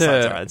be Yeah, able your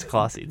site's to. alright. It's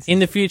classy. It's In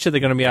the future, they're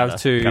going to be able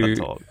gotta to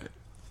talk.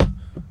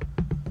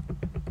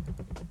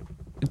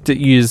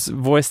 use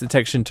voice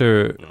detection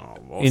to. Oh,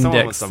 well, if someone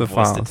Index wants some the voice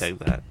files. to take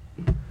that.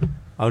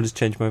 I'll just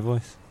change my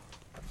voice.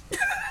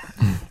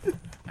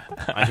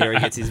 I hear he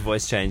gets his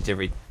voice changed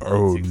every.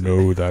 Oh 6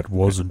 no, that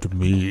wasn't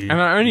me.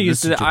 And I only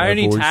used Listen it. to I my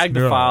only voice tagged the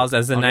now. files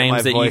as the I'll get my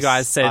names that you voice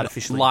guys said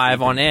artificially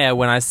live on deepened. air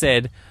when I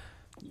said,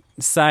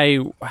 say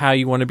how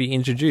you want to be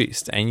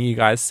introduced, and you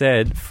guys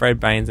said Fred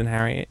Baines and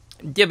Harry.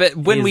 Yeah, but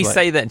when He's we like-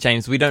 say that,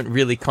 James, we don't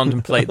really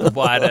contemplate the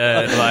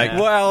wider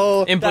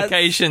Well,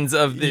 implications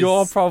of this.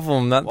 your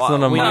problem. That's Well,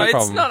 not we No, my it's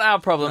problem. not our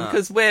problem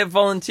because we're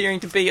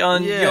volunteering to be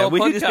on Yeah, your we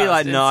podcast. could just be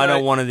like, and no, I so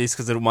don't want this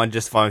because it might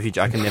justify my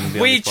future. I can never be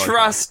on We this podcast.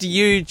 trust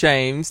you,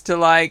 James, to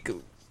like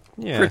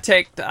Yeah.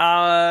 protect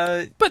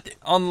our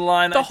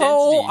online The identity.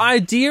 whole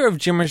idea of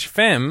Jimmerish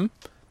FM,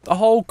 the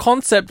whole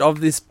concept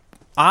of this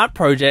art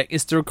project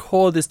is to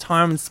record this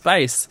time and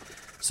space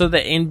so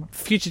that in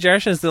future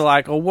generations they're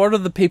like, oh, what are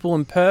the people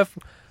in Perth who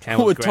are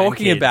Campbell's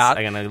talking grandkids about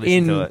are gonna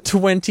listen to in it.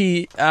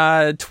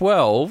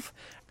 2012?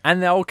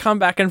 And they'll come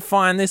back and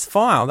find this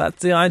file.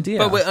 That's the idea.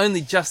 But we're only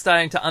just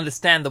starting to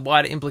understand the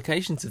wider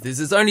implications of this.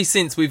 It's only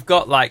since we've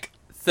got like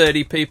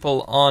 30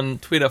 people on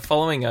Twitter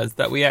following us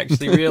that we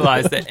actually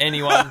realize that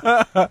anyone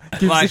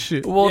like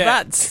shit. well, yeah.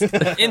 that's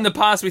In the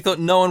past we thought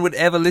no one would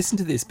ever listen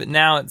to this, but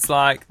now it's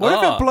like What if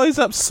oh. it blows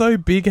up so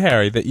big,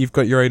 Harry, that you've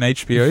got your own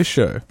HBO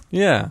show?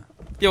 yeah.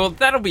 Yeah, well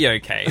that'll be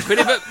okay. But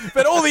if it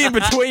But all the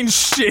in-between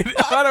shit,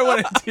 I don't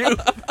want to deal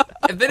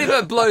then if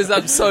it blows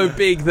up so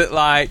big that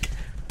like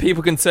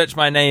people can search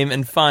my name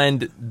and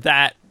find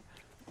that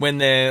when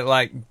they're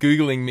like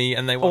googling me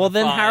and they want Well, to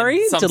then, find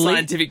Harry, some delete-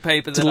 scientific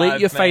paper that Delete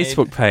I've your made.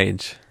 Facebook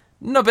page.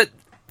 No, but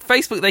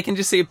Facebook they can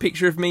just see a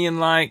picture of me and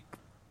like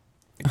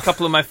a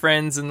couple of my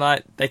friends and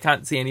like they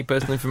can't see any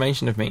personal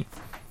information of me.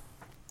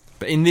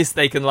 But in this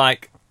they can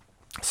like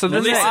So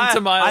listen to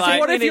my I think like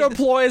what if your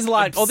employer's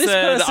like, oh, this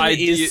absurd person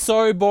idea- is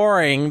so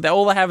boring that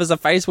all they have is a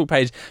Facebook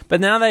page,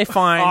 but now they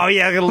find Oh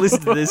yeah, I gotta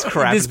listen to this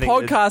crap. this and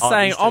think that- podcast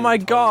saying, this oh my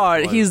is god,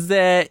 totally he's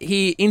there,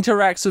 he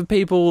interacts with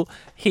people,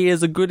 he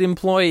is a good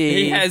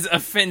employee. he has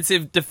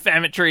offensive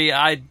defamatory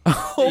ideas.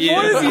 What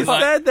if he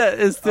Like, said that?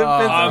 It's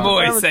I'm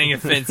always saying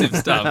offensive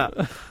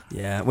stuff.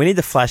 Yeah, we need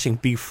the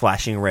big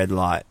flashing red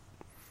light.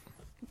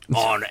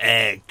 On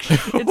egg.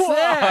 It's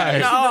there.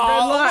 It's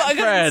I red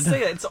gotta red. see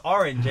it. It's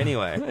orange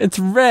anyway. It's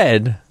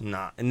red.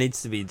 Nah, it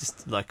needs to be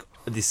just like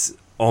this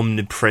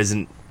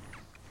omnipresent,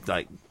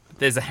 like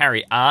There's a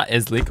Harry R.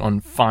 Eslick on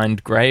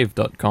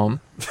findgrave.com.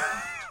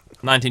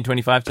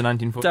 1925 to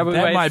 1940. Double-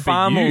 That Wait, might be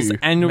Farmers you.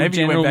 Annual Maybe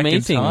you General went back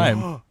Meeting. in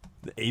time.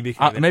 he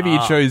became an Maybe you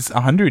R. chose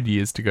 100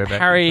 years to go back. in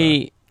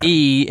Harry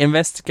E.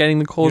 investigating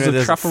the cause You know, of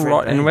there's a truffle Fred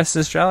rot in Baines. Western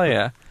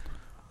Australia.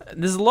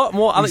 There's a lot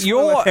more. It's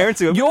one of my parents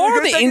who go, You're "We're on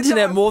gonna the take a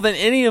internet time." more than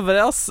any of it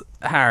else,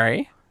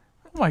 Harry. time.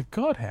 Oh my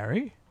god,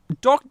 Harry.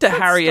 Dr.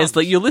 Harry not-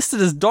 Eslick. You're listed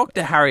as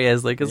Dr. Harry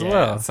Eslick as Yeah,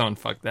 well. someone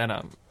fucked that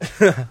up.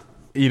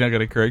 You're not going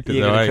to correct it,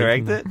 You're though, gonna are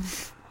you? correct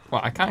it? Well,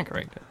 I can't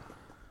correct it.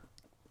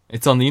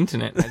 It's on the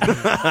internet.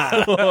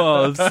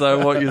 Oh,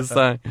 so what you're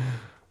saying.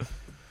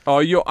 Oh,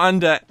 you're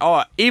under.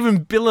 Oh,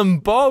 even Bill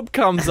and Bob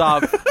comes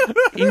up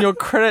in your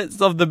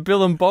credits of the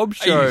Bill and Bob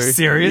show. Are you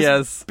serious?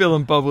 Yes. Bill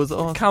and Bob was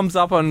on. Comes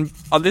up on.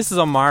 Oh, this is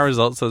on my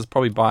results, so it's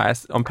probably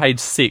biased. On page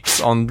 6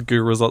 on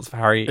Google results for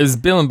Harry. Is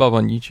Bill and Bob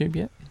on YouTube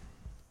yet?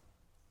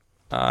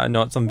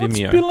 No, it's on What's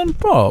Vimeo. Bill and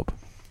Bob?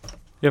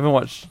 You haven't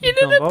watched You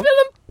know Bill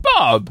and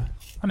Bob?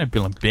 I know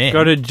Bill and Ben.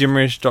 Go to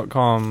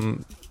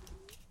jimmerish.com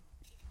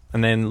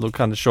and then look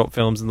under short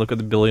films and look at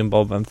the Bill and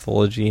Bob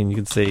anthology, and you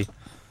can see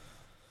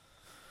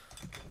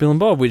Bill and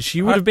Bob, which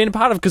you would have been a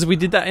part of because we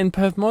did that in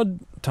Perth Mod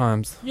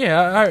times.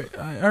 Yeah,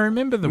 I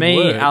remember the Me,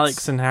 words.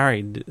 Alex, and Harry.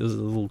 It was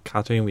a little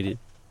cartoon we did.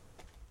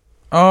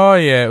 Oh,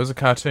 yeah, it was a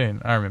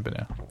cartoon. I remember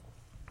now.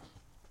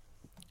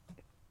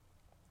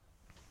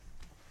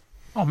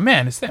 Oh,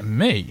 man, is that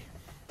me?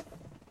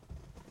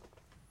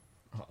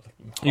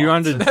 You're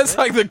under That's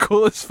like the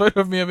coolest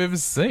photo of me I've ever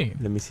seen.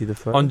 Let me see the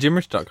photo. on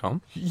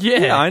jimmerish.com.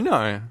 Yeah. I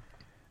know.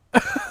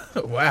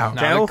 Wow. No,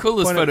 Dale, the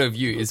coolest point photo of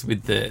you is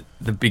with the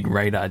big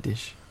radar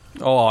dish.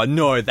 Oh,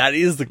 no, that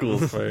is the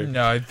coolest photo.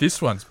 No,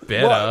 this one's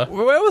better. What?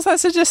 Where was I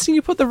suggesting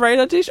you put the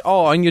radar dish?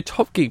 Oh, on your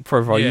Top Geek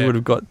profile, Yeah. you would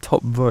have got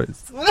top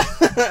votes. Look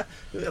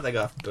at that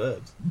guy for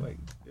Burbs. Wait,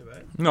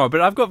 No,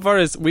 but I've got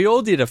photos. We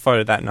all did a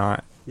photo that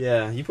night.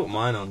 yeah, you put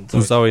mine on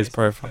On Zoe's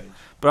profile.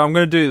 But I'm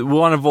going to do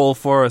one of all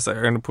 4 of us. I'm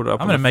going to put it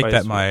up. I'm going going to to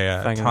make that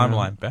my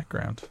timeline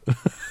background.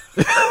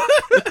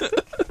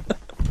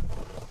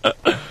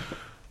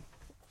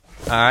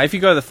 If you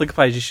go to the Flickr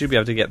page, you should be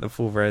able to get the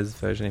full res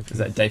version. If Is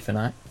that day for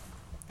night?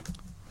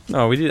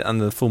 No, we did it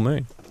under the full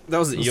moon. That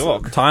was at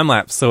York. Time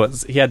lapse, so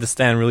he had to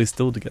stand really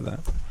still to get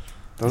that.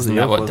 That was Isn't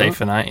at that York. what wasn't day it?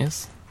 for night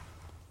is?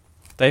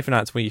 Day for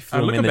night's where you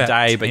film look in the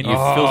about day, but 10 you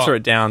filter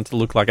it down to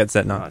look like it's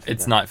at night.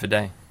 It's night for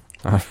day.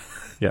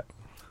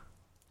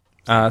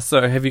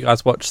 So have you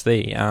guys watched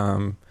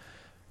the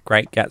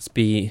Great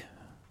Gatsby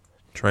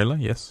Trailer,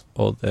 yes.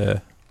 or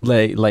the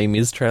Les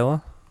Mis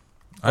trailer?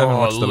 I haven't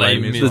watched the Les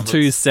Les Mis Mis. The one.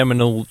 two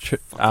seminal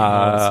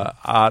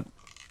art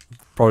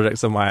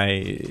projects of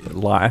my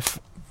life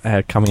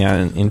coming out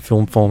in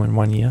film form in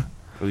 1 year.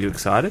 Were you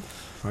excited?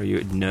 Or are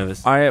you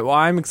nervous?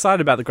 I'm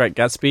excited about The Great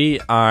Gatsby.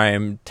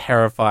 I'm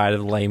terrified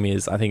of Les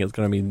Mis. I think it's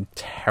going to be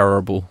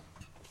terrible.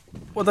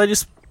 Well, they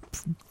just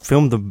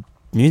filmed the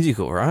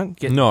musical, right?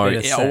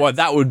 Well,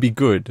 that would be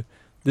good.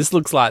 This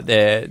looks like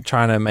they're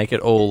trying to make it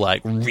all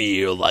like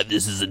real, like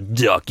this is a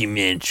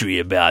documentary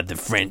about the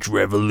French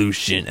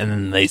Revolution, and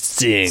then they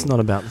sing. It's not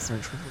about the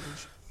French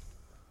Revolution.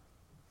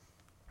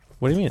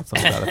 What do you mean it's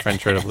not about the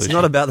French Revolution? It's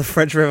not about the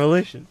French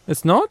Revolution.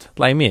 It's not?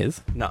 Les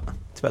Mis? No,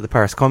 it's about the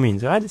Paris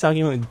Communes. I had this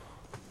argument with,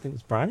 I think it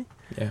was Bryony.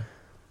 Yeah.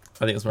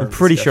 I think it's I'm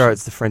pretty sure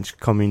it's the French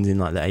Communes in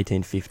like the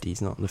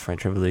 1850s, not the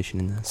French Revolution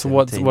in the So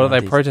what are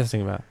they 1790s.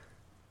 protesting about?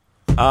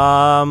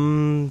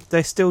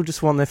 They still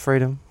just want their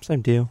freedom.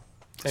 Same deal.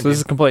 So this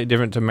is completely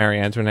different to Marie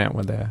Antoinette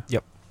when they're...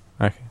 Yep.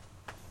 Okay.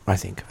 I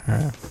think.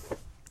 Alright.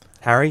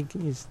 Harry,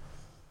 can you...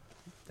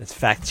 That's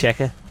fact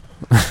checker.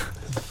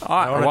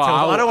 I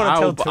don't wanna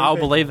tell two I'll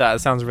people. believe that. It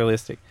sounds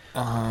realistic.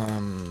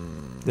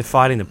 They're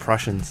fighting the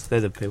Prussians.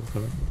 They're the people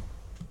for it.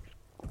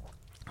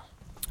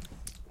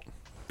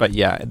 But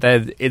yeah,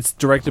 it's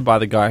directed by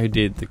the guy who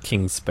did The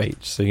King's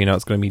Speech, so you know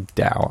it's going to be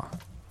dour.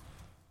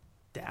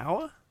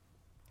 Dower?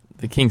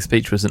 The King's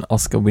Speech was an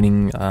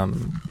Oscar-winning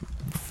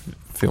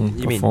film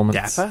You mean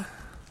performance. dapper?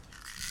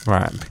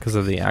 Right, because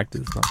of the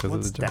actors, not because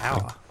What's of the director.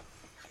 dower?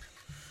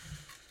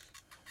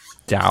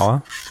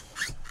 Dour?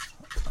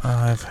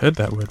 I've heard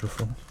that word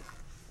before.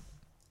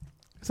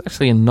 It's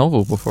actually a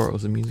novel before it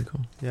was a musical.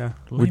 Yeah.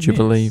 Would you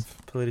believe?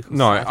 Political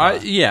No,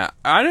 satire.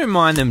 I don't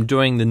mind them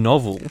doing the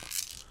novel.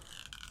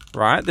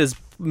 Right? There's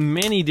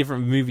many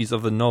different movies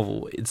of the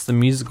novel. It's the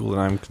musical that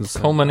I'm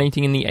concerned.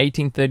 Culminating in the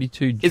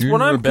 1832 It's June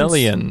what I'm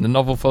Rebellion. The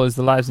novel follows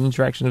the lives and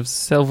interaction of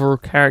several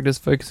characters,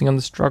 focusing on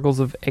the struggles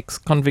of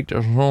ex-convict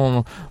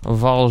Jean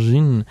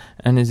Valjean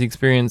and his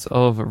experience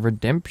of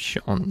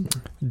redemption.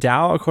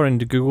 Dour, according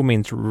to Google,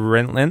 means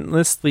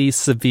relentlessly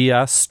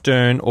severe,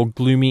 stern, or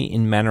gloomy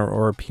in manner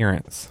or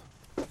appearance.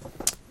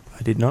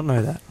 I did not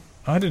know that.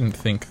 I didn't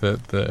think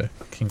that the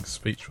King's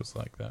Speech was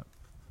like that.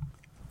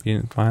 You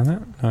didn't find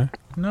that? No?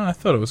 No, I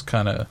thought it was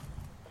kind of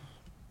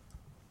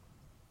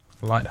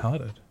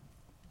lighthearted.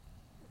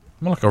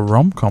 More like a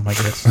rom-com, I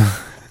guess.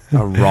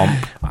 A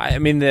romp. I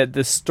mean,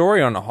 the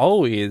story on the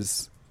whole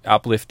is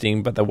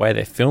uplifting, but the way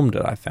they filmed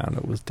it, I found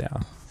it was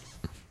down.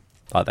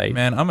 Like they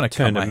Man, I'm going to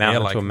turned cut a my hair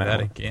mountain like to a that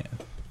melon. again.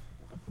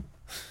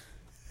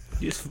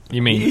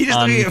 You mean You just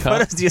looking at uncut?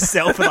 photos of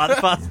yourself for like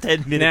the past 10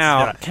 minutes.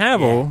 Now,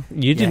 Campbell,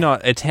 you did Yeah.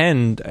 not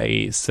attend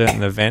a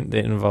certain event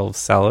that involves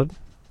salad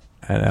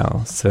at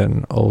our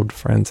certain old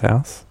friend's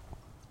house.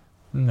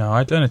 No,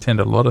 I don't attend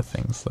a lot of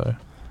things, though.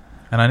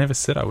 And I never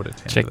said I would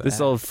attend Check that.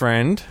 This old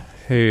friend,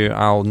 who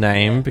I'll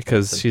name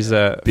because she's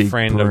a big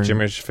friend broom. of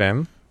Jimmerish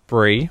Femme,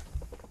 Bree,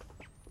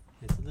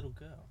 It's a little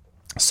girl.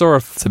 saw a...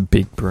 It's a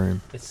big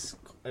broom. It's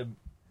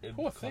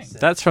Poor thing.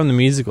 That's from the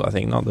musical, I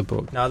think, not the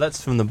book. No,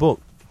 that's from the book.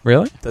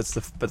 Really?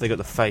 But they got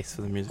the face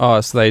for the music.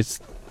 Oh, so they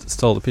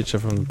stole the picture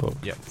from the book.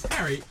 Yep.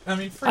 Harry, I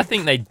mean, I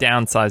think they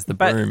downsized the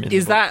But broom.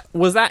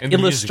 was that In the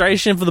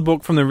illustration for the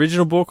book from the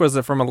original book, or is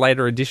it from a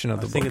later edition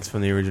of the I think book? it's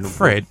from the original.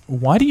 Fred,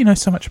 why do you know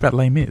so much about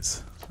Les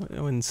Mis? book.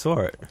 I went and saw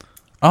it,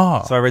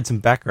 Oh, so I read some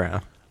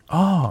background.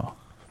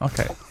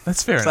 okay,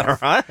 that's fair Is enough.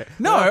 that right?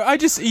 No, I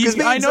just me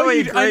and I know Zoe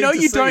you. I agreed know to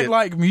you see don't it.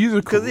 like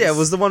musicals. Because it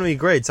was the one we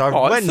agreed. So I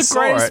Oh, went and it's the saw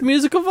greatest it,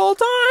 music of all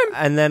time.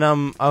 and then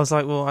I was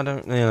like, well, I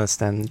don't really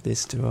understand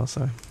this too well.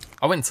 So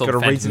I went and saw Gotta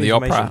the read Phantom some of the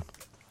Opera. information.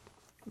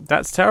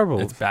 That's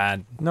terrible. It's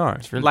bad. No,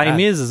 It's really Les bad.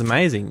 Mis is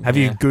amazing. have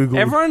you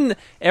Googled?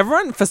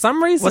 Everyone, for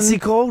some reason, What's he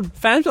called?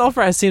 Phantom of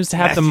the Opera seems to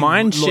have the Matthew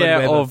mind Lloyd share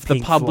Webber, of the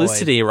Pink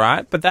publicity,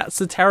 right? But that's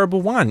the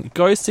terrible one.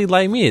 Go see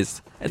Les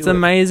Mis. It's an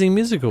amazing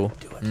musical.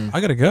 I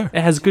gotta go.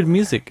 It has good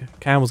music.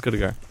 Campbell's got to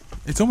go.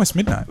 It's almost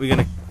midnight. We're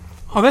gonna.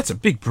 Oh, that's a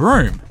big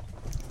broom.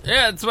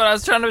 Yeah, that's what I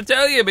was trying to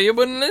tell you, but you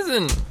wouldn't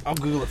listen. I'll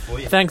Google it for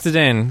you. Thanks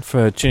again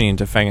for tuning in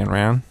to Fangin'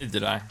 Around.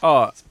 Did I?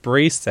 Oh,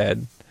 Bree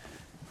said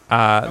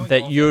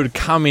that you'd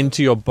come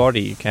into your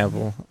body,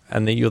 Campbell,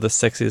 and that you're the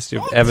sexiest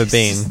you've ever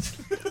been.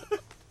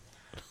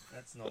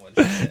 That's not what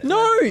she said.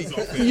 No,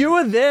 you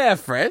were there,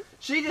 Fred.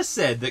 She just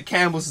said that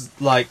Campbell's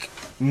like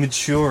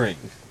maturing.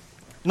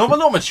 No, but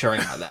not maturing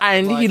like that.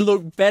 And like, he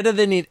looked better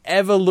than he'd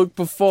ever looked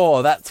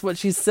before. That's what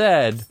she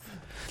said.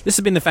 This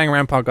has been the Fang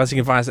Around podcast. You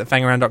can find us at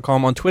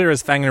fangaround.com. On Twitter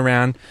as Fangin'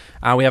 Around.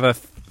 We have a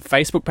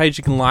Facebook page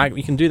you can like.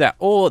 You can do that,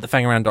 or at the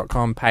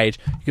fangaround.com page.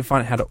 You can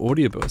find out how to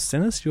audio book.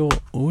 Send us your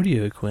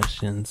audio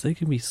questions. They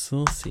can be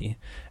saucy.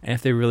 And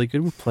if they're really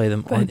good, we'll play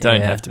them They on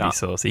don't air. have to be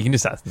saucy. You can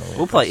just ask them.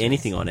 We'll play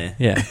anything on air.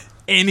 Yeah.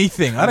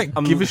 Anything. I don't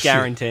I'm give a shit.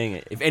 guaranteeing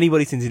it. If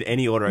anybody sends in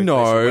any audio, No,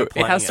 question, we're it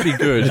playing has to be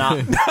good.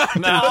 No,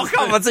 oh,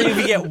 come on. So if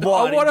you get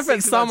one. Oh, what in if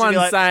it's 6 months, someone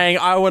you'll be like, saying,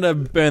 I want to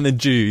burn the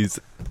Jews?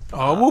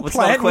 Oh, we'll What's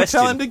play not a it. We'll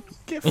tell him question? to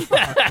get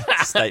fucked.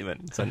 It's a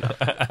statement. So no.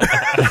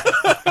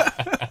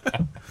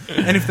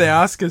 And if they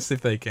ask us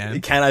if they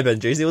can. Can I burn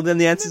Jersey? Well, then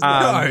the answer's no.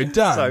 No, don't.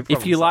 So If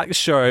problem you solved. like the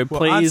show, Well,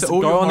 please answer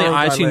all go your on the moral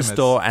iTunes dilemmas.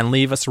 store and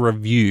leave us a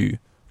review.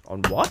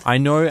 On what? I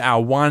know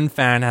our one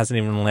fan hasn't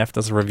even left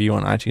us a review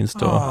on iTunes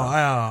Store.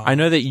 Oh, I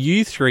know that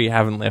you three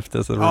haven't left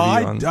us a review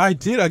on. I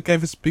did. I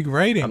gave us a big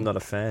rating. I'm not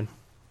a fan.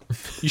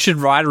 You should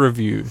write a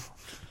review.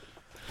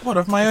 What,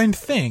 of my own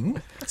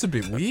thing? That's a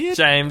bit weird.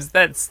 James,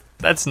 that's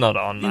not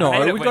on. You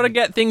know, we've got to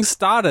get things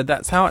started.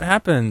 That's how it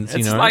happens.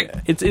 It's you know, like-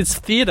 it's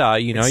theater.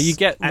 You know, you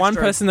get one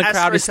person in the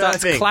crowd who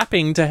starts astroturfing.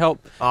 clapping to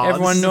help Oh,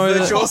 everyone this know. is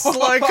that- virtual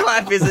slow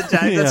clap, is it, James?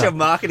 That's Yeah. your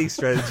marketing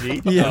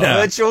strategy. Yeah.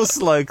 Virtual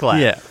slow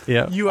clap. Yeah,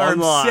 yeah. You are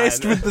Online.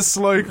 obsessed with the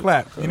slow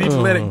clap. You need to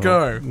let it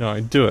go.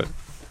 No, do it.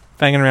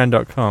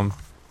 Fangaround.com.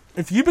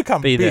 If you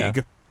become Be big,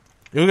 there.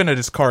 you're going to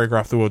just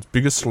choreograph the world's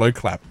biggest slow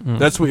clap.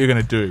 That's what you're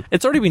going to do.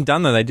 It's already been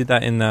done though. They did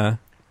that in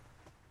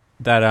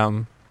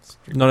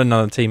not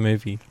another teen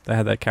movie. They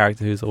had that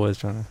character who's always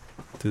trying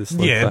to do the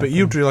slow Yeah, clap. but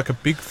you'll do like a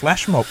big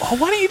flash mob. Oh,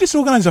 why don't you just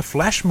organise a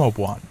flash mob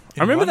one?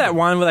 I remember that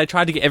one where they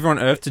tried to get everyone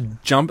on Earth to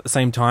jump at the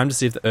same time to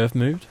see if the Earth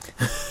moved.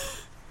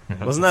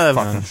 Wasn't that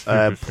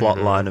a plot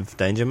line of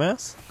Danger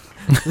Mouse?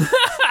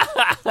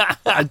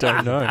 I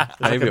don't know. Like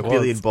Maybe a it was.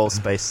 billion ball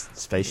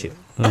spaceship.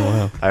 Oh,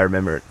 wow. I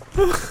remember it.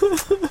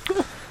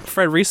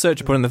 Fred,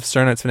 research put in the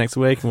show notes for next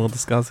week, and we'll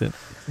discuss it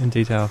in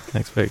detail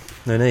next week.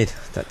 No need.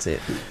 That's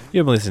it.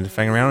 You've been listening to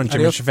Fang Around on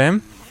Adios. Gibberish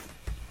FM.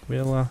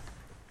 We'll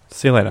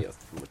see you later.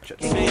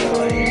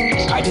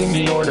 I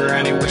didn't order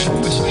any whistle.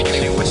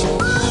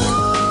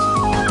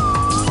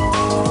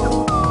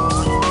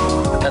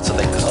 That's what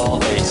they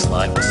call a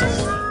slide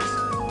whistle.